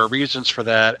around, and there are reasons for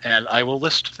that, and I will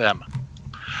list them.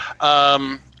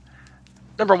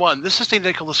 Number one, this is the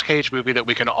Nicolas Cage movie that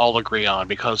we can all agree on,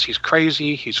 because he's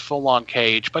crazy, he's full-on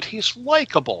Cage, but he's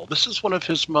likable. This is one of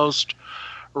his most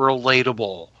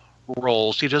relatable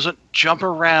roles. He doesn't jump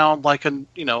around like a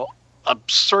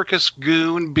circus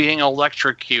goon being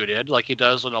electrocuted like he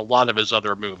does in a lot of his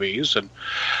other movies. And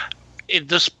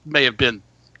this may have been,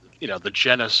 the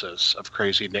genesis of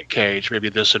crazy Nick Cage, maybe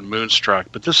this and Moonstruck,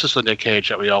 but this is the Nick Cage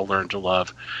that we all learned to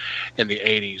love in the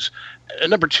 80s. And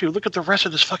number two, look at the rest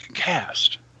of this fucking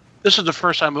cast. This is the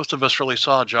first time most of us really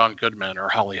saw John Goodman or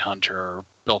Holly Hunter or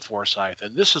Bill Forsythe.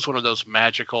 And this is one of those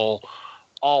magical,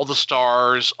 all the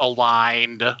stars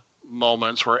aligned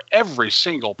moments where every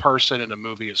single person in the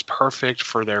movie is perfect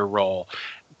for their role.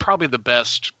 Probably the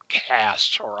best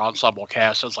cast or ensemble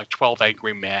cast is like 12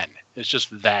 Angry Men. It's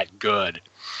just that good.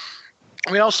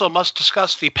 We also must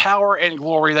discuss the power and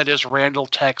glory that is Randall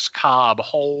Tex Cobb.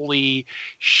 Holy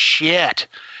shit.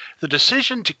 The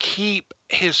decision to keep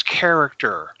his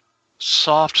character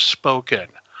soft-spoken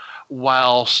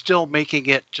while still making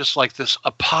it just like this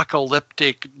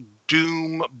apocalyptic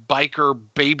doom biker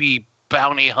baby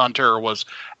bounty hunter was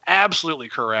absolutely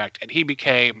correct. And he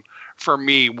became, for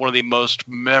me, one of the most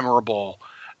memorable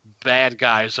bad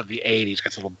guys of the 80s.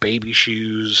 Got the little baby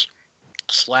shoes,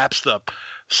 slaps the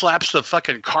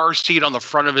fucking car seat on the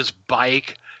front of his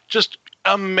bike. Just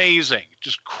amazing.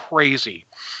 Just crazy.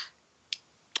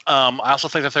 I also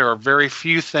think that there are very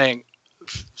few things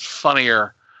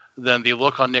funnier than the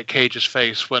look on Nick Cage's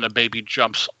face when a baby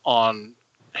jumps on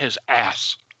his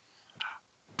ass.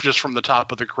 Just from the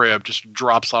top of the crib, just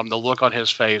drops on him. The look on his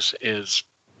face is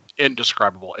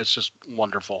indescribable. It's just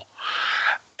wonderful.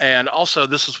 And also,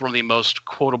 this is one of the most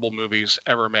quotable movies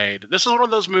ever made. This is one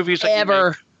of those movies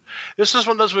that this is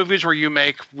one of those movies where you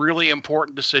make really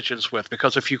important decisions with,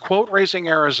 because if you quote Raising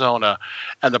Arizona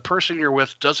and the person you're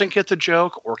with doesn't get the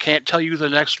joke or can't tell you the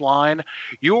next line,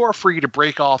 you are free to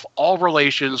break off all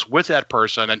relations with that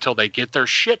person until they get their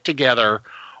shit together,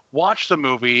 watch the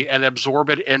movie, and absorb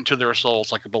it into their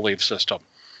souls like a belief system.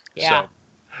 Yeah. So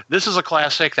this is a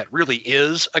classic that really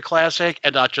is a classic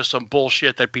and not just some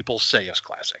bullshit that people say is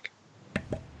classic.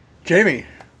 Jamie.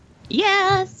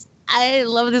 Yes. I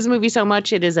love this movie so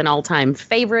much. It is an all-time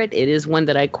favorite. It is one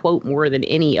that I quote more than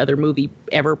any other movie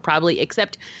ever, probably,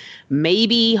 except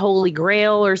maybe Holy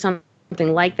Grail or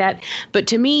something like that. But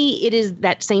to me, it is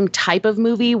that same type of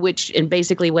movie, and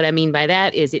basically what I mean by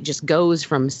that is it just goes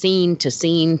from scene to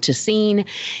scene to scene.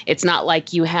 It's not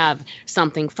like you have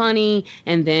something funny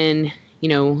and then,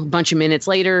 a bunch of minutes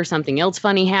later, something else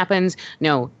funny happens.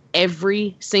 No,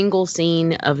 every single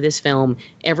scene of this film,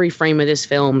 every frame of this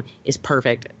film is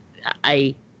perfect.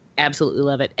 I absolutely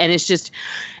love it. And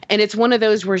it's one of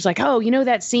those where it's like, oh,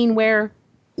 that scene where,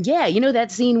 yeah, I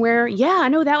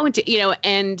know that one too,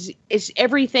 and it's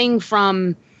everything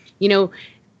from,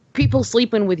 people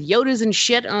sleeping with Yodas and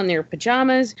shit on their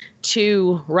pajamas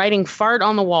to writing fart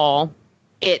on the wall.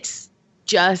 It's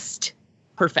just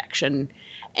perfection.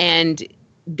 And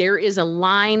there is a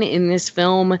line in this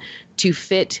film to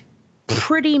fit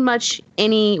pretty much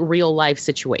any real life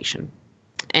situation.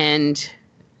 And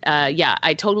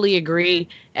I totally agree,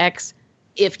 X.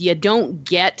 If you don't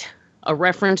get a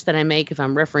reference that I make, if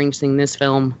I'm referencing this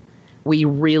film, we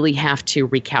really have to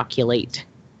recalculate.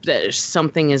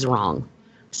 Something is wrong.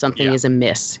 Something is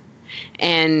amiss.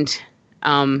 And,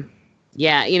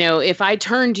 if I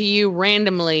turn to you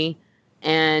randomly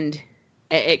and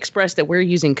express that we're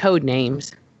using code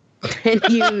names, and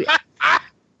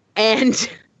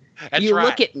you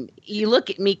look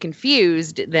at me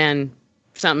confused, then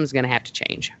something's going to have to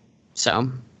change.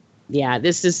 So, yeah,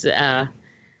 this is a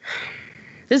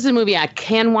movie I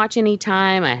can watch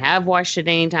anytime. I have watched it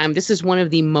anytime. This is one of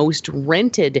the most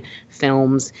rented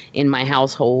films in my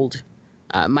household.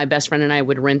 My best friend and I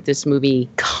would rent this movie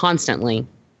constantly,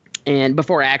 and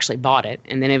before I actually bought it,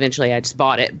 and then eventually I just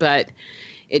bought it. But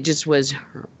it just was,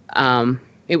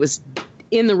 it was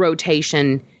in the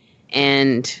rotation,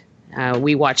 and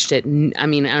we watched it. I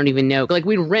mean, I don't even know. Like,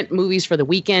 we'd rent movies for the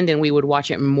weekend, and we would watch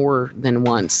it more than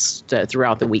once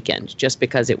throughout the weekend, just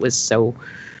because it was so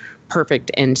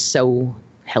perfect and so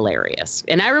hilarious.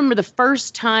 And I remember the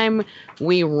first time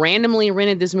we randomly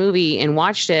rented this movie and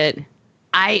watched it,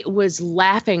 I was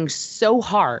laughing so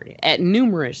hard at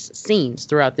numerous scenes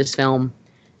throughout this film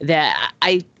that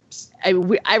I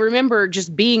remember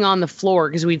just being on the floor,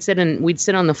 because we'd sit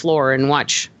on the floor and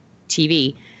watch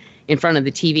TV in front of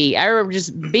the TV. I remember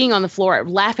just being on the floor,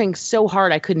 laughing so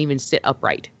hard I couldn't even sit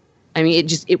upright. I mean,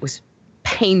 it was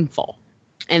painful.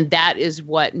 And that is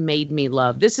what made me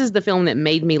love. This is the film that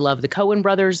made me love the Coen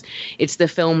brothers. It's the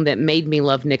film that made me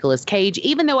love Nicolas Cage,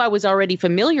 even though I was already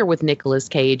familiar with Nicolas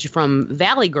Cage from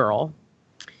Valley Girl,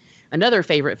 another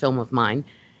favorite film of mine.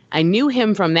 I knew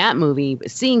him from that movie,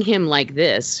 but seeing him like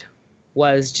this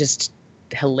was just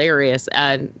hilarious.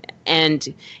 And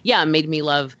it made me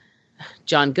love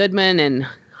John Goodman and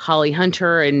Holly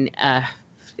Hunter, and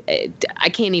I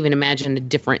can't even imagine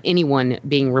anyone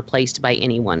being replaced by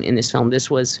anyone in this film. This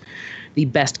was the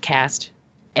best cast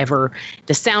ever.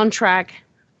 The soundtrack,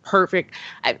 perfect.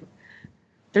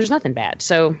 There's nothing bad.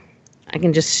 So I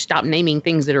can just stop naming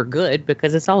things that are good,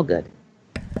 because it's all good.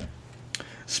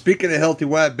 Speaking of healthy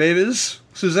white babies,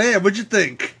 Suzanne, what'd you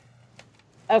think?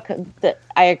 Okay,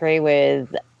 I agree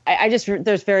with.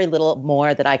 There's very little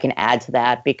more that I can add to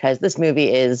that, because this movie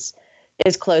is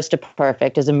close to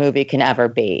perfect as a movie can ever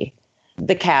be.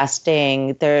 The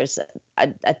casting,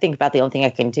 I think about the only thing I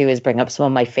can do is bring up some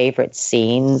of my favorite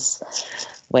scenes.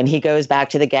 When he goes back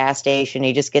to the gas station,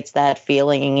 he just gets that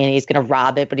feeling and he's going to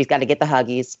rob it, but he's got to get the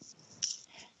Huggies.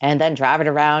 And then driving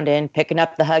around and picking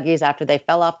up the Huggies after they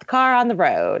fell off the car on the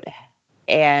road.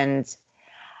 And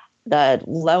the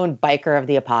lone biker of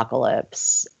the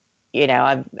apocalypse.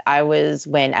 I was,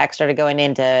 when X started going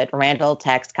into Randall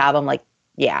Tex Cobb, I'm like,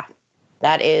 yeah.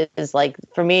 That is, like,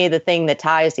 for me, the thing that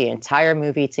ties the entire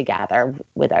movie together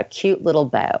with a cute little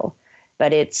bow.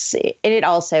 But it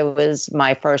also was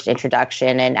my first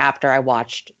introduction. And after I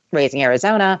watched Raising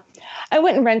Arizona, I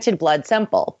went and rented Blood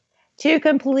Simple. 2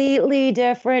 completely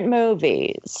different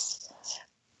movies.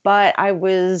 But I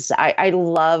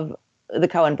love the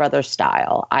Coen brothers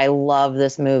style. I love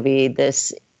this movie.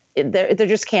 There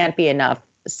just can't be enough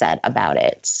said about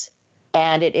it.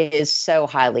 And it is so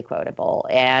highly quotable.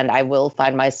 And I will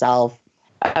find myself,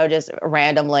 just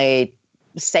randomly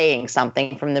saying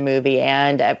something from the movie,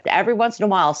 and every once in a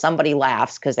while somebody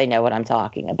laughs because they know what I'm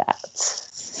talking about.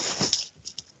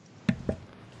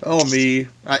 Oh, me.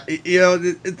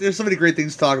 There's so many great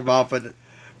things to talk about, but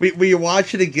when you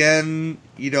watch it again,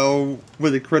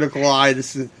 with a critical eye,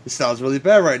 this sounds really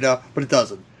bad right now, but it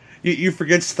doesn't. You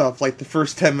forget stuff like the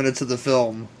first 10 minutes of the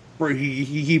film, where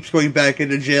he keeps going back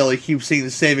into jail, he keeps seeing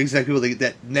the same executive, like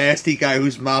that nasty guy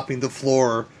who's mopping the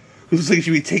floor, who's like he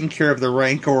should be taking care of the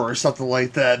rancor or something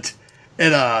like that.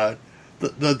 And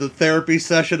the therapy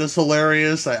session is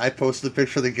hilarious. I posted a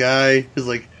picture of the guy. He's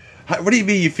like, what do you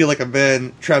mean you feel like a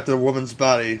man trapped in a woman's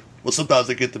body? Well, sometimes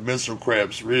I get the menstrual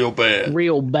cramps real bad.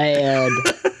 Real bad.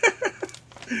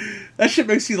 That shit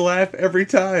makes you laugh every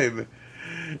time.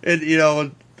 And,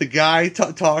 the guy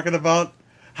talking about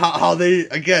how they,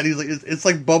 again, he's like, it's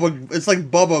like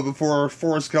Bubba before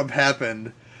Forrest Gump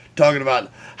happened. Talking about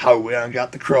how we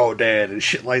got the crow dead and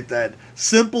shit like that.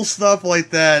 Simple stuff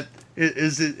like that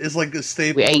is like a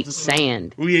staple. We ate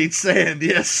sand. We ate sand,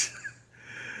 yes.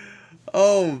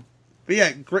 Oh, but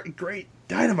yeah, great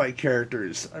Dynamite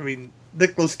characters. I mean,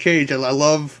 Nicolas Cage, I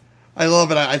love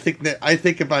it. I think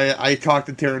if I talk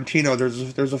to Tarantino,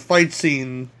 there's a fight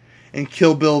scene in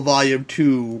Kill Bill Volume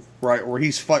 2, right, where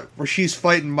she's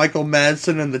fighting Michael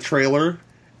Madsen in the trailer,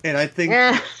 and I think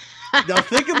now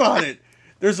think about it.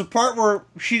 There's a part where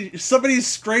somebody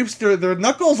scrapes their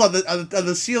knuckles on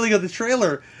the ceiling of the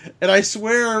trailer, and I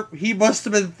swear he must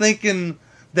have been thinking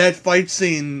that fight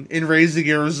scene in Raising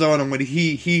Arizona when when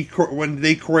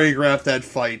they choreographed that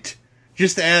fight,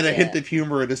 just to add a hint of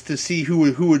humor just to see who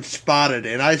would spot it,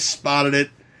 and I spotted it,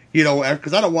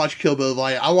 because I don't watch Kill Bill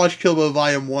Volume. I watch Kill Bill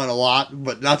Volume 1 a lot,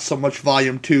 but not so much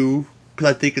Volume 2,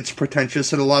 because I think it's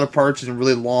pretentious in a lot of parts and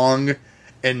really long,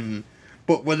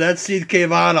 but when that scene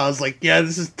came out, I was like, yeah,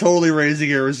 this is totally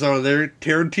Raising Arizona.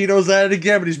 Tarantino's at it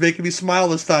again, but he's making me smile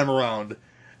this time around,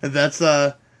 and that's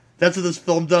what this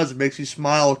film does. It makes you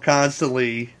smile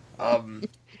constantly.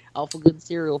 Awful good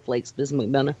cereal flakes, Miss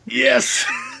McDonough. Yes!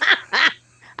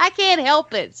 I can't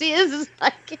help it. See,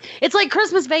 it's like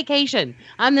Christmas Vacation.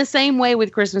 I'm the same way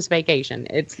with Christmas Vacation.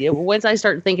 Once I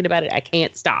start thinking about it, I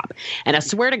can't stop. And I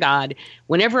swear to God,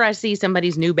 whenever I see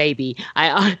somebody's new baby,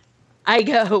 I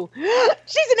go,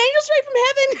 she's an angel straight from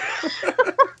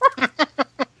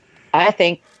heaven. I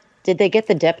think, did they get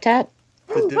the dip tat?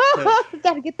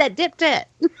 Gotta get that dip tat.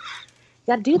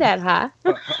 Gotta do that, huh?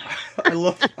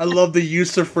 I love the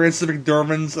use of Frances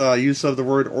McDormand's use of the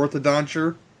word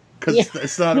orthodonture, because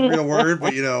it's not a real word,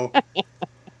 but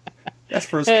that's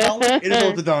for his college. It is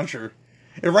orthodonture.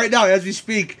 And right now, as we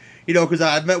speak, because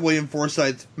I've met William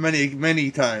Forsythe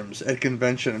many times at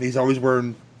convention, and he's always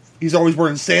wearing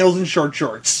sandals and short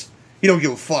shorts. He don't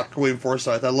give a fuck, William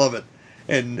Forsythe. I love it.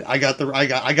 And I got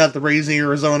the Raising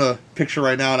Arizona picture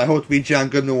right now, and I hope to meet John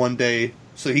Goodman one day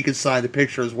so he could sign the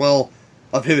picture as well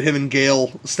of him and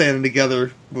Gale standing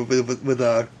together with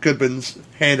Goodman's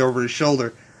hand over his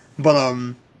shoulder. But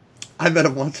I met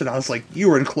him once, and I was like, "You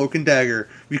were in Cloak and Dagger,"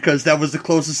 because that was the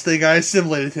closest thing I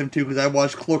assimilated him to. Because I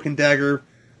watched Cloak and Dagger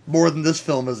more than this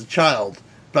film as a child,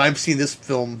 but I've seen this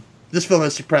film. This film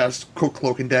has surpassed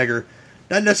Cloak and Dagger,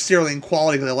 not necessarily in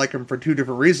quality, because I like him for two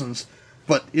different reasons,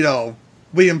 but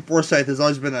William Forsythe has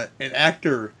always been an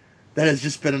actor that has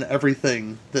just been in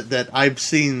everything that I've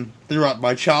seen throughout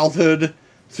my childhood,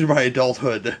 through my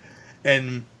adulthood,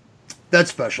 and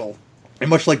that's special. And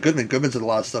much like Goodman's in a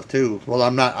lot of stuff too. Well,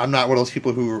 I'm not one of those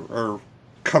people who are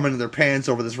coming in their pants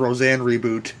over this Roseanne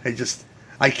reboot.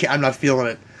 I'm not feeling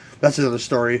it. That's another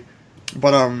story.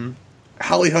 But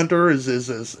Holly Hunter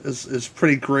is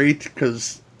pretty great,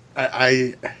 because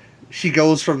she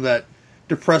goes from that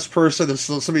depressed person, to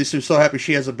somebody who's so happy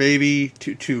she has a baby,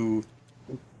 to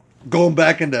going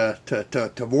back into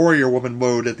to warrior woman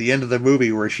mode at the end of the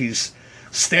movie, where she's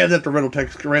standing at the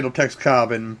Randall Tex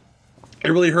Cobb, and it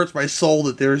really hurts my soul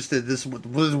that there's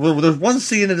one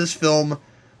scene in this film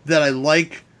that I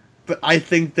like, but I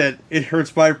think that it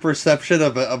hurts my perception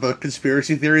of a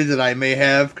conspiracy theory that I may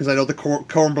have, because I know the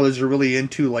Coen brothers are really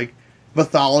into like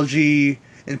mythology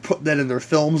and putting that in their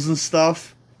films and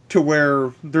stuff, to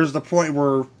where there's the point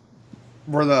where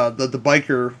the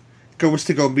biker goes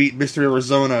to go meet Mr.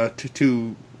 Arizona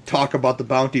to talk about the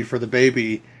bounty for the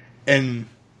baby, and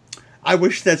I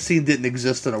wish that scene didn't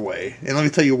exist in a way, and let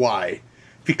me tell you why.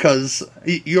 Because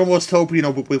you almost hope,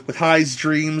 with High's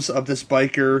dreams of this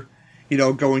biker,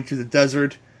 going through the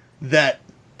desert, that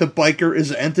the biker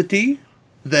is an entity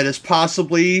that is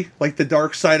possibly like the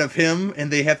dark side of him,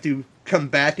 and they have to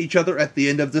combat each other at the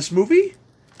end of this movie.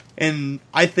 And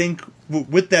I think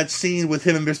with that scene with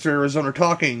him and Mr. Arizona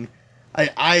talking,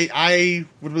 I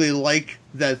would really like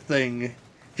that thing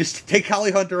Just take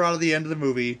Holly Hunter out of the end of the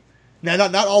movie. Now,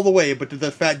 not all the way, but to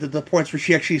the fact that the points where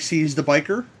she actually sees the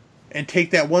biker, and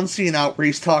take that one scene out where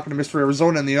he's talking to Mr.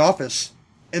 Arizona in the office,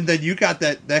 and then you got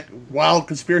that wild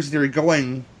conspiracy theory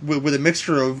going with a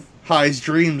mixture of High's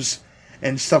dreams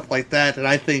and stuff like that, and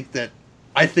I think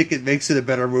it makes it a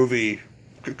better movie.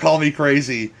 Call me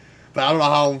crazy, but I don't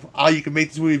know how you can make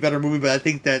this movie a better movie, but I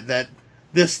think that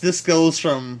this goes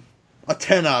from a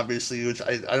 10, obviously, which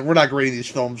we're not grading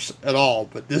these films at all,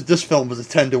 but this film was a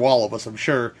 10 to all of us, I'm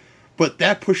sure, but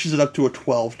that pushes it up to a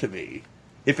 12 to me.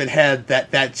 If it had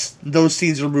those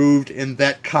scenes removed and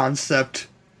that concept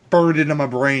burned into my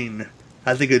brain,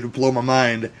 I think it would blow my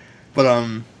mind.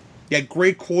 But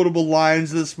great quotable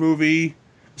lines in this movie.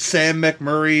 Sam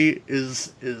McMurray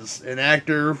is an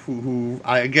actor who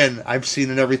I've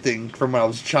seen in everything from when I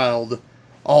was a child,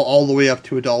 all the way up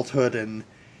to adulthood, and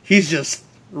he's just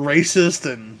racist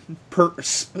and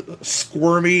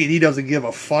squirmy, and he doesn't give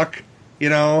a fuck, you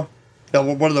know.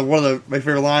 One of my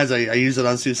favorite lines, I use it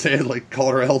on Suzanne, like,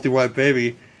 call her a healthy white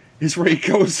baby, is where he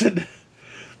goes and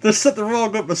there's something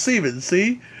wrong with my semen,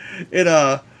 see? And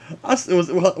what's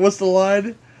the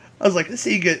line? I was like,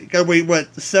 see, you gotta wait,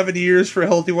 7 years for a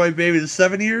healthy white baby? Is it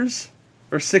 7 years?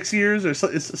 Or 6 years? Or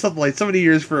something like 70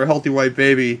 years for a healthy white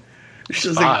baby. It's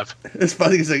 5. It's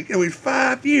funny, he's like, you gotta wait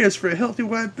 5 years for a healthy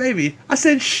white baby. I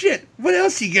said, shit, what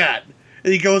else you got?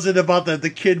 And he goes in about the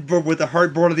kid with the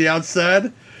heart born on the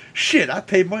outside. Shit, I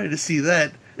paid money to see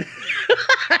that.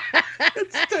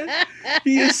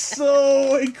 He is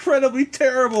so incredibly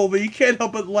terrible, but you can't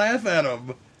help but laugh at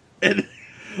him. And,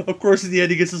 of course, in the end,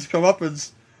 he gets his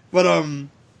comeuppance. But,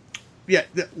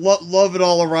 love it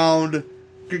all around.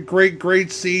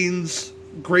 Great scenes,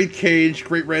 great Cage,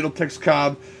 great Randall Tex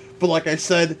Cobb. But like I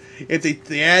said, if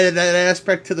they added that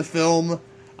aspect to the film,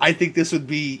 I think this would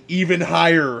be even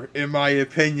higher, in my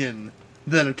opinion,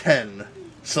 than a 10.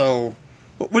 So,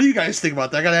 what do you guys think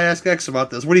about that? I gotta ask X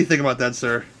about this. What do you think about that,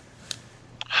 sir?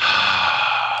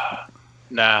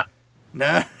 Nah.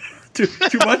 Too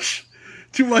much?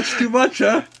 Too much,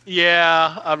 huh?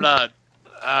 Yeah, I'm not.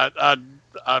 I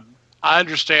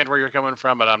understand where you're coming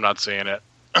from, but I'm not seeing it.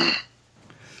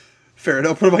 Fair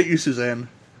enough. What about you, Suzanne?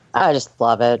 I just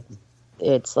love it.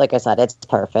 It's, like I said, it's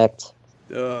perfect.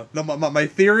 No, my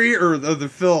theory or the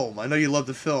film? I know you love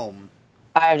the film.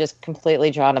 I've just completely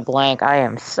drawn a blank. I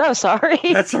am so sorry.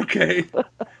 That's okay. What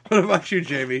about you,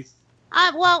 Jamie?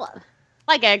 Well,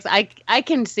 like X, I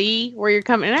can see where you're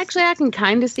coming. And actually, I can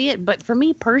kind of see it. But for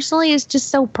me personally, it's just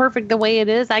so perfect the way it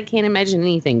is. I can't imagine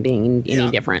anything being any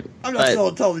different. I'm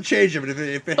not telling to change it, but if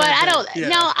it but I don't. Yeah.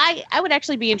 No, I would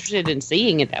actually be interested in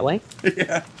seeing it that way.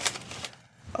 Yeah.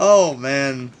 Oh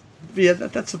man. Yeah,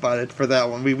 that's about it for that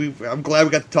one. I'm glad we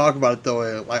got to talk about it,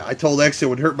 though. I told X it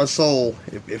would hurt my soul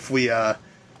if we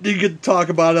didn't get to talk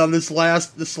about it on this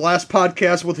last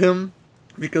podcast with him,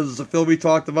 because it's a film we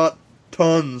talked about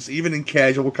tons, even in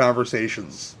casual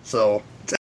conversations. So,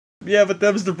 yeah, but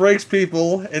them's the breaks,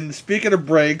 people. And speaking of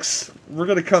breaks, we're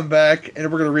going to come back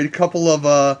and we're going to read a couple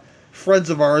of friends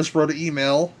of ours wrote an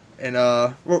email, and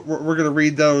we're going to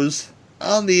read those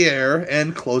on the air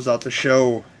and close out the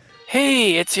show.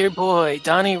 Hey, it's your boy,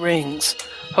 Donnie Rings,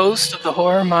 host of the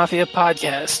Horror Mafia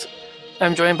podcast.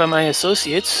 I'm joined by my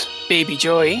associates, Baby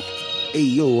Joy. Hey,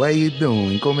 yo, how you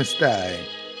doing? Come stai?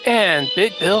 And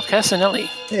Big Bill Casanelli.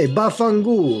 Hey,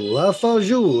 Bafangul,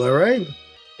 Fajul, alright?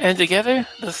 And together,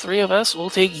 the three of us will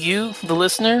take you, the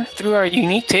listener, through our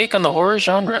unique take on the horror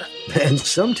genre. And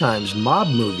sometimes mob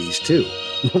movies, too.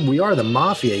 We are the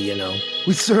mafia, you know.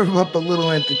 We serve up a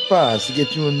little antipas to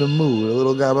get you in the mood. A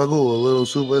little gabagool, a little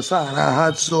super sana,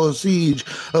 hot sausage,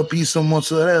 a piece of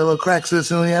mozzarella, cracked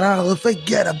Sicilian olive,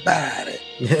 forget about it.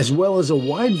 As well as a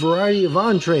wide variety of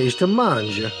entrees to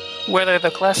mange. Whether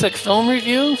the classic film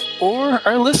review or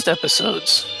our list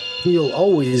episodes. You'll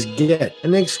always get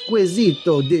an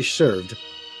exquisito dish served.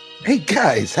 Hey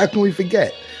guys, how can we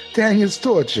forget? Tanya's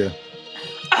torture.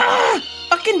 Ah!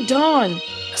 Fucking Dawn!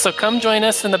 So come join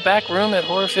us in the back room at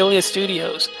Horrorphilia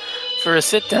Studios for a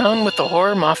sit-down with the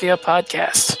Horror Mafia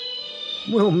podcast.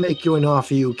 We'll make you an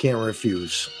offer you can't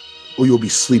refuse. Or you'll be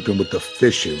sleeping with the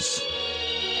fishes.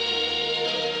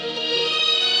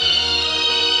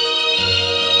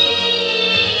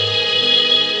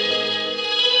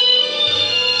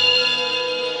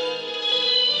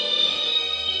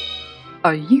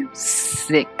 Are you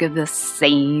sick of the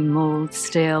same old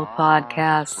stale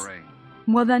podcasts?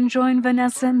 Well, then join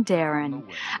Vanessa and Darren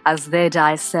as they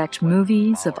dissect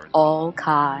movies of all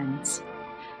kinds.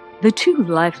 The two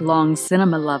lifelong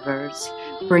cinema lovers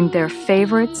bring their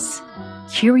favorites,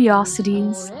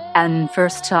 curiosities, and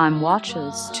first-time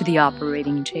watchers to the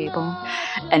operating table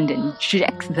and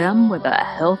inject them with a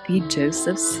healthy dose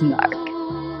of snark.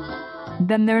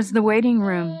 Then there's the waiting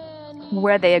room,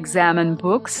 where they examine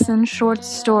books and short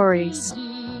stories.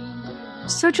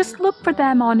 So just look for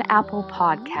them on Apple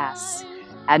Podcasts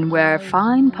and where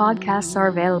fine podcasts are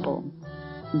available.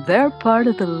 They're part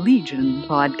of the Legion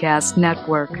Podcast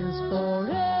Network.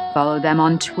 Follow them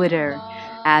on Twitter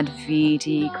at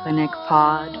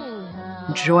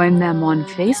VDClinicPod. Join them on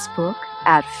Facebook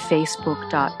at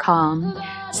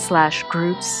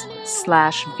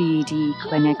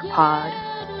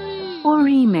facebook.com/groups/VDClinicPod. Or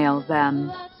email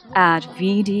them at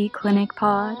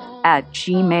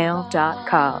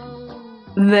vdclinicpod@gmail.com.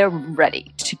 They're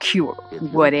ready to cure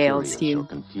what ails you.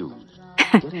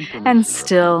 And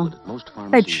still,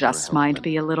 they just might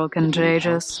be a little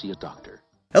contagious.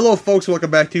 Hello, folks.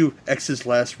 Welcome back to X's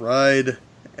Last Ride.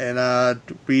 And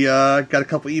we got a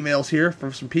couple emails here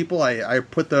from some people. I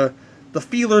put the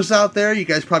feelers out there. You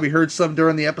guys probably heard some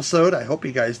during the episode. I hope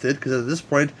you guys did, because at this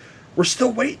point, we're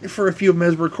still waiting for a few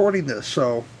minutes recording this.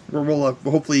 So we'll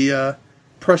hopefully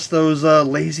press those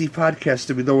lazy podcasts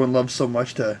that we know and love so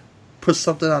much to put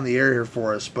something on the air here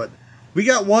for us. But we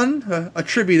got one, a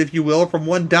tribute, if you will, from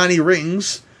one Donnie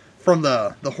Rings from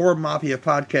the Horror Mafia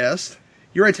podcast.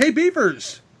 You're right. Hey,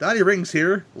 Beavers! Donnie Rings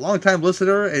here, longtime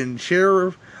listener and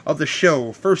sharer of the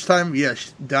show. First time,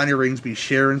 yes, Donnie Rings be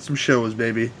sharing some shows,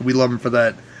 baby. We love him for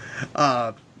that.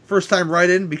 First time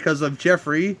write-in because of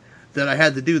Jeffrey that I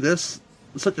had to do this.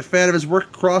 I'm such a fan of his work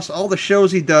across all the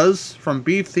shows he does, from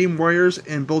Beef Theme Warriors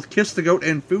in both Kiss the Goat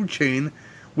and Food Chain,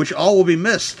 which all will be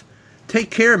missed.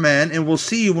 Take care, man, and we'll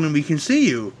see you when we can see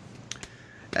you.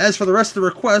 As for the rest of the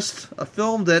request, a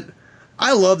film that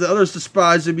I love that others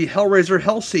despise would be Hellraiser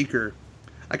Hellseeker.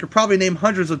 I could probably name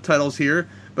hundreds of titles here,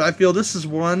 but I feel this is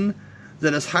one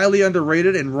that is highly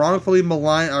underrated and wrongfully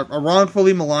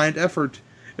maligned effort.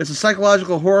 It's a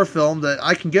psychological horror film that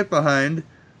I can get behind.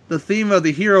 The theme of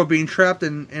the hero being trapped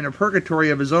in a purgatory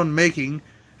of his own making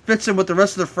fits in with the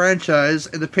rest of the franchise,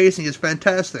 and the pacing is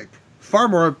fantastic. Far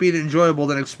more upbeat and enjoyable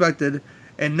than expected,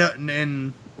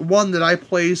 and one that I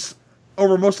place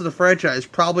over most of the franchise,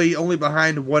 probably only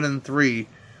behind 1 and 3,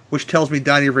 which tells me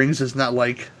Donnie Rings is not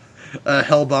like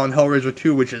Hellbound Hellraiser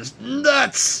 2, which is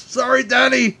nuts! Sorry,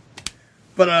 Donnie!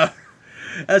 But,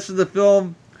 as for the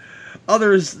film,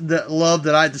 others that love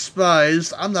that I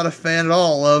despise, I'm not a fan at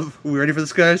all of, are we ready for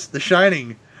this, guys? The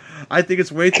Shining. I think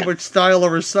it's way too much style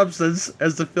over substance,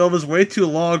 as the film is way too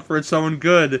long for its own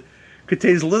good.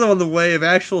 Contains little in the way of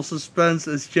actual suspense,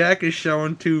 as Jack is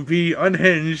shown to be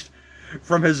unhinged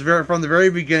from the very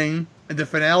beginning, and the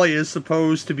finale is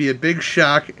supposed to be a big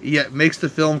shock, yet makes the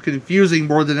film confusing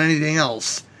more than anything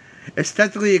else. It's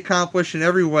technically accomplished in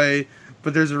every way,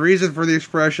 but there's a reason for the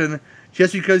expression,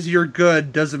 just because you're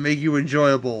good doesn't make you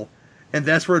enjoyable. And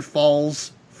that's where it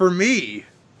falls for me.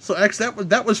 So, X,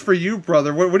 that was for you,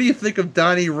 brother. What do you think of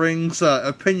Donnie Ring's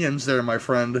opinions there, my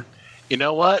friend? You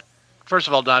know what? First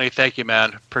of all, Donnie, thank you,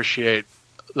 man. Appreciate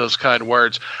those kind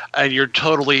words. And you're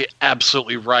totally,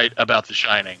 absolutely right about The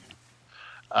Shining.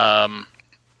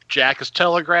 Jack is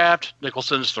telegraphed.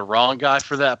 Nicholson's the wrong guy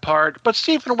for that part. But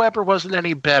Stephen Weber wasn't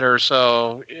any better,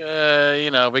 so,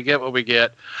 we get what we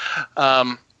get.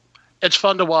 It's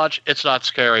fun to watch. It's not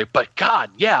scary. But,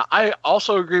 God, yeah, I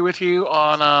also agree with you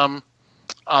on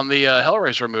the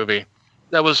Hellraiser movie.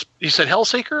 That was, you said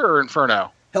Hellseeker or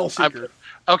Inferno? Hellseeker.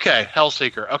 Okay,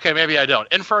 Hellseeker. Okay, maybe I don't.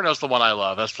 Inferno's the one I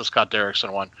love. That's the Scott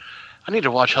Derrickson one. I need to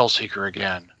watch Hellseeker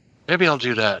again. Maybe I'll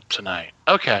do that tonight.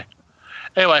 Okay.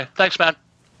 Anyway, thanks, man.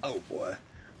 Oh, boy.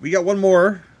 We got one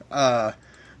more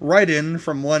write-in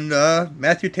from one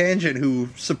Matthew Tangent, who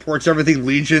supports everything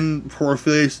Legion,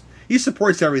 Horrorphilies. He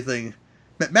supports everything.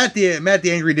 Matt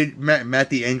the Angry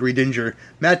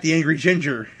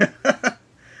Ginger.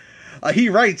 He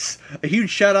writes, a huge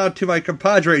shout out to my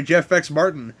compadre, Jeff X.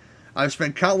 Martin. I've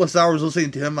spent countless hours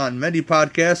listening to him on many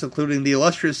podcasts, including the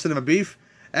illustrious Cinema Beef.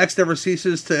 X never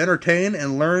ceases to entertain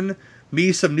and learn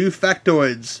me some new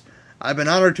factoids. I've been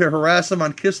honored to harass him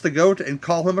on Kiss the Goat and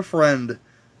call him a friend.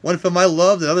 One film I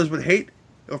love that others would hate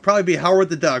will probably be Howard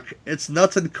the Duck. It's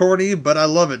nuts and corny, but I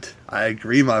love it. I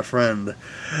agree, my friend.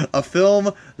 A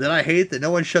film that I hate that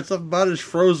no one shuts up about is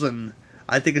Frozen.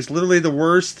 I think it's literally the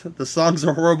worst. The songs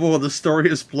are horrible and the story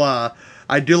is blah.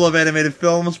 I do love animated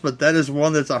films, but that is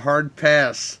one that's a hard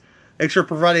pass. Thanks for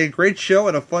providing a great show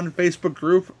and a fun Facebook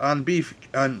group on Beef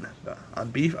on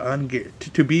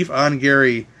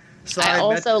Gary. Signed, I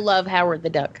also love Howard the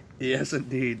Duck. Yes,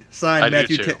 indeed. Signed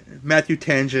Matthew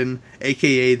Tangent,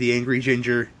 a.k.a. the Angry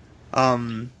Ginger.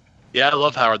 Yeah, I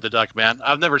love Howard the Duck, man.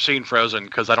 I've never seen Frozen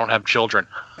because I don't have children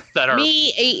that are.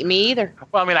 Me either.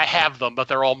 Well, I mean, I have them, but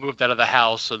they're all moved out of the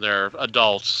house and they're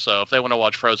adults. So if they want to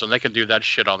watch Frozen, they can do that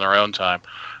shit on their own time.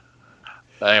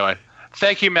 But anyway,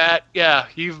 thank you, Matt. Yeah,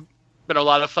 you've been a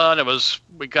lot of fun.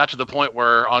 We got to the point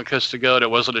where on Kiss to Goat,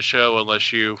 it wasn't a show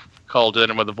unless you called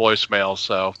in with a voicemail.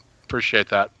 So appreciate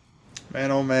that. Man,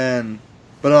 oh man.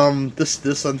 But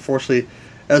this unfortunately,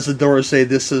 as the Doors say,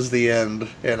 this is the end.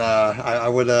 And I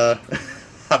would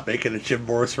I'm making a Jim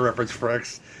Morrison reference for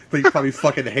X, but he probably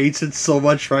fucking hates it so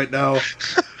much right now.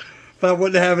 But I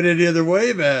wouldn't have it any other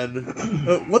way, man.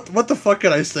 What the fuck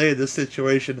can I say in this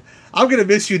situation? I'm gonna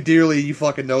miss you dearly. You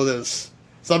fucking know this.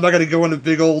 So I'm not gonna go into a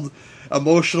big old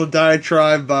emotional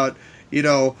diatribe about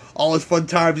all his fun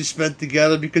times we spent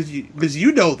together because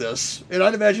you know this, and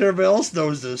I'd imagine everybody else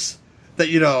knows this.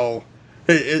 That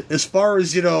as far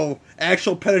as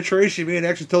actual penetration, me and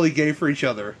X are totally gay for each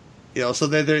other. So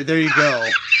there you go.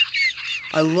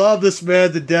 I love this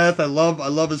man to death. I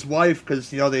love his wife because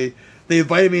they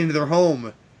invited me into their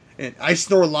home, and I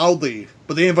snore loudly,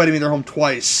 but they invited me in their home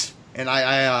twice, and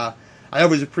I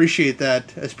always appreciate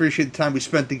that. I appreciate the time we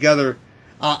spent together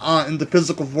in the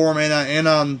physical form and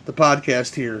on the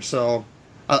podcast here. So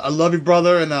I love you,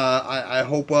 brother, and I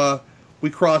hope we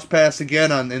cross paths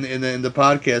again in the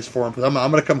podcast form, because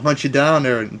I'm gonna come hunt you down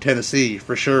there in Tennessee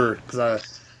for sure,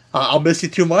 because I'll miss you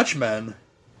too much, man.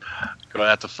 Gonna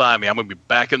have to find me. I'm gonna be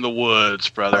back in the woods,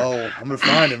 brother. Oh, I'm gonna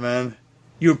find it, man.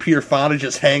 You and Peter Fonda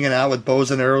just hanging out with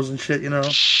bows and arrows and shit,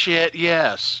 Shit,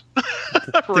 yes.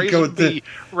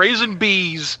 Raising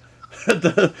bees.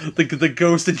 the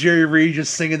ghost of Jerry Reed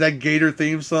just singing that Gator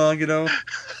theme song,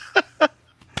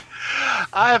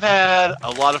 I've had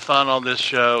a lot of fun on this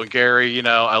show. Gary,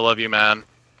 I love you, man.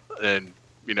 And,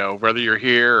 whether you're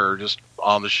here or just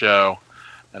on the show.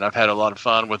 And I've had a lot of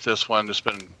fun with this one.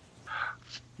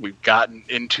 We've gotten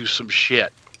into some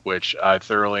shit, which I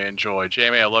thoroughly enjoy.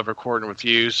 Jamie, I love recording with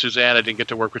you. Suzanne, I didn't get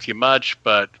to work with you much,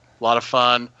 but a lot of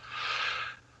fun.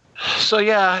 So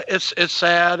yeah, it's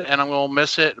sad, and I'm gonna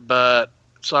miss it, but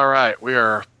it's all right. We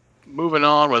are moving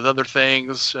on with other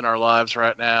things in our lives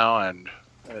right now, and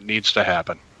it needs to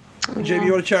happen. Jamie,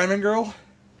 you want to chime in, girl?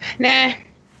 Nah.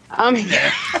 I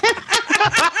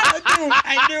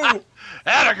knew.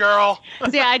 Atta girl.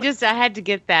 See, I had to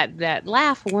get that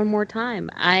laugh one more time.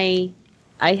 I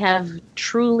have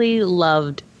truly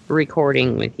loved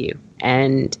recording with you,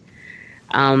 and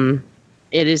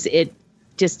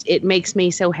it makes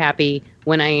me so happy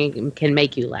when I can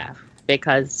make you laugh,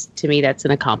 because to me that's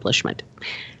an accomplishment,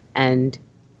 and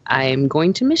I'm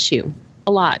going to miss you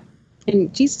a lot.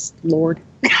 And Jesus Lord.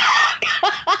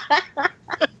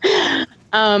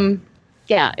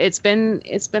 Yeah, it's been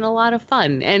a lot of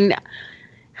fun, and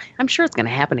I'm sure it's going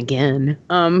to happen again.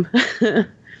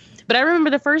 But I remember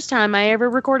the first time I ever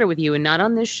recorded with you, and not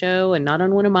on this show and not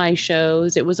on one of my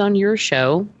shows. It was on your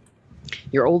show,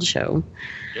 your old show.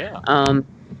 Yeah.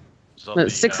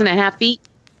 6.5 feet.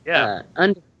 Yeah.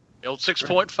 Under. The old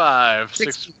 6.5.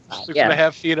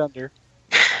 6.5 feet under.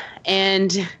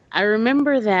 And I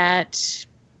remember that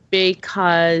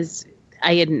because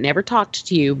I had never talked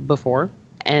to you before,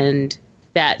 and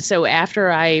so after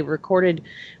I recorded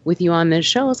with you on this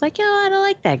show, I was like, I don't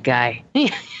like that guy.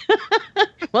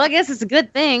 Well, I guess it's a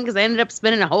good thing, because I ended up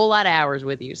spending a whole lot of hours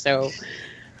with you. So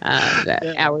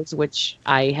hours which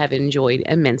I have enjoyed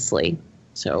immensely.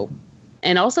 So,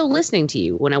 and also listening to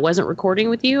you. When I wasn't recording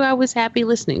with you, I was happy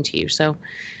listening to you. So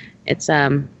it's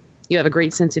you have a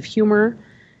great sense of humor,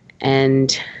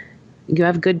 and you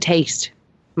have good taste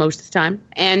most of the time.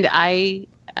 And I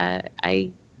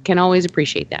can always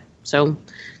appreciate that. So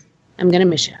I'm going to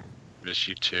miss you. Miss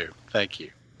you too. Thank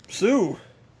you. Sue.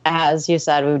 As you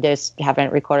said, we just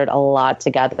haven't recorded a lot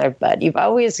together, but you've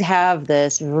always have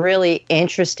this really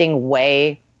interesting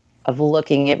way of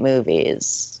looking at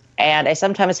movies. And I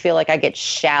sometimes feel like I get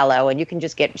shallow, and you can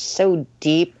just get so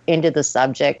deep into the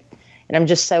subject. And I'm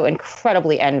just so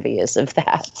incredibly envious of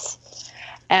that.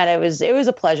 And it was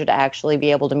a pleasure to actually be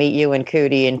able to meet you and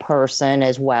Cootie in person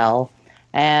as well.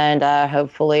 And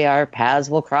hopefully our paths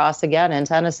will cross again in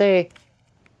Tennessee.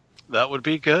 That would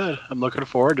be good. I'm looking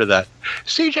forward to that.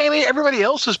 See, Jamie, everybody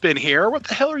else has been here. What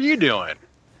the hell are you doing?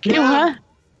 What?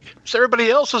 So everybody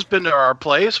else has been to our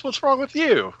place. What's wrong with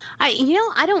you? I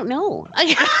don't know.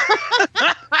 I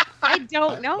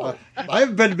don't know. I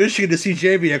haven't been to Michigan to see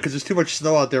Jamie yet because there's too much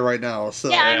snow out there right now. So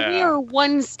yeah, we are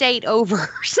one state over.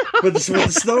 So. But when the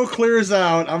snow clears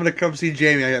out, I'm going to come see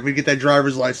Jamie. I'm going to get that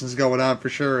driver's license going on for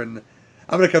sure, and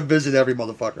I'm going to come visit every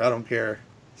motherfucker. I don't care.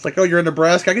 It's like, oh, you're in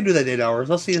Nebraska? I can do that in 8 hours.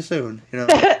 I'll see you soon.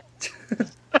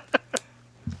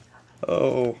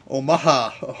 Oh, Omaha,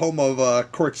 home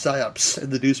of Court Psyops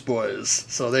and the Deuce Boys.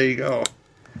 So there you go.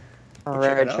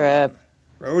 Road trip.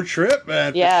 Road trip,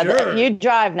 man. Yeah, for sure. You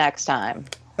drive next time.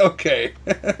 Okay.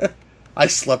 I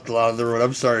slept a lot on the road.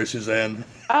 I'm sorry, Suzanne.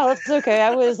 Oh, that's okay.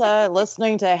 I was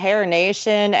listening to Hair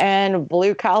Nation and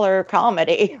Blue Collar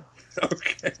Comedy.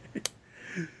 Okay.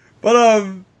 But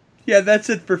yeah, that's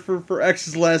it for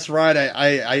X's Last Ride.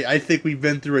 I think we've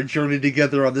been through a journey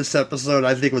together on this episode.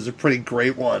 I think it was a pretty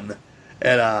great one.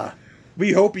 And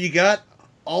we hope you got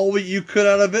all what you could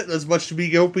out of it, as much as we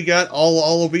hope we got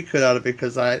all we could out of it,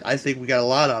 because I think we got a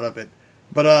lot out of it.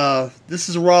 But this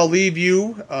is where I'll leave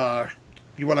you. If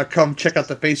you want to come check out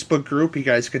the Facebook group, you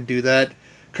guys can do that.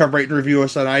 Come rate and review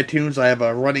us on iTunes. I have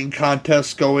a running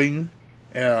contest going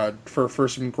for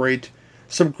some great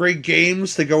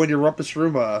games to go in your rumpus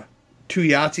room. 2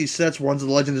 Yahtzee sets. One's a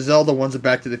Legend of Zelda, one's a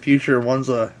Back to the Future, and one's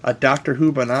a Doctor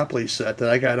Who Monopoly set that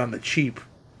I got on the cheap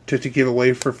to give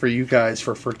away for you guys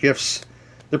for gifts.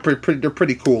 They're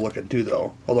pretty cool looking too,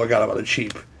 though. Although I got them on the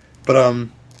cheap. But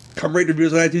come rate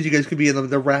reviews on iTunes. You guys could be in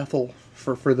the raffle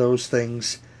for those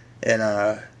things.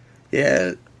 And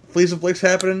yeah, Fleas and Flicks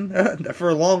happening for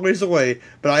a long ways away.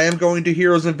 But I am going to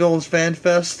Heroes and Villains Fan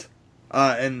Fest,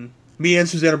 and me and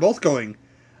Suzanne are both going.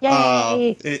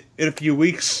 Yay! In a few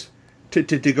weeks to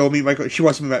go meet Michael. She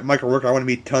wants to meet Michael Rooker. I want to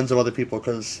meet tons of other people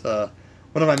because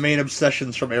one of my main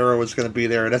obsessions from Arrow is going to be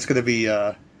there, and that's going to be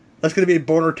a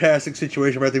boner-tastic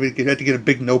situation where I have to get a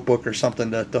big notebook or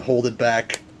something to hold it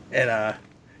back. And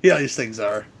yeah, these things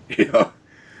are,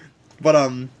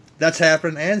 But that's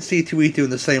happening, and C2E2 in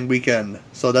the same weekend,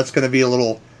 so that's going to be a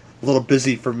little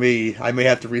busy for me. I may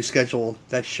have to reschedule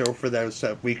that show for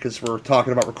that week because we're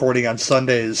talking about recording on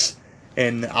Sundays,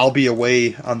 and I'll be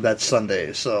away on that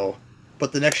Sunday. So,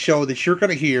 but the next show that you're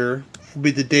going to hear will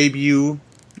be the debut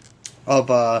of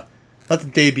not the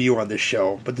debut on this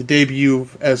show, but the debut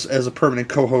as a permanent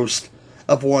co-host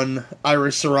of one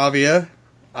Iris Saravia.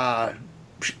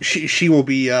 She will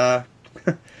be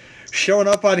showing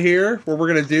up on here, where we're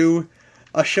going to do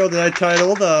a show that I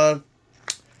titled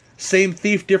Same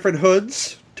Thief, Different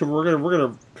Hoods. We're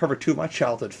gonna cover 2 of my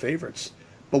childhood favorites.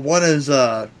 But one is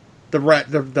the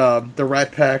Rat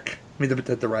Pack. I mean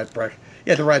the Rat Pack.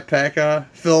 Yeah, the Rat Pack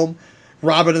film,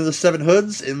 Robin and the Seven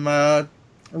Hoods, in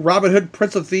Robin Hood,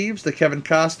 Prince of Thieves, the Kevin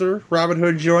Costner Robin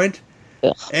Hood joint,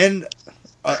 and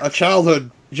a childhood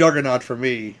juggernaut for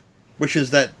me, which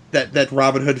is that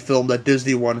Robin Hood film, that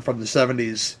Disney one from the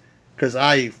 70s. Because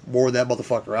I wore that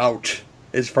motherfucker out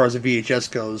as far as the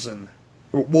VHS goes, and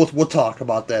we'll talk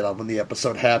about that when the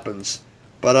episode happens.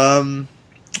 But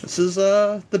this is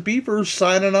the Beefers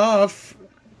signing off.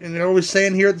 And they're always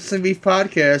saying here at the Sin Beef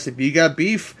Podcast, if you got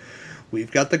beef, we've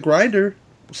got the grinder.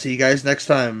 We'll see you guys next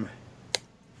time.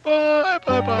 Bye,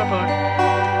 bye, bye, bye.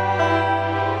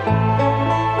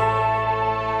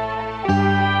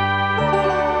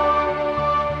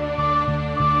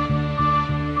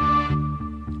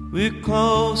 We're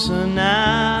closer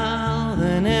now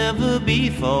than ever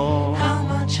before. How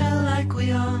much alike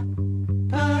we are.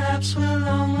 Perhaps we're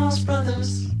long lost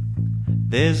brothers.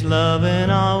 There's love in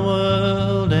our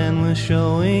world and we're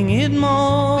showing it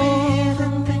more. We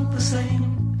even think the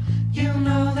same. You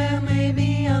know there may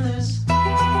be others.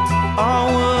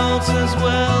 Our world says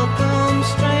welcome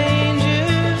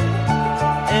stranger.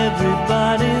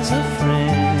 Everybody's a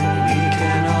friend. We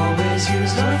can always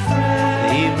use a friend.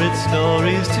 Favorite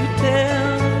stories to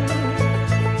tell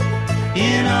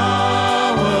in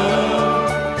our world.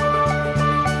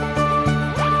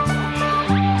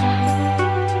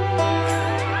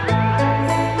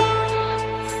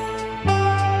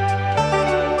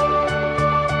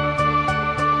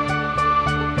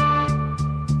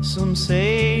 Some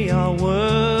say our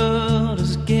world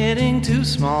is getting too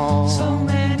small. So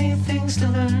many things to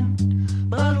learn,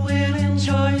 but we'll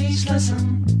enjoy each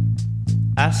lesson.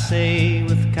 I say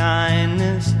with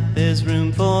kindness, there's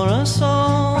room for us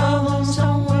all. Problems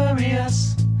don't worry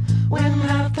us when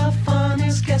half the fun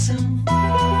is guessing.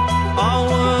 Our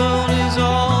world is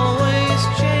always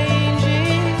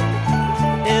changing.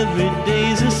 Every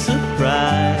day's a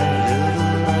surprise. Live a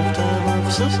lifetime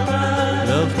of surprise.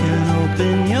 Love can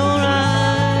open your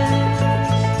eyes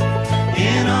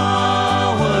in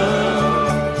our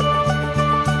world.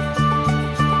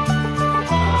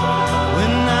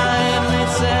 When night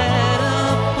lays set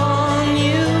upon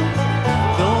you,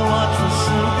 go watch the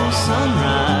simple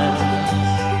sunrise.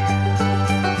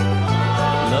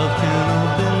 Love can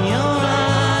open your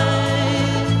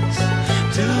eyes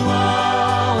to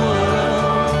our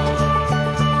world.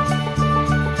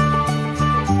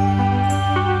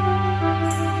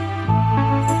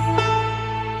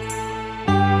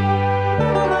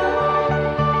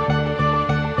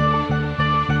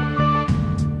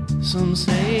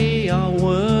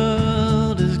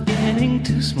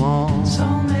 too small. So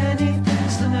many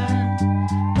things to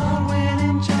learn, but we'll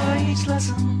enjoy each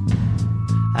lesson.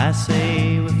 I say